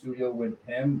was in the studio with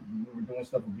him, we were doing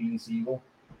stuff with Beanie Siegel.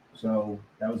 So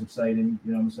that was exciting,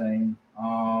 you know what I'm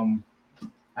saying?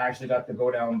 I actually got to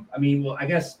go down. I mean, well, I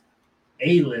guess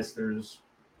A-listers.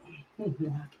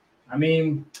 I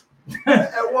mean,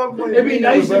 At one point, it'd be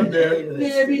nice. was up there.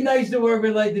 It'd be nice to work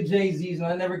with like the Jay-Z's, and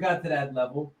I never got to that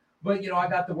level. But you know, I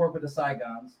got to work with the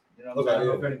Saigons. You know, Okay, I don't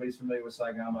know yeah. if anybody's familiar with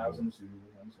Saigon, but I was in the studio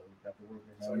with him, so I got to work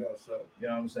with him. Saigon suck. You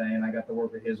know what I'm saying? I got to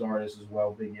work with his artists as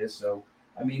well, Biggest. So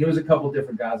I mean, there was a couple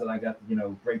different guys that I got to, you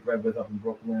know, break bread with up in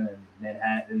Brooklyn and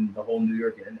Manhattan, the whole New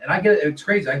York. And I get it's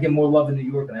crazy. I get more love in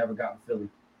New York than I ever got in Philly.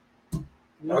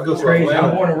 I go to Crazy. Atlanta.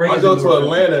 I'm born and raised I go in to New York.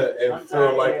 Atlanta and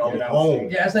feel like I'm home.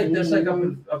 Yeah, it's like that's like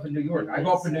up in New York. I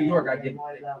go up in New York, I get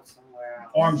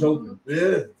arms open.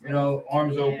 Yeah. You know,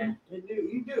 arms open.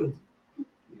 You do.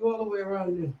 You all the way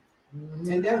around you.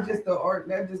 And that's just the art.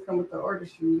 That just come with the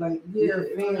artistry. Like, your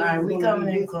fans. All right, we gonna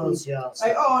coming be in close, y'all.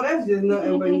 Like, oh, that's just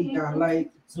nothing but Nika. Like,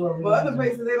 but other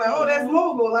places they like, oh, that's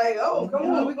mogul. Like, oh, come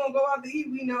on, we're gonna go out to eat.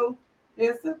 We know they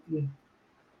accept you.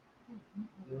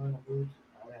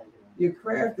 Your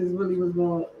craft is really was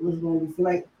going to be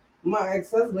like my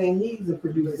ex-husband. He's a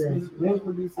producer. One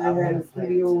producer had a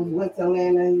studio. Went to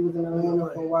Atlanta. He was in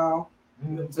Atlanta for a while,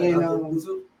 and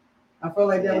I felt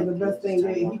like that was the best thing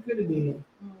that he could have did.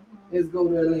 Is go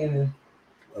to Atlanta.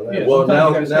 Yeah, Well, now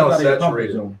sometimes now you it's gotta step out of your comfort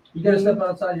saturated. zone. You gotta step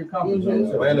outside your comfort zone.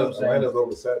 So, Atlanta's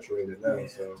oversaturated now,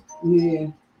 so Yeah.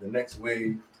 the next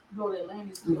wave. Go to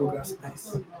Atlanta.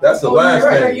 That's the Oh, last you're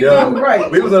right, thing, you're yeah. right.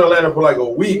 We was in Atlanta for like a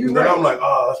week, and then You're I'm like,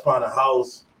 oh, let's find a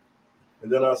house. And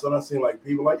then I seen like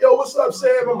people like, yo, what's up,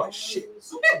 Sam? I'm like, shit.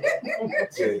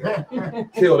 Yeah,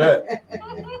 kill that.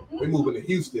 We moving to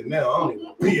Houston now. I don't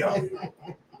even be out here.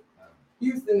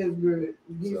 Houston is good.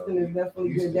 Houston is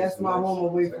definitely good. That's my home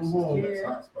away from home. It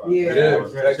Yeah.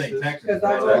 is. Texas. Because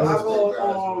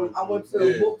I went to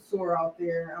a book tour out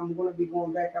there. I'm going to be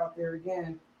going back out there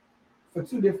again for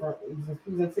two different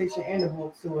presentation and a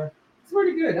book tour. It's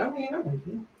pretty good. I mean, I like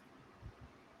it.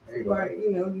 Everybody,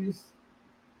 you know,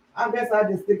 I guess I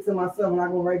just stick to myself and I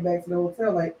go right back to the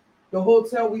hotel. Like the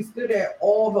hotel we stood at,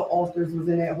 all the authors was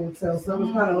in that hotel, so it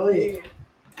was kind of lit.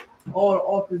 All the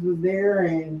authors was there,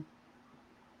 and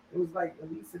it was like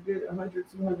at least a good 100,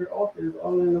 200 authors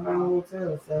all in the one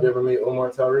hotel. So. You ever meet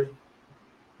Omar Tyree?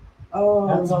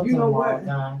 Oh, you know what?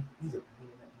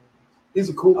 He's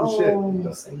a cool shit.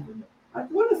 I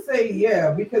want to say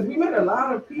yeah, because we met a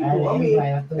lot of people. I mean,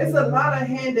 it's a lot of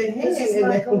hand in hand in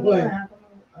that one.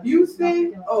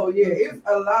 Houston, oh yeah, it's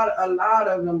a lot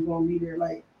of them gonna be there.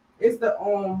 Like it's the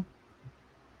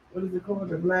what is it called?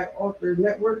 The Black Author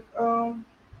Network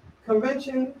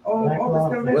convention,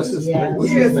 authors convention.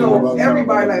 Yeah, so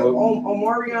everybody like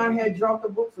Omarion had dropped a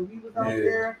book, so he was out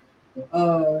there.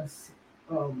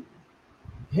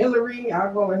 Hillary,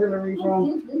 I call her Hillary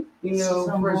from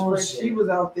Fresh. She was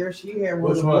out there. She had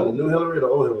Which one? The new Hillary or the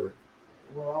old Hillary?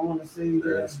 Well, I want to say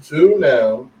there's two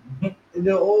now.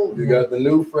 The old. You got the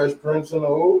new Fresh Prince and the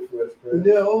old Fresh Prince.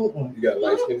 The old one. You got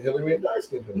light skinned Hillary and dark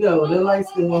skinned Hillary. No, the light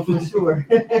skinned one for sure.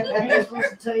 I'm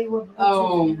supposed to tell you what.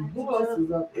 Who else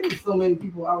was up? There was so many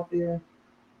people out there.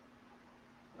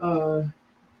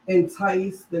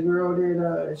 Entice, the girl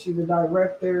that she's a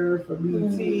director for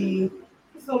BT.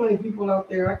 There's so many people out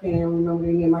there. I can't even remember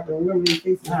their name. I can remember their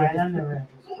faces. All right, I never.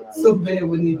 So bad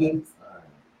with names.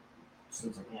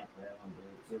 Since I can't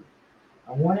play,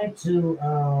 I wanted to.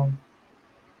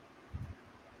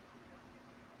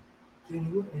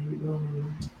 You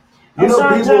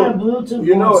know, Bluetooth.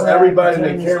 you know, everybody in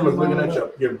the camera's looking at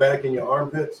your back and your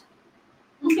armpits.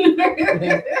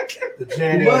 The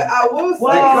Janet. But I will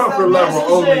say, Comfort Level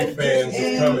OnlyFans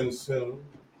is coming soon.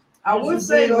 I would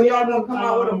say, though, y'all gonna come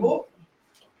out with a book.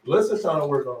 Melissa's trying to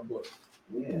work on a book.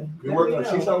 Yeah, We're working on.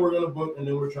 She's trying to work on a book, and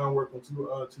then we're trying to work on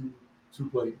two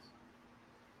plays.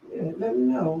 Yeah, let me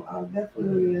know. I'll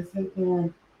definitely send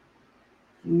them.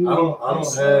 I don't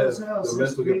have the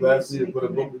mental capacity to put a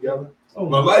book together. Oh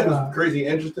my life God. is crazy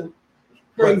interesting.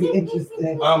 Crazy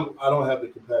interesting. I don't have the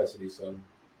capacity, so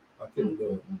I couldn't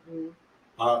do it.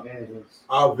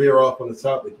 I'll veer off on the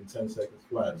topic in 10 seconds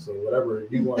flat. So whatever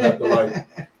you're gonna have to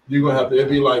it'd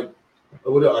be like a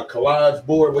collage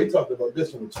board. We talked about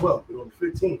this on the 12th, but on the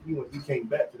 15th, you came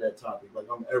back to that topic. Like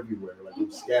I'm everywhere, like I'm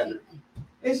scattered.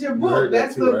 It's your You book. heard that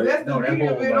That's too, the right? that's the No, that beauty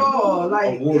of book, it like, all.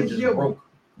 Like award it's just your broke.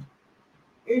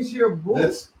 It's your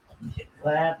book.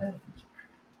 What happened?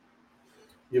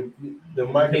 The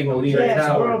microphone. Yeah,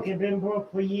 it's broke. It's been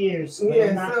broke for years. But Yeah,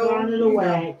 I'm not so, throwing it you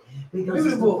away because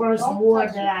it's the first award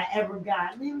that I ever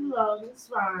got. Leave it alone. It's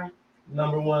fine.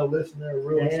 #1 listener,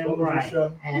 Real Damn Exposure right.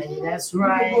 Show. And that's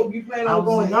right. You plan I on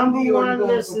was going the indie or you #1 going for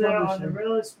listener on the publishing?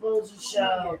 Real Exposure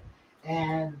Show,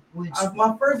 and which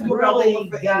My first book really I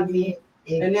went for got indie, me.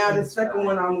 and now the second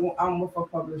one I'm with a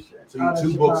publisher. So you're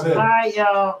 2 books in. All right,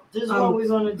 y'all. This is what we're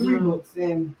gonna 3 do. books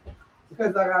in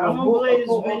because I got I'm a gonna book, play a this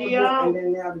co-author video. book, and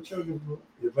then now the children's book.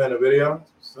 You're playing a video?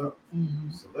 So,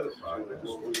 Solidify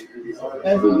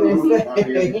That's what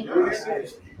they say.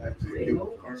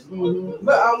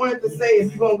 But I wanted to say,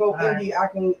 if you're gonna go indie,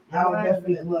 I'll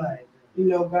definitely,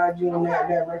 guide you in that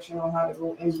direction on how to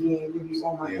go indie and give you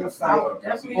on my insight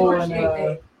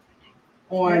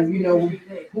on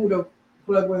who to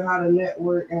plug with, how to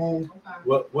network, and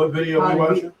what video are we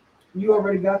watching? You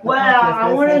already got the Well,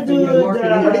 I want to do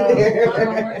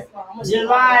the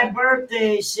July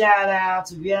birthday shout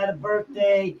outs. If you had a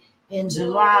birthday in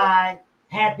July,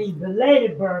 happy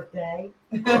belated birthday.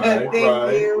 Thank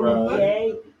you.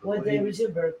 Okay. What day was your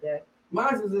birthday?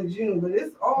 Mine was in June, but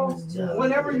it's all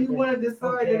whenever you want to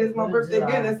decide that it's my birthday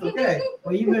again, that's okay.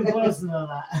 Well, you've been posting a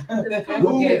lot.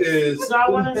 Who is? So I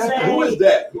want to say, who is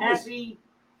that? Happy.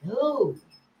 Who?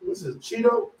 This is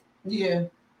Cheeto. Yeah.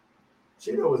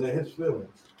 Cheeto was in his feelings.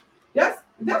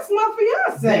 That's my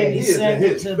fiance. Baby, He is in send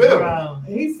it his to feelings. bro.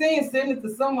 He's saying send it to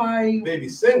somebody. Baby,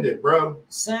 send it, bro.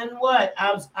 Send what?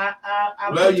 I Love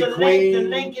put you, the link. queen. The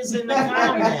link is in the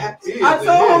comments. He is I in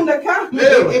told him his to comment.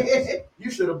 feelings. You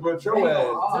should have brought your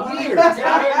ass here.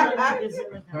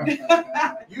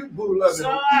 You boo loving. So,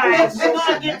 all right, we're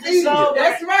gonna get this over.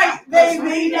 That's right,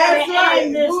 baby. That's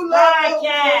right. This Who loves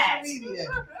podcast. social media?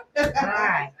 All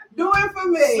right. Do it for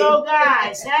me. So,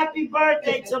 guys, happy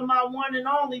birthday to my one and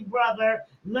only brother,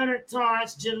 Leonard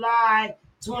Torrance, July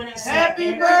 22nd.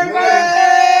 Happy birthday!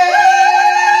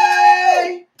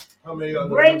 How many of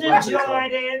Brenda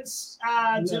Jordan's,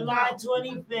 July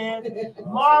 25th.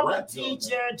 Marla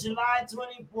Teacher, July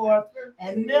 24th.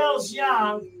 And Mills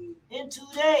Young in 2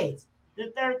 days,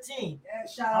 the 13th.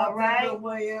 Shout All out right. to Bill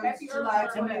Williams. Happy July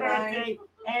Happy 29th. birthday.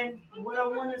 And what I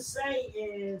want to say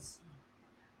is,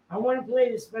 I want to play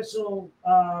the special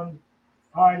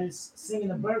artist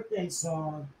singing a birthday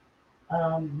song.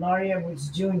 Laurie Edwards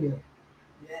Jr.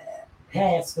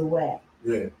 passed away.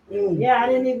 Yeah. Yeah, I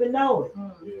didn't even know it.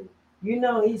 Yeah. You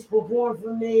know, he's performed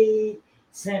for me,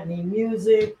 sent me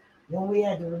music. When we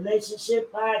had the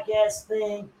relationship podcast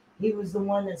thing, he was the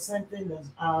one that sent in the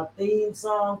theme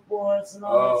song for us and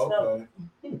all that stuff.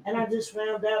 And I just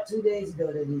found out 2 days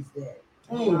ago that he's dead.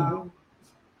 Wow.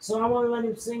 So I want to let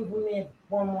him sing for me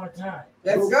one more time.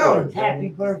 Let's go. Happy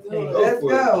birthday. Let's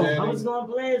go. I was going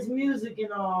to play his music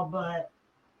and all, but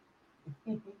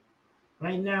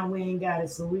right now we ain't got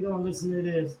it. So we're going to listen to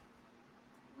this.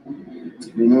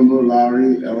 Remember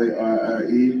Larry,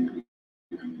 L-A-R-R-E.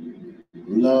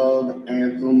 Love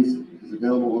Anthems is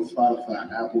available on Spotify,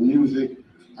 Apple Music,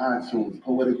 iTunes,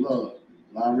 Poetic Love.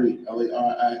 Larry,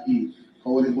 L-A-R-I-E,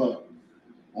 Poetic Love.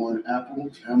 On Apple,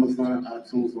 Amazon,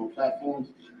 iTunes, on platforms.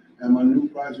 And my new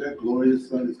project, Glorious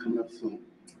Sun, is coming up soon.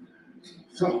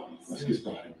 So, let's get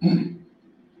started.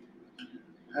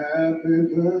 Happy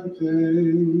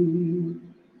birthday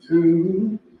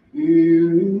to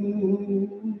you.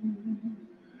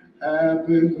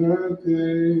 Happy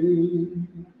birthday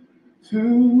to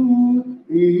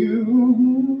you.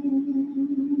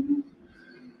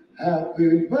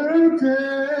 Happy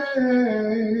birthday,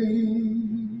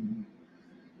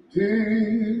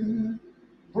 dear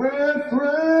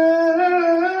brethren.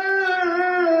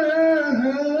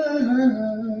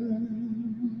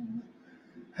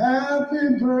 Happy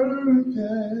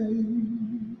birthday,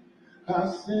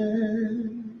 I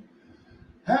said.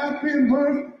 Happy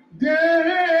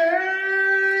birthday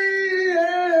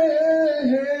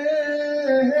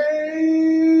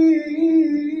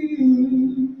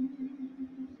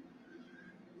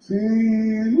to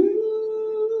you.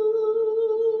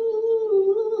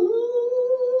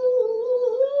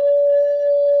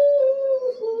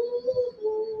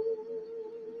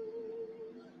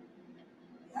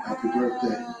 Happy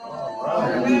birthday.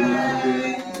 Happy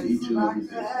birthday to each and every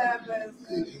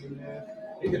day.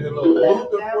 He hit a little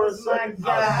Luther That for a was my second.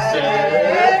 guy.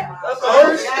 That's That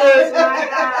all was shit. my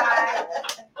guy.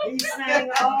 He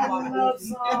sang all the love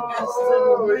songs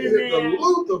Oh, to he the hit the women.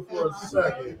 Luther for a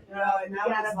second. He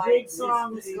got a big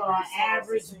song that's called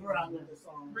Average Brother.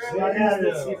 Y'all gotta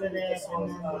listen to that, and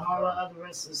then all the other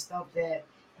rest of the stuff that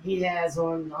he has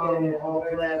on all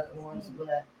platforms.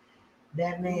 But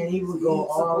that man, he would go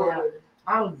all out.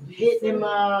 I was hitting him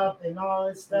up and all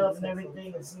this stuff and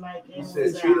everything. It's like He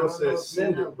said, Cheeto said,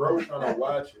 send it, bro. Trying to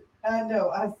watch it. I know.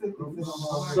 I said,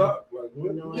 Suck. Like,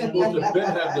 what? You're supposed to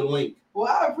Ben have the link. well,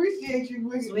 I appreciate you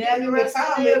bringing We have the rest of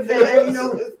the comments and event. let me know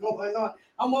what's going on.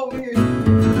 I'm over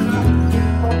here.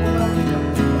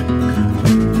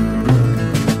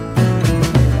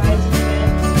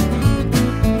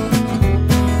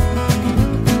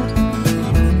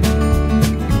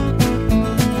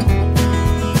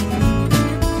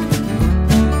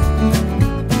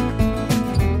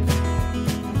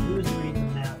 He was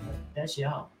reading them out. That's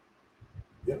y'all.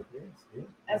 Yeah.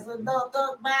 That's the Adult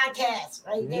Talk Podcast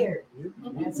right there.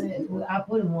 That's it. I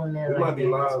put him on there. We right might be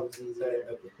there. live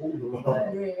at the pool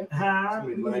tomorrow. Huh?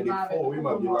 It's 94. We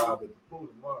might be live at the pool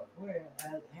tomorrow. Where?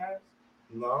 At Harris?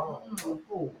 No.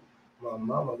 Pool. My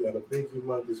mama got a big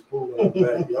humongous pool in the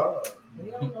backyard. We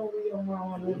don't know where your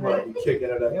mama We live might at. be kicking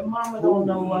it at Your the mama pool.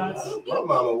 don't know us. My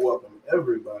mama welcome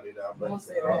everybody down back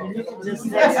there. You can just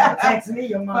text me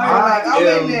your mama. I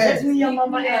am, Text me your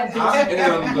mama address. I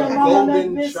am the Your mama love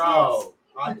golden biscuits. child.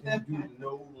 I can do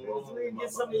no wrong.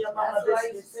 Get some of your mama That's what I used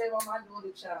to biscuits. say when my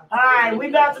daughter child. All right, we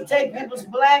about to take people's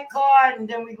black card and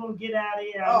then we're gonna get out of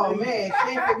here. Oh man,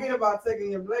 can't forget about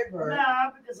taking your black card. Nah,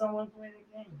 because I want to play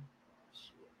the game.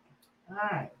 All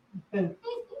right.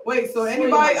 Wait, so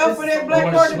anybody up for that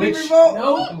black card to be revoked?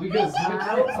 Nope.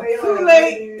 Too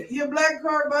late. Your black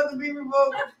card about to be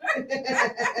revoked.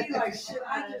 He like, shit,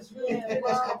 I just really finished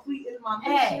completing my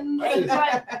Hey, mission.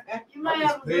 hey, you might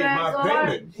have a Paid black my card.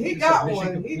 payment. He got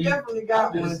one. He definitely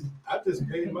got one. I just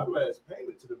paid my last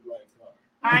payment to the black card.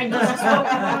 All right, this is what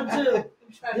we're gonna do.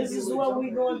 This is what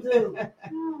we're gonna do.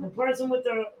 The person with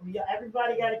the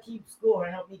everybody got to keep score.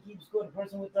 Help me keep score. The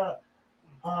person with the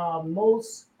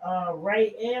most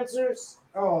right answers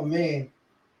Oh man.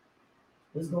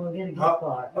 is gonna get a gift How-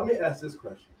 card. Let me ask this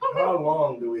question. How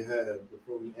long do we have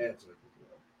before we answer?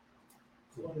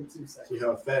 22 seconds. See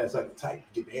how fast I can type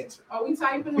to get the answer. Are we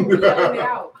typing or we yelling it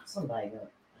out? Somebody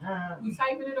got. We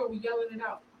typing it or we yelling it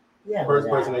out? Yeah. First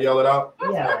person to yell it out.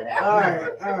 Yeah. All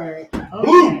right. All right.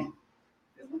 Okay.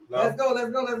 No. Let's go.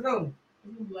 Let's go. Let's go.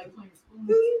 You like playing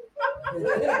spoons?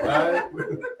 Alright.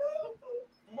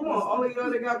 Come on, all of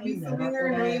y'all that got pizza in there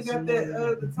and they ain't got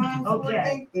that the time.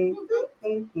 Okay.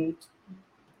 Okay.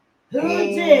 Who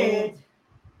did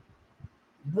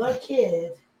the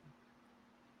kid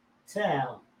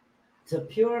tell to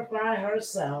purify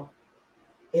herself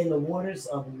in the waters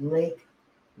of Lake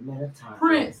Minnetonka?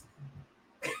 Prince.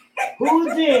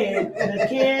 Who did the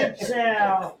kid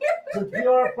tell to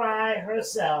purify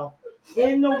herself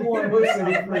in the waters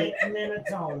of Lake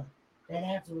Minnetonka? That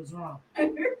answer was wrong.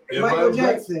 Michael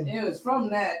Jackson. It was from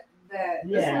that.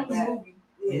 Yeah. That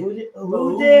Who did, But who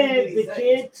who did did the he say?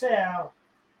 kid tell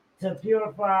to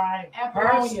purify herself?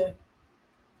 Apollonia.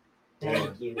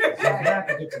 Thank you. I'm about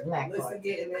to get your black Listen, card.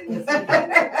 getting it.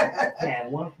 Okay,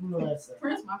 one from Melissa.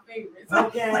 Prince, my favorite.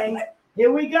 Okay,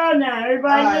 here we go now.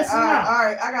 Everybody All right, listen all right, up. all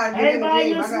right. I gotta get in the Everybody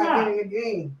game. I listen gotta up. get in the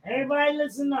game. Everybody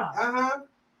listen up. Uh-huh.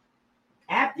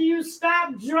 After you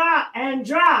stop,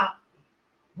 drop,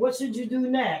 what should you do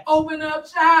next? Open up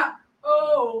shop.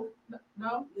 Oh.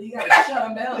 No? You gotta shut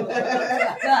him down. Shut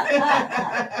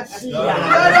Shut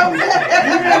up. him You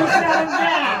didn't shut him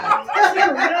down.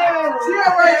 She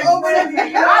already opened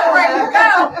it. I'm ready to go.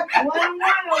 One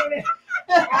over there.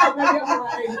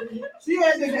 She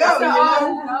had to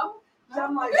go.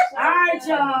 I'm like, All right,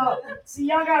 y'all. See,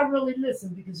 y'all gotta really listen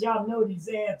because y'all know these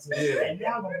answers Yeah. and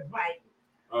y'all gonna fight.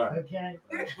 All right. Okay.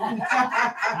 All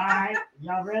right.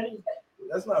 Y'all ready?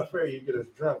 That's not fair. You get us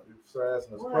drunk. You start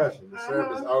asking us What? questions. You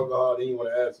serve us alcohol, then you want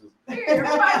to ask us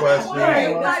Everybody- questions.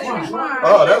 Everybody-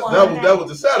 Oh, that was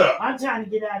the setup. I'm trying to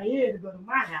get out of here to go to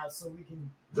my house so we can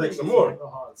Drink some more.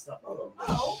 alcohol and stuff. Oh,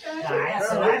 okay. All right.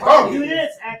 So Yeah.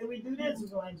 after we do this, we're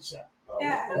going to end the show.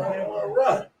 Yeah. All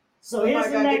right. So here's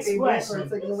the next Taken question.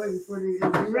 away before they- You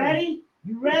ready?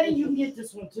 You ready? You can get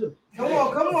this one too. Come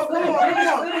on.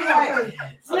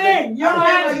 Flynn, y'all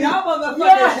have to. Y'all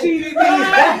motherfuckers cheated me.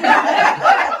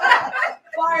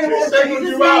 You just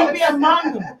have to be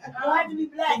among them. You don't have to be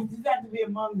black. You just have to be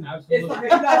among them. It's okay.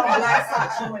 You're not on black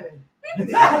socks. You're winning.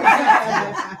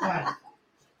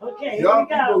 Okay, here Y'all we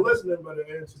people go. listening better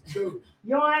answer too.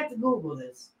 You don't have to Google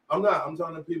this. I'm not. I'm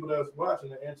telling the people that's watching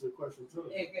to answer the question too.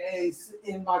 AKA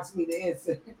inbox me the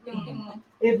answer.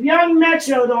 If Young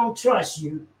Metro don't trust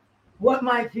you, what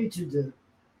might Future do?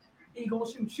 He gonna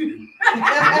shoot you. She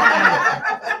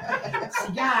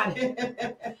got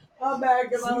it. I'm back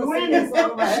because I'm She's winning.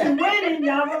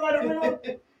 Y'all gonna let her win?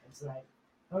 That's right.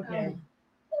 Okay.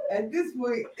 At this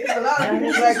point, it's a lot of Now,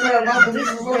 people this like is that about the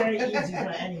very remote. easy for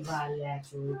anybody,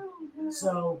 actually.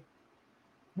 So,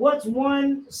 what's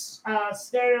one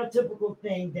stereotypical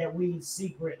thing that we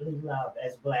secretly love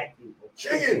as black people?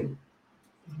 Chicken.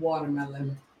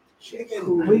 Watermelon.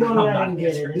 Chicken. We're gonna let him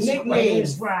get it. It's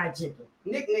Nicknames. fried chicken.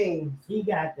 Nicknames. He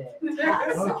got that. Hot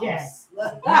Okay. sauce.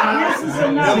 Now, this is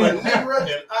I'm a another nigger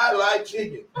and I like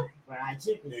chicken fried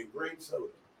chicken. and grape soda.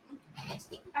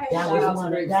 That was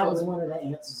one of the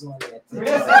answers on that.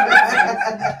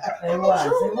 It was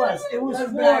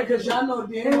That's four bad because y'all know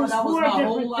It damn was well that was four my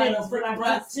whole different line things, of but I freaking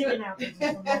got rice. chicken out.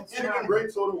 Chicken, grape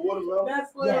soda, watermelon.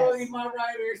 That's literally Yes. my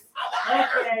writers.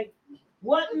 Okay.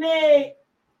 What made?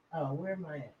 Oh, where am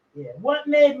I at? Yeah. What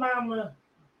made Mama?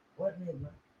 What made Mama?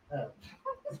 Oh.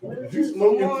 What is You this?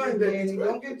 smoking Come on, shit Danny.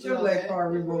 Don't get your leg car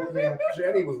removed now.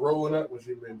 Jenny was rolling up when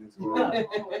she made this.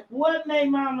 What made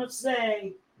Mama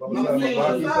say? Mama You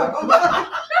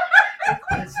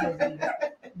said, need-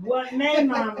 What made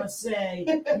Mama say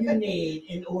you need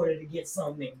in order to get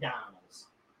some McDonald's?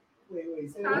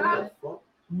 Wait. Say Uh-huh. what?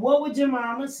 What would your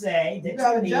mama say You got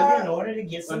that a you need job? in order to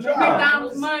get some A job.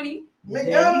 McDonald's money.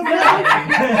 McDonald's.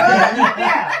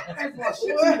 That's why she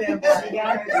She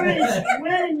got three. She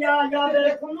winning, y'all. Y'all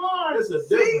better come on. It's a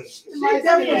difference. She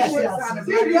definitely Yes, was, yes.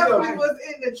 she definitely was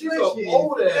in the She's trenches. an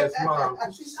old ass mom.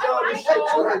 She started shit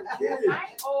to her kids. I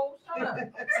ain't old. Shut up.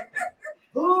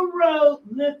 Who wrote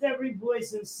Lift Every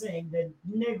Voice and Sing, the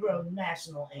Negro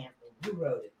National Anthem? Who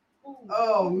wrote it?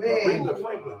 Oh man. Aretha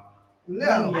Franklin. No.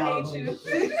 None of y'all I hate know. you.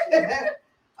 It's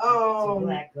a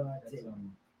black card too.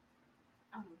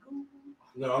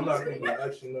 No, I'm not going to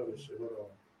actually know this shit. Hold on.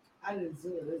 I didn't do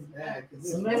it. It's bad.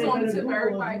 'Cause Somebody It's on the better tip of Google if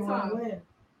everybody's you wanna tongue.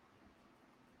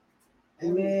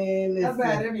 win. Man, That's bad.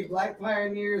 listen. Every black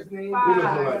pioneer's name. You look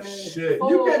like shit. Four.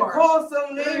 You can call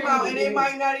some name out and it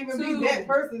might not even Two. be that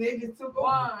person. They just took over.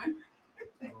 One.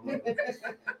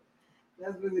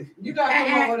 That's really. You gotta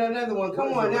come up with another one.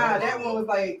 Come on now. That one was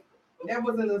like that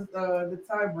wasn't the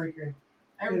tiebreaker.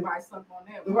 Everybody slept on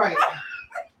that one. Right.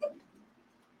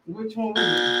 Which one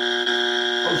was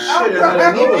Oh shit, I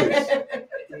didn't know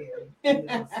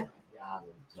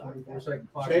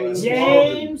this.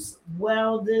 James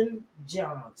Weldon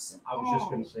Johnson. I was just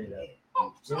going to say that.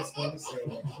 Just gonna say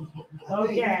that.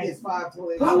 Okay. Okay. It's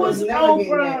 5:20. Who was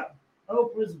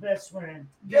Oprah's best friend?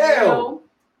 Gail.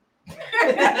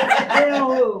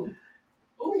 Gail who?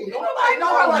 Ooh, Nobody know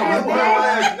Oh, her my last name.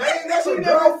 last name. That's She her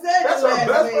never girl. said That's her her last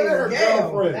best friend and her name. Gail.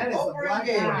 girlfriend. That is a black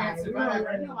Gail. answer. If I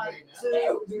ever knew like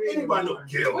Anybody know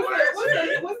Gail?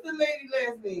 What's the lady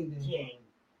last name then? King.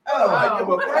 I give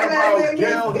a fuck about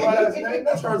Gail's last name.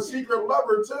 That's her secret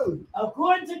lover too.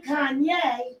 According to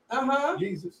Kanye,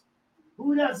 Jesus.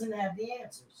 who doesn't have the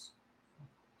answers?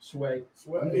 Sway.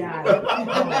 Sway. You got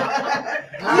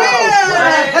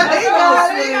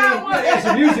It's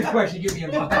a music question. Give me a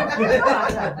Like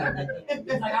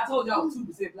I told y'all,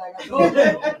 2% black. I told you.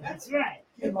 That's right.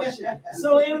 Get my shit.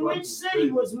 So, in which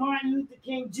city was Martin Luther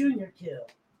King Jr.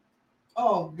 killed?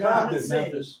 Oh God. What city?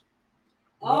 Memphis.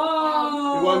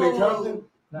 Oh. You want me Compton?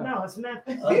 No, it's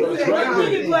Memphis. I thought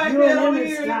Drake did it. Black You're man over winning,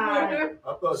 here. Sky.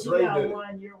 I thought She Drake got did it.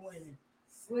 one. You're winning.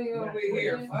 Sling over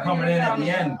here. Coming in at the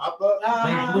end. I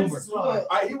thought This is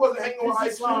hard. he wasn't hanging on This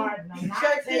Ice is Cube. hard. and I'm He not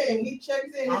checks taking- in. He checks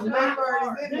in. His I'm not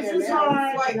number is in This there. is man.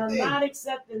 hard, It's and I'm like not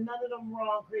accepting none of them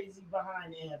wrong, crazy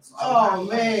behind answers. Oh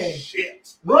man.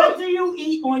 Shit. What do you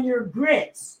eat on your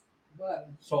grits? Butter.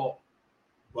 Salt.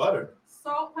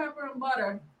 Salt, pepper, and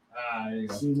butter. Ah, there you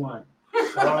go. She won.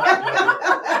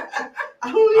 I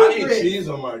I eat eat grits. cheese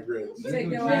on my grits. Take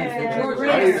your I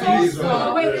ass eat cheese on Oh,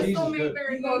 my wait, grits. it's gonna make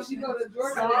You go to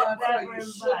Georgia, Salt, they'll tell pepper, you and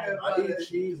sugar. I butter. eat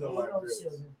cheese on my No grits.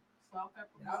 sugar. Salt, pepper,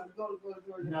 I was going to go to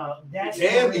Georgia. No, that's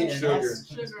Can sugar. eat sugar. That's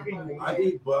sugar. creamy. I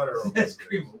eat butter on my That's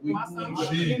grits. cream. My son put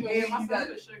Cheese. sugar in. My son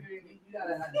put sugar in it. You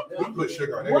gotta have We put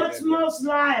sugar on What's everything. most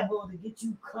liable to get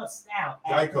you cussed out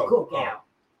at the Geico. cookout?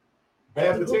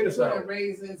 Bad potato Put salad.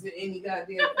 raisins in any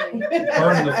goddamn thing.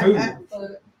 Burning the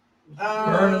food.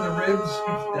 Burning the ribs.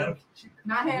 Um, That'll get you.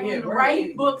 Not having Yeah, the right.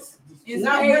 right books. Is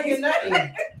Not drinking nothing.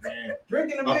 Yeah.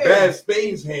 Drinking a A beer. bad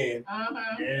spade's hand.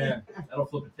 Yeah. That'll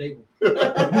flip a table.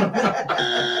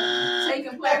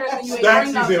 Taking platters and you ain't bring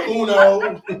Staxies nothing. and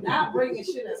Uno. Not bringing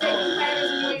shit at Taking all.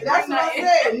 platters and you ain't That's bring what I nothing.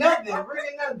 said. Nothing.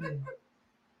 Bringing nothing.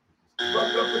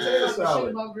 Fucked up potato Shit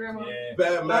salad. about grandma. Yeah.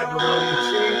 Bad macaroni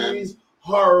and cheese.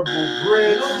 Horrible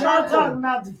grits. Y'all talking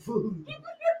about the food.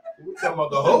 We're talking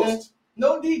about the host.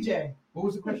 No DJ. What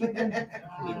was the question?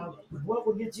 What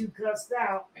will get you cussed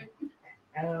out?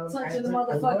 Touching the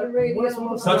motherfucking radio. What's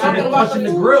most Touching liable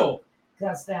the grill.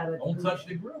 cussed out at the Don't touch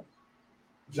the grill.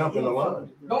 Jumping the line.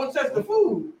 Don't touch the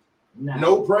food. Nah.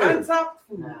 No prayer. Untopped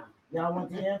food. Nah. Y'all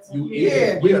want the answer? You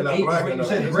Yeah. eat. We are not You black ate-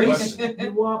 enough. you said for this grace. question.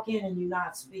 You walk in and you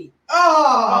not speak.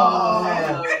 Oh,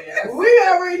 hell yes. we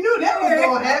already knew that was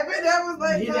gonna happen. That was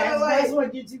like Yeah, kind of that's like.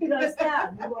 what gets you cussed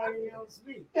out. You already don't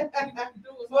speak. Well,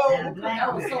 And black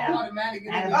That was so people. automatic.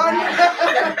 And oh,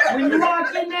 black- yeah. When you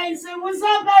walk in there and say, "What's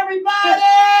up, everybody?"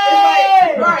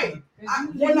 It's like, right.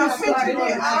 When I You pictured started it,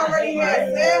 on I already had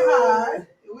Right. said hi.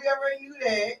 We already knew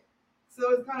that.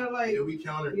 So it's kind of like, Yeah, we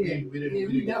counted. Yeah. We didn't. Yeah, We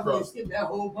we didn't definitely cross. skipped that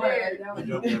whole part. We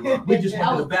jumped that line. We just went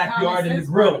to the backyard and the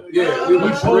grill. Yeah, we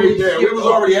went straight there. We was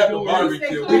already at the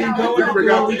barbecue. We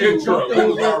forgot the intro. We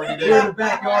was already We're in the there.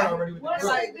 backyard already with the What's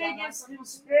grill. the biggest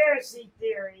conspiracy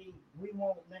theory we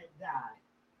won't let die?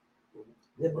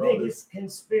 The biggest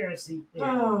conspiracy theory.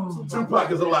 oh,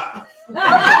 Tupac is alive. You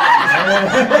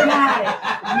got it.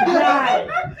 You got it.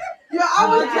 yeah, I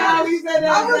was Wow. trying. You said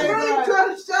that I was at the same really time.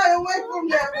 trying to shy away from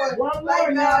that one. One Like,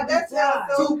 more nah, now. that sounds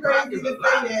so Tupac crazy is to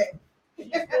alive. say that.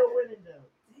 She's still winning though.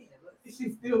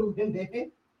 She's still in there.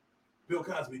 Bill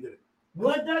Cosby did it.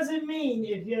 What does it mean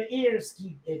if your ears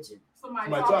keep itching?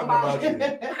 Somebody Somebody talking about you.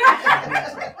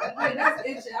 Wait, that's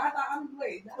itching. I thought I'm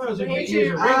wait. Well, That's if your Itching.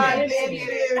 ears are I ringing. did it,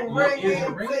 Your ringing, ears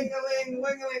are ringing. tickling,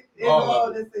 wiggling. It's All all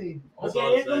of the same. That's all Okay,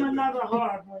 I'm here come saying. another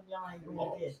hard one y'all ain't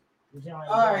gonna get. 'Cause y'all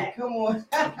ain't All right, black. come on.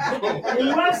 In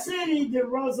what city did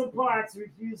Rosa Parks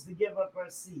refuse to give up her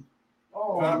seat?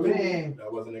 Oh, Compton? man.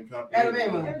 That wasn't in Compton.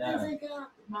 Alabama.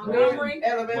 Montgomery.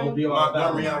 Alabama.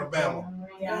 Montgomery, Alabama.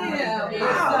 Yeah.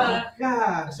 Oh,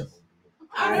 God.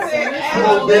 I Come said on,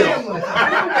 Alabama. I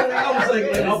was like,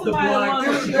 up the block.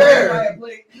 Yeah.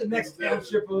 The next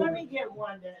township. Let me get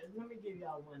one that. Let me give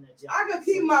y'all one that y'all. I could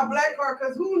keep my black card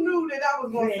because who knew that I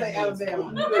was going to say Who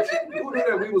Alabama? knew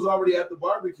that we was already at the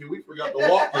barbecue? We forgot to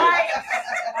walk there. All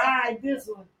right, this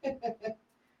one.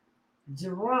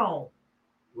 Jerome.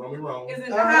 Romy wrong. Is in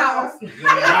the house. What's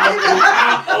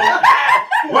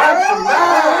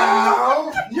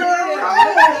now? Jerome.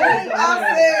 I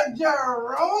said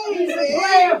Jerome. He's a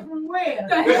player from where?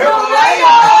 The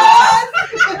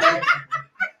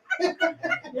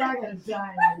Y'all gotta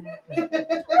die on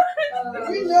that.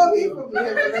 We know he from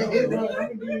here. Let me give you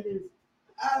this.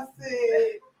 I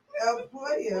said a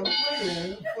player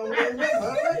from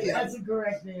Alabama. That's a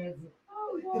correct answer.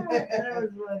 That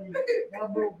was funny. Y'all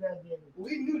both got that.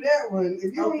 We knew that one.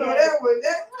 If you don't know Okay. that one,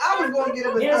 that I was gonna get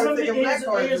him a start taking black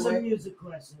cards Here's a away. music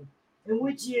question. In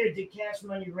which year did Cash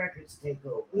Money Records take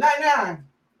over? 99,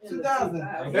 2000.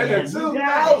 That's in She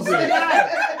got 2000. it.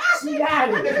 She got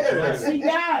it. She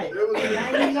got it. It was-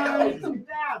 99 and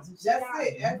 2000. She That's got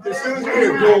it. That's This it. is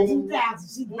it, bro. 2000.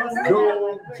 She busted it.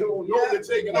 Joe, you're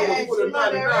taking over for the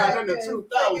 99 and the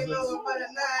 2000s.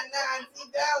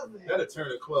 That'll turn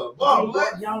the club Oh, up.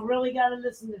 what? Y'all really gotta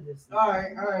listen to this. All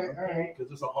right.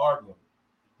 Because it's a hard one.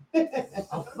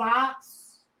 A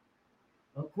fox,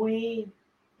 a queen,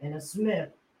 and a Smith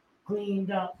cleaned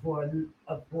up for a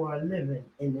living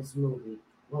in this movie.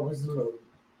 What was the movie?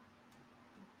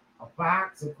 A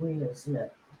fox, a queen, and a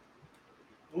Smith.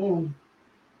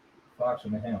 Fox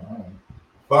and the Hound. I don't know.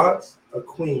 Fox, a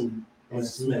queen, and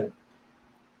Smith.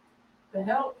 The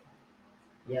help.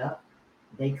 Yeah.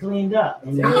 They cleaned up.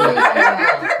 And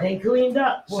they cleaned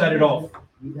up. for Set it a off. living.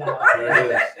 You got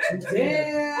it.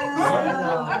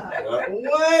 Yeah.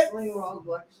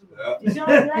 What? Did y'all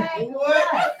black?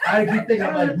 What? I keep thinking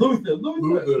I'm like Luther.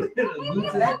 Luther.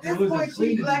 At this point,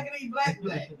 she's blackity black.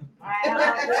 All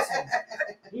right, listen.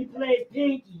 He played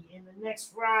Pinky in the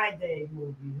Next Friday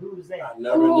movie. Who's that? I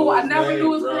never knew I his never name,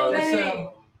 knew his bro. name.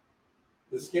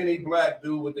 The skinny black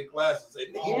dude with the glasses. Said,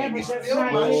 Yeah, but that's still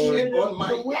not my getting you shit on my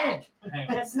the win. yak.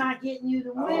 That's not getting you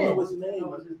the I don't know win. his name.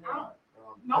 What's his name?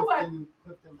 Nobody.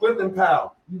 Clifton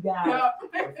Powell. You got it.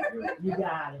 You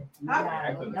got it. You got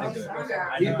it. That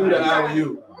was- He threw the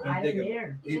alley-oop. I didn't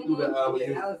hear. He threw the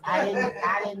alley-oop.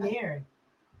 I didn't hear it.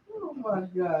 Oh my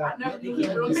God. I never I knew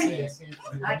can't he was even real see it.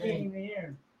 I can't even hear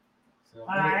him. All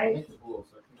right.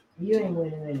 You ain't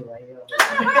winning anyway, yo.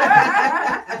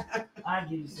 I'll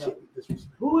give you something.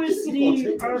 Who is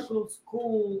Steve Urkel's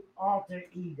cool alter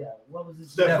ego? What was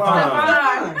his name?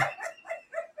 Stefan.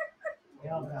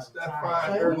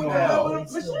 Stefan Urkel. That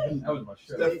was my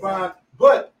show. Stefan.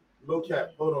 But, low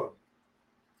cap, hold on.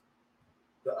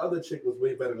 The other chick was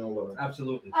way better than Laura.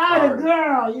 Absolutely. Ah, the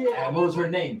girl, yeah. What was her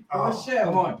name? Michelle.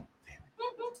 Come on.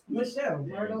 Michelle.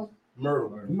 Myrtle.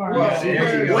 Myrtle. Myrtle.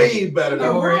 She's way better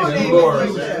than Laura.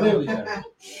 Clearly better.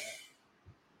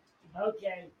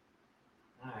 Okay.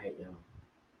 All right, yo.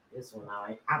 This one,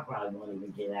 I probably won't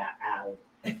even get out.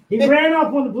 He ran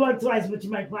off on the plug twice, but you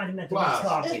might find him at the next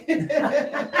target.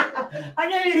 I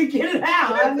can't even get it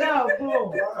out. I know,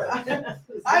 boom.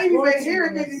 I didn't even hear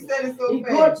it because he said it so He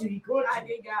fast. caught you. He caught I you.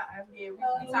 did got.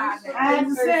 We tied that. I had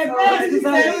to say it fast because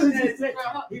I said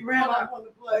He ran off on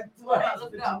the plug twice.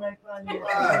 but you might find him Come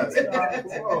at the next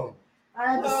target. on.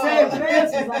 I had to say it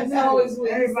fast because I It's know always when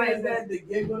he everybody says that, the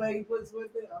giggle that he puts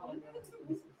with it. Oh,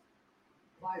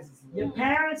 God. Your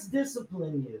parents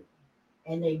discipline you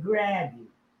and they grab you.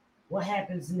 What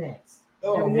happens next?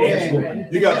 Oh, man.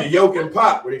 You got the yoke and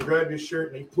pop where they grab your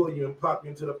shirt and they pull you and pop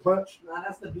you into the punch. Nah,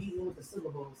 that's the beating with the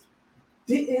syllables.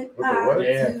 Didn't Okay, I what?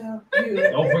 Yeah. tell you?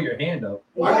 Don't put your hand up.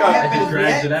 I It just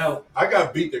drags it out.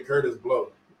 got beat to Curtis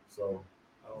Blow. So,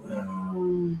 I don't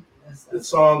know. The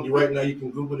song right now, you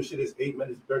can Google the shit. It's 8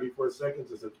 minutes 34 seconds.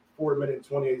 It's a 4 minute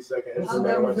 28 second I'll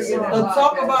never forget that. So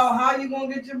talk about how you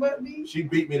gonna get your butt beat. She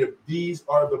beat me to These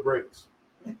Are the Breaks.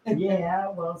 Yeah,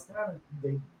 well, it's kind of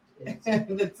big. They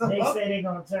say they're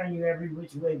gonna turn you every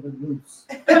which way but loose.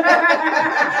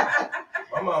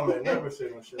 My mom ain't never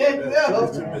said no shit like that. She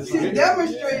was too busy She getting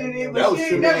demonstrated it, That but was she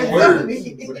too ain't many never words. told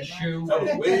me. With a shoe. That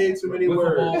was way too many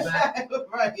Wiffle ball words. bat.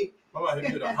 Right. Mama hit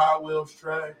me with a Hot Wheels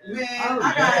track. Man,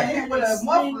 I got hit with a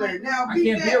muffler. Now I beat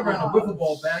can't be that. around a wiffle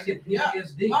ball bat. I get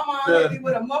PTSD. My mom hit me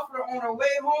with a muffler on her way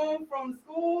home from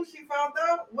school. She found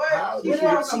out what she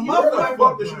found a muffler.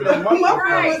 The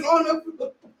muffler was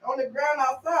on the ground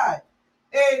outside.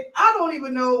 And I don't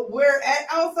even know where at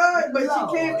outside, but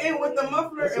she came in with the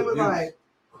muffler and was like,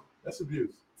 that's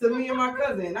abuse. To me and my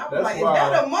cousin. I was That's like, is why-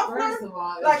 that a muffler?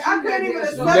 Like, I couldn't even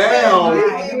accept Now,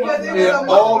 that because it was it a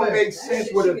all muffler. makes sense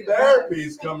where the therapy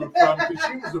is coming from because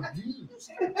she was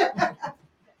abused.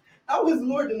 I was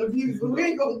more than abused, but we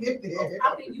ain't gonna get there.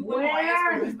 I think you went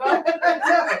on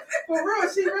For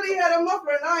real, she really had a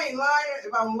muffler, and I ain't lying.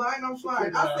 If I'm lying, I'm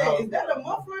flying. I said, is that a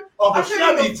muffler? Oh, I for couldn't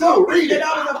Chevy even too. focus Read it. that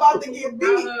I was about to get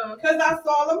beat because I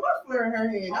saw the muffler in her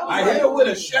hand. I was I like, hit her with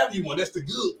a Chevy one. That's the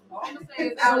good one. I'm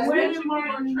saying So when that did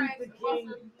Martin Luther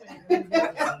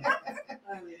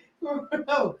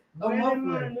When did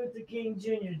Martin Luther King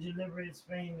Jr. deliver his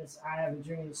famous "I Have a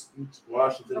Dream" speech?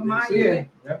 Washington, D.C. Yeah.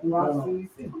 Yep. Washington,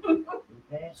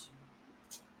 D.C.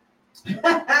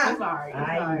 Sorry. All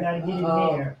right, you gotta get in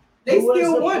there. They Who was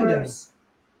still the wonder. first-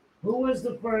 Who was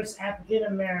the first African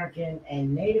American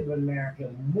and Native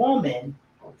American woman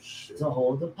to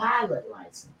hold the pilot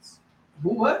license? Who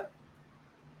what?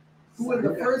 Who was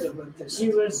the first? She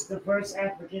was the first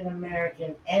African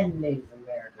American and Native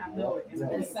American. I know it. It's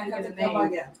woman. the second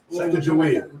name.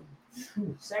 Sacagawea.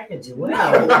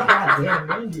 Sacagawea.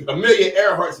 Goddamn Indian. Amelia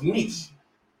Earhart's niece.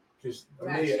 Because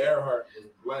Amelia Earhart was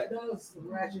black. Those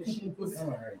ratchet shit was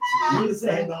He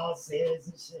said all serious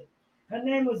and shit. Her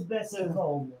name was Bessie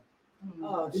Coleman.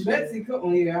 Oh, Betsy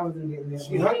Coleman. Yeah, I was in there.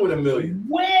 She hung with Amelia.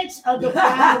 Which of the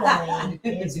following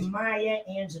is Maya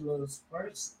Angelou's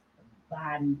first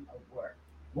body of work?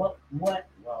 What?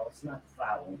 Well, it's not the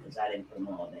following because I didn't put them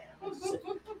all down.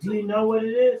 Do you know what it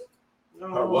is?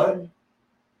 Her what?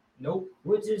 Nope.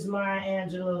 Which is Maya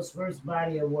Angelou's first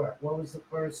body of work? What was the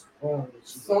first poem that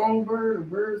she Songbird,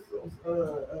 birds.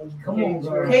 Come on,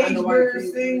 girl. Cage bird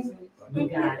sing. You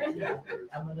got it.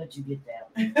 I'm gonna let you get that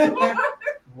one.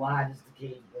 Why does the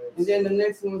cage bird And then the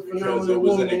next one was Because Phenomenal it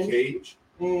was in Woman. a cage.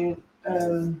 And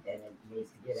and it needs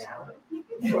to get out?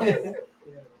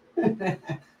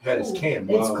 Had his can.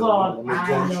 It's called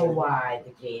I Know Why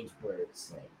the Cage Bird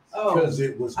Sings. oh, Because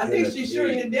it was. I in think a she's cage.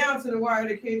 shooting it down to the wire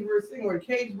the cage bird sing or the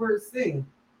cage bird sing.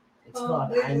 It's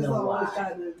called I Know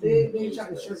Why. They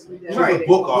trying to shut me down. She's a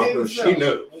book author. She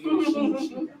knows.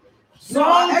 No,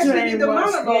 I actually Train need the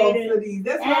was monocle created for these.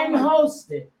 That's and how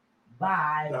hosted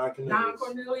by Don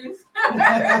Cornelius.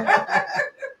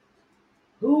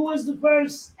 Who was the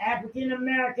first African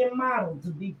American model to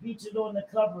be featured on the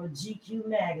cover of GQ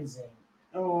magazine?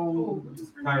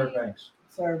 Tyra Banks.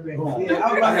 Tyra Banks. Oh. Yeah, I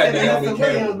was about to say Vanessa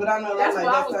Williams, but I know That's like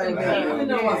what I that's was Tyra thinking. Banks. You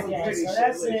know what's Yeah, pretty so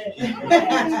that's shit.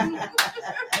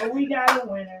 it. And we got a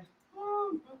winner.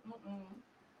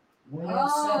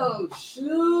 Oh,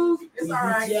 shoot. It's all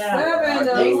right. Yeah. 7 They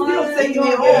to still 1. taking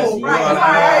it home. That's what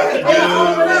I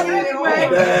Right.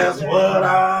 do. That's what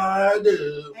I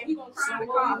do. And he gonna cry in the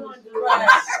So what car. we gonna do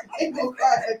is, Ain't no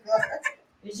crying.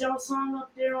 is y'all song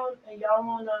up there on? And y'all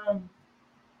on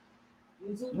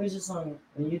Where's your song?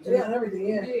 On YouTube? Yeah, and everything,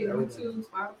 Yeah, yeah. YouTube,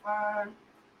 Spotify.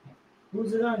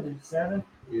 Who's it under? 7?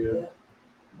 Yeah.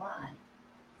 Why?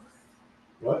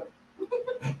 What?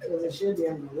 Because it should be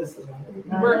on the list.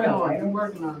 I'm working on it. I'm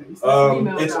working on it. You sent some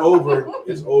emails It's out. over.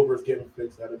 It's over. It's getting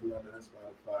fixed. That'll be on the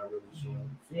Spotify really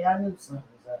soon. Yeah, I knew something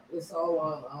was up. It's all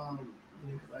on,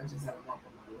 because I just have them up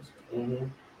on my list. Mm-hmm.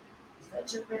 Is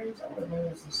that your page? I wouldn't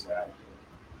even subscribe.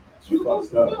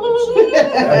 Fucked up.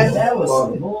 That was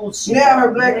some bullshit. Now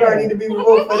her black card need to be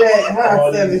removed for that. Huh,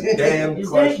 All these 7? damn Is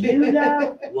that questions. you now?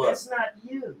 What? That's not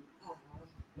you.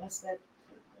 That's that.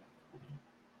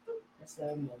 That's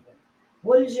that number.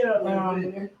 What is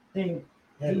your thing?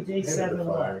 DJ 7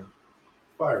 Fire.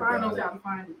 Fire. Fire down knows there. how to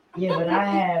find it. Yeah, but I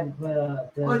have the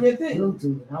On your thing.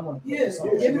 Bluetooth. I want to Yeah,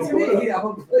 give it to me. Yeah, I'm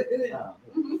going to put it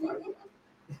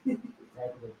in.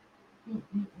 Exactly.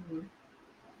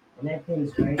 And that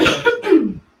thing's right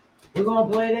there. We're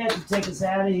gonna play that to take us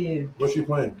out of here. What's she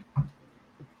playing?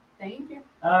 Thank you.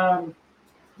 Yeah,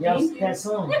 Thank you. that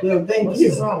song. Yeah, thank What's you.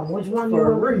 the song? Which one you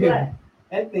For want to real. play?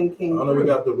 That thing I came know we through.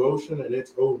 got Devotion and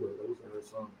It's Over. Those are her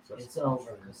songs. That's- It's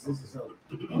over. 'Cause this is over.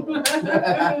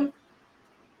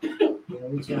 Yeah,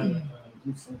 we trying to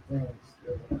do some things.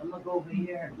 I'm gonna go over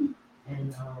here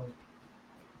and 'cause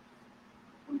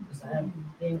I have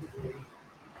things to do.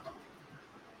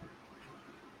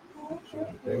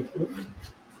 Thank you.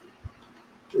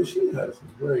 She has some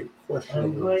very I'm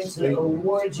questionable going to statements.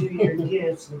 award you your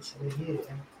gifts, which are here.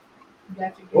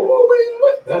 Got you. Oh, wait,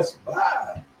 what? That's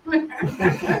bad.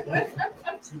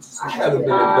 I haven't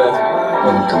been in Best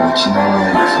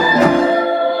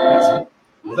Buy.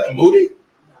 Was that Moody?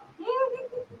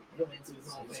 I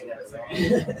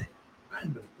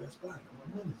ain't been in Best Buy in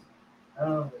a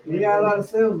minute. We got a lot of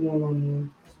sales going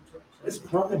on It's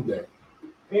Prime Day.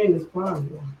 there. And it's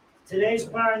prime. Today's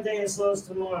Prime Day and slows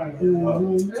tomorrow.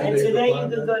 Mhm. And today you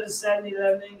can go to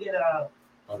 7-Eleven and get a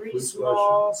free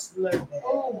small slurpee.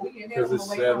 Oh, we can have Because on it's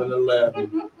the way home.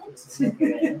 7-Eleven.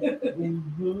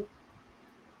 Mhm.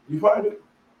 You find it?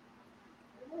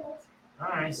 All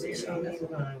right, so you should need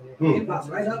one. It pops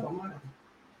right up on mine.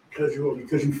 Because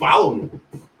you follow me.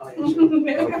 Oh, yeah,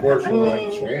 sure. Unfortunately,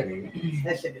 like Channing.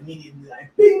 That shit immediately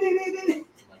like, ding, ding, ding, ding, ding.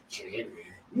 Like Channing.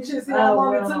 You should see how Oh,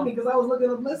 long it well. took me because I was looking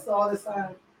up lists all this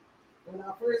time. When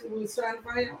I first was trying to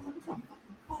find out.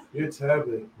 Your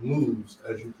tablet moves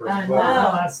as you press I know.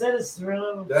 buttons. I said it's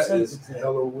real That is sensitive.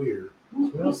 hella weird.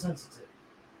 It's real sensitive.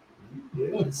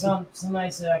 Yeah.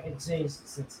 Somebody said I can change the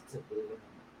sensitivity.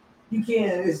 You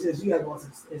can't. It's just you gotta go to.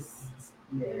 It's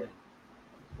Yeah.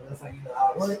 that's how you know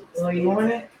how. What? Oh, you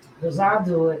want it? Because I'll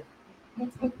do it.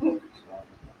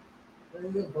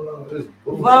 This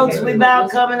bullshit. Folks, we about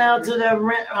coming out to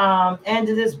the end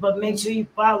of this, but make sure you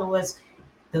follow us,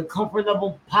 the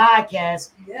Comfortable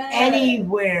Podcast,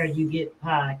 anywhere you get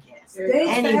podcasts.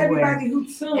 Thanks to everybody who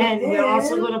tuned And we're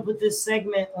also in. going to put this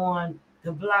segment on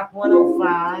the Block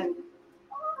 105.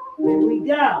 Here we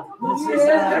go. This is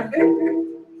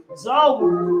it's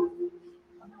over.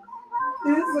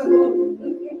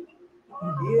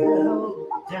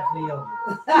 Definitely over.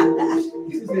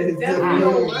 Definitely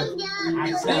over.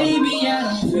 Baby,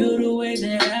 I don't feel the way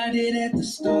that I did at the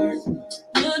start.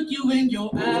 Look you in your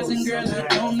eyes, and girl, I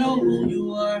don't know who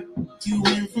you are. You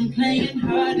went from playing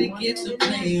hard to get to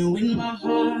playing with my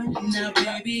heart. Now,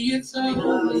 baby, it's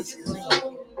over.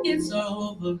 It's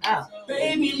over.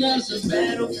 Baby, love's a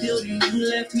battlefield, and you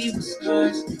left me with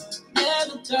scars.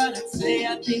 Never thought I'd say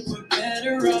I think we're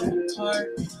better off apart.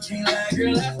 Can't lie,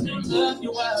 girl, I still love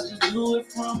you. I'll just do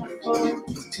it from afar.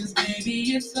 'Cause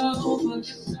baby, it's over.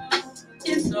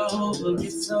 It's over,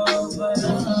 it's over.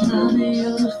 Mommy,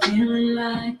 you're feeling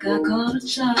like I caught a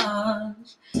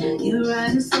charge. You're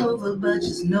right, it's over, but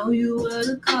just know you were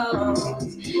the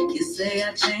cause. You say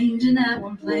I changed and now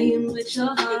I'm playing with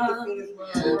your heart.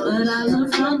 But I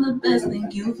learned from the best,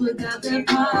 think you forgot that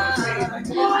part. I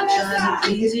tried to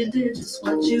please you, did just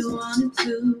what you wanted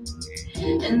to.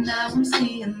 And now I'm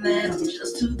seeing that I'm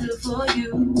just too good for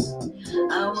you.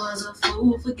 I was a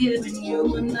fool for for giving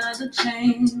you another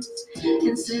chance.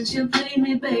 And since you played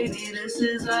me, baby, this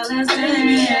is our last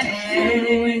dance.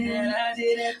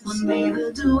 Well,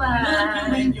 neither do I.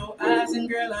 Look in your eyes, and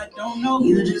girl, I don't know.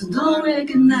 You just don't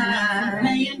recognize.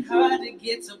 Playing hard to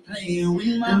get to playing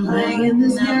with my I'm playing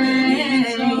this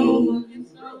game.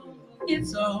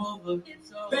 It's over.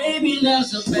 Baby,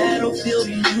 love's a battlefield,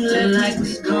 and you Feel let like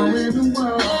we going to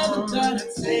war. Never thought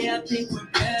I'd say I think we're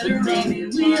better. But baby,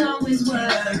 we always were.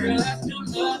 Girl, I still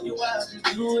love you. I just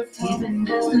do it for Keeping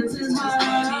distance is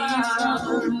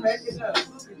hard.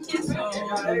 It's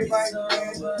over.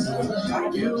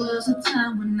 There was a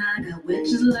time when I got wet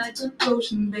just like the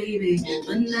ocean, baby.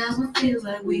 But now it feels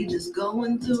like we just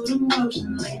going through the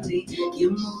motion lately.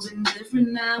 You're moving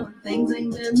different now and things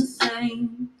ain't been the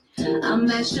same. I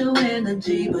match your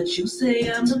energy, but you say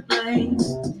I'm to blame.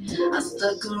 I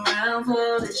stuck around for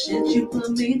all the shit you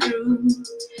put me through.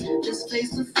 Just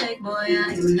face the fact, boy,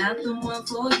 I am not the one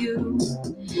for you.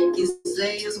 You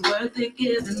say it's worth it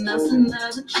giving us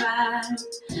another try.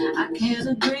 I can't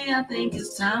agree, I think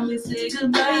it's time we say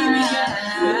goodbye.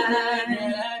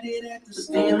 The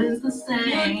feeling's the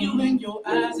same. You in your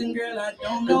eyes, and girl, I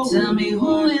don't know. But tell me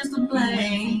who is to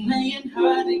blame. Playing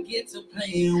hard to get to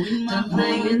playing with my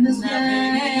playing this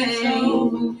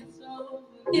game.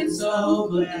 It's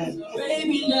over.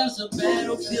 Baby, love's a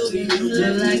battlefield, and you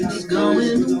Feel like we're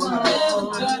going to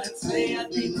war. Gotta say I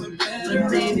think we're better.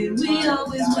 But baby, we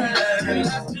always were. Girl,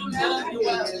 I still love you.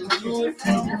 I just do it for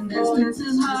Taking distance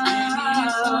is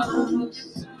hard.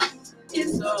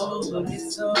 It's over.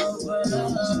 It's over.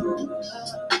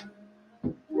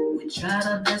 We tried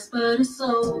our best, but it's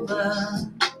over.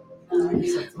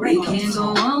 We can't go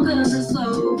on cause it's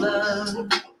over.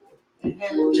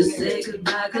 Just say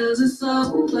goodbye cause it's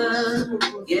over.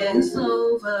 Yeah, it's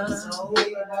over.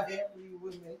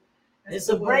 It's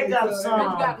a breakup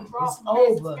song. It's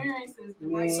over.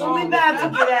 So we about to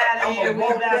get out of here. We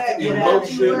about to get out of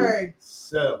here.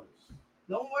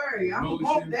 Don't worry, I'm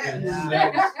hope that.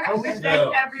 So we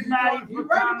thank everybody for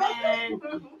coming,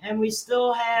 and we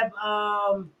still have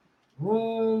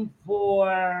room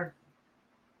for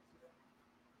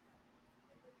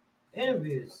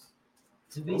interviews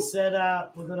to be set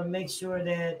up. We're gonna make sure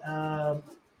that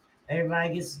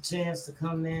everybody gets a chance to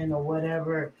come in or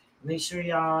whatever. Make sure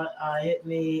y'all hit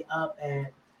me up, and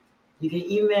you can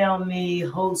email me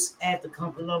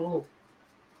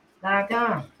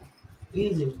host@thecomfortlevel.com.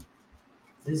 Easy.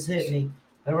 Just hit me.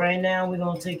 But right now we're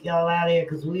gonna take y'all out of here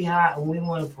because we hot and we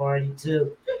want to party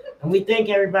too. And we thank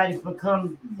everybody for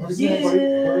coming.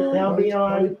 They'll be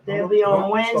on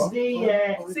Wednesday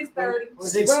at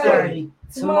 6:30.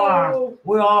 Tomorrow.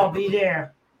 We'll all be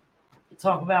there to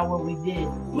talk about what we did.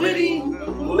 Liddy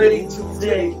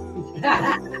today.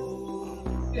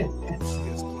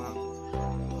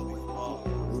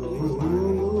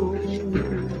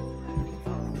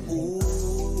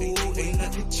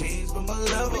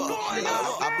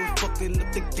 I've been fucking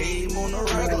up the game on the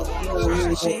regular.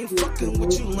 She ain't fucking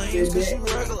with you lanes cause you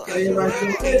regular.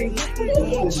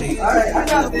 Alright, I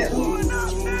got that.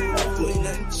 Ain't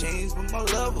nothing changed but my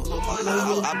level.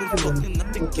 I've been fucking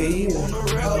up the game on the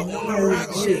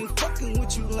regular. She ain't fucking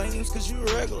with you lanes cause you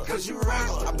regular.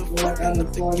 I've been fucking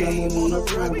up the game on the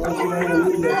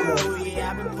regular.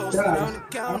 Yeah, I've been posting on the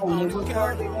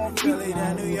counter. Philly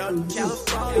to New York,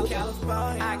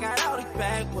 California. I got all these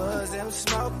backwoods, them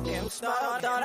smoke, them